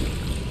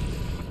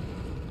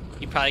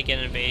 You probably get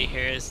invaded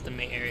here. This is the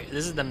main area.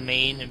 This is the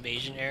main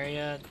invasion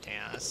area.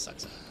 Damn, that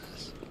sucks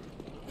ass.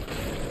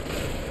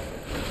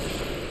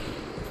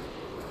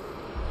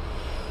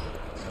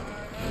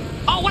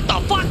 Oh, what the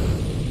fuck?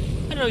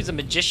 I didn't know he's a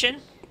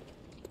magician.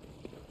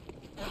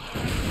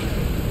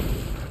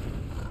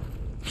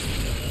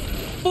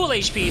 Full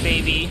HP,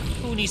 baby.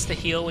 Who needs to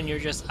heal when you're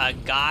just a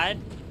god?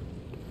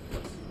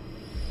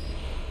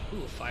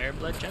 Ooh, fire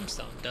blood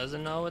gemstone.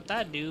 Doesn't know what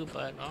that do,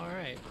 but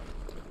alright.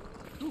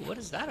 Ooh, what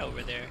is that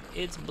over there?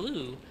 It's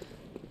blue.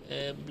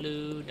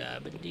 Blue,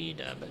 da-ba-dee,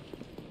 da-ba.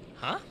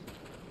 Huh?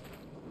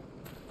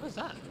 What is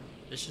that?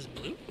 It's just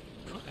blue?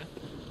 Okay.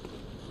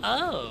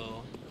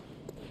 Oh.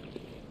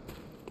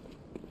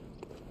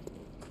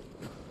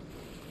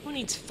 Who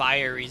needs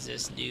fire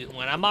resist, dude?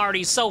 When I'm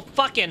already so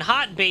fucking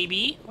hot,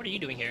 baby. What are you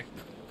doing here?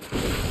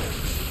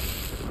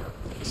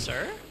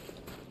 Sir?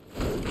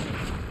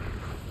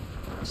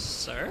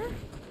 Sir?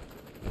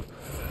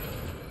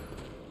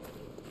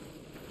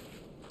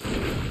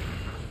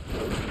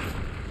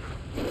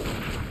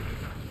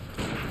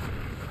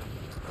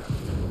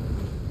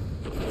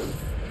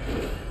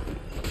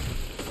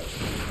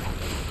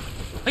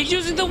 He's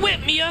using the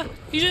whip, Mia!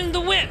 He's using the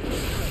whip!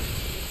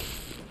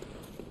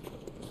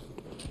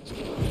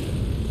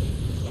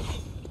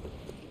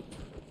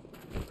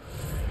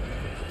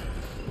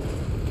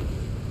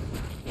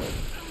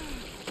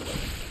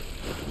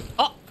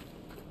 Oh!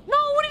 No,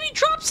 what if he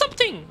dropped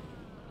something?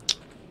 Did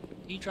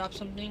he drop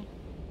something?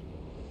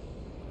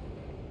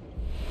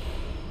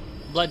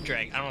 Blood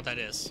drag, I don't know what that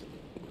is.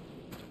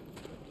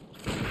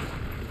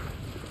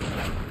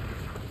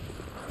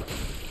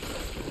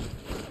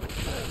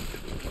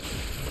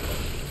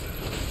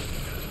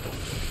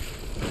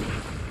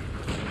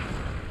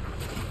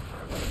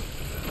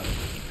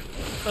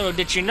 Little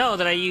did you know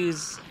that I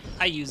use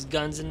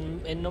guns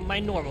in my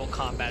normal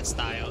combat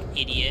style,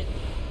 idiot.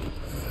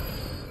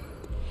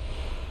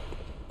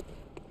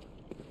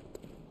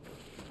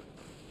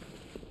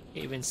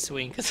 Even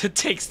swing because it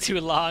takes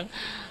too long.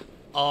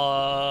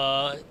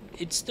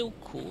 It's still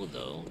cool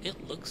though.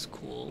 It looks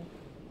cool.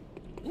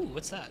 Ooh,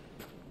 what's that?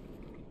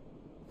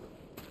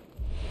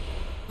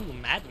 Ooh,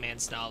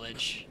 madman's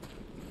knowledge.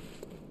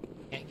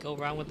 Can't go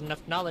wrong with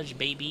enough knowledge,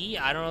 baby.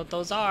 I don't know what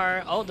those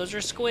are. Oh, those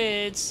are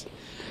squids.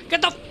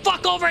 Get the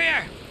fuck over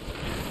here!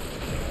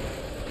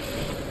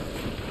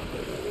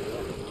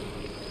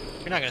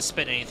 You're not gonna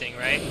spit anything,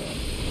 right?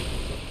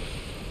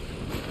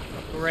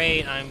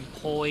 Great, I'm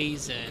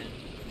poisoned.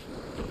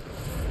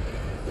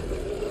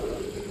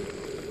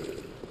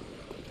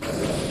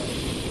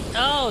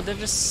 Oh, they're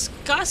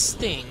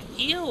disgusting.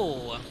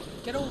 Ew.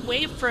 Get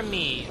away from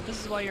me.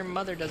 This is why your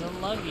mother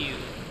doesn't love you.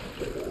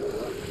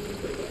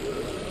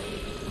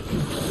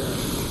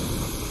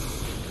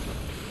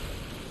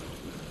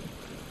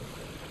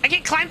 I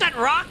can't climb that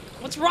rock?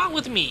 What's wrong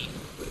with me?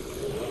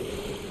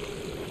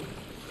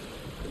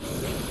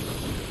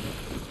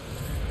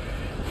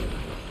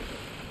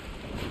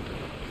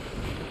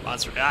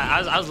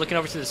 I was looking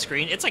over to the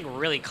screen. It's like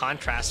really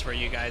contrast for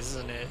you guys,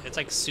 isn't it? It's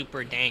like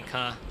super dank,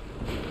 huh?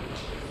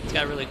 It's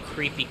got really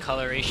creepy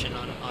coloration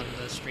on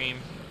the stream.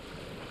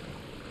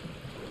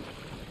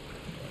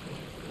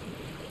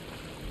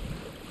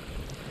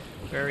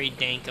 Very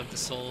dank of the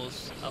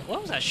souls.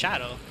 What was that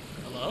shadow?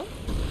 Hello?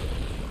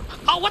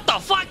 Oh, what the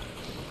fuck?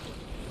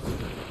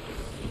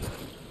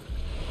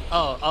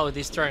 Oh,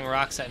 he's throwing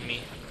rocks at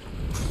me.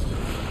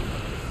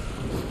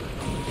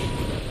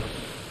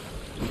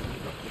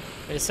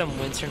 There's some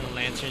winter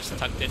lanterns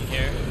tucked in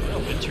here. Oh,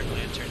 winter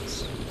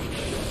lanterns.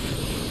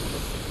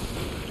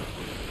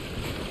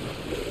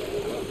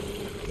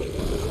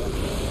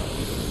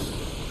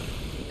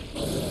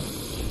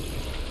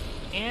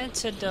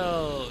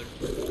 Antidote.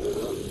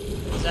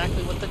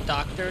 Exactly what the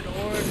doctor had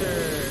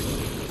ordered.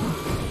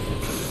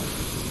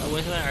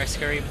 Winter are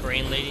scary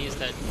brain ladies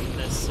that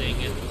sing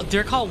it. Oh,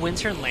 they're called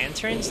winter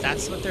lanterns?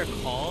 That's what they're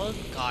called?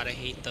 God, I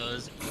hate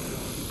those.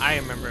 I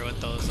remember what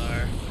those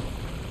are.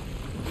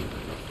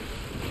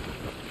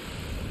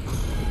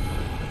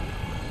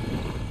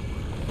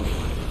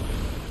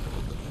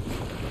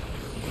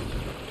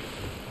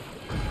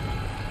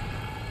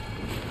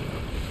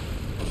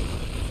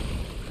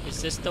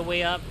 Is this the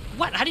way up?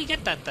 What? How do you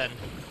get that then?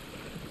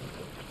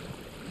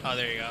 Oh,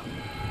 there you go.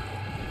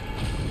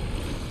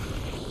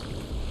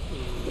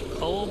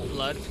 Cold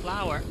blood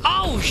flower.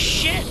 Oh,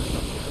 shit!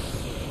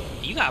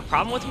 You got a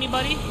problem with me,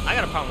 buddy? I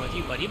got a problem with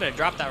you, buddy. You better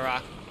drop that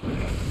rock.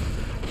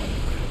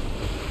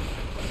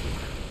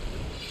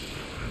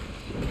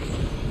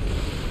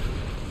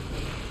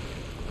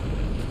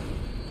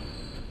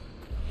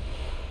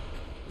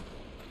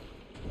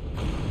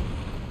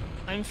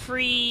 I'm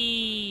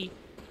free!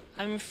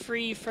 I'm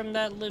free from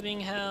that living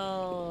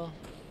hell.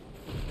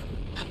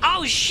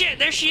 Oh, shit!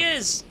 There she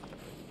is!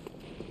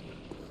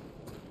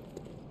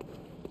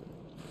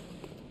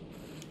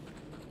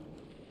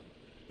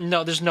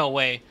 No, there's no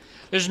way.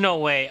 There's no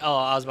way. Oh,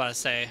 I was about to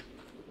say.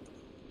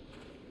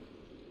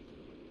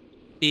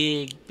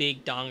 Big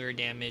donger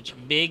damage.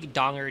 Big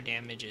donger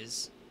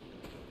damages.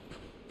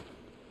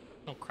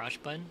 No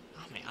crouch button?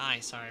 Oh, my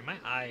eye. Sorry, my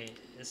eye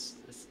is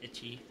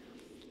itchy.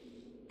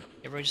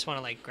 Everyone just want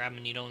to like grab a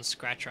needle and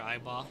scratch your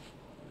eyeball.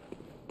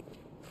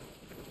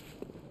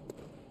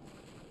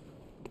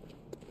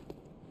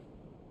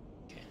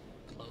 Okay,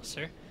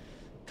 closer.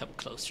 Come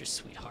closer,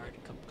 sweetheart.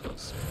 Come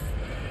closer.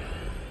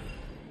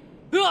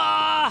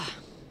 Ah!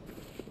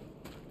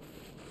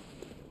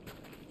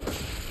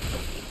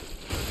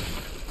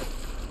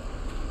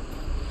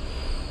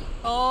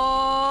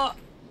 Oh!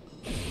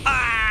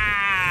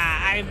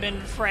 Ah! I've been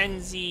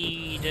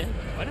frenzied.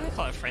 Why do they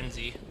call it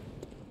frenzy?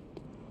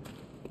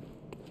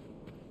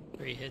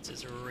 3 hits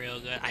is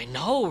real good. I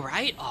know,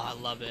 right? Oh, I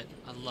love it.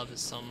 I love it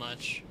so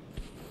much.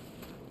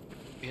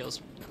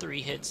 Heals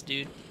 3 hits,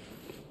 dude.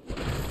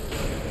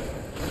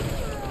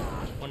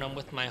 When I'm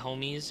with my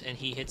homies and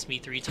he hits me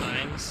 3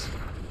 times.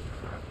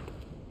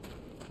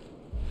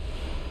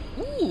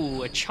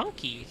 Ooh, a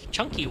chunky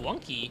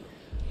wonky.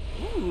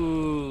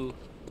 Ooh,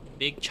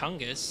 big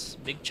chungus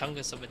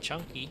of a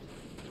chunky.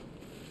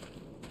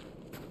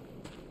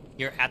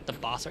 You're at the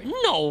boss already?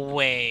 No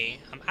way!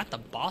 I'm at the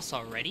boss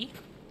already?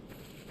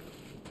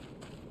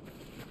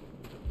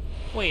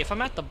 Wait, if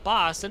I'm at the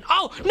boss, then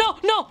oh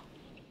no!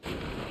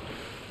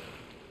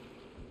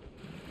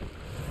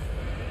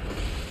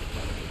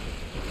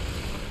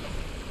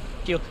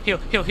 Heal.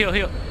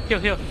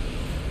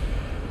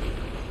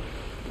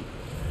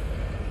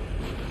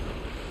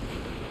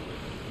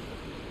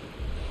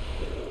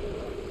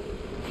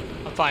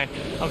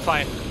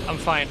 I'm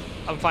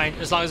fine.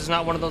 As long as it's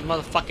not one of those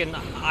motherfucking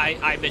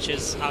eye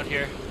bitches out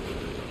here.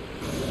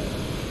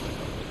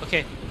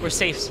 Okay, we're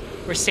safe.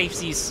 We're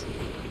safesies.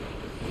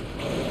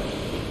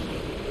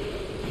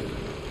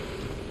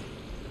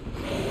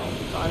 Oh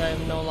god, I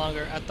am no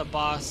longer at the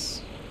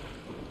boss.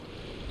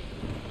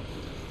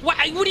 What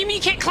do you mean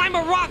you can't climb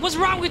a rock? What's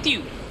wrong with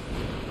you?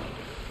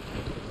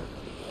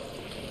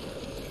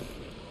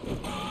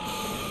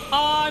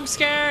 Oh, I'm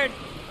scared.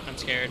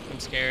 I'm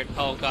scared.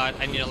 Oh god,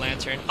 I need a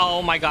lantern.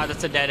 Oh my god,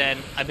 that's a dead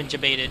end. I've been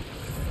jebaited.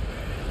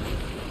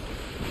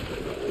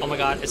 Oh my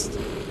god, it's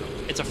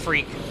a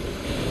freak.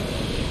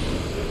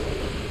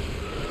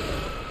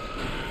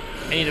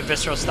 I need a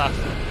visceral stuff.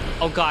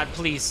 Oh god,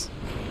 please.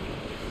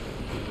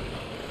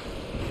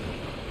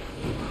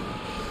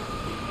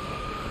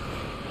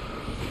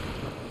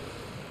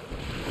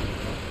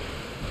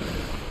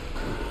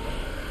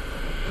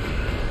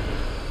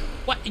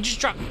 What? You just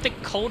dropped thick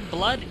cold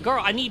blood?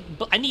 Girl, I need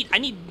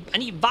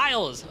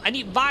vials. I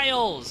need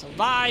vials.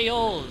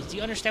 Vials. Do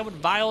you understand what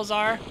vials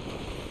are?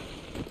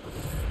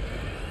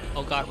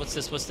 Oh god, what's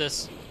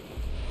this?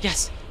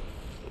 Yes.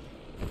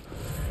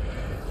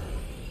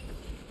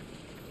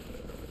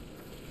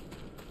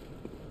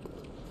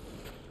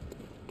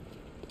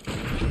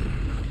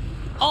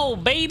 Oh,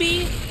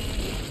 baby.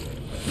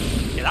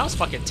 Yeah, that was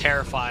fucking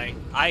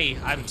terrifying.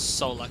 I'm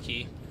so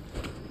lucky.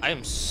 I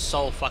am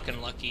so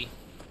fucking lucky.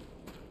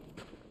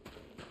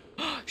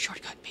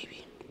 Shortcut,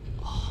 baby.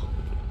 Oh,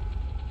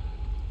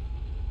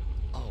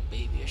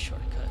 baby, a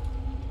shortcut.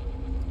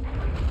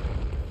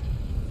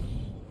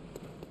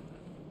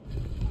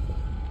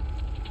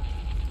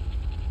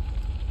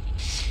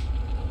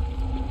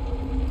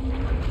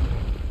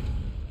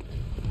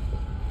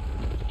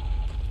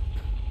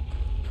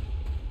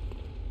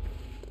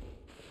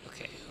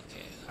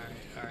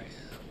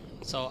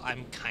 So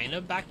I'm kind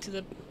of back to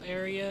the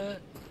area,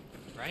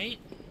 right?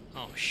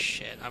 Oh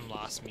shit, I'm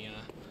lost, Mia.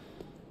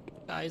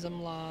 Guys,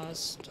 I'm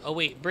lost. Oh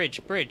wait,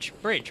 bridge, right?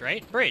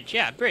 Bridge,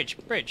 yeah, bridge.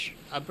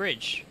 A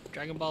bridge.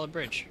 Dragon Ball, a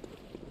bridge.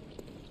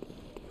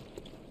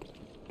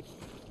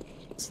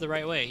 It's the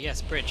right way.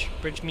 Yes, bridge.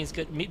 Bridge means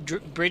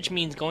good. Bridge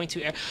means going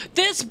to air.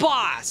 This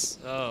boss!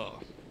 Oh.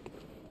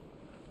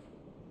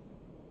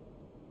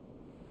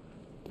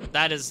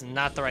 That is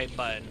not the right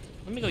button.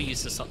 Let me go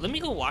use this. Let me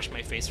go wash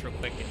my face real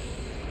quick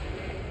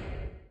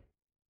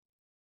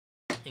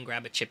and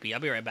grab a chippy. I'll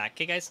be right back.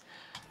 Okay, guys?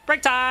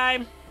 Break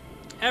time!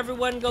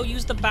 Everyone go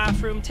use the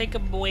bathroom. Take a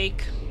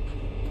break.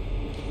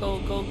 Go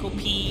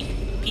pee.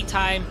 Pee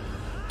time.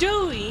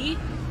 Dooney!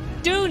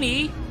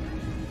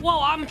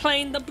 Whoa, I'm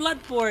playing the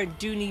BloodBorne.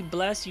 Dooney,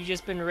 bless. You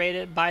just been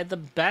rated by the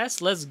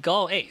best. Let's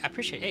go. Hey, I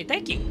appreciate it. Hey,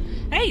 thank you.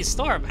 Hey,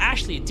 Storm,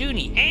 Ashley,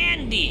 Dooney,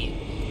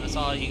 Andy. That's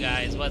all you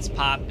guys. What's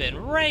poppin'?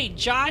 Ray,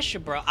 Joshua,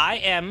 bro. I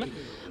am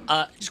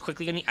just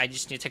quickly I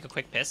just need to take a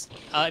quick piss.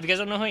 If you guys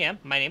don't know who I am,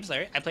 my name's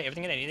Larry. I play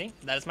everything and anything.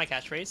 That is my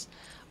catchphrase.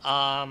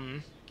 I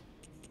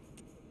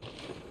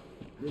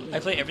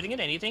play everything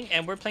and anything,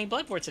 and we're playing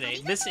BloodBorne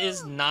today. This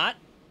is not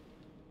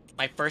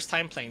my first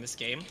time playing this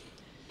game.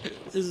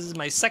 This is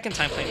my second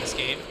time playing this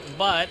game,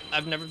 but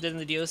I've never done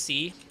the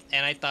DOC,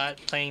 and I thought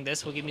playing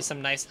this will give me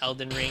some nice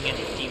Elden Ring and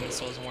Demon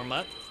Souls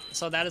warm-up.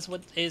 So that is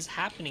what is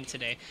happening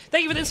today.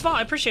 Thank you for this fall.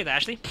 I appreciate that,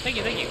 Ashley. Thank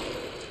you.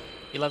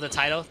 You love the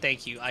title?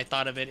 Thank you. I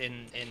thought of it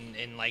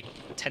in like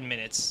 10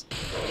 minutes.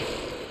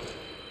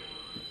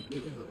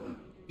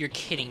 You're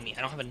kidding me.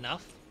 I don't have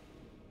enough?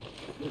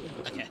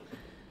 Okay.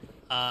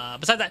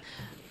 Besides that,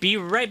 be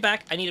right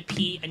back. I need to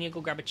pee. I need to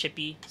go grab a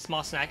chippy.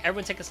 Small snack.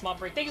 Everyone take a small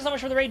break. Thank you so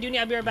much for the raid, Dooney.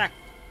 I'll be right back.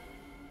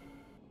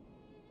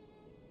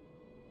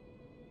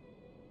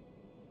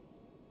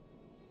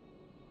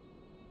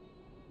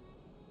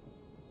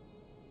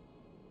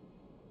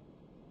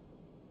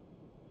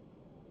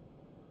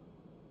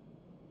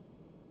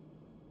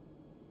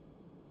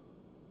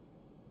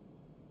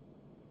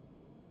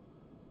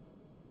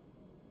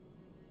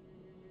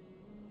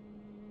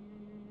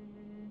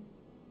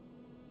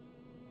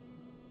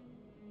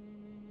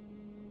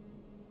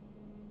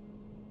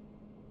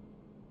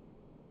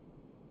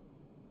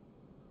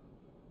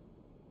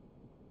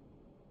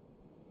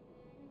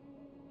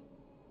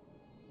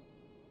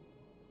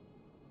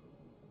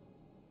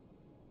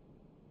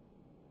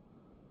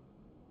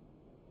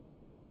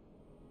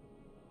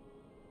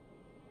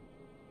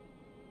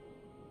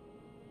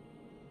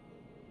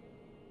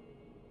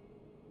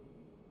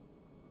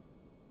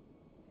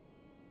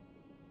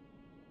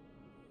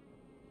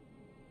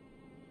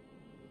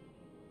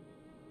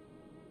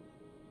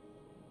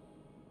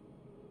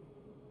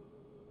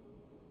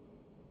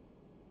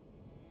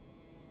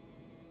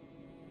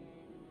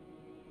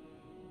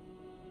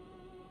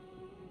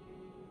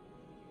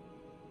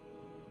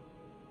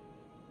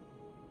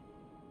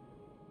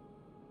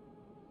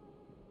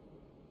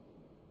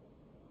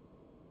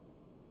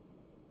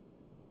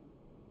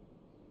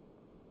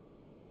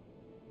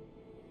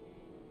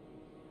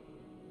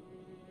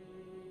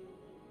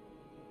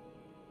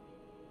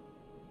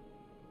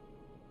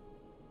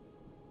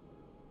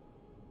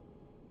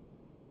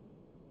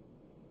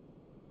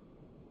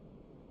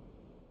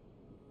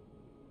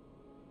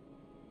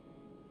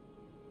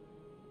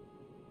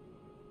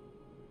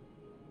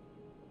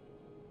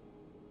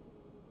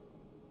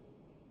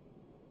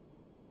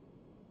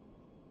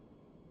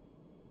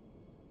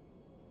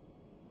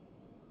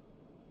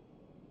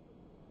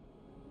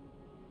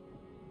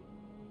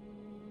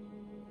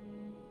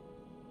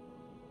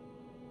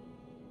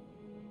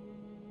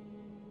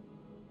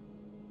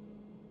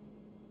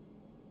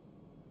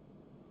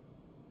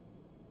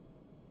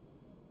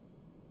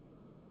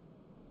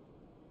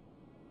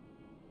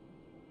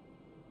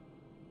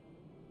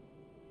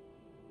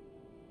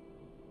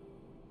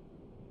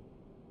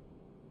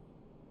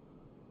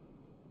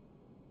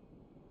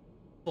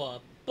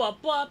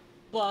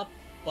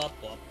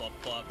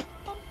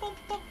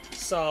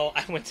 So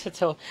I went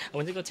to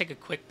go take a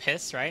quick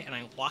piss, right? And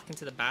I walk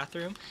into the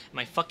bathroom.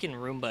 My fucking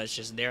Roomba is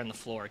just there on the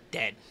floor,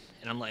 dead.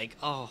 And I'm like,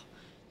 oh,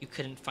 you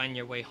couldn't find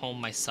your way home,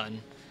 my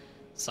son.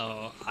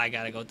 So I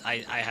gotta go.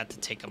 I had to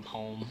take him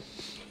home.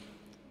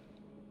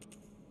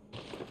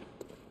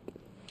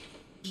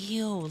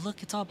 Ew,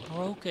 look, it's all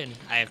broken.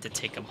 I have to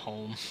take him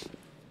home.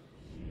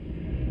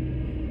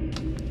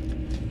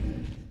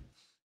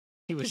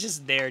 He was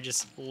just there,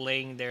 just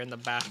laying there in the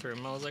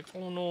bathroom. I was like,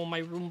 oh no,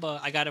 my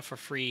Roomba. I got it for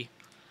free.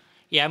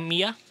 Yeah,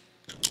 Mia?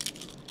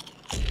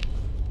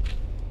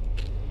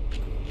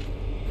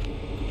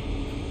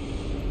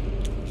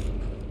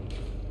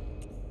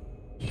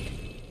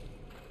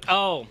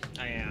 Oh,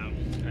 I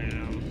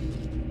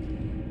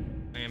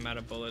am out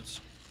of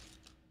bullets.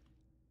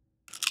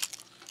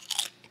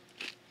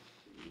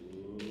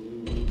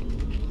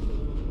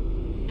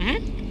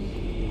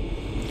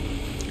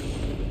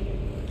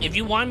 If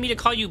you want me to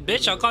call you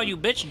bitch, I'll call you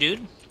bitch,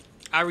 dude.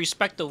 I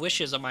respect the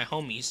wishes of my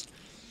homies.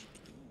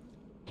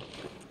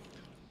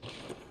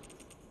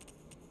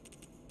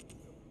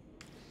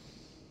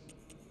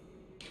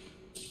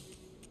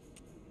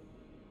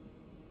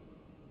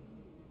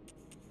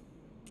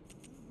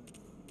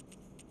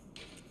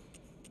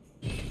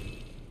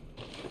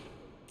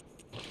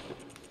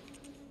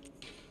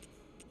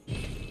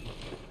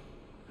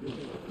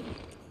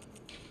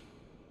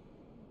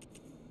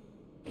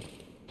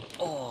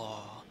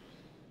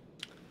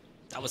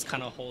 That was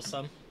kind of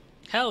wholesome.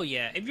 Hell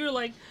yeah. If you're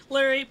like,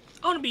 Larry,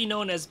 I want to be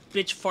known as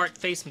Bitch Fart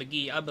Face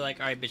McGee, I'll be like,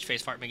 alright, Bitch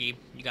Face Fart McGee.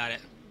 You got it.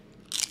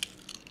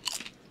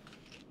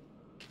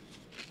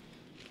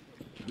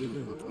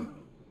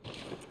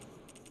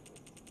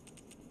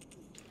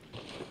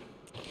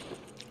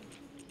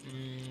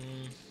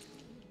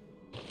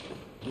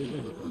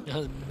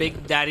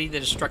 Big Daddy the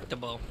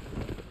Destructible.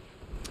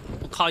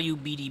 We'll call you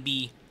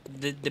BDB.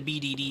 The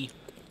BDD.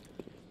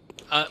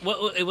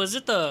 What was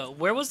it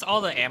where was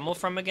all the ammo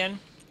from again?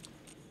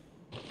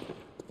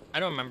 I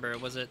don't remember.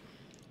 Was it?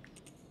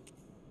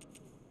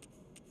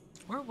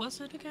 Where was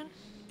it again?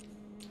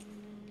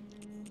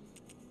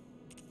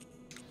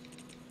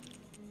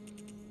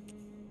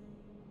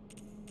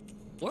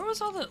 Where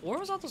was all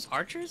those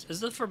archers?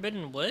 Is the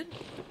Forbidden Wood?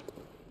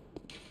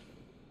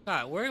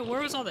 God, where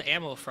was all the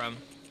ammo from?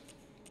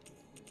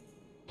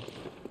 I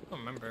don't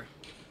remember.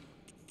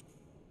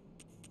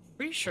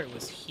 Pretty sure it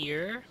was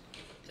here,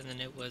 and then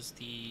it was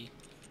the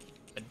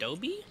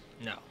Adobe?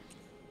 No.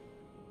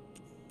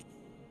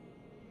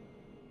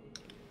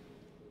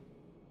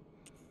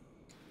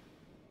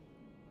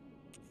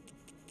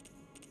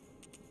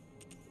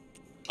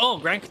 Oh,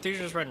 Grand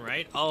Cathedral's run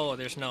right? Oh,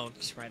 there's no.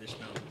 That's right, there's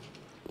no.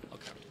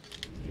 Okay.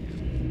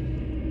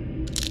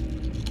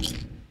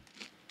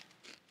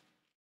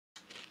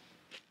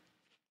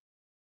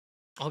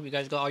 I hope you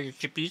guys got all your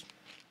chippies,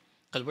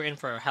 because we're in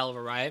for a hell of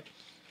a ride.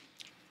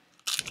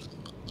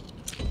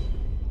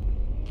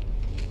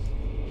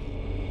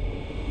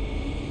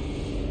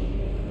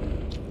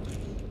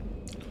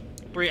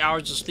 Three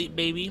hours of sleep,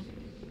 baby.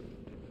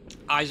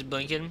 Eyes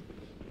blinking.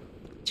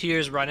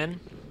 Tears running.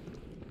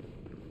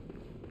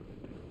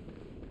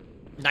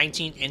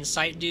 19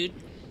 insight, dude.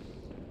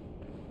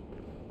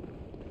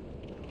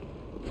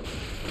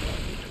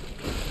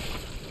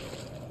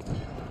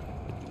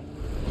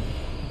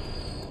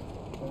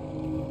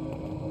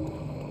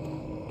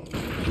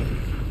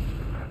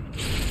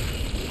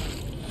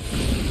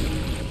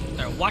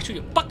 Better watch who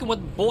you're fucking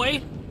with,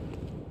 boy.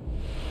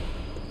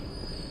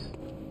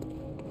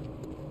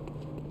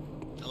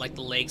 I like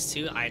the legs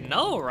too. I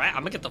know, right?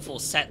 I'm gonna get the full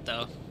set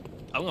though.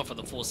 I'm going for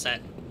the full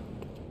set.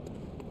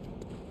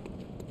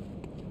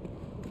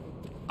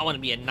 I want to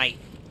be a knight.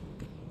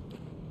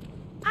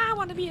 I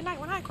want to be a knight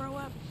when I grow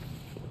up.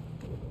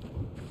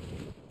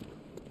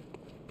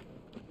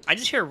 I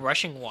just hear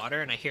rushing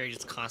water and I hear it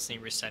just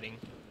constantly resetting.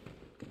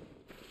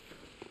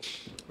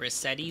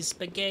 Resetti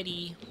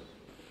spaghetti.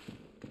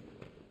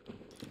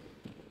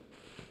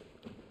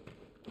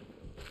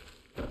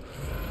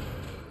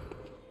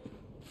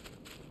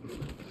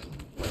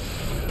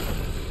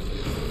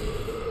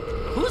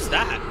 Who's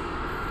that?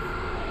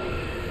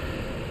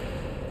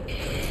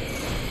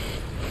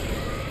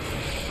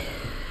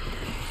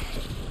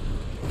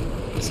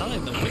 It sounds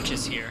like the witch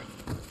is here.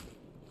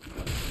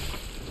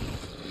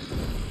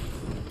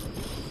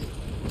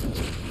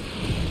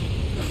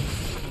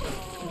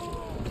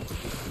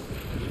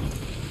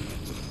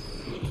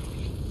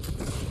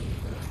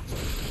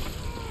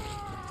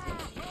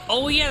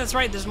 Oh yeah, that's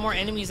right. There's more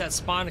enemies that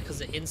spawn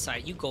because of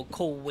inside. You go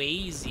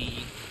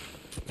crazy.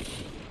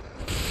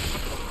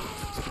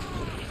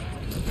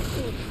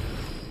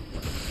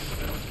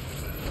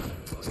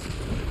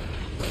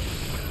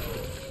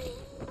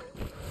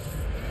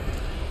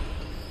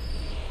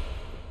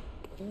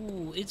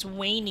 Ooh, it's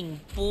raining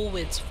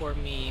bullets for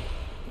me.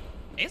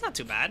 Hey, it's not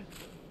too bad.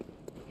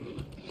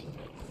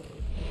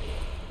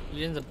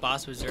 Even the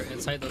boss wizard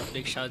inside those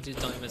big shadow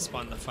dudes don't even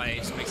spawn in the fight. It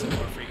just makes it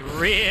more free.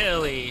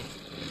 Really?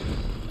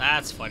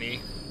 That's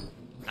funny.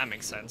 That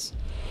makes sense.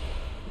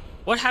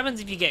 What happens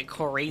if you get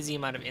crazy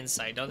amount of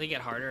insight? Don't they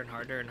get harder and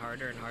harder and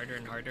harder and harder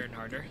and harder and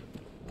harder?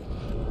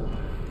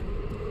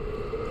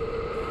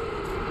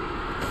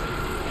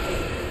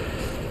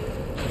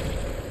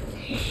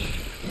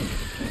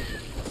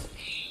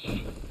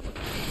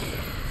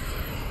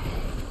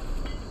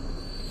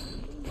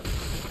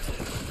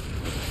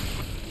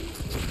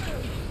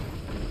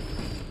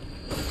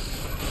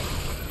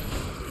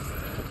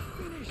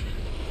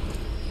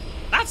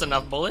 That's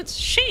enough bullets.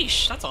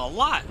 Sheesh, that's a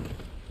lot.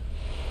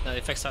 No, the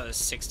effect size is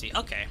 60.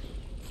 Okay.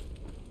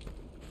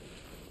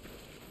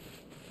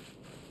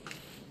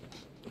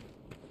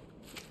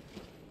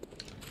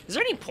 Is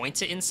there any point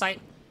to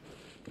insight?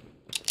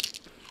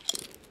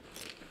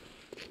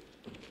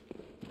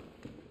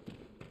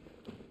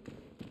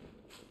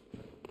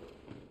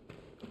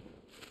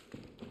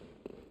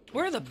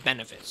 Where are the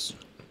benefits?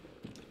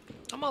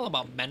 I'm all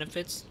about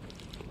benefits.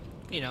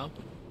 You know.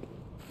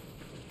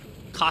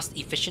 Cost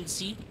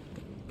efficiency.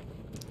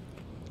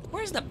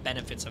 Where's the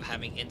benefits of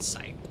having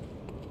insight?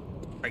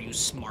 Are you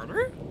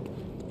smarter?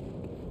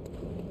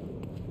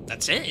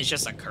 That's it? It's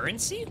just a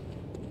currency?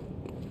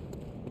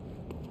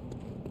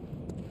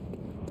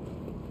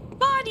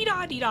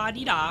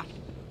 Ba-dee-da-dee-da-dee-da.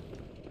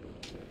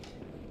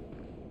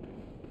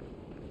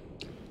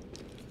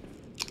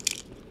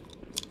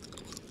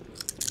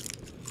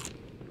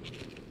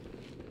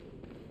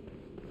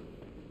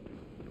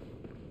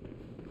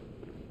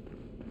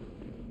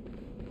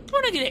 I'm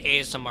gonna get an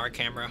ASMR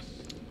camera.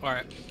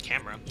 Or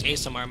camera.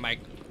 ASMR mic.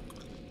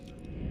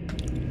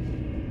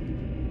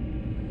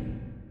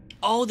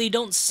 Oh, they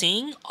don't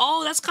sing?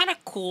 Oh, that's kind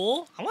of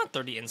cool. I want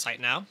 30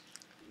 insight now.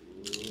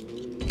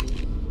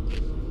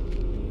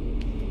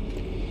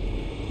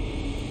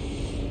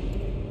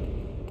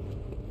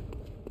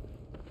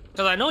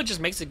 Because I know it just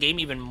makes the game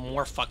even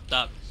more fucked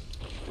up.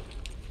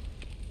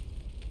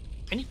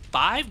 I need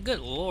 5? Good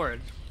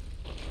lord.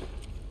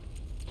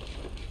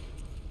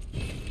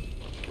 Did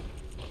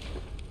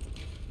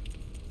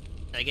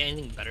I get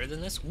anything better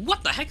than this?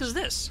 What the heck is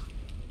this?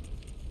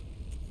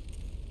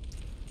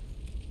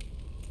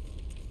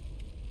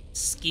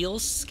 Skill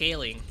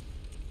scaling.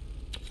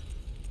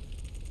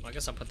 Well, I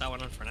guess I'll put that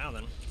one on for now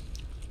then.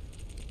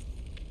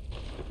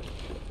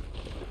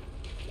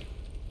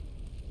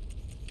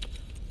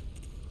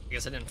 I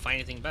guess I didn't find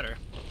anything better.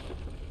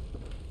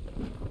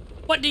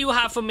 What do you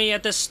have for me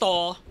at this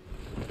store?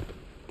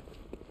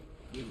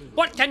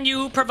 What can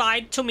you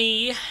provide to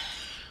me?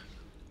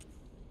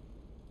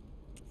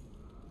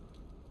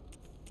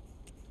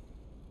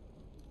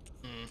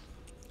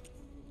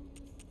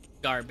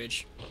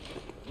 Garbage.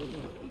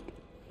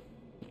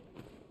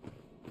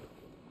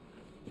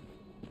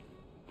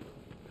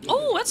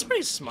 Oh, that's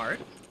pretty smart.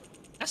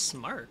 That's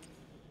smart.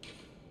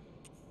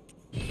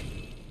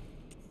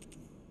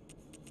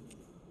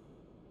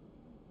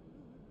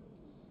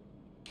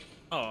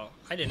 Oh,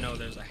 I didn't know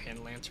there's a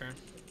hand lantern.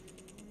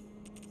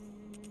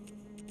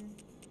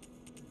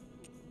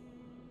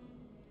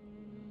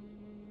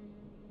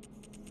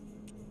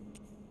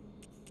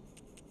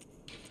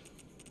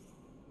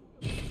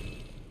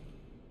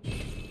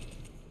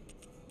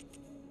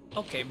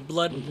 Okay,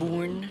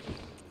 BloodBorne.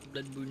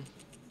 BloodBorne.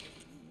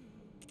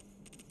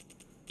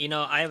 You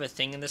know, I have a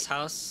thing in this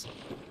house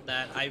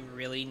that I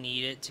really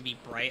need it to be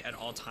bright at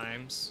all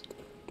times.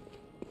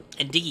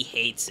 And Diggy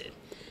hates it.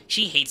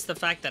 She hates the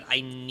fact that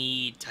I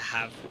need to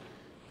have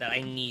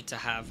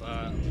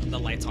the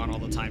lights on all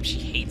the time. She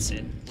hates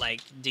it.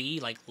 Like,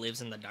 Diggy like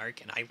lives in the dark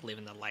and I live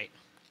in the light.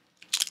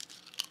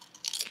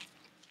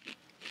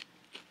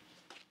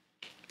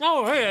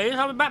 Oh, hey, I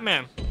have a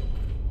Batman.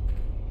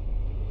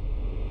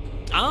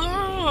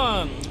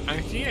 Oh,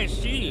 I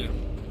see.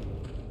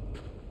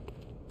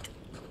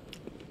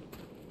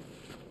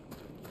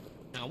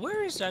 Now,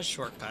 where is that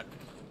shortcut?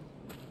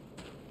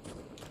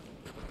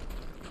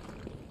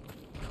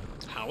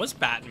 How is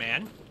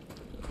Batman?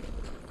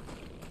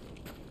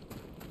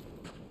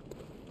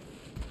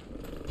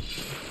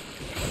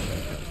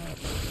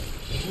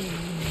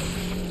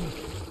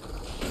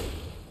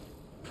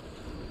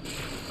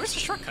 Where's the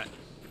shortcut?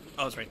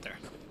 Oh, it's right there.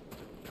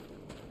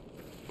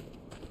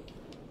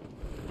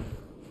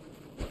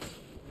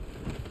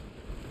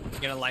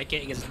 You're gonna like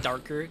it? It gets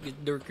darker. It gets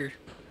darker.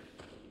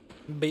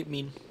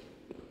 Batman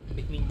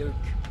dark.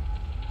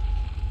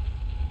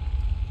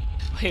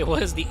 Wait,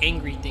 what is the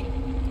angry thing?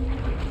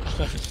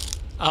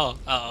 Oh.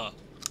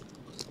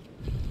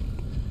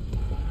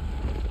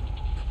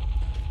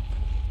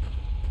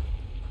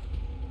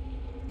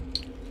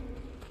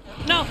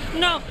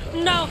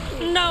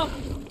 No!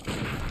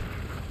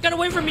 Get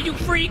away from me, you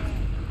freak!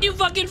 You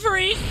fucking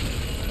freak!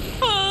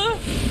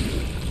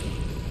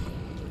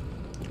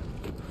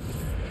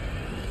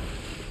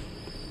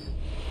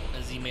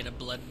 As he made a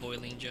blood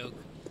boiling joke.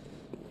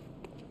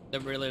 The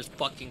Riddler's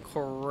fucking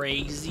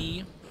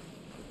crazy.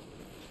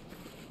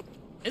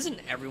 Isn't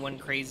everyone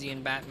crazy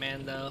in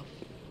Batman, though?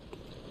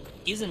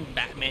 Isn't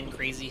Batman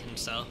crazy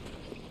himself?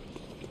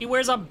 He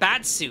wears a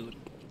bat suit.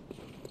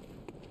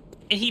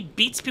 And he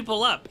beats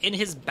people up in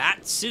his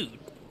bat suit.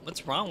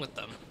 What's wrong with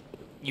them?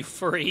 You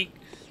freak.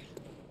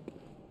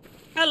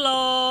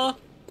 Hello!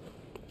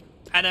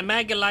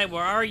 Animagalite,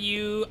 where are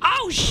you?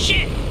 Oh,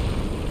 shit!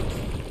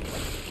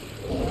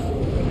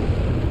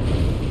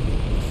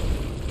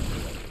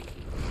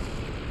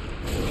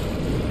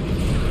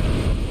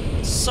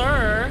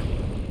 Sir?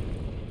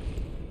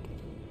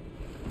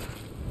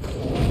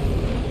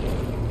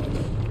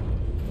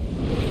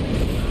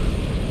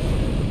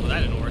 Well,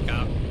 that didn't work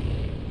out.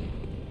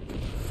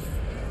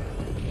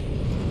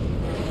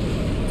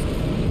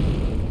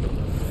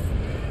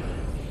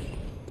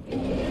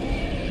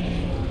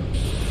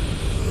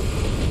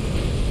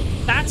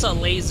 That's a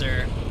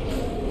laser.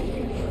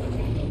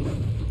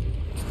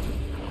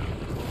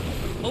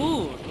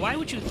 Ooh, why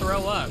would you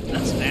throw up?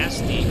 That's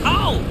nasty.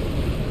 Oh!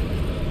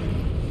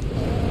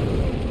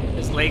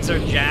 His legs are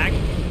jacked.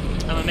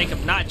 I'm gonna make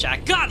him not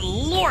jacked. God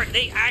lord,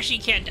 they actually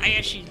can't. I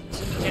actually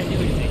can't do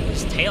anything.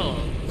 His tail.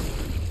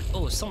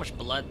 Oh, so much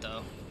blood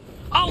though.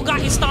 Oh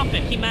god, he's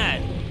stomping. He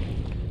mad.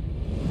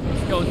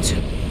 Yo,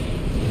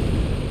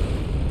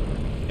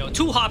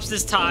 two hops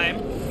this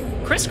time.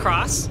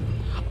 Crisscross.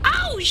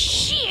 Oh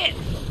shit!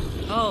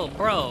 Oh,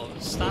 bro,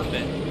 stop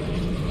it.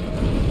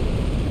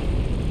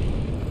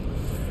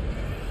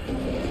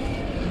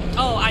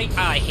 Oh,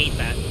 I hate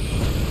that.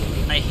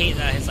 I hate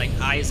that his like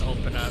eyes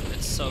open up.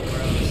 It's so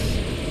gross.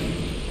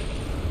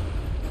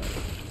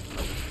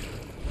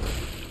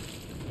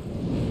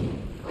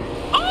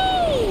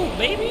 Oh,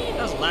 baby,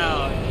 that was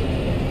loud.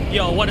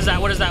 Yo, what is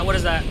that? What is that? What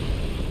is that?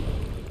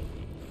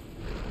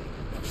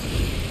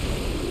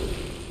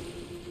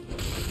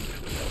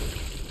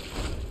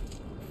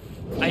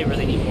 I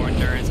really need more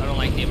endurance. I don't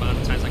the amount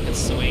of times I could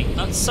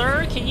swing.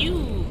 Sir, can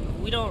you?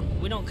 We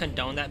don't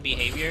condone that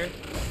behavior.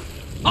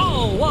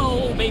 Oh,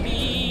 whoa,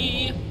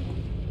 baby!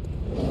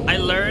 I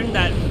learned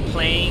that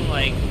playing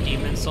like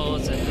Demon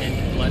Souls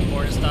and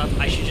Bloodborne and stuff,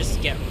 I should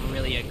just get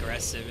really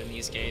aggressive in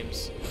these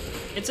games.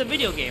 It's a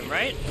video game,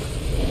 right?